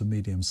small to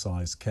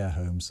medium-sized care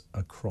homes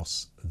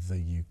across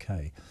the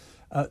UK.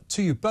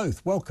 To you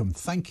both, welcome.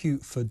 Thank you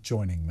for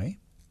joining me.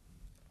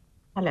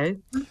 Hello.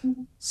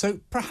 So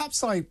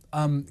perhaps I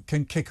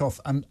can kick off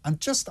and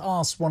just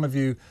ask one of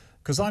you,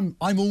 because I'm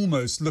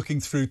almost looking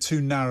through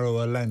too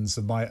narrow a lens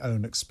of my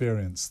own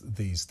experience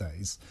these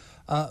days.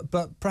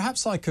 But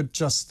perhaps I could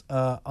just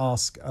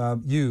ask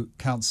you,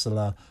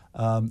 Councillor,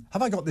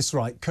 have I got this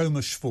right?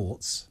 Coma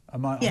Schwartz?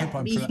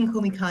 Yeah, you can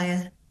call me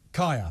Kaya.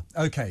 Kaya.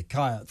 OK,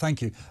 Kaya,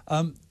 thank you.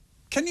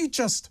 Can you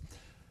just,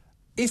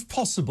 if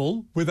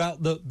possible,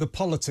 without the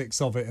politics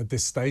of it at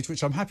this stage,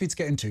 which I'm happy to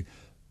get into,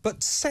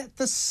 but set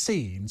the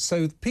scene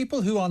so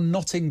people who are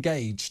not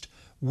engaged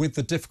with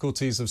the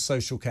difficulties of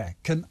social care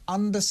can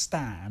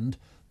understand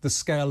the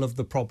scale of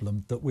the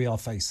problem that we are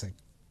facing?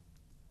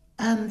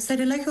 So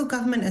the Local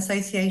Government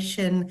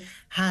Association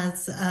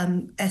has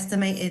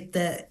estimated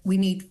that we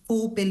need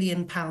 £4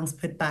 billion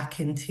put back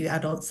into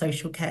adult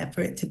social care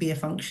for it to be a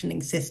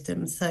functioning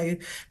system. So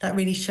that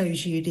really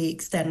shows you the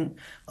extent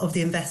of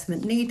the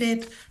investment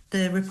needed.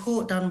 The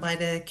report done by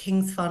the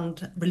King's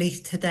Fund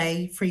released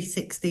today,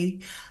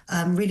 360,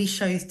 really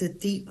shows the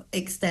deep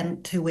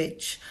extent to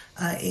which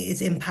it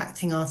is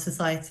impacting our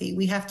society.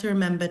 We have to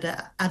remember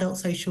that adult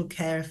social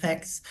care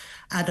affects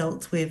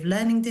adults with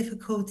learning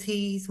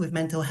difficulties, with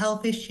mental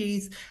health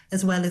issues,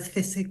 as well as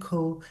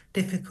physical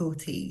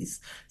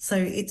difficulties. So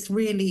it's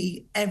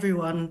really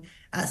everyone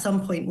at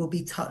some point will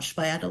be touched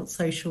by adult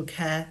social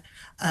care.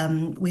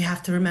 We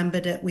have to remember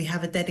that we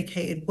have a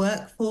dedicated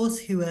workforce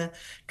who are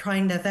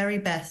trying their very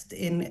best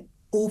in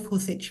awful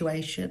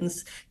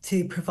situations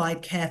to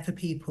provide care for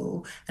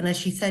people. And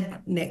as you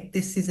said, Nick,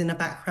 this is in a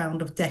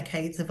background of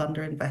decades of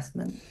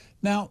underinvestment.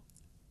 Now,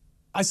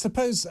 I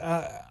suppose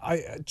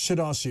I should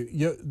ask you,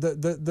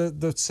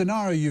 the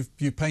scenario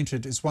you've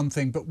painted is one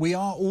thing, but we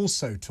are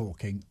also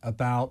talking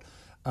about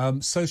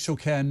social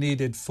care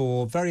needed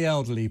for very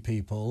elderly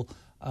people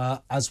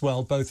as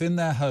well, both in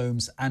their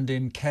homes and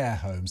in care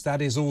homes.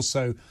 That is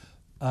also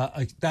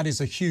that is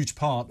a huge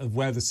part of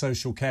where the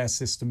social care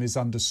system is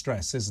under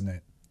stress, isn't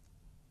it?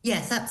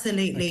 Yes,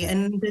 absolutely. Okay.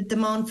 And the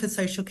demand for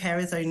social care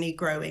is only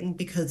growing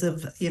because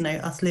of,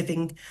 us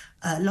living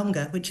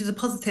longer, which is a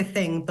positive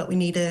thing, but we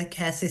need a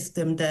care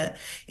system that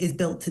is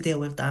built to deal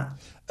with that.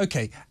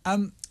 OK.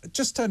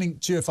 Just turning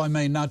to you, if I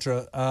may,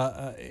 Nadra,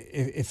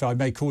 if I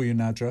may call you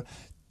Nadra,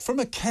 from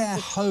a care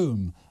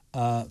home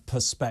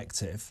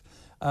perspective,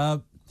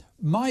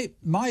 my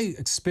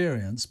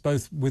experience,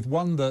 both with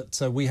one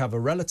that we have a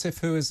relative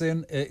who is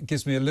in, it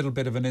gives me a little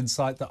bit of an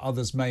insight that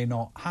others may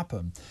not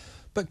happen.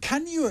 But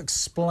can you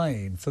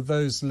explain for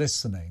those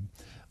listening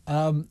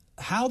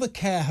how the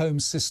care home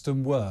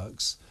system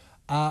works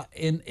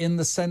in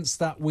the sense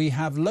that we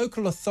have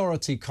local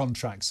authority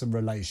contracts and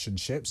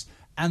relationships,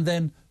 and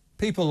then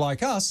people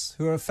like us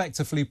who are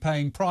effectively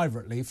paying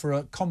privately for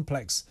a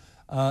complex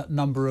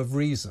number of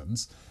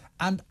reasons,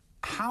 and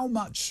how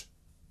much,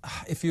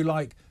 if you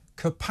like,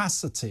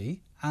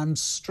 capacity and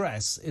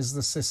stress is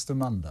the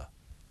system under?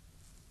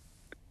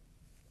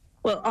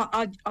 Well,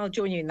 I'll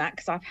join you in that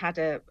because I've had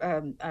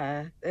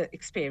a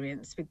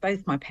experience with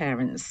both my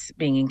parents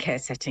being in care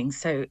settings.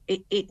 So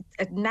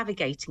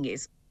navigating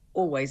is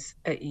always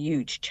a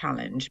huge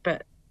challenge.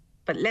 But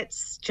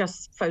let's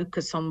just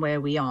focus on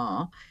where we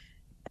are.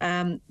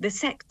 The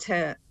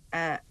sector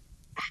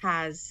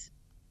has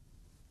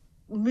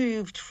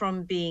moved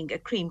from being a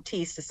cream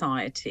tea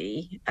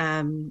society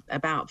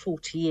about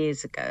 40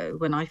 years ago,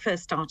 when I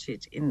first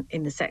started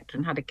in the sector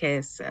and had a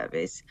care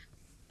service,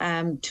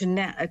 to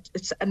now,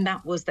 and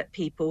that was that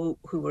people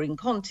who were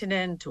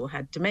incontinent or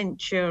had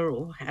dementia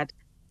or had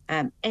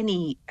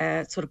any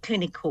sort of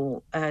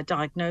clinical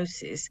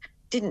diagnosis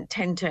didn't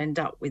tend to end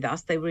up with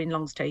us. They were in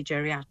long-stay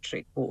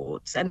geriatric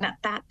wards, and at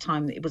that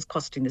time it was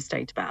costing the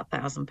state about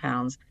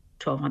 £1,000,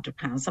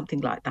 £1,200, something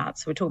like that.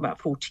 So we're talking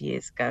about 40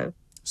 years ago.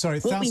 Sorry,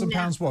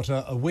 £1,000 what,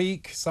 a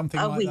week, something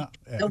like that?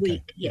 Yeah, a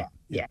week, yeah.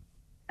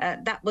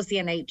 That was the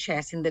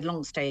NHS in the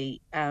long-stay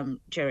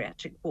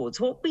geriatric wards.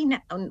 What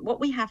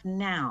we have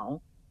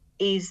now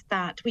is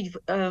that we've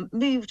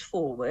moved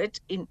forward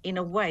in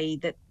a way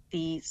that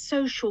the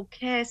social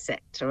care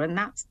sector, and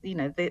that's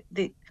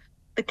the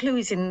clue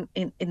is in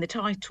the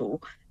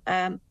title.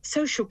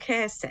 Social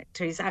care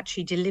sector is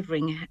actually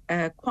delivering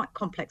quite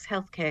complex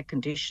healthcare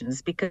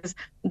conditions because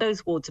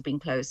those wards have been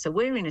closed. So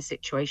we're in a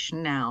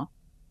situation now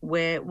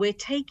where we're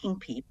taking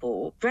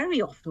people,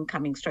 very often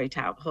coming straight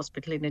out of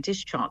hospital in a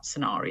discharge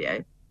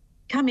scenario,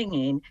 coming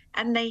in,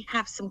 and they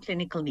have some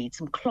clinical needs,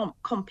 some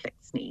complex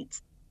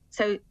needs.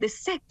 So the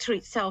sector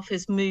itself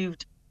has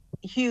moved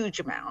huge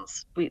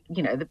amounts.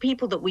 The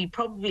people that we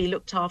probably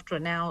looked after are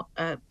now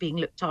being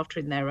looked after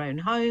in their own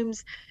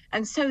homes.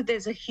 And so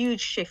there's a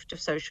huge shift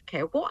of social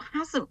care. What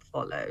hasn't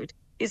followed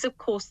is, of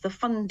course, the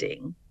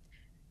funding.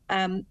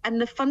 And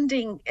the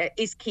funding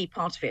is key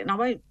part of it, and I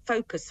won't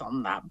focus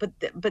on that.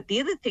 But the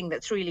other thing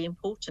that's really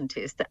important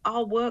is that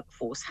our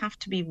workforce have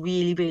to be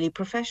really, really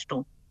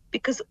professional,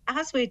 because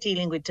as we're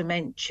dealing with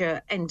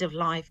dementia,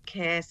 end-of-life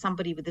care,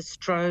 somebody with a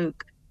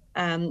stroke,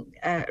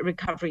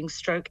 recovering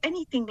stroke,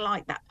 anything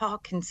like that,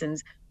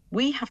 Parkinson's,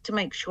 we have to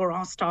make sure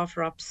our staff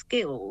are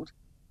upskilled,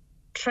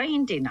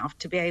 trained enough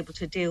to be able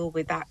to deal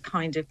with that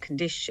kind of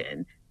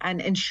condition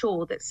and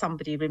ensure that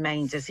somebody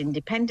remains as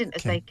independent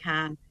as they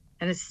can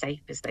and as safe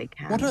as they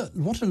can.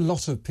 What a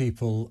lot of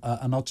people,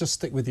 and I'll just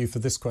stick with you for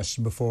this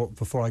question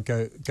before I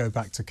go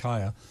back to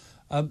Kaya.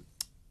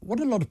 what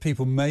a lot of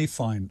people may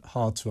find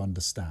hard to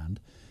understand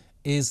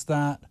is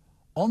that,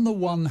 on the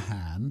one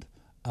hand,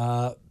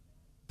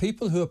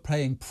 people who are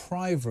paying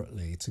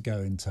privately to go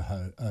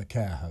into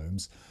care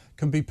homes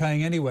can be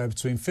paying anywhere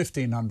between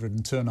 £1,500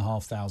 and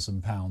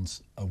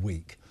 £2,500 a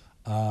week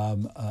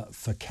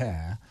for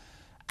care.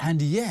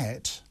 And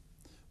yet,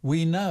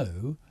 we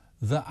know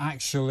that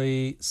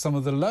actually some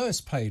of the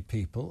lowest paid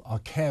people are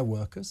care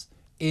workers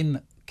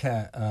in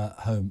care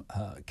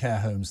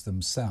homes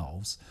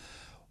themselves.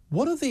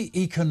 What are the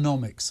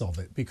economics of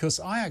it? Because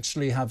I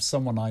actually have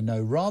someone I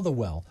know rather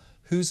well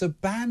who's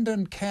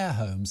abandoned care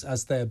homes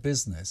as their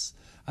business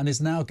and is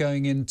now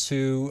going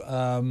into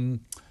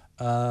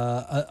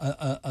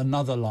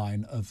another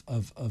line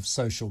of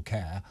social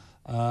care,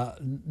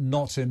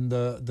 not in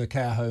the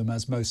care home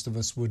as most of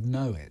us would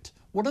know it.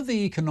 What are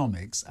the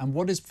economics, and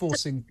what is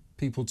forcing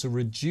people to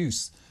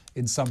reduce,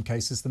 in some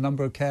cases, the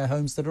number of care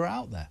homes that are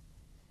out there?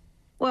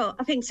 Well,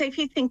 I think so. If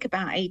you think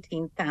about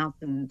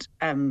 18,000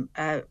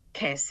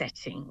 care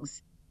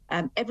settings,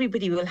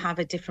 everybody will have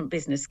a different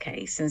business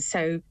case, and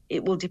so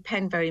it will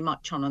depend very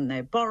much on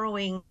their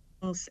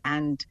borrowings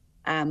and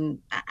on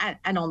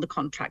the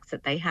contracts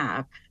that they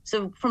have.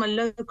 So from a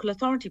local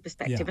authority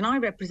perspective, and I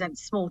represent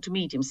small to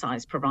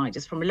medium-sized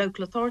providers, from a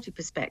local authority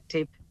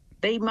perspective,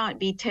 they might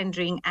be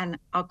tendering and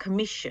are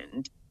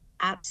commissioned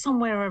at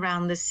somewhere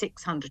around the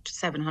 £600 to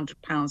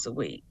 £700 a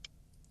week.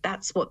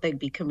 That's what they'd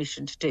be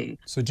commissioned to do.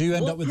 So do you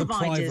end up with the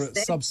private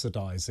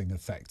subsidising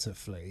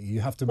effectively?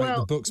 You have to make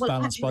the books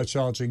balance by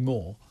charging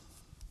more?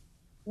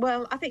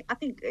 Well, I think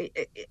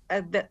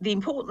the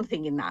important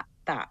thing in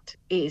that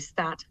is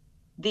that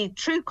the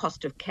true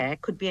cost of care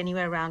could be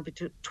anywhere around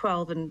between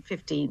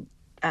 £1,200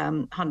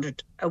 and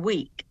 £1,500 a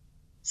week.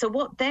 So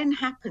what then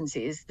happens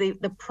is the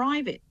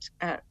private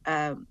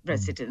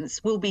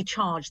residents will be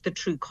charged the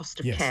true cost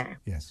of care.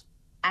 Yes.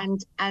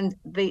 And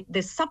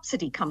the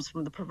subsidy comes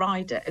from the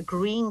provider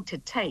agreeing to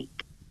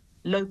take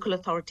local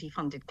authority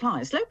funded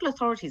clients. Local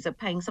authorities are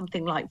paying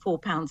something like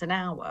 £4 an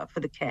hour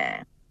for the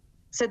care.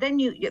 So then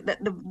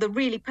the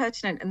really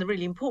pertinent and the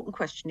really important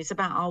question is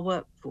about our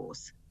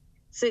workforce.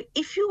 So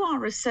if you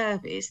are a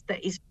service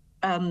that is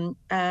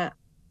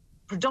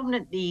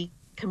predominantly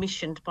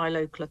commissioned by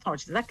local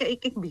authorities,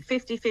 it can be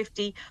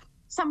 50-50.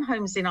 Some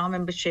homes in our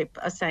membership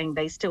are saying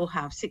they still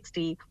have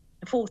 60-40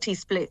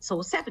 splits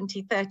or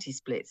 70-30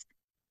 splits.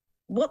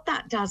 What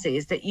that does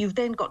is that you've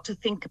then got to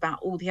think about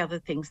all the other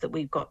things that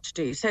we've got to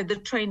do. So the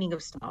training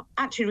of staff,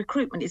 actually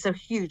recruitment is a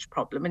huge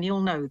problem, and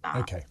you'll know that.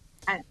 Okay.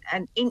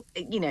 And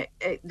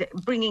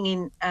bringing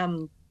in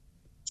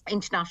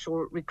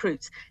international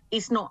recruits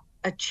is not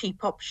a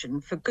cheap option.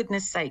 For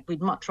goodness sake,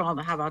 we'd much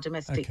rather have our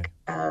domestic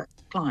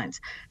clients.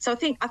 So I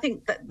think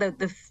that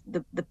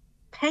the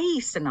pay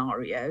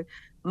scenario,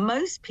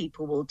 most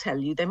people will tell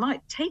you they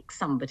might take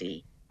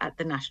somebody at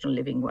the national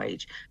living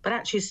wage, but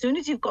actually as soon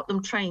as you've got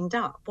them trained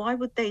up, why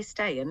would they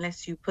stay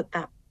unless you put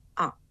that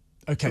up?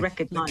 Okay, to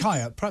recognise.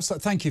 Kaya, perhaps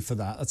thank you for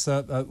that. Let's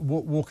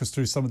walk us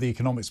through some of the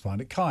economics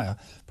behind it. Kaya,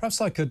 perhaps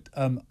I could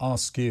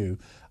ask you.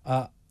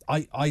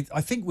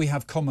 I think we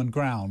have common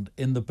ground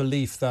in the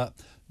belief that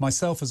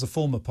myself, as a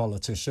former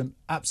politician,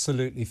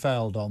 absolutely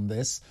failed on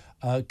this.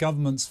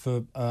 Governments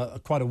for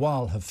quite a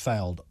while have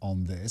failed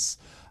on this.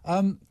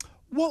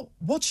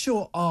 What's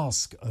your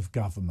ask of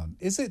government?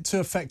 Is it to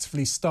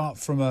effectively start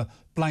from a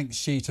blank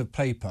sheet of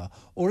paper,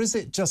 or is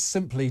it just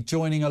simply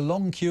joining a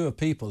long queue of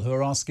people who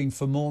are asking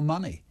for more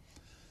money?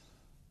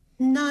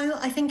 No,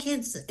 I think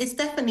it's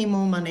definitely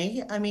more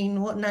money. I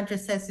mean, what Nadja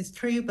says is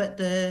true, but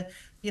the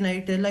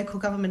local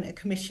government are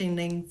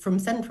commissioning from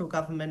central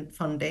government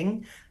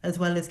funding as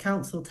well as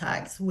council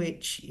tax,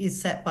 which is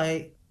set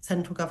by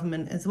central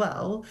government as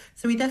well.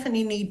 So we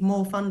definitely need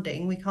more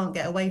funding. We can't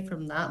get away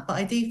from that. But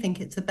I do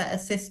think it's a better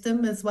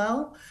system as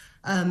well.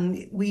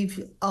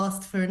 We've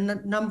asked for a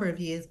number of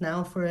years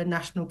now for a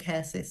national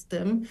care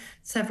system.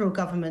 Several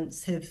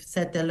governments have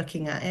said they're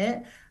looking at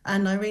it.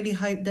 And I really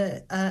hope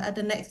that at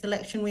the next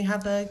election we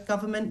have a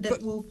government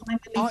that will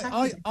finally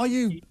tackle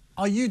it.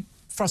 Are you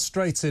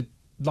frustrated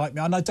like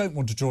me? And I don't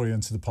want to draw you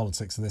into the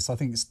politics of this. I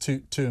think it's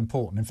too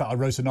important. In fact, I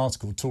wrote an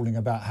article talking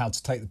about how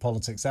to take the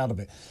politics out of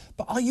it.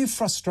 But are you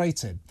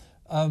frustrated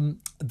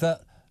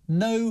that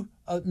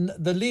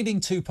the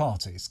leading two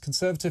parties,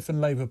 Conservative and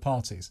Labour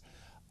parties,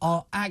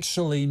 are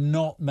actually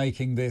not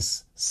making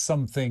this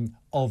something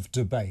of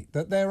debate,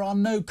 that there are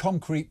no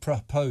concrete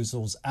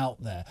proposals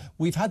out there?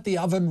 We've had the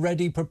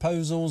oven-ready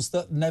proposals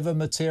that never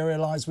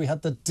materialised. We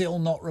had the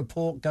Dilnot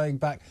report going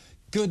back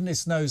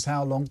goodness knows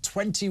how long,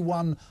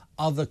 21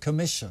 other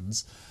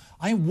commissions.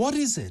 I mean, what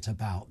is it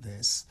about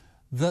this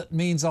that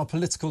means our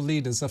political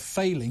leaders are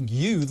failing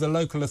you, the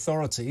local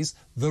authorities,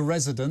 the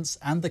residents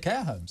and the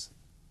care homes?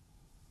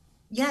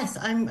 Yes,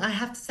 I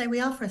have to say we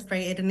are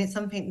frustrated, and it's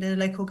something the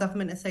Local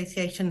Government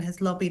Association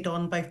has lobbied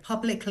on both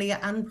publicly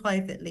and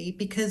privately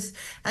because,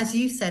 as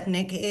you said,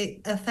 Nick, it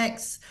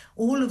affects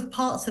all of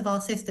parts of our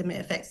system. It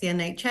affects the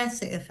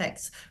NHS, it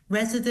affects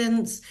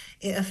residents,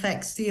 it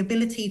affects the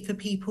ability for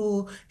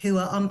people who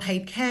are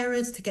unpaid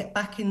carers to get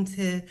back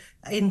into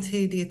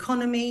into the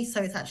economy,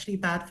 so it's actually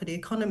bad for the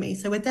economy.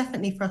 So we're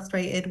definitely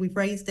frustrated. We've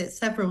raised it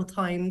several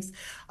times.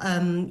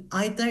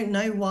 I don't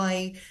know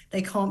why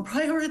they can't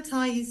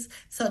prioritise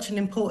such an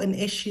important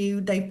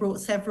issue. They've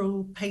brought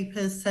several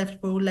papers,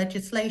 several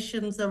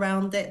legislations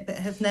around it, but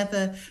have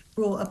never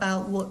brought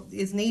about what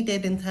is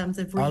needed in terms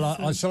of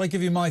resources. Shall I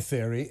give you my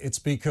theory? It's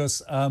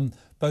because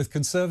both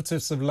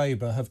Conservatives and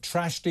Labour have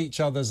trashed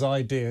each other's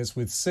ideas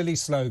with silly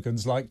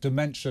slogans like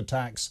dementia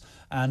tax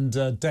and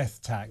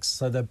death tax.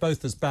 So they're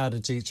both as bad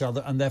as each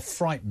other and they're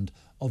frightened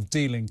of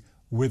dealing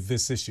with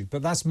this issue.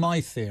 But that's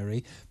my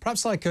theory.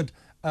 Perhaps I could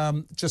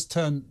just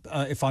turn,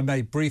 if I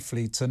may,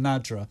 briefly to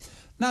Nadra.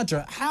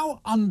 Nadra,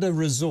 how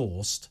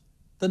under-resourced,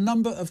 the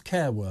number of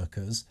care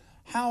workers,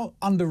 how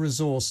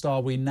under-resourced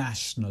are we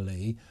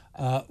nationally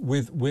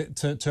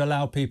to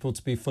allow people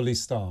to be fully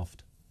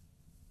staffed?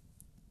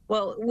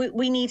 Well,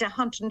 we need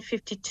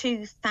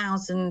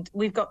 152,000.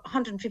 We've got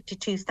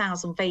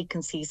 152,000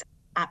 vacancies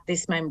at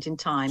this moment in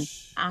time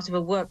out of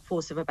a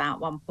workforce of about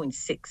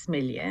 1.6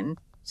 million.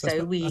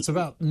 So that's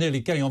about nearly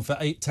getting on for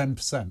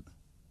 8–10%.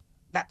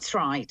 That's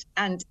right.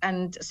 And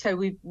so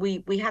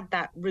we had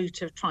that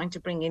route of trying to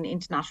bring in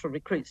international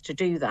recruits to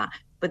do that.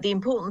 But the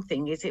important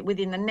thing is that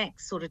within the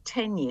next sort of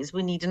 10 years,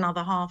 we need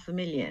another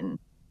 500,000.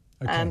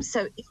 Okay.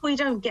 So if we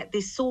don't get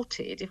this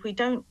sorted, if we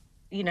don't,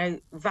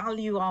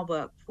 value our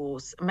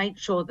workforce, make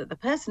sure that the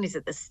person is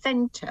at the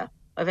centre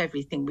of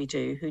everything we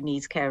do who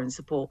needs care and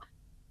support.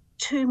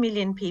 2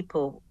 million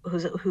people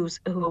who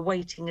are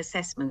waiting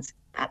assessments.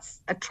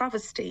 That's a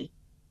travesty.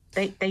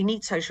 They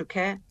need social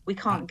care. We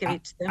can't give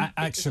it to them.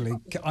 Actually,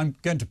 I'm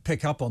going to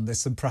pick up on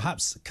this, and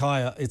perhaps,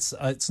 Kaya,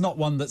 it's not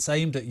one that's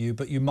aimed at you,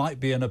 but you might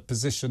be in a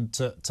position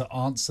to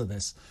answer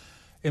this.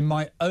 In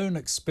my own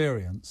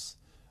experience,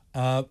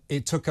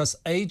 it took us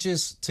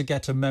ages to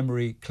get a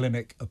memory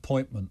clinic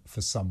appointment for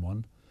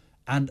someone.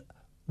 And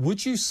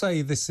would you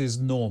say this is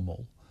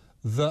normal,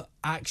 that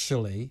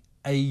actually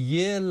a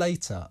year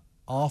later,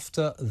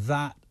 after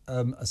that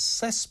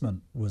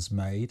assessment was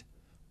made,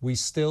 we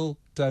still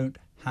don't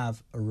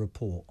have a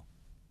report?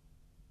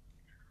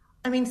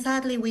 I mean,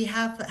 sadly, we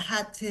have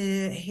had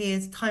to hear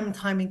time and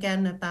time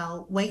again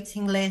about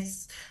waiting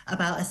lists,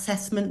 about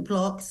assessment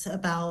blocks,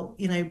 about,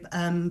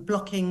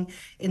 blocking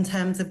in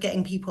terms of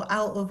getting people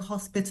out of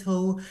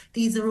hospital.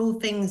 These are all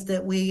things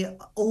that we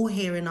all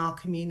hear in our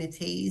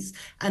communities.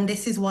 And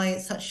this is why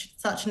it's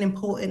such an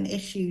important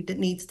issue that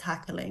needs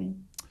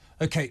tackling.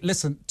 OK,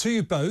 listen, to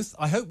you both,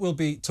 I hope we'll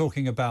be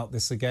talking about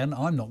this again.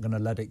 I'm not going to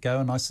let it go,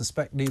 and I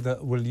suspect neither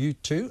will you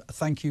two.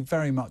 Thank you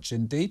very much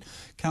indeed.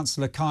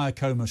 Councillor Kaya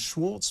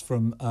Comer-Schwartz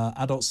from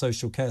Adult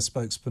Social Care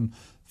spokesman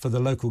for the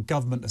Local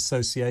Government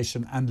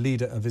Association and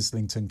leader of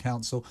Islington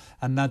Council,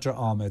 and Nadra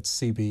Ahmed,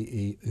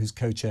 CBE, who's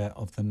co-chair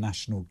of the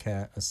National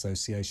Care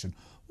Association.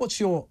 What's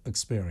your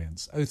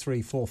experience?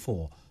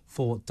 0344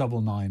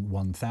 499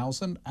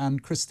 1000,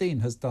 and Christine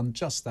has done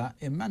just that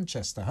in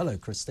Manchester. Hello,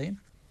 Christine.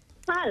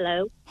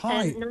 Hello.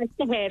 Hi. Nice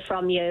to hear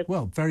from you.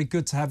 Well, very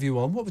good to have you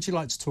on. What would you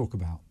like to talk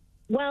about?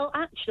 Well,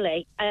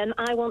 actually,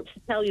 I want to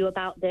tell you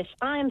about this.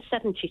 I am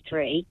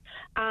 73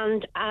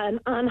 and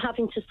I'm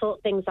having to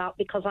sort things out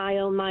because I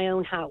own my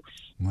own house.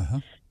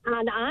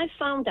 And I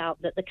found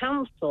out that the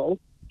council,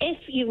 if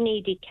you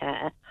needed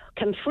care,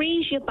 can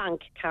freeze your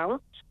bank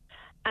account,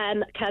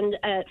 can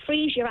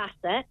freeze your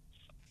assets,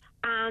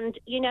 and,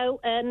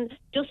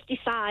 just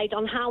decide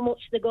on how much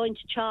they're going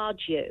to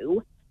charge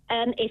you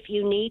if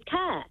you need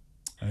care.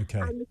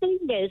 Okay. And the thing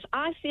is,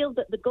 I feel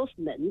that the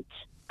government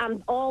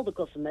and all the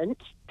government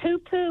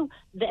poo-poo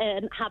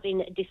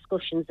having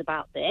discussions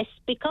about this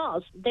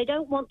because they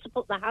don't want to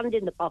put their hand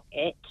in the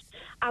pocket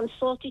and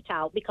sort it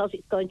out because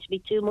it's going to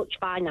be too much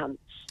finance.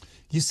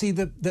 You see,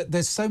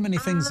 there's so many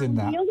things in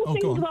that. The other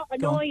thing what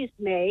annoys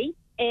me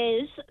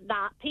is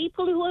that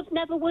people who have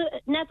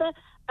never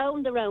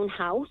owned their own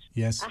house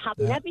are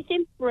having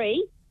everything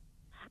free,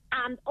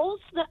 and also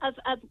have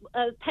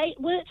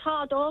worked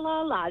hard all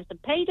our lives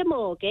and paid a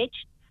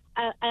mortgage,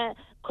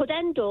 could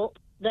end up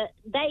that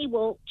they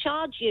will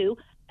charge you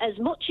as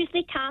much as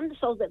they can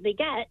so that they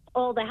get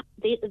all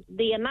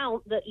the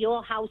amount that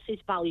your house is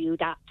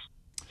valued at.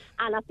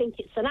 And I think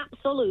it's an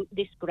absolute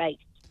disgrace.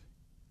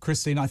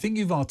 Christine, I think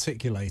you've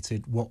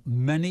articulated what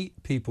many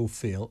people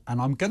feel,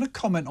 and I'm going to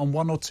comment on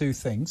one or two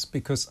things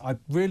because I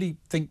really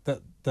think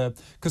that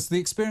because the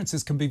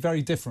experiences can be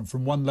very different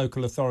from one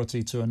local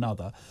authority to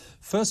another.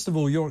 First of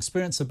all, your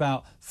experience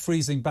about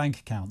freezing bank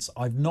accounts,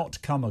 I've not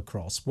come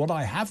across. What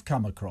I have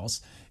come across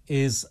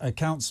is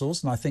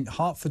councils, and I think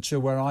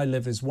Hertfordshire, where I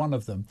live, is one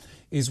of them,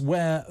 is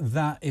where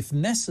that, if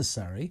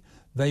necessary,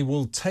 they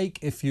will take,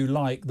 if you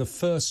like, the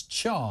first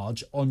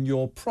charge on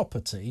your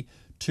property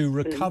to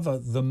recover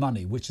the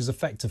money, which is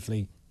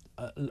effectively,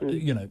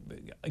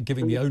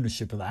 giving the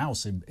ownership of the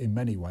house in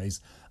many ways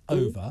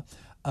over.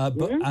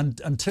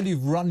 And until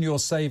you've run your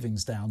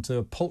savings down to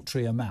a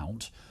paltry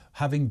amount,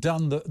 having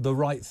done the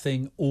right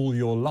thing all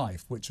your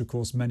life, which of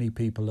course many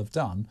people have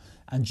done,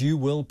 and you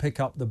will pick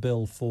up the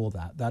bill for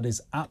that. That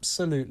is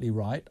absolutely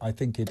right. I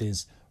think it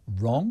is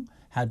wrong.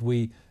 Had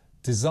we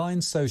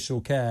designed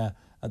social care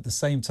at the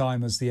same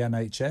time as the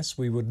NHS,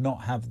 we would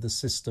not have the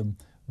system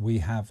we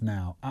have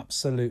now.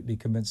 Absolutely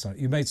convinced on it.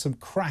 You made some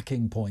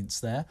cracking points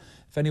there.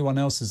 If anyone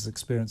else has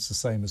experienced the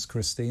same as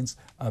Christine's,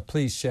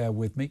 please share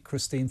with me.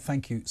 Christine,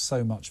 thank you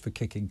so much for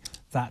kicking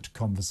that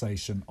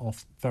conversation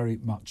off. Very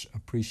much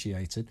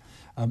appreciated.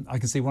 I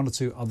can see one or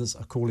two others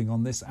are calling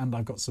on this, and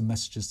I've got some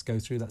messages to go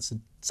through. That's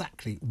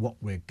exactly what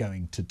we're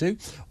going to do.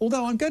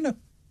 Although I'm going to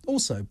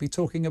also be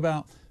talking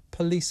about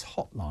police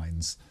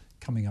hotlines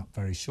coming up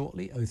very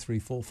shortly.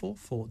 0344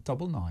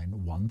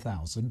 499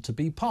 1000 to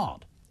be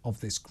part of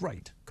this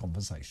great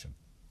conversation.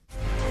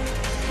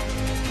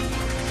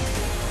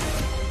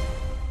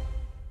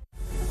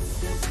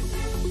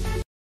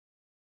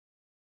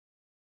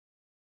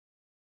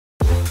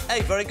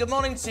 Hey, very good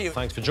morning to you.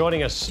 Thanks for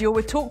joining us. You're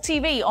with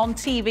talkTV,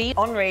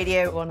 on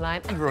radio,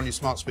 online. And we're on your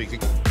smart speaker.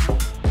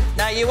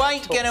 Now, you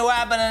ain't going to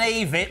Ab and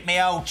Eve it,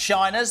 me old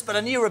Chinas, but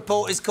a new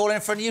report is calling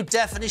for a new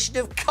definition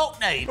of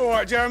cockney. All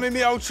right, Jeremy,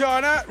 me old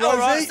China. All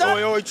right, Rosie, sir.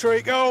 oi, oi,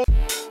 treacle.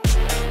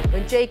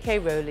 When J.K.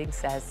 Rowling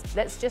says,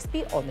 let's just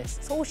be honest,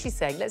 that's all she's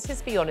saying, let's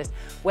just be honest.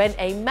 When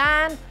a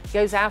man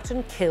goes out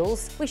and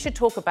kills, we should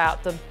talk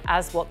about them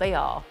as what they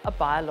are, a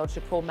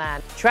biological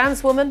man.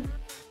 Trans woman,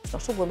 it's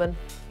not a woman.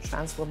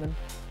 Trans woman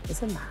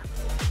is a man.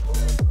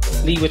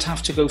 Lee would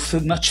have to go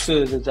much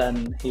further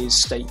than his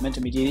statement.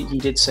 I mean, he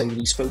did say that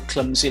he spoke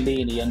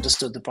clumsily and he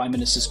understood the Prime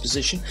Minister's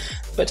position,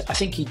 but I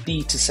think he'd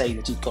need to say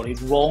that he'd got it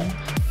wrong.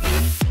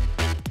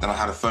 Then I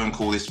had a phone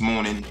call this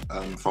morning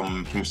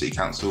from Punchy City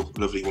Council, a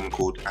lovely woman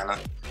called Anna.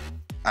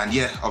 And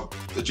yeah,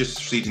 I've just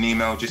received an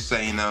email just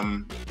saying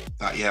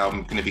that, yeah,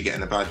 I'm going to be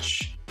getting a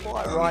badge.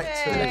 Quite right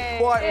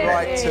too. Quite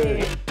right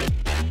too.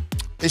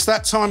 It's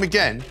that time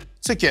again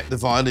to get the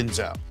violins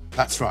out.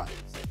 That's right.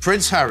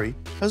 Prince Harry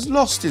has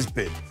lost his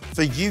bid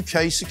for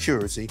UK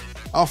security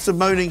after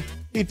moaning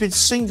he'd been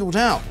singled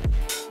out.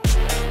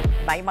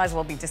 You might as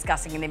well be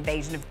discussing an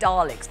invasion of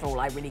Daleks for all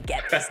I really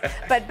get this.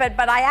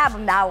 but I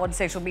am now on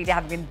social media,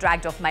 having been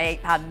dragged off my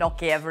 £8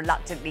 Nokia,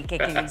 reluctantly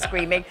kicking and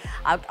screaming.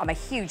 I'm a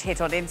huge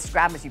hit on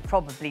Instagram, as you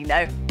probably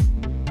know.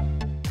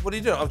 What are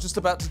you doing? I was just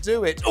about to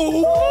do it.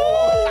 Ooh!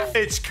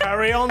 It's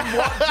carry on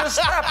what just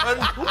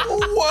happened.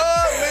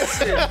 Whoa,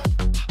 listen.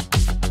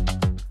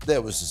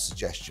 There was a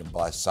suggestion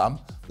by some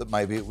that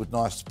maybe it would be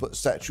nice to put a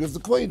statue of the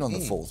Queen on the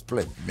fourth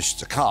plinth.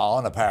 Mr.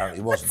 Khan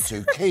apparently wasn't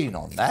too keen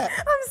on that.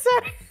 I'm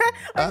sorry.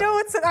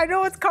 I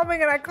know it's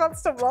coming and I can't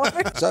stop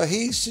laughing. So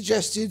he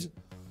suggested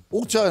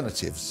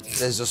alternatives.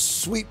 There's a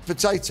sweet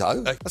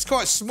potato. That's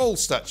quite a small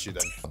statue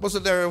then.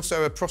 Wasn't there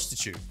also a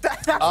prostitute?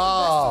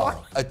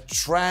 A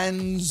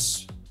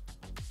trans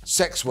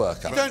sex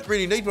worker. You don't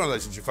really need one of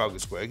those in Trafalgar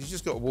Square. You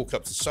just got to walk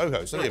up to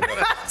Soho, don't you?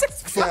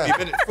 40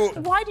 minutes.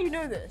 Why do you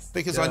know this?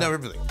 Because I know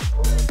everything.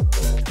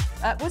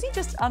 Was he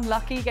just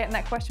unlucky getting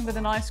that question with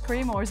an ice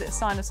cream, or is it a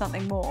sign of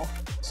something more?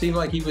 Seemed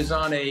like he was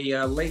on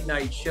a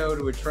late-night show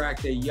to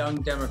attract a young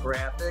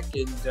demographic,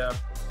 and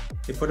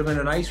they put him in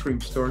an ice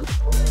cream store.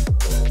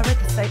 I read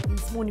the statement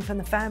this morning from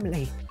the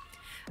family.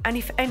 And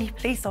if any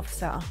police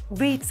officer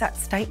reads that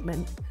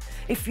statement,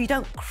 if you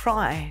don't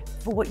cry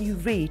for what you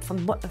read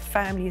from what the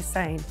family is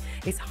saying,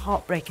 it's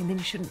heartbreaking, then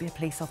you shouldn't be a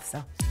police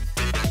officer.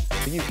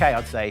 The UK,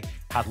 I'd say,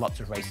 has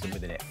lots of racism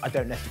within it. I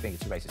don't necessarily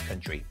think it's a racist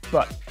country,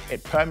 but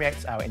it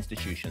permeates our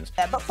institutions.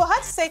 Yeah, but for her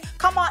to say,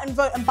 come out and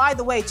vote, and by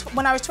the way,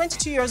 when I was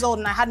 22 years old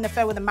and I had an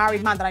affair with a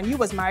married man that I knew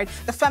was married,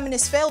 the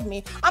feminists failed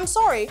me. I'm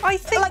sorry. I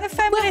think the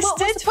feminists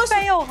did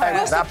fail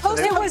her.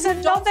 It was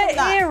another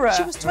era.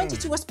 She was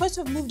 22. We're supposed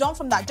to have moved on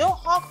from that. Don't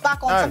hark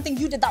back on something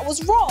you did that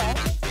was wrong.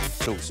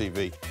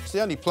 talkTV. It's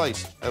the only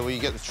place where you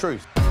get the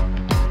truth.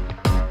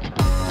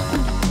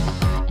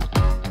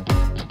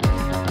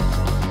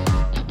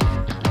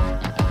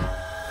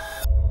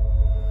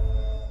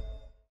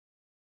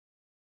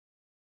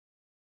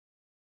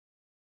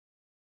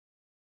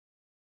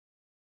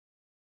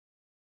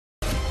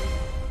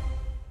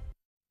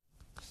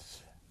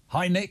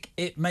 Hi, Nick.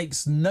 It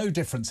makes no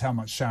difference how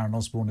much Sharon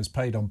Osbourne is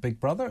paid on Big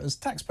Brother, as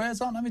taxpayers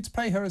aren't having to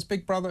pay her as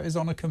Big Brother is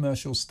on a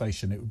commercial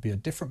station. It would be a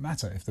different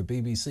matter if the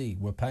BBC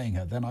were paying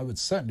her. Then I would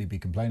certainly be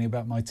complaining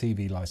about my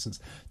TV licence.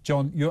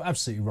 John, you're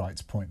absolutely right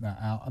to point that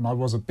out, and I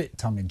was a bit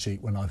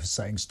tongue-in-cheek when I was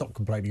saying stop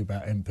complaining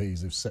about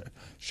MPs if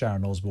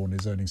Sharon Osbourne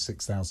is earning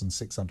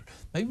 $6,600.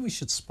 Maybe we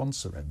should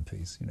sponsor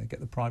MPs, you know, get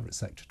the private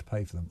sector to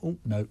pay for them. Oh,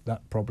 no,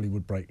 that probably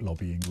would break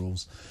lobbying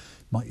rules.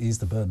 Might ease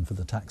the burden for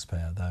the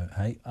taxpayer, though,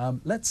 hey?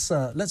 Let's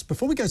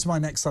before we go to my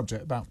next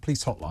subject about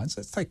police hotlines,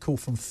 let's take a call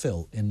from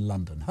Phil in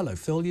London. Hello,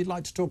 Phil. You'd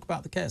like to talk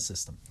about the care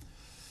system?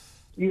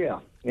 Yeah.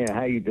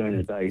 How are you doing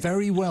today?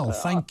 Very well,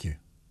 thank you.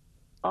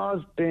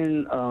 I've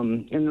been,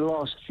 in the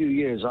last few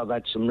years, I've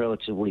had some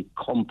relatively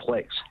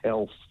complex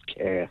health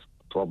care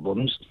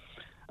problems.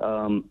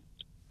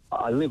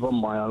 I live on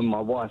my own. My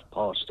wife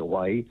passed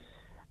away.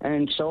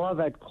 And so I've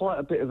had quite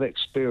a bit of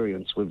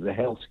experience with the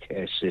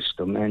healthcare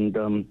system. And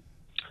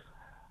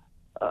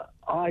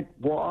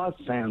what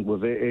I've found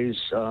with it is,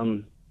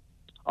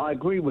 I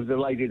agree with the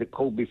lady that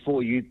called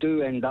before. You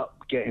do end up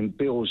getting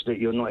bills that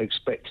you're not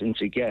expecting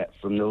to get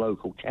from the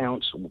local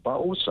council, but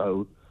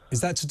also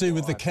Is that to do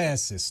with the care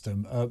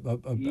system?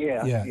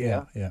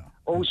 Yeah.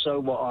 Also,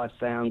 what I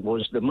found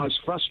was the most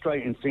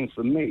frustrating thing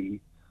for me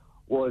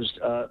was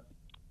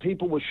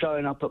people were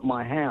showing up at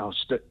my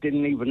house that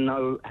didn't even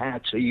know how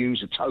to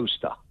use a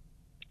toaster.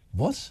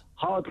 What?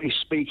 Hardly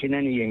speaking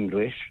any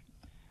English.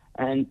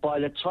 And by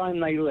the time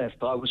they left,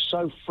 I was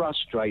so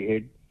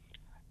frustrated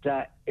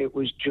that it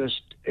was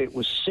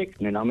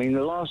sickening. I mean,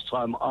 the last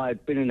time I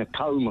had been in a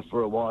coma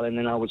for a while and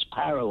then I was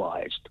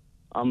paralysed.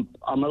 I'm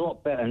a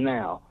lot better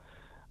now.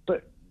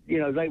 But, you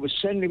know, they were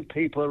sending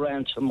people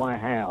around to my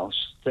house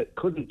that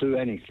couldn't do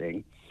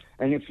anything.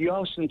 And if you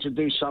asked them to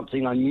do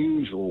something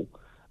unusual,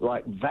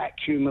 like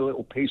vacuum a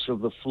little piece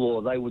of the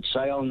floor, they would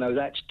say, oh, no,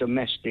 that's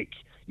domestic.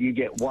 You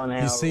get 1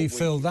 hour. You see,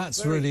 Phil,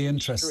 that's really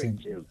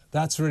interesting.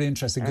 That's really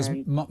interesting because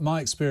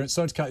my experience...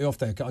 Sorry to cut you off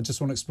there. I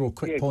just want to explore a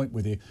quick point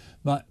with you.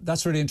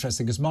 That's really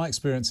interesting because my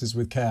experiences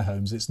with care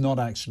homes, it's not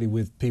actually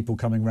with people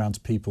coming round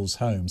to people's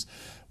homes.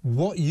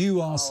 What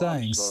you are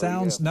saying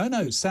sounds... No,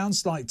 it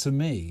sounds like to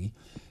me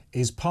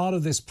is part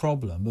of this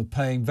problem of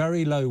paying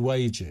very low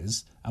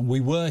wages, and we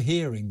were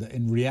hearing that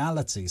in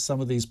reality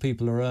some of these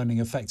people are earning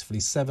effectively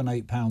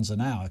 £7-8 an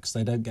hour because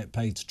they don't get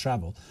paid to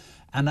travel.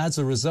 And as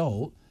a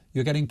result...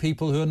 you're getting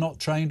people who are not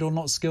trained or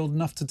not skilled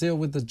enough to deal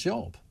with the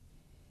job.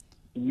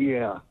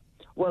 Yeah.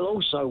 Well,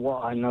 also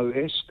what I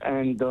noticed,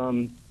 and,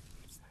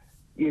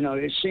 you know,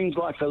 it seems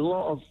like a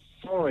lot of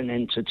foreign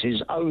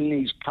entities own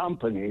these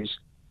companies,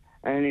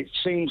 and it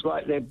seems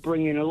like they're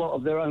bringing a lot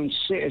of their own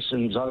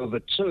citizens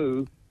over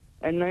too,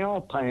 and they are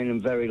paying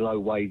them very low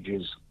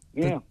wages.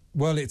 Yeah.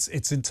 Well,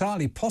 it's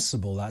entirely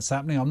possible that's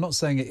happening. I'm not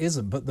saying it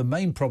isn't, but the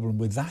main problem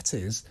with that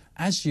is,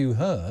 as you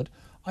heard...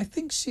 I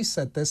think she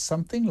said there's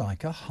something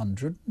like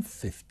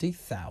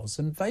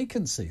 150,000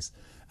 vacancies.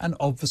 And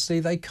obviously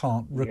they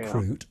can't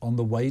recruit on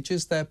the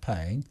wages they're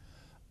paying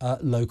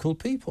local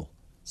people.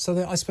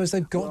 So I suppose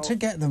they've got to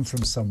get them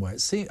from somewhere.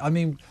 See, I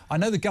mean, I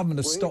know the government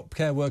has stopped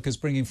care workers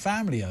bringing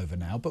family over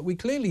now, but we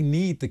clearly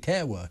need the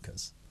care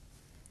workers.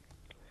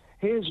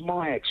 Here's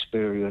my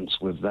experience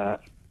with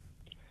that.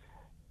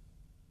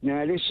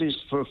 Now, this is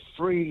for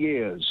 3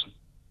 years.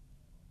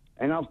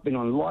 And I've been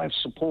on life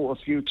support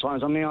a few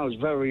times. I mean, I was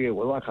very ill.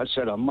 Well, like I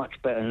said, I'm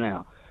much better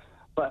now.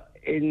 But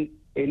in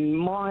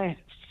my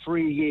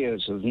 3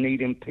 years of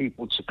needing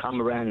people to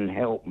come around and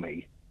help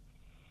me,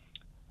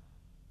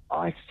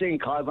 I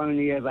think I've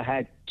only ever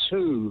had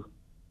 2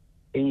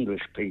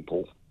 English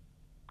people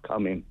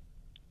come in.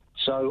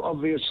 So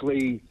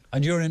obviously...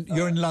 And you're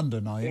in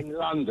London, are you? In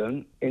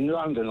London,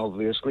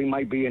 obviously,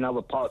 maybe in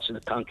other parts of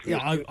the country.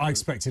 Yeah, I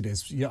expect it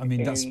is. Yeah, I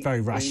mean, that's a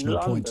very rational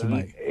point to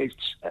make.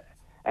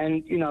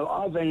 And, you know,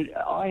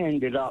 I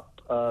ended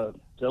up,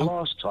 the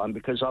last time,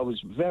 because I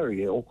was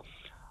very ill,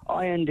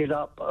 I ended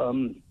up,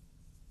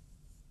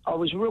 I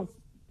was real,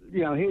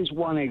 you know, here's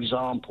one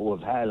example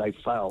of how they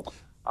failed.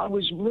 I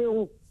was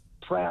real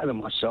proud of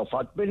myself.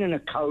 I'd been in a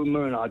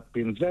coma and I'd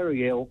been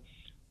very ill,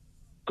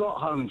 got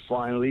home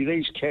finally.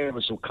 These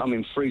carers will come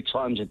in 3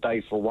 times a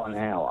day for 1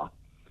 hour.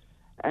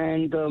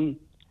 And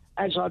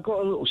as I got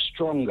a little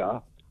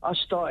stronger, I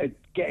started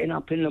getting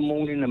up in the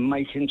morning and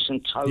making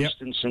some toast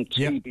and some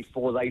tea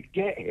before they'd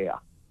get here.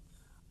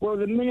 Well,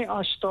 the minute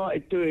I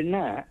started doing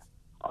that,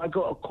 I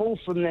got a call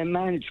from their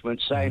management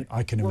saying,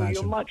 I can imagine.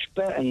 You're much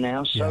better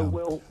now,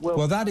 so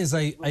we'll that is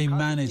a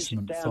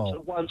management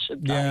fault. Once a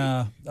day.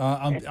 Yeah,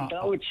 I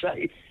would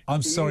say...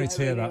 I'm sorry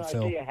to hear that,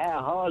 Phil. Do you have any idea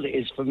how hard it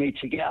is for me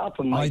to get up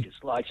and make a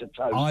slice of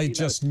toast? I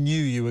just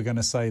knew you were going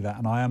to say that,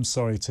 and I am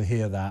sorry to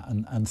hear that,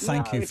 and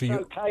thank you for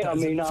your... okay. I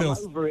mean, I'm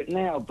over it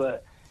now,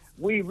 but...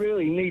 we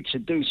really need to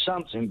do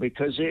something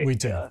because we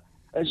do.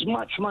 As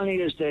much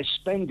money as they're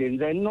spending,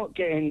 they're not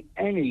getting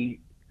any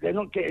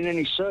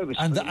service.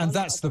 And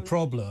that's the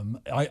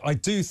problem. I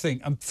do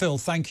think, and Phil,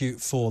 thank you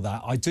for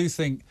that. I do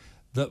think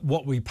that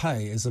what we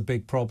pay is a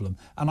big problem.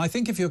 And I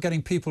think if you're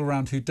getting people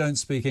around who don't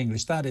speak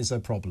English, that is a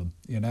problem,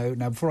 you know.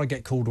 Now, before I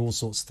get called all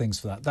sorts of things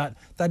for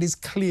that is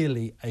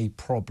clearly a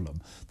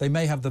problem. They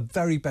may have the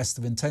very best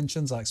of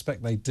intentions, I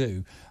expect they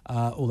do,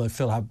 although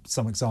Phil had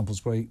some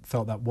examples where he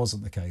felt that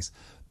wasn't the case.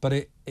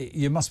 But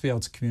you must be able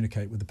to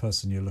communicate with the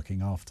person you're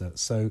looking after.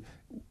 So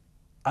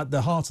at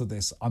the heart of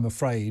this, I'm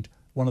afraid,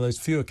 one of those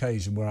few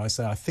occasions where I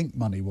say I think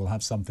money will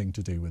have something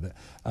to do with it.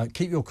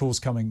 Keep your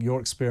calls coming. Your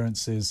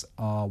experiences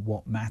are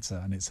what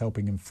matter, and it's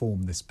helping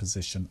inform this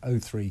position.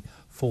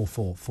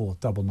 03444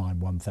 999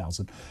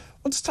 1000. I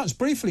want to touch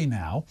briefly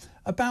now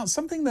about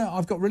something that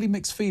I've got really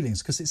mixed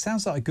feelings because it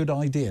sounds like a good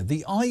idea.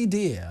 The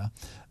idea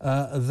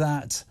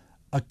that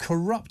a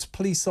corrupt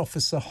police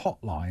officer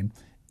hotline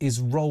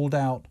is rolled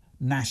out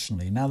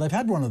nationally. Now, they've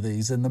had one of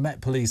these in the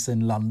Met Police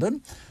in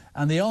London,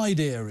 and the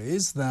idea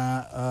is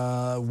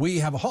that we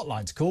have a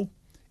hotline to call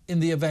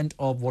in the event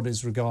of what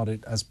is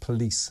regarded as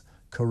police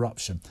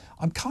corruption.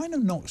 I'm kind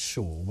of not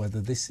sure whether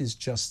this is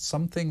just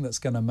something that's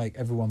going to make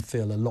everyone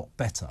feel a lot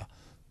better,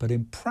 but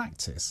in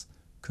practice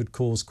could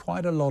cause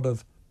quite a lot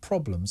of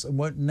problems and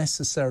won't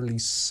necessarily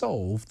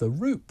solve the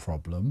root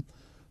problem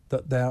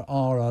that there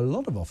are a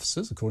lot of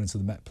officers, according to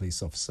the Met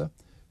Police officer,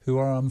 who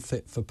are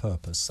unfit for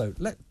purpose. So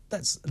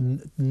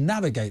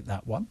navigate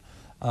that one.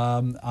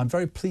 I'm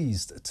very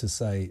pleased to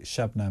say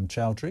Shabnam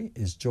Chowdhury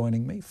is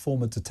joining me,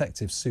 former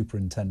Detective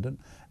Superintendent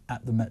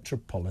at the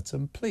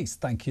Metropolitan Police.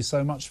 Thank you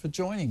so much for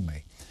joining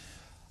me.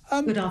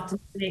 Good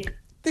afternoon, Nick.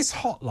 This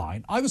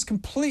hotline, I was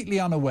completely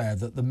unaware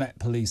that the Met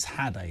Police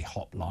had a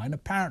hotline.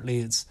 Apparently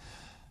it's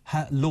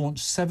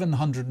launched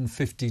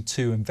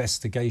 752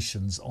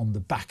 investigations on the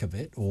back of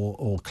it,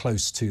 or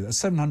close to that,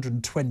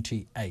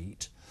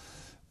 728.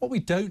 What we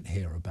don't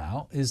hear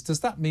about is, does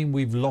that mean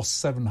we've lost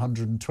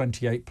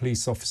 728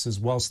 police officers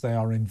whilst they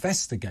are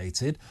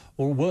investigated,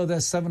 or were there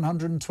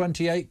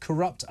 728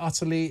 corrupt,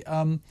 utterly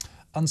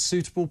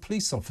unsuitable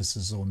police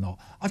officers or not?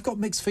 I've got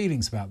mixed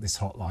feelings about this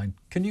hotline.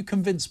 Can you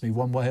convince me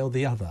one way or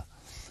the other?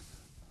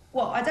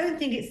 Well, I don't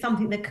think it's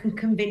something that can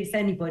convince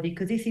anybody,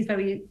 because this is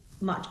very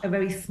much a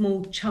very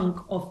small chunk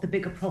of the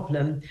bigger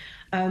problem.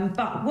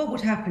 But what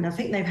would happen, I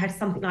think they've had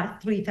something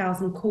like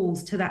 3,000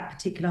 calls to that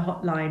particular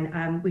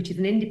hotline, which is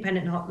an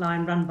independent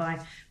hotline run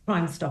by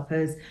Crime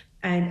Stoppers.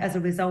 And as a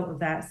result of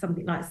that,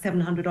 something like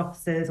 700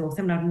 officers, or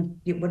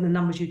 700, one of the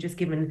numbers you've just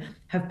given,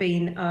 have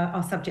been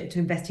are subject to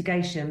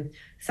investigation.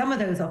 Some of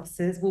those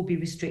officers will be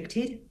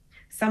restricted.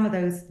 Some of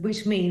those,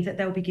 which means that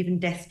they'll be given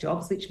desk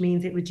jobs, which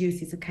means it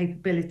reduces the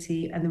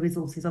capability and the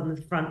resources on the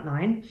front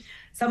line.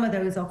 Some of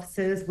those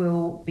officers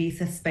will be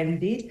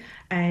suspended,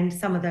 and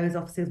some of those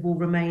officers will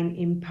remain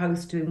in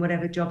post doing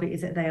whatever job it is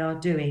that they are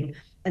doing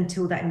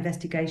until that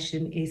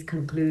investigation is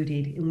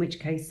concluded, in which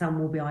case some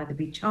will either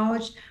be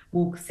charged,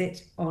 will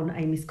sit on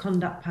a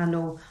misconduct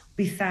panel,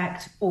 be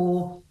sacked,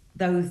 or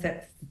those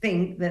that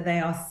think that they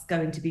are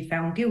going to be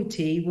found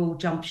guilty will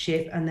jump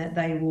ship and that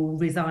they will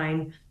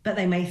resign, but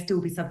they may still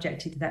be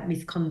subjected to that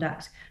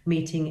misconduct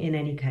meeting in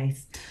any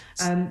case.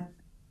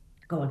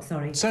 Go on,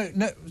 sorry. So,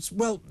 no,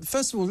 well,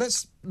 first of all,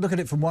 let's look at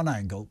it from one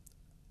angle.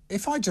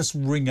 If I just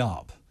ring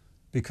up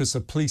because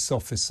a police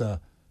officer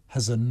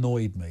has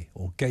annoyed me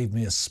or gave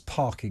me a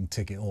parking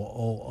ticket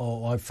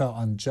or I felt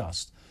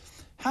unjust,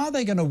 how are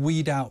they going to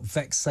weed out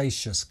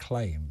vexatious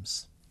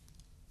claims?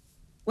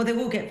 Well, they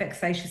will get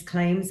vexatious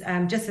claims,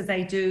 just as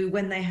they do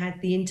when they had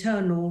the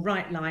internal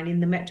right line in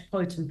the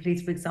Metropolitan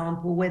Police, for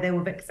example, where there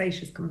were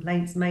vexatious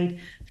complaints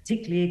made,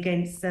 particularly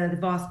against the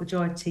vast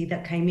majority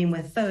that came in, where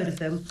a third of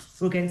them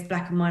were against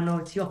black and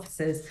minority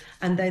officers.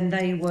 And then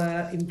they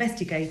were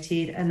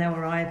investigated and they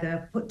were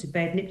either put to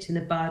bed, nipped in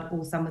the bud,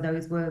 or some of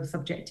those were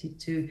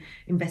subjected to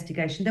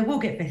investigation. They will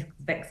get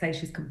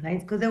vexatious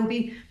complaints because there will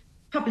be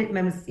public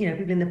members,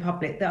 people in the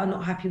public that are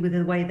not happy with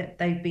the way that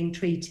they've been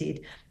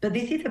treated. But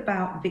this is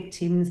about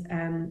victims,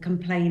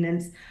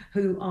 complainants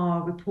who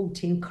are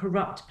reporting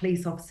corrupt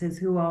police officers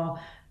who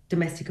are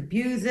domestic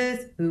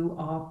abusers, who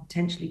are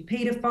potentially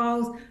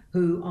paedophiles,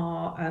 who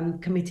are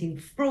committing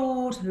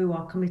fraud, who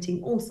are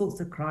committing all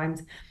sorts of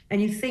crimes.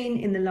 And you've seen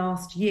in the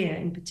last year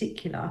in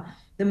particular,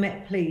 the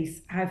Met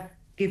Police have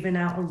given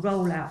out a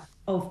rollout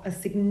of a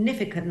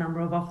significant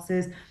number of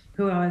officers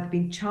who are either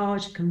being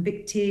charged,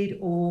 convicted,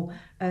 or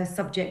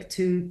subject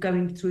to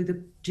going through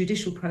the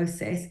judicial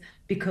process,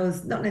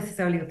 because not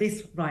necessarily of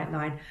this right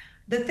line.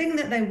 The thing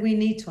that we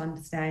need to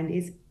understand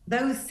is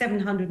those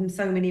 700 and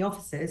so many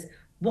officers,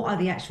 what are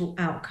the actual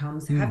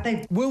outcomes? Have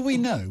they? Will we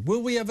know?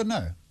 Will we ever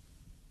know?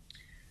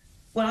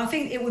 Well, I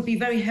think it would be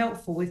very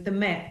helpful if the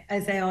Met,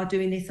 as they are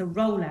doing this, a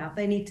rollout,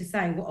 they need to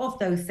say, well, of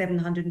those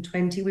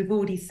 720, we've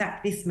already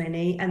sacked this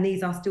many, and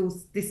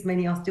this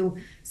many are still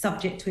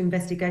subject to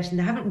investigation.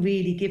 They haven't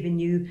really given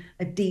you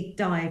a deep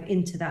dive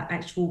into that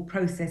actual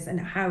process and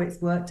how it's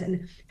worked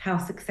and how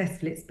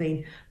successful it's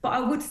been. But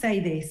I would say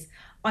this,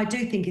 I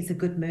do think it's a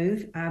good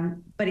move,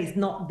 but it's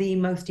not the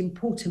most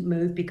important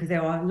move, because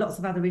there are lots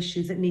of other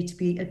issues that need to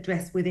be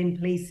addressed within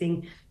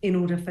policing in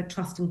order for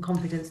trust and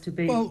confidence to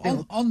be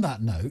built. On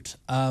that note,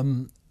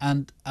 I'm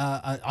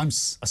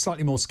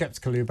slightly more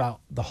sceptical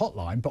about the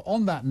hotline, but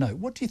on that note,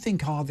 what do you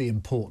think are the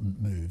important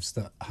moves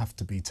that have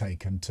to be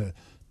taken to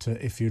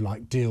if you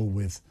like, deal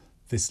with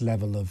this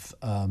level of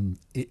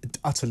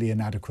utterly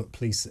inadequate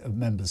police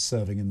members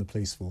serving in the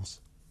police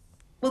force?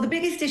 Well, the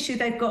biggest issue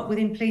they've got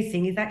within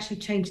policing is actually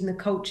changing the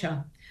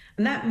culture.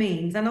 And that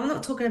means, and I'm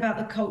not talking about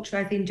the culture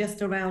as in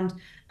just around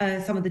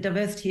some of the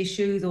diversity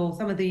issues or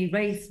some of the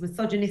race,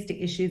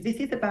 misogynistic issues. This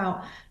is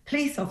about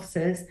police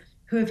officers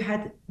who have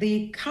had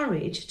the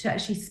courage to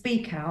actually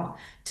speak out,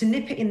 to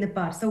nip it in the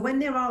bud. So when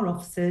there are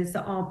officers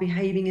that are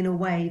behaving in a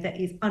way that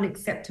is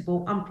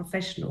unacceptable,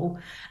 unprofessional,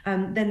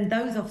 then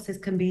those officers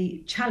can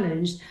be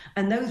challenged,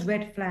 and those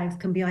red flags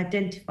can be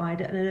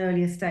identified at an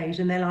earlier stage,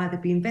 and they'll either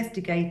be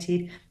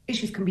investigated,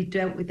 issues can be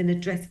dealt with and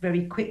addressed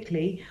very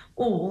quickly,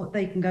 or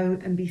they can go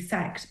and be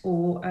sacked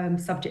or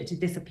subject to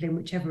discipline,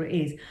 whichever it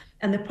is.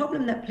 And the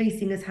problem that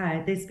policing has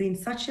had, there's been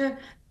such a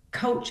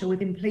culture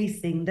within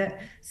policing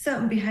that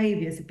certain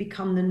behaviours have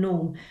become the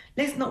norm.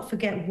 Let's not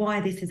forget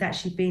why this has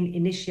actually been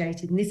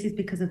initiated, and this is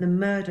because of the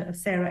murder of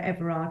Sarah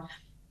Everard.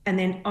 And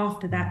then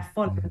after that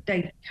followed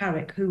David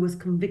Carrick, who was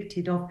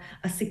convicted of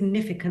a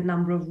significant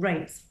number of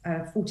rapes,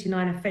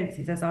 49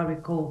 offences, as I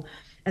recall.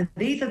 And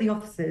these are the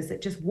officers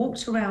that just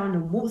walked around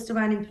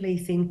in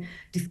policing,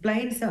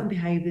 displaying certain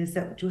behaviours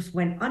that just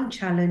went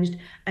unchallenged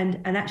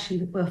and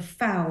actually were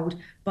fouled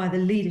by the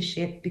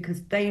leadership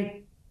because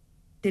they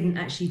didn't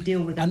actually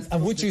deal with them.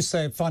 And would you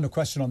say, final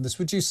question on this,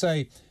 would you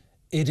say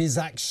it is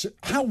actually,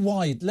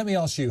 let me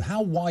ask you,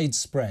 how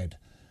widespread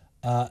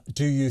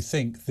do you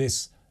think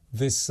this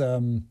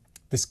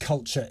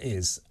culture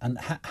is, and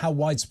how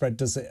widespread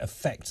does it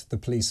affect the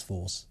police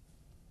force?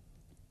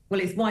 Well,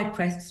 it's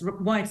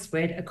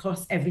widespread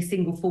across every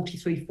single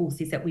 43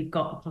 forces that we've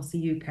got across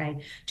the UK.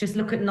 Just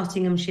look at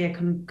Nottinghamshire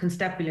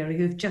Constabulary,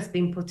 who've just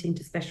been put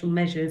into special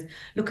measures.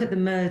 Look at the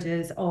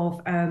murders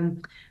of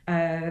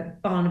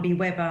Barnaby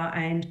Webber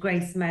and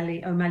Grace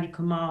O'Malley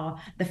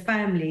Kumar. The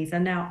families are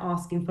now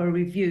asking for a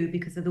review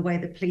because of the way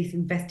the police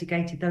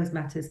investigated those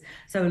matters.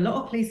 So a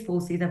lot of police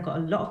forces have got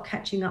a lot of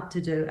catching up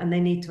to do, and they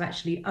need to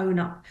actually own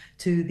up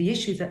to the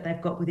issues that they've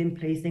got within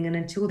policing. And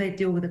until they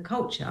deal with the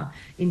culture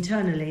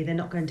internally, they're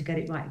not going to get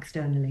it right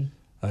externally.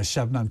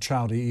 Shabnam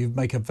Chowdhury, you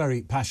make a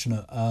very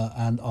passionate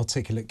and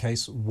articulate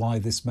case why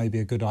this may be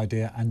a good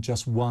idea, and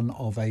just one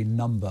of a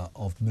number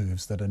of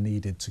moves that are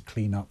needed to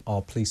clean up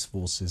our police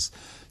forces.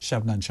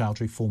 Shabnam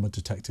Chowdhury, former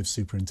Detective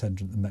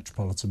Superintendent of the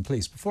Metropolitan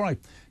Police. Before I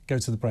go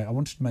to the break, I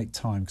wanted to make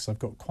time, because I've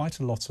got quite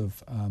a lot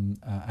of,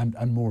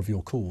 and more of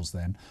your calls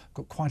then, I've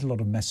got quite a lot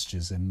of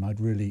messages in, and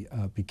I'd really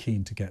be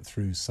keen to get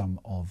through some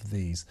of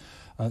these.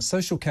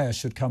 Social care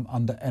should come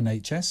under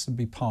NHS and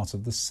be part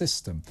of the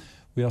system.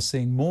 We are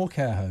seeing more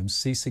care homes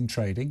ceasing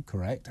trading,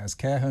 correct, as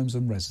care homes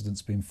and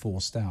residents being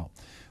forced out.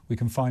 We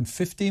can find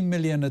 15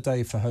 million a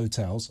day for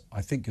hotels.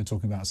 I think you're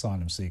talking about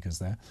asylum seekers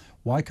there.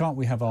 Why can't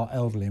we have our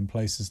elderly in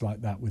places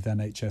like that with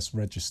NHS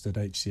registered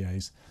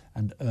HCAs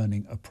and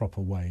earning a proper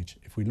wage?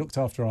 If we looked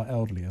after our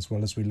elderly as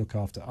well as we look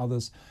after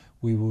others,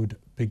 we would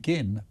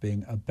begin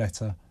being a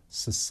better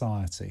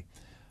society.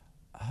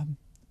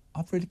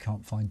 I really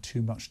can't find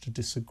too much to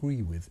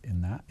disagree with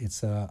in that.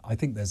 I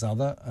think there's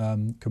other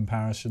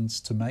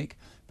comparisons to make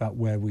about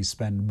where we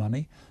spend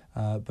money,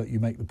 but you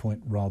make the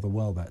point rather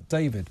well there.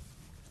 David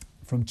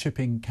from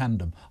Chipping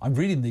Candom. I'm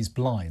reading these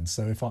blind,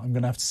 so I'm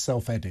going to have to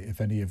self-edit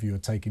if any of you are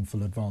taking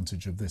full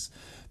advantage of this.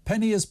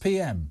 Penny as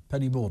PM.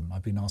 Penny Morden,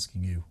 I've been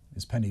asking you,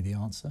 is Penny the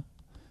answer?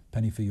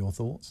 Penny, for your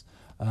thoughts.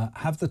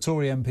 Have the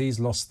Tory MPs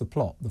lost the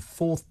plot? The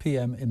fourth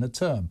PM in a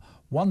term.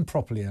 One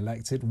properly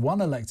elected, one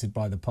elected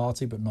by the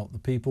party but not the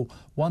people,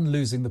 one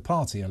losing the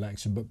party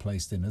election but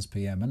placed in as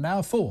PM, and now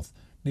a fourth,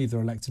 neither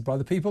elected by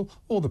the people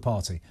or the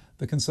party.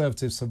 The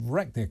Conservatives have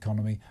wrecked the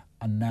economy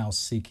and now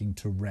seeking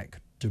to wreck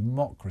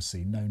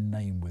democracy. No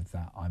name with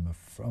that,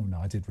 oh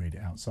no, I did read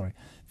it out, sorry.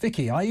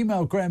 Vicky, I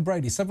emailed Graham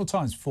Brady several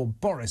times before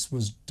Boris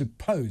was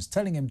deposed,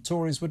 telling him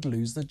Tories would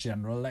lose the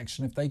general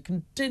election if they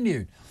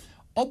continued.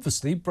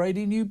 Obviously,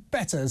 Brady knew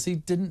better, as he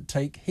didn't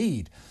take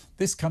heed.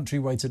 This country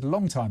waited a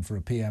long time for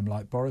a PM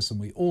like Boris,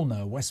 and we all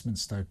know a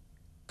Westminster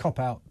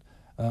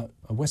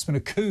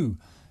coup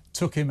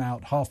took him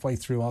out halfway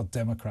through our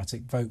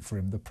democratic vote for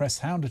him. The press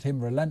hounded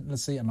him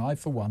relentlessly, and I,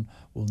 for one,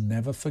 will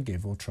never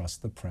forgive or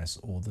trust the press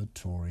or the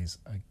Tories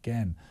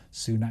again.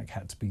 Sunak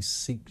had to be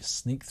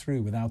sneaked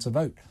through without a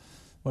vote.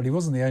 Well, he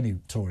wasn't the only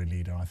Tory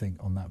leader, I think,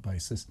 on that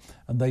basis.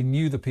 And they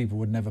knew the people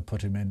would never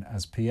put him in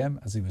as PM,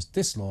 as he was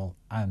disloyal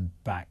and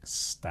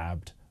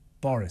backstabbed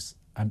Boris.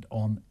 And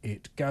on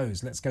it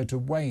goes. Let's go to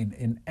Wayne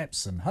in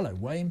Epsom. Hello,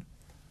 Wayne.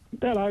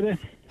 Hello there.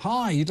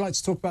 Hi, you'd like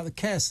to talk about the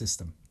care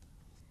system?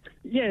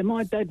 Yeah,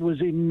 my dad was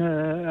in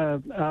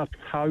a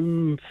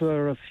home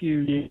for a few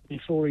years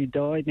before he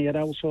died. He had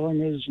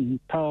Alzheimer's and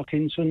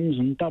Parkinson's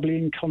and double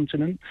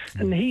incontinent,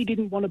 and he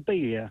didn't want to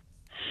be here.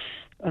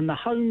 And the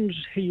homes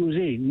he was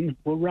in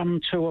were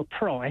run to a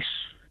price,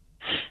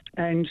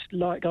 and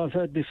like I've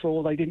heard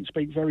before, they didn't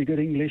speak very good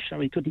English, so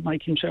he couldn't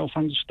make himself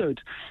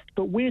understood.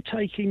 But we're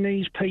taking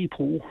these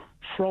people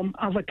from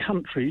other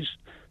countries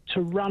to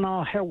run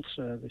our health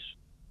service.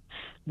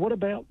 What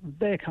about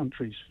their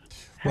countries?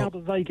 How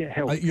do they get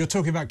help? You're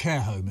talking about care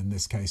home in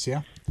this case,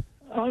 yeah?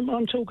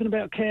 I'm talking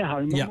about care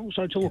home. Yeah. I'm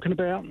also talking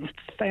about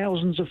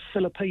thousands of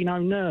Filipino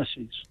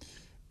nurses.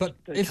 But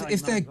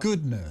if they're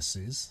good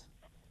nurses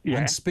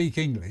and speak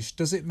English,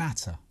 does it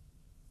matter?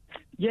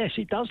 Yes,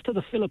 it does to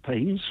the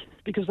Philippines,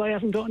 because they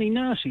haven't got any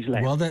nurses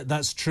left. Well,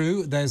 that's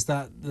true. There's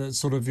that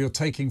sort of, you're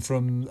taking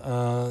from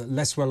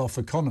less well-off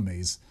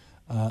economies,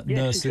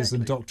 nurses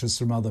and doctors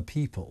from other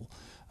people.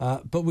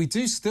 But we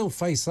do still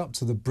face up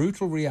to the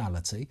brutal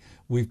reality.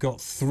 We've got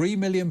 3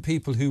 million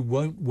people who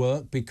won't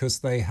work because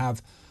they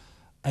have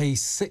a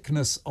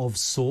sickness of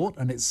sort,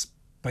 and it's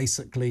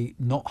basically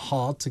not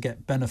hard to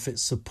get benefit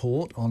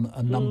support on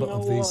a number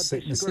of these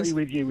sicknesses. I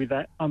disagree with you with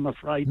that, I'm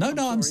afraid. No,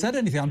 I haven't said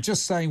anything. I'm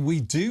just saying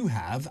we do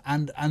have,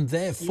 and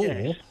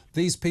therefore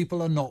these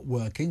people are not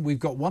working. We've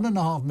got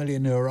 1.5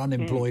 million who are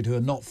unemployed who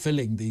are not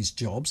filling these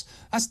jobs.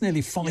 That's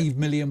nearly 5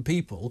 million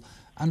people,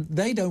 and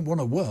they don't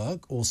want to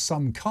work, or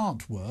some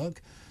can't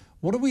work.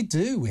 What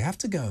do? We have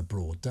to go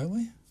abroad, don't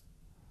we?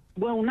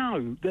 Well,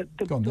 no.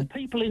 The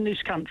people in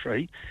this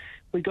country,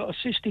 we got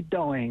assisted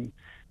dying.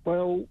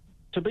 Well,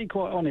 to be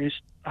quite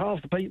honest,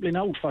 half the people in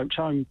old folks'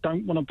 home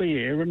don't want to be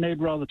here and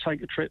they'd rather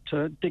take a trip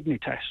to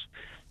Dignitas.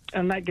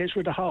 And that gets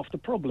rid of half the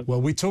problem.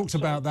 Well, we talked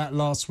about that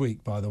last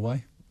week, by the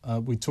way.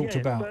 We talked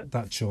about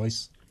that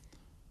choice.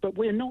 But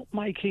we're not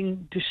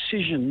making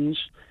decisions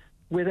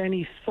with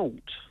any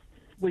thought.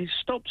 We've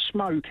stopped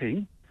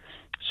smoking,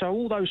 so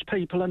all those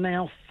people are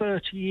now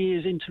 30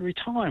 years into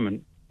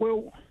retirement.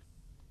 Well,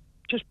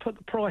 just put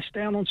the price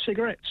down on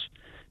cigarettes.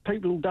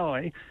 People will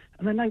die,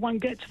 and then they won't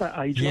get to that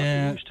age like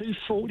they used to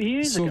 40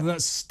 years ago. So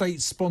that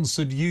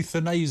state-sponsored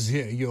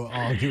euthanasia you're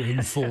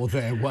arguing for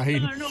there,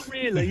 Wayne. No, not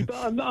really.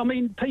 But I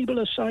mean, people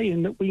are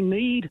saying that we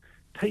need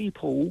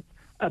people,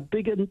 a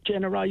bigger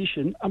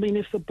generation. I mean,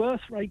 if the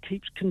birth rate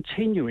keeps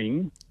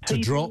continuing... To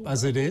drop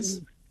as it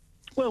is?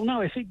 Well,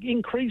 no, if it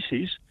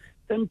increases,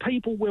 then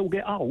people will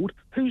get old.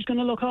 Who's going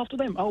to look after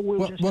them? Oh,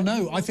 well,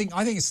 no, I think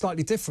it's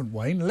slightly different,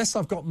 Wayne. Unless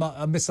I've got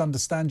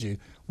misunderstand you,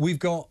 we've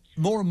got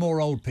more and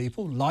more old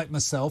people, like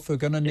myself, who are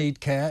going to need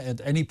care at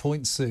any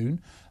point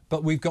soon,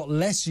 but we've got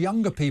less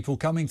younger people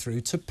coming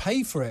through to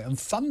pay for it and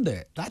fund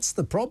it. That's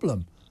the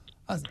problem.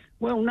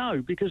 Well,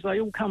 no, because they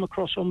all come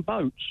across on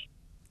boats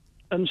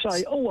and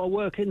say, oh, I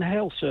work in the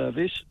health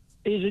service,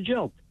 here's a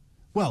job.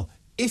 Well,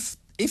 if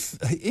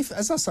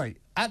as I say,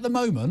 at the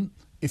moment,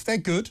 if they're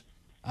good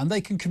and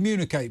they can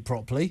communicate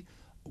properly,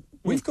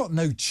 we've got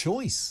no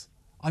choice.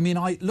 I mean,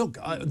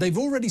 they've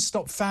already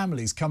stopped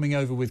families coming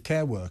over with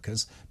care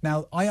workers.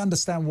 Now, I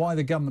understand why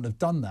the government have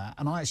done that,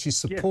 and I actually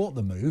support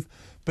the move,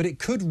 but it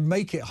could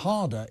make it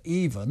harder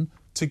even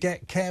to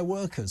get care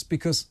workers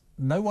because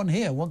no one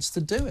here wants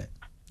to do it.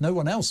 No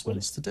one else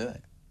wants to do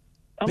it.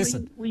 I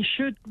mean, we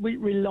should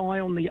rely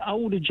on the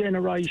older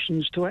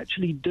generations to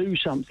actually do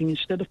something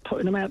instead of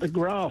putting them out the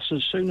grass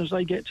as soon as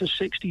they get to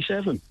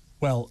 67.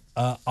 Well,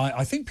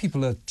 I think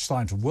people are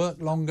trying to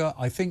work longer.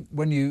 I think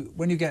when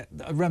you get...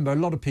 Remember, a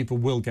lot of people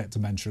will get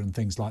dementia and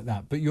things like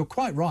that. But you're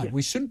quite right. Yeah.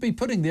 We shouldn't be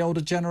putting the older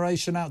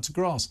generation out to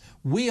grass.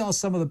 We are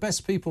some of the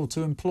best people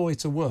to employ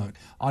to work.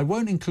 I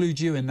won't include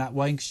you in that,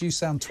 Wayne, because you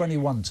sound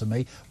 21 to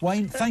me.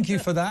 Wayne, thank you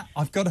for that.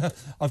 I've got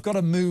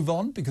to move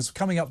on because we're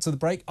coming up to the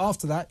break.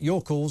 After that,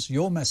 your calls,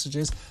 your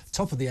messages.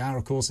 Top of the hour,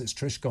 of course, it's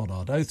Trish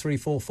Goddard.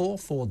 0344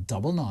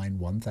 499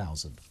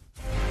 1000.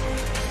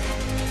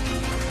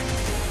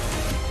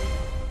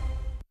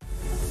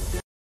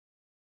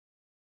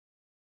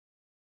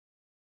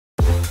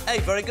 Hey,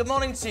 very good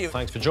morning to you.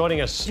 Thanks for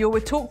joining us. You're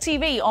with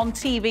talkTV,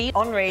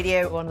 on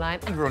radio, online.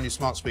 And we're on your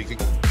smart speaker.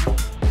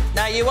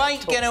 Now, you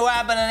ain't going to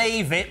have an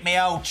Evit, me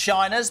old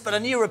Chinas, but a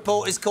new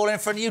report is calling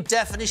for a new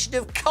definition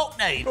of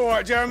cockney. All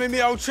right, Jeremy,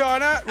 me old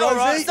China. All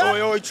right,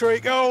 Rosie, oi,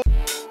 treacle.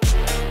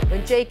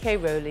 When J.K.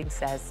 Rowling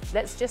says,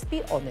 let's just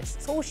be honest,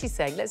 that's all she's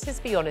saying, let's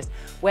just be honest.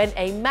 When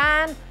a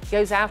man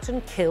goes out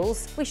and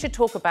kills, we should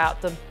talk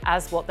about them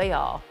as what they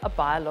are, a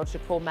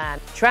biological man.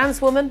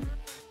 Trans woman,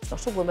 it's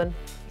not a woman,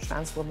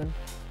 trans woman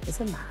is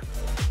a man.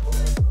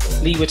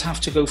 Lee would have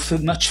to go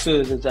much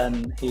further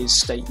than his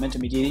statement. I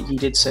mean, he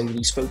did say that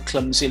he spoke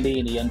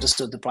clumsily and he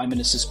understood the Prime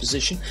Minister's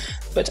position,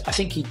 but I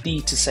think he'd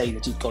need to say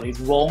that he'd got it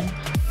wrong.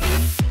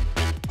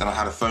 Then I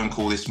had a phone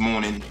call this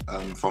morning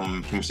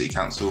from Plymouth City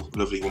Council, a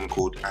lovely woman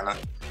called Anna.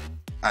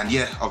 And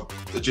yeah,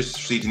 I've just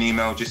received an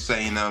email just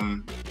saying that,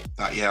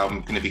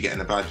 I'm going to be getting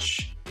a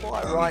badge.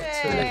 Quite right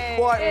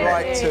too. Quite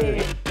right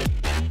too.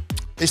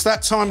 It's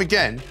that time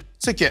again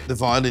to get the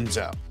violins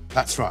out.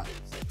 That's right.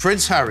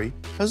 Prince Harry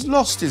has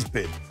lost his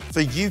bid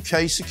for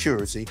UK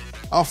security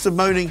after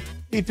moaning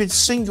he'd been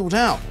singled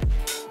out.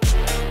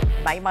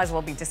 They might as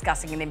well be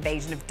discussing an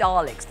invasion of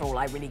Daleks for all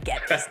I really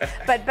get this.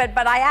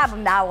 but I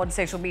am now on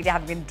social media,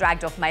 having been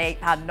dragged off my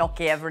 £8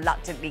 Nokia,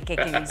 reluctantly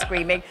kicking and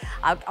screaming.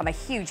 I'm a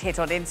huge hit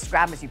on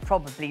Instagram, as you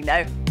probably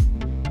know.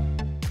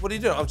 What are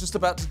you doing? I'm just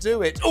about to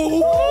do it.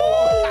 Ooh!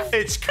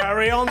 It's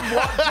carry on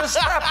what just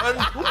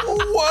happened.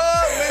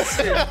 Whoa,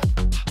 listen.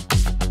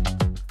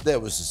 There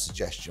was a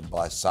suggestion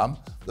by some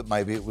that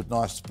maybe it would be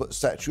nice to put a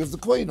statue of the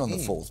Queen on the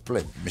fourth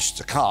plinth.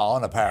 Mr.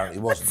 Khan apparently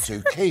wasn't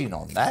too keen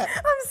on that.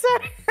 I'm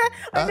sorry.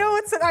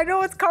 I know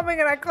what's coming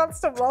and I can't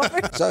stop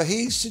laughing. So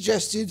he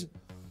suggested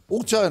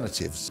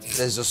alternatives.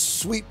 There's a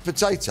sweet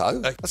potato.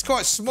 That's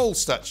quite a small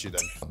statue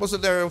then.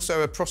 Wasn't there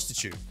also a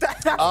prostitute?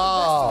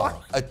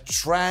 A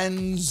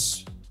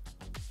trans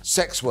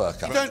sex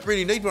worker. You don't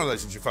really need one of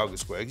those in Trafalgar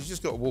Square. You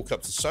just got to walk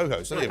up to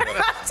Soho. So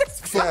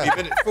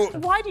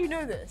Why do you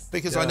know this?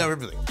 Because I know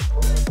everything.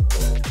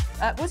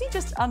 Was he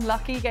just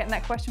unlucky getting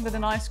that question with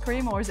an ice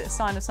cream, or is it a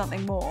sign of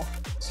something more?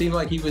 Seemed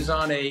like he was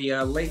on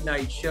a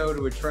late-night show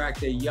to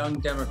attract a young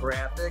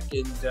demographic,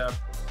 and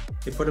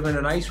they put him in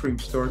an ice cream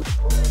store.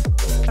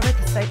 I read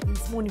the statement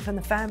this morning from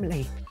the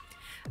family.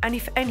 And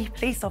if any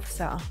police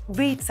officer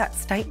reads that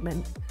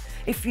statement,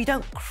 if you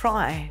don't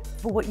cry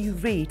for what you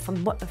read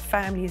from what the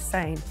family is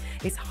saying,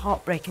 it's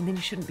heartbreaking, then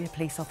you shouldn't be a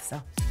police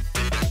officer.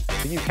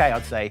 The UK,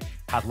 I'd say,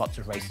 has lots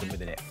of racism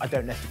within it. I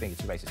don't necessarily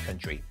think it's a racist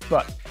country,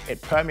 but it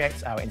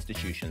permeates our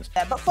institutions.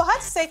 Yeah, but for her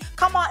to say,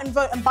 come out and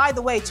vote, and by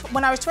the way,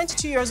 when I was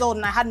 22 years old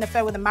and I had an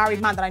affair with a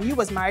married man that I knew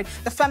was married,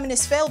 the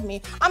feminists failed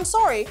me. I'm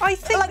sorry. I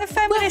think the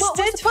feminists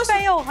did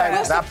fail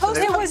her.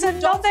 It was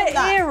another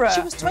era.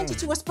 She was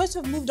 22. We're supposed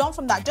to have moved on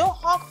from that. Don't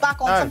hark back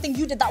on something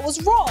you did that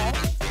was wrong.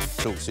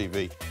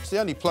 talkTV. It's the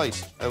only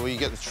place where you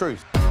get the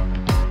truth.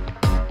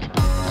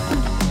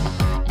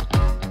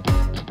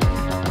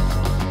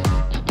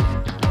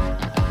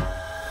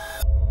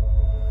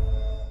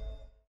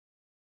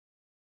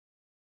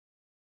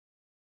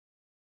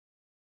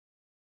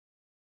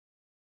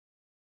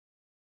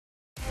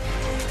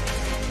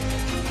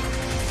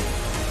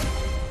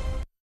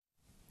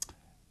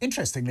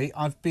 Interestingly,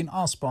 I've been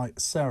asked by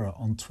Sarah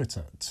on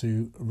Twitter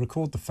to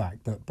record the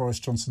fact that Boris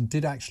Johnson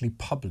did actually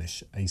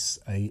publish a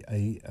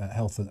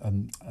health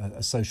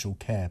a social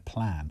care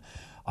plan.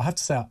 I have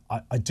to say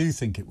I do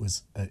think it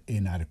was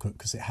inadequate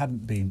because it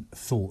hadn't been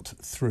thought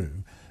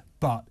through.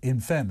 But in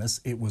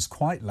fairness, it was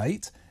quite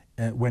late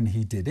when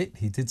he did it.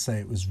 He did say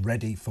it was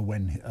ready for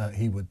when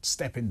he would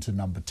step into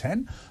number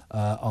 10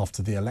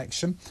 after the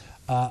election.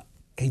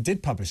 He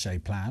did publish a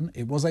plan.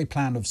 It was a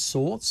plan of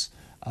sorts.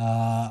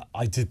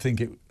 I did think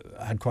it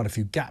had quite a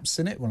few gaps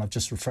in it when I've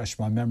just refreshed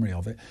my memory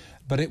of it,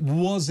 but it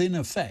was in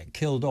effect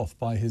killed off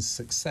by his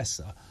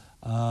successor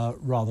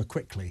rather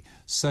quickly.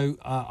 So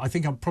I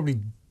think I've probably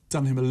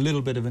done him a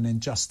little bit of an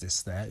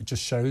injustice there. It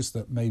just shows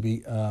that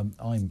maybe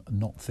I'm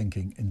not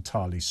thinking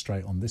entirely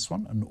straight on this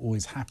one and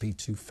always happy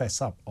to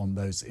fess up on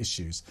those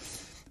issues.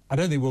 I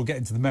don't think we'll get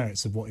into the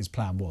merits of what his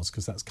plan was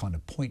because that's kind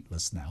of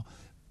pointless now.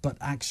 But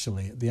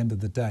actually, at the end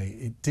of the day,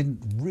 it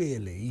didn't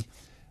really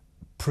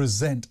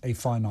present a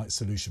finite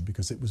solution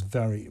because it was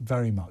very,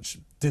 very much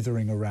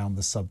dithering around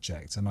the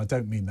subject. And I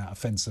don't mean that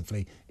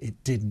offensively.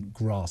 It didn't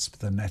grasp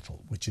the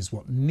nettle, which is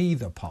what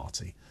neither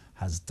party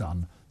has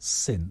done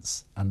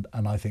since. And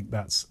I think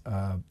that's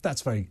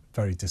very,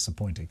 very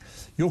disappointing.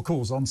 Your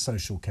calls on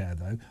social care,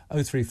 though,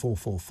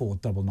 03444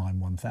 991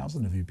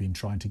 1000. Have you been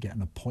trying to get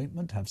an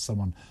appointment, have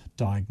someone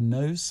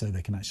diagnosed so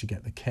they can actually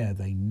get the care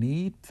they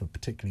need,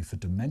 particularly for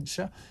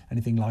dementia?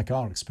 Anything like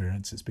our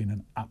experience, it's been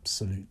an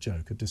absolute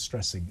joke, a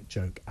distressing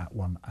joke at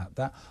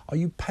that. Are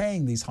you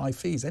paying these high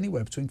fees,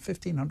 anywhere between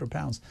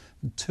 £1,500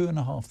 and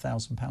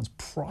 £2,500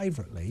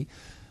 privately,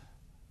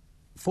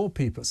 for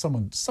people,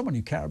 someone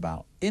you care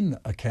about in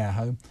a care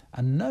home,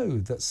 and know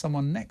that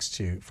someone next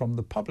to you from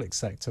the public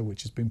sector,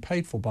 which has been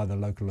paid for by the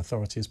local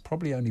authority, is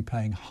probably only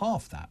paying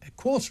half that, a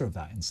quarter of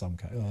that in some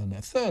cases, and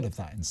a third of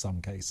that in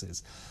some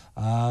cases.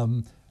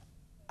 And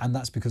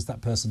that's because that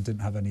person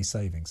didn't have any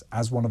savings.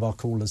 As one of our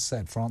callers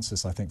said,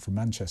 Francis, I think from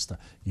Manchester,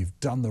 you've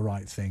done the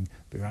right thing,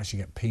 but you actually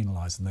get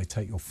penalised and they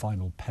take your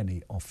final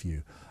penny off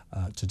you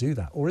to do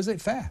that. Or is it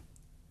fair?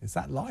 Is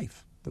that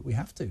life that we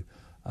have to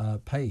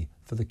pay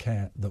for the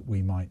care that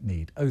we might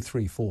need?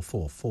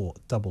 03444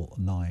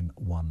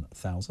 991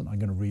 1000. I'm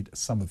going to read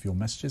some of your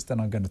messages, then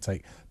I'm going to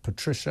take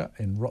Patricia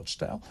in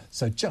Rochdale.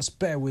 So just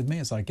bear with me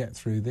as I get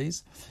through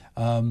these.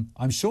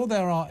 I'm sure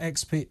there are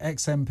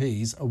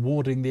ex-MPs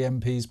awarding the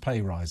MPs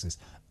pay rises.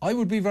 I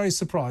would be very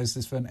surprised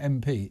if an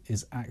MP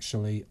is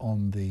actually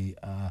on the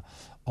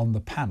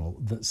panel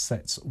that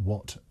sets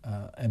what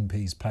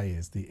MPs' pay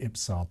is, the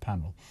IPSAR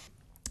panel.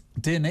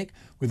 Dear Nick,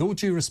 with all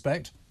due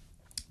respect,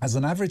 as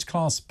an average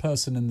class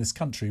person in this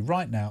country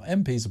right now,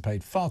 MPs are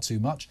paid far too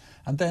much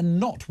and they're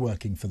not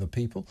working for the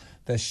people.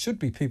 There should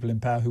be people in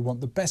power who want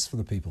the best for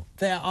the people.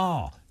 There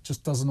are.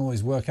 Just doesn't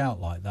always work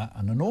out like that.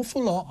 And an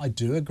awful lot, I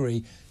do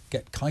agree,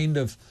 get kind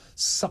of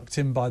sucked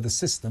in by the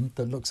system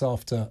that looks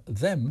after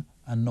them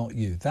and not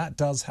you. That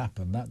does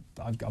happen.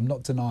 I'm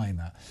not denying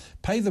that.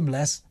 Pay them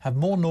less, have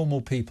more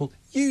normal people.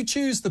 You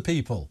choose the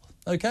people.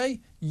 OK?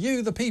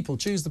 You, the people,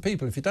 choose the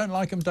people. If you don't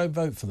like them, don't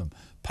vote for them.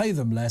 Pay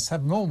them less,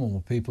 have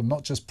normal people,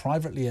 not just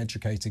privately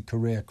educated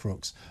career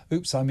crooks.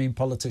 Oops, I mean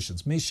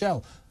politicians.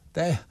 Michelle,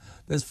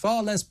 there's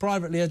far less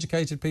privately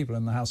educated people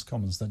in the House of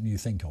Commons than you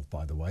think of,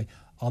 by the way.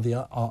 Are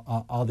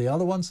the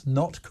other ones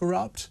not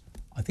corrupt?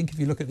 I think if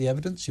you look at the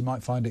evidence, you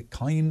might find it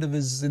kind of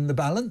is in the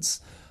balance.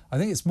 I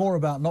think it's more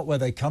about not where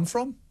they come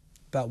from,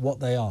 about what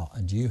they are,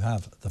 and you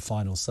have the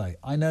final say.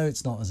 I know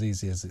it's not as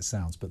easy as it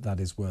sounds, but that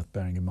is worth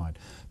bearing in mind.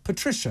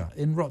 Patricia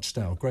in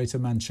Rochdale, Greater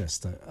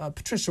Manchester.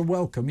 Patricia,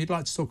 welcome. You'd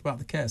like to talk about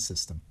the care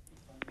system.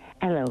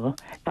 Hello.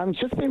 I've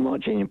just been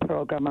watching your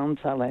programme on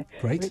telly,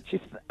 Great.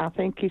 which I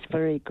think is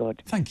very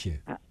good. Thank you.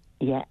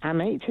 Yeah,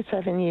 I'm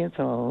 87 years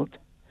old,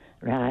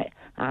 right?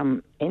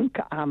 I'm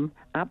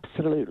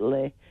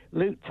absolutely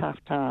looked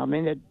after. I'm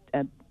in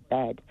a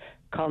bed.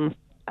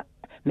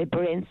 My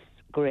brain's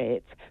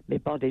great. My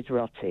body's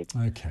rotted.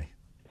 OK.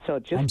 So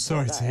just I'm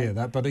sorry to hear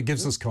that, but it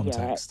gives us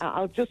context. Yeah,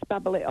 I'll just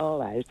babble it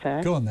all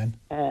out. Go on then.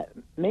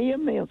 Me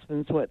and my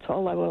husband's worked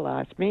all our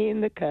lives. Me in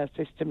the care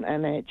system,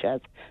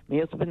 NHS. My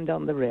husband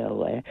on the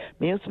railway.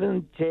 My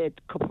husband did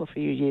a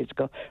few years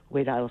ago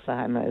with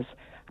Alzheimer's.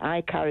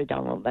 I carried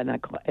on, and then I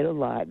got ill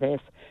like this,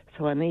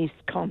 so I need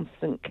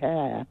constant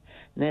care.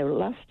 Now,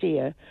 last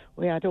year,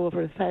 we had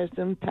over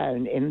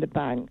 £1,000 in the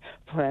bank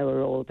for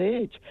our old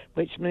age,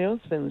 which my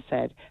husband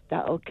said,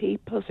 that'll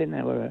keep us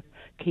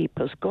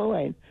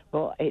going.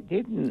 But it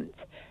didn't,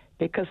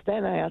 because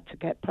then I had to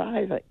get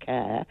private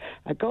care.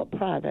 I got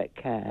private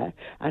care,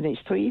 and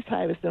it's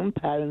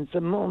 £3,000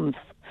 a month,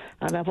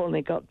 and I've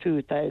only got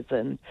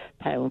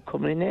 £2,000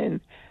 coming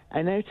in.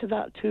 And out of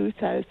that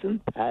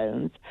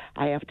 £2,000,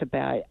 I have to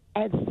buy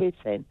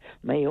everything,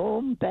 my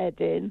own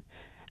bedding,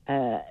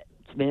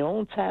 my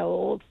own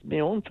towels,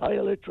 my own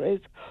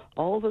toiletries,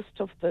 all the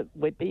stuff that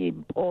with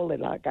being poorly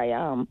like I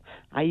am,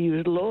 I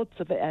use loads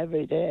of it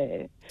every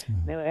day.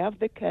 Now, I have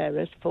the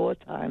carers 4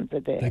 times a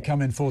day. They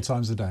come in 4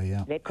 times a day,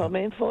 yeah. They come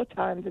in 4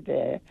 times a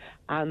day,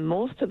 and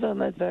most of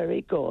them are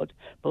very good.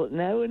 But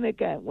now and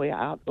again,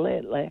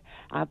 lately,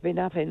 I've been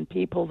having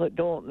people that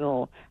don't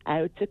know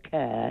how to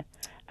care,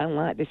 and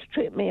like they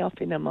strip me off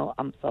in the morning.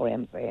 I'm sorry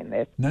I'm saying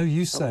this. No,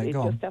 you say it,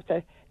 go on.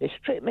 They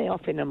strip me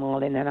off in the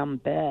morning, and I'm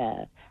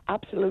bare,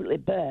 absolutely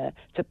bare,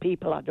 to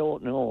people I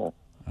don't know.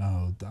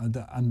 Oh,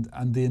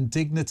 and the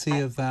indignity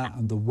of that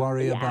and the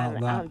worry about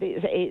that. And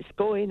it's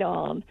going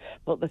on,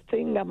 but the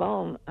thing I'm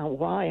on and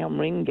why I'm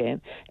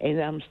ringing is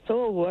I'm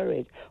so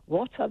worried.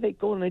 What are they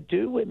going to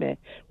do with me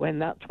when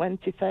that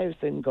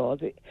 20,000 goes?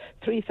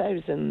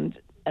 3,000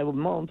 a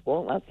month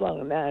won't last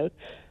long now.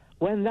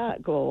 When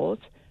that goes,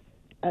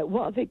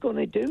 what are they going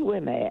to do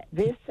with me?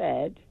 They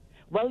said,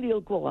 well,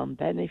 you'll go on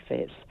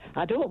benefits.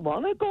 I don't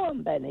want to go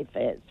on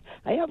benefits.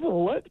 I haven't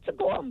worked to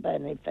go on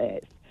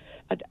benefits.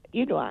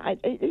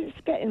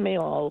 It's getting me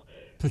all.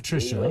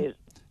 Patricia, really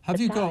have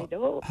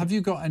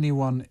you got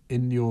anyone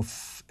in your?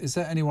 Is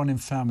there anyone in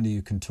family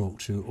you can talk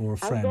to, or a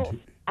friend?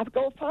 I've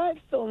got 5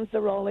 sons.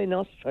 They're all in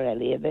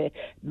Australia.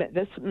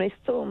 My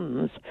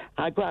sons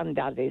are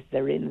granddaddies.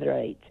 They're in their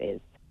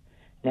 80s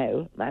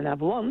now, and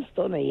I've 1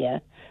 son here,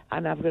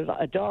 and I've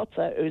got a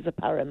daughter who's a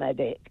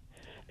paramedic,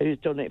 who's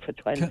done it for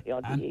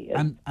 20-odd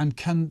years. And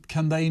can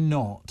they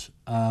not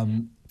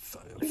find?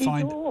 You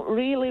don't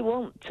really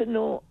want to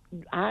know.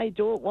 I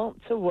don't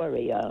want to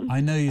worry them. I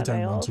know you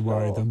don't want to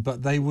worry them,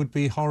 but they would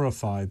be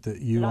horrified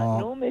that you are.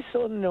 No, my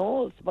son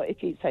knows, but he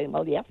keeps saying,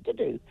 well, you have to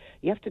do.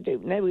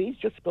 Now he's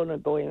just going to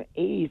go in.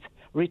 He's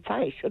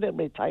retired, should have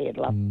retired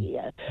last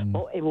year.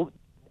 But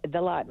they're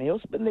like my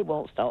husband, they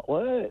won't start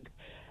work.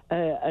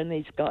 And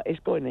he's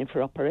going in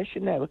for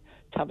operation now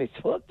to have his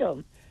foot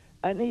done.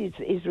 And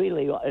he's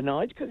really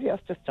annoyed because he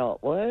has to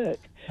start work.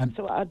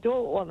 So I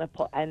don't want to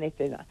put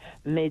anything.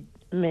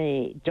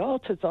 My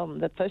daughter's on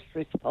the first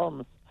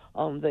response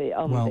so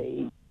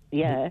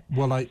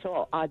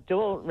I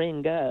don't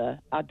ring her.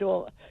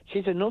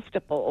 She's enough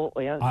to put up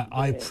with.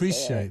 I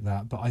appreciate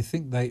that, but I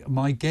think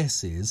my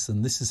guess is,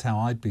 and this is how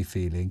I'd be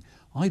feeling,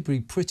 I'd be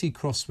pretty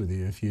cross with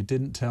you if you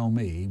didn't tell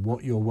me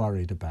what you're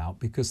worried about,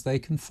 because they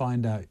can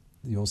find out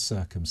your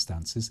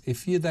circumstances.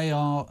 If they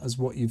are as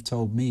what you've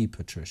told me,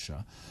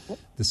 Patricia,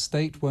 the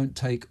state won't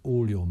take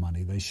all your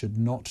money. They should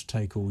not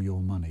take all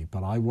your money,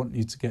 but I want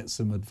you to get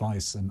some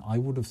advice, and I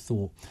would have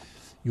thought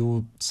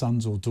your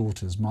sons or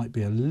daughters might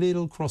be a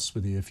little cross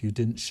with you if you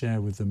didn't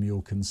share with them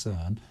your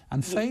concern.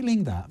 And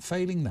failing that,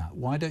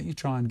 why don't you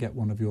try and get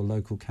one of your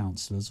local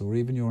councillors or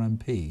even your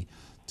MP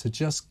to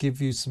just give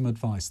you some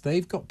advice?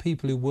 They've got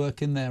people who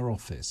work in their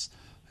office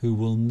who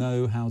will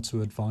know how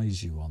to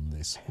advise you on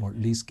this, or at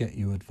least get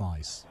you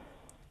advice.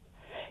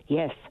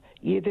 Yes,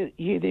 you're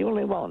the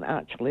only one,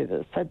 actually,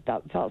 that said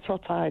that. That's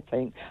what I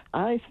think.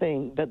 I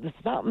think that there's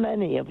that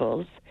many of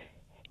us.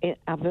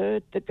 I've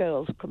heard the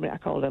girls coming, I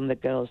call them the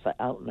girls that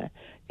help me.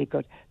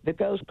 The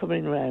girls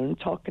coming around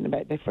talking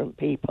about different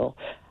people,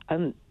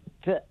 and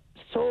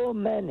so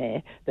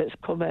many that's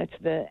come out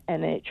of the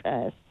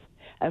NHS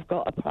have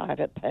got a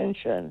private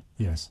pension.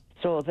 Yes.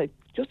 So they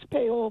just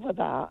pay over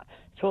that,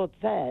 so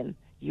then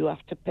you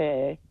have to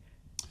pay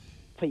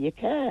for your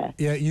care.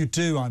 Yeah, you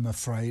do, I'm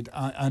afraid,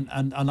 and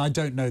I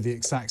don't know the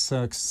exact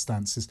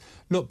circumstances.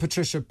 Look,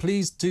 Patricia,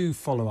 please do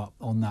follow up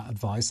on that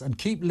advice and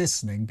keep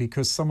listening,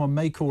 because someone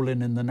may call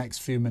in the next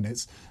few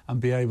minutes and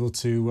be able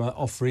to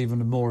offer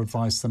even more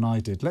advice than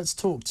I did. Let's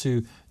talk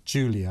to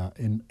Julia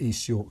in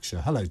East Yorkshire.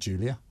 Hello,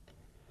 Julia.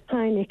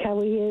 Hi, Nick, how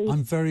are you?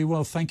 I'm very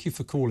well, thank you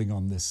for calling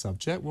on this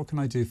subject. What can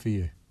I do for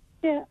you?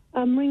 Yeah,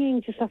 I'm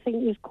ringing I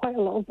think there's quite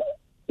a lot of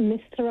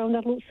myths around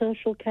adult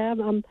social care.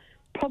 I'm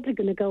probably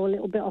going to go a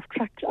little bit off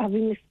track,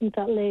 having listened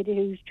to that lady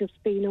who's just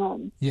been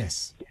on.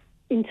 Yes.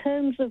 In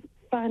terms of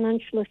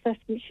financial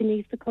assessment, she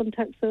needs to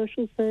contact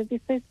social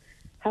services,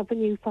 have a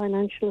new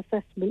financial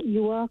assessment.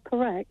 You are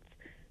correct.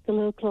 The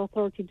local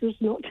authority does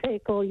not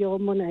take all your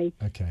money.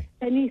 Okay.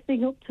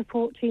 Anything up to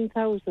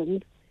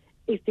 14,000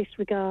 is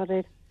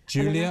disregarded.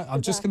 Julia,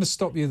 I'm just going to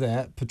stop you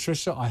there.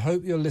 Patricia, I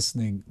hope you're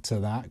listening to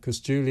that, because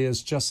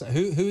Julia's just...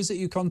 Who is it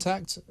you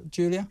contact,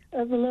 Julia?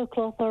 The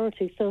local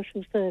authority,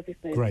 social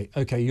services. Great.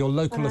 OK, your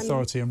local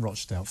authority in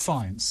Rochdale.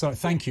 Fine. So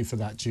thank you for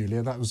that,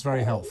 Julia. That was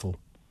very helpful.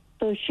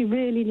 So she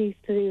really needs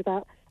to do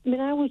that. I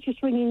mean, I was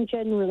just ringing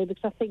generally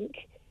because I think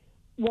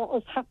what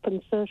has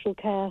happened, social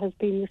care has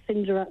been the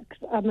cinder.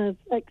 I'm an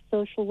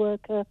ex-social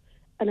worker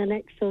and an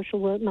ex-social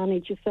work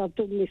manager, so I've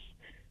done this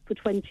for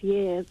 20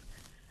 years.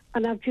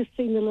 And I've just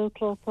seen the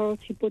local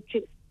authority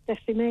budget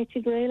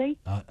decimated, really.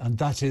 And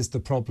that is the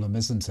problem,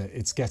 isn't it?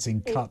 It's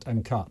getting cut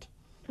and cut.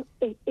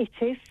 It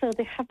is. So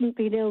they haven't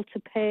been able to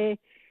pay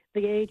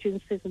the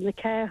agencies and the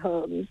care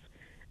homes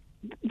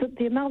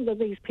the amount that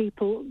these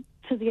people,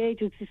 to the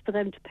agencies for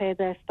them to pay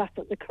their staff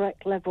at the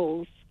correct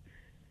levels.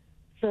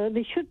 So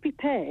they should be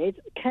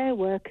paid, care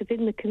workers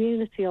in the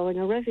community or in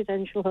a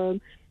residential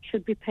home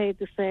should be paid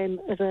the same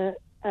as an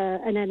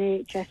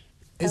NHS.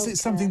 Is it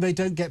something they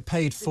don't get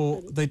paid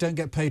for? They don't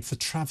get paid for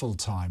travel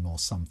time or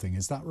something?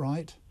 Is that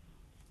right?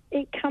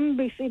 It can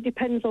be. It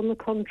depends on the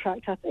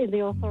contract. In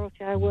the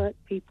authority I work,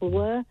 people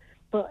were,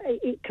 but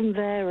it can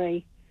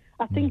vary.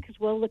 I think as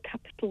well the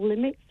capital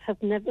limits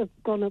have never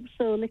gone up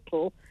so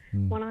little.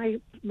 When I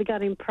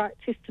began in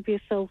practice to be a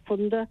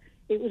self-funder,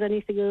 it was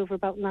anything over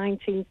about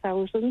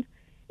 19,000.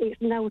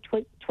 It's now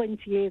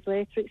 20 years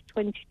later. It's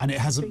 20. And it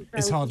hasn't.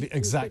 It's hardly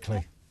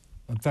exactly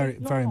a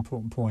very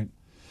important point.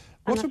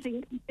 And I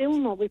think ill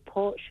not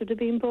report should have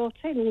been brought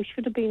in. We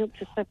should have been up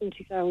to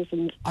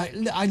 70,000.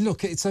 I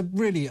look, it's a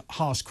really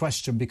harsh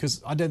question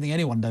because I don't think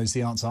anyone knows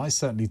the answer. I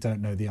certainly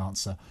don't know the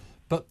answer.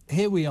 But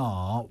here we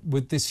are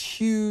with this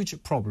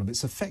huge problem.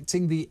 It's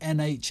affecting the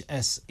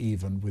NHS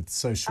even with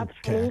social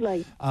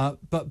care.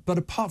 But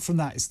apart from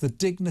that, it's the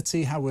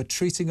dignity, how we're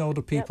treating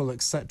older people,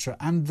 etc.,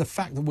 and the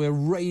fact that we're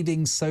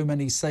raiding so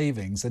many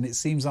savings, and it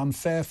seems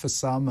unfair for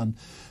some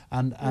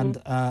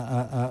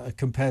and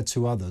compared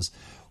to others.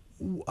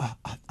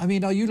 I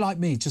mean, are you like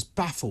me, just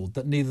baffled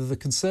that neither the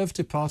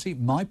Conservative Party,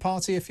 my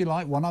party, if you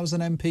like, one I was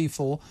an MP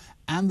for,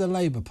 and the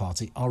Labour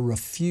Party are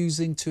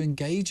refusing to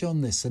engage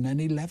on this at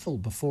any level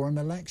before an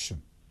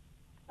election?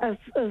 As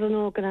an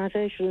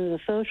organisation, as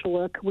a social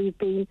worker, we've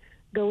been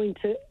going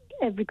to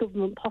every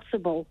government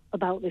possible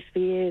about this for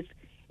years.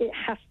 It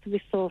has to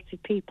be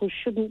sorted. People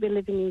shouldn't be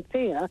living in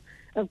fear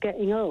of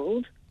getting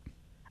old.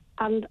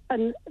 And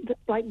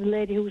like the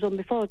lady who was on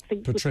before, I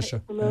think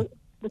Patricia.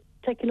 We're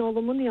taking all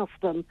the money off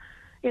them.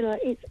 You know,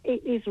 it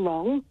is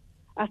wrong.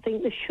 I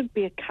think there should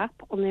be a cap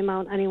on the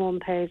amount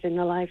anyone pays in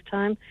a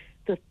lifetime.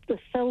 The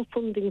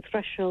self-funding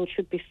threshold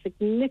should be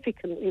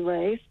significantly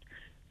raised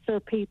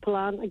so people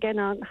aren't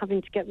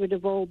having to get rid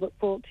of all but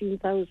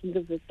 14,000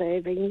 of the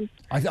savings.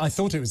 I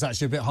thought it was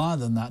actually a bit higher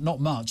than that, not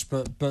much,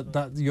 but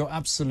that you're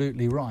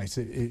absolutely right.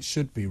 It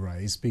should be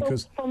raised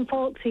because... From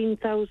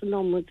 14,000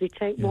 onwards, they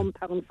take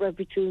 £1 for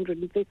every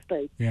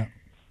 250. Yeah.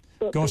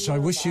 Gosh, I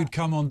wish you'd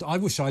come on. I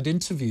wish I'd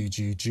interviewed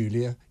you,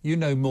 Julia. You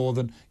know more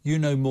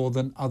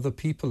than other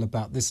people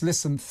about this.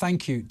 Listen,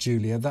 thank you,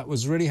 Julia. That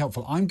was really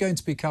helpful. I'm going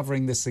to be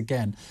covering this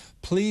again.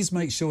 Please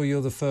make sure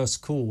you're the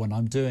first call when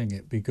I'm doing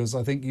it, because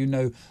I think you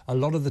know a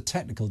lot of the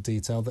technical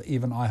detail that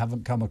even I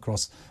haven't come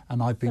across,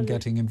 and I've been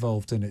getting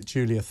involved in it.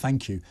 Julia,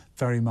 thank you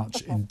very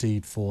much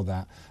indeed for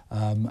that.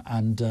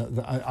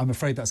 I'm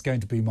afraid that's going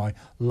to be my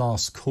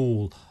last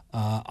call.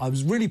 I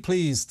was really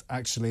pleased,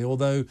 actually,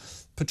 although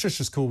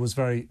Patricia's call was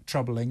very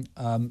troubling,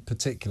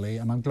 particularly,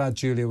 and I'm glad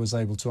Julia was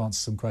able to answer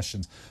some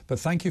questions.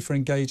 But thank you for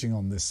engaging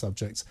on this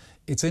subject.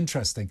 It's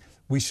interesting.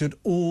 We should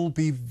all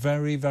be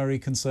very, very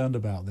concerned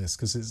about this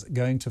because it's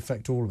going to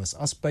affect all of us.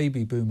 Us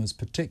baby boomers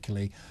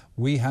particularly,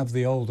 we have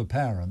the older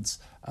parents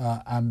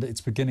and it's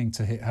beginning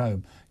to hit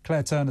home.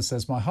 Claire Turner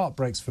says, my heart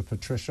breaks for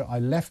Patricia. I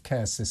left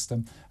care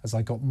system as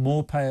I got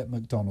more pay at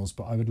McDonald's,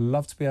 but I would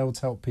love to be able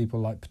to help people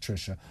like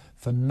Patricia.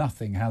 For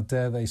nothing, how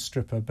dare they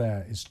strip her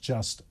bare? It's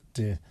just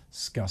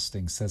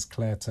disgusting, says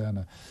Claire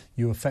Turner.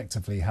 You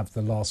effectively have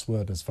the last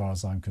word as far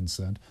as I'm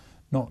concerned.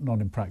 Not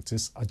in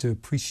practice. I do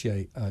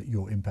appreciate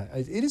your impact.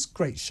 It is a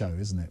great show,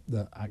 isn't it?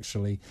 That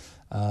actually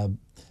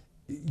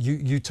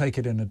you take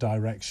it in a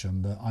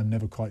direction that I'm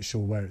never quite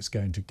sure where it's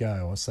going to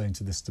go. I was saying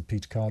to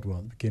Peter Cardwell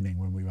at the beginning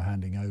when we were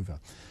handing over,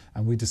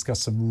 and we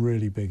discussed some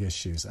really big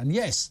issues. And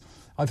yes,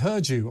 I've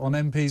heard you on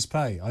MP's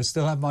pay. I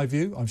still have my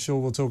view. I'm sure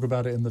we'll talk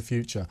about it in the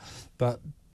future. But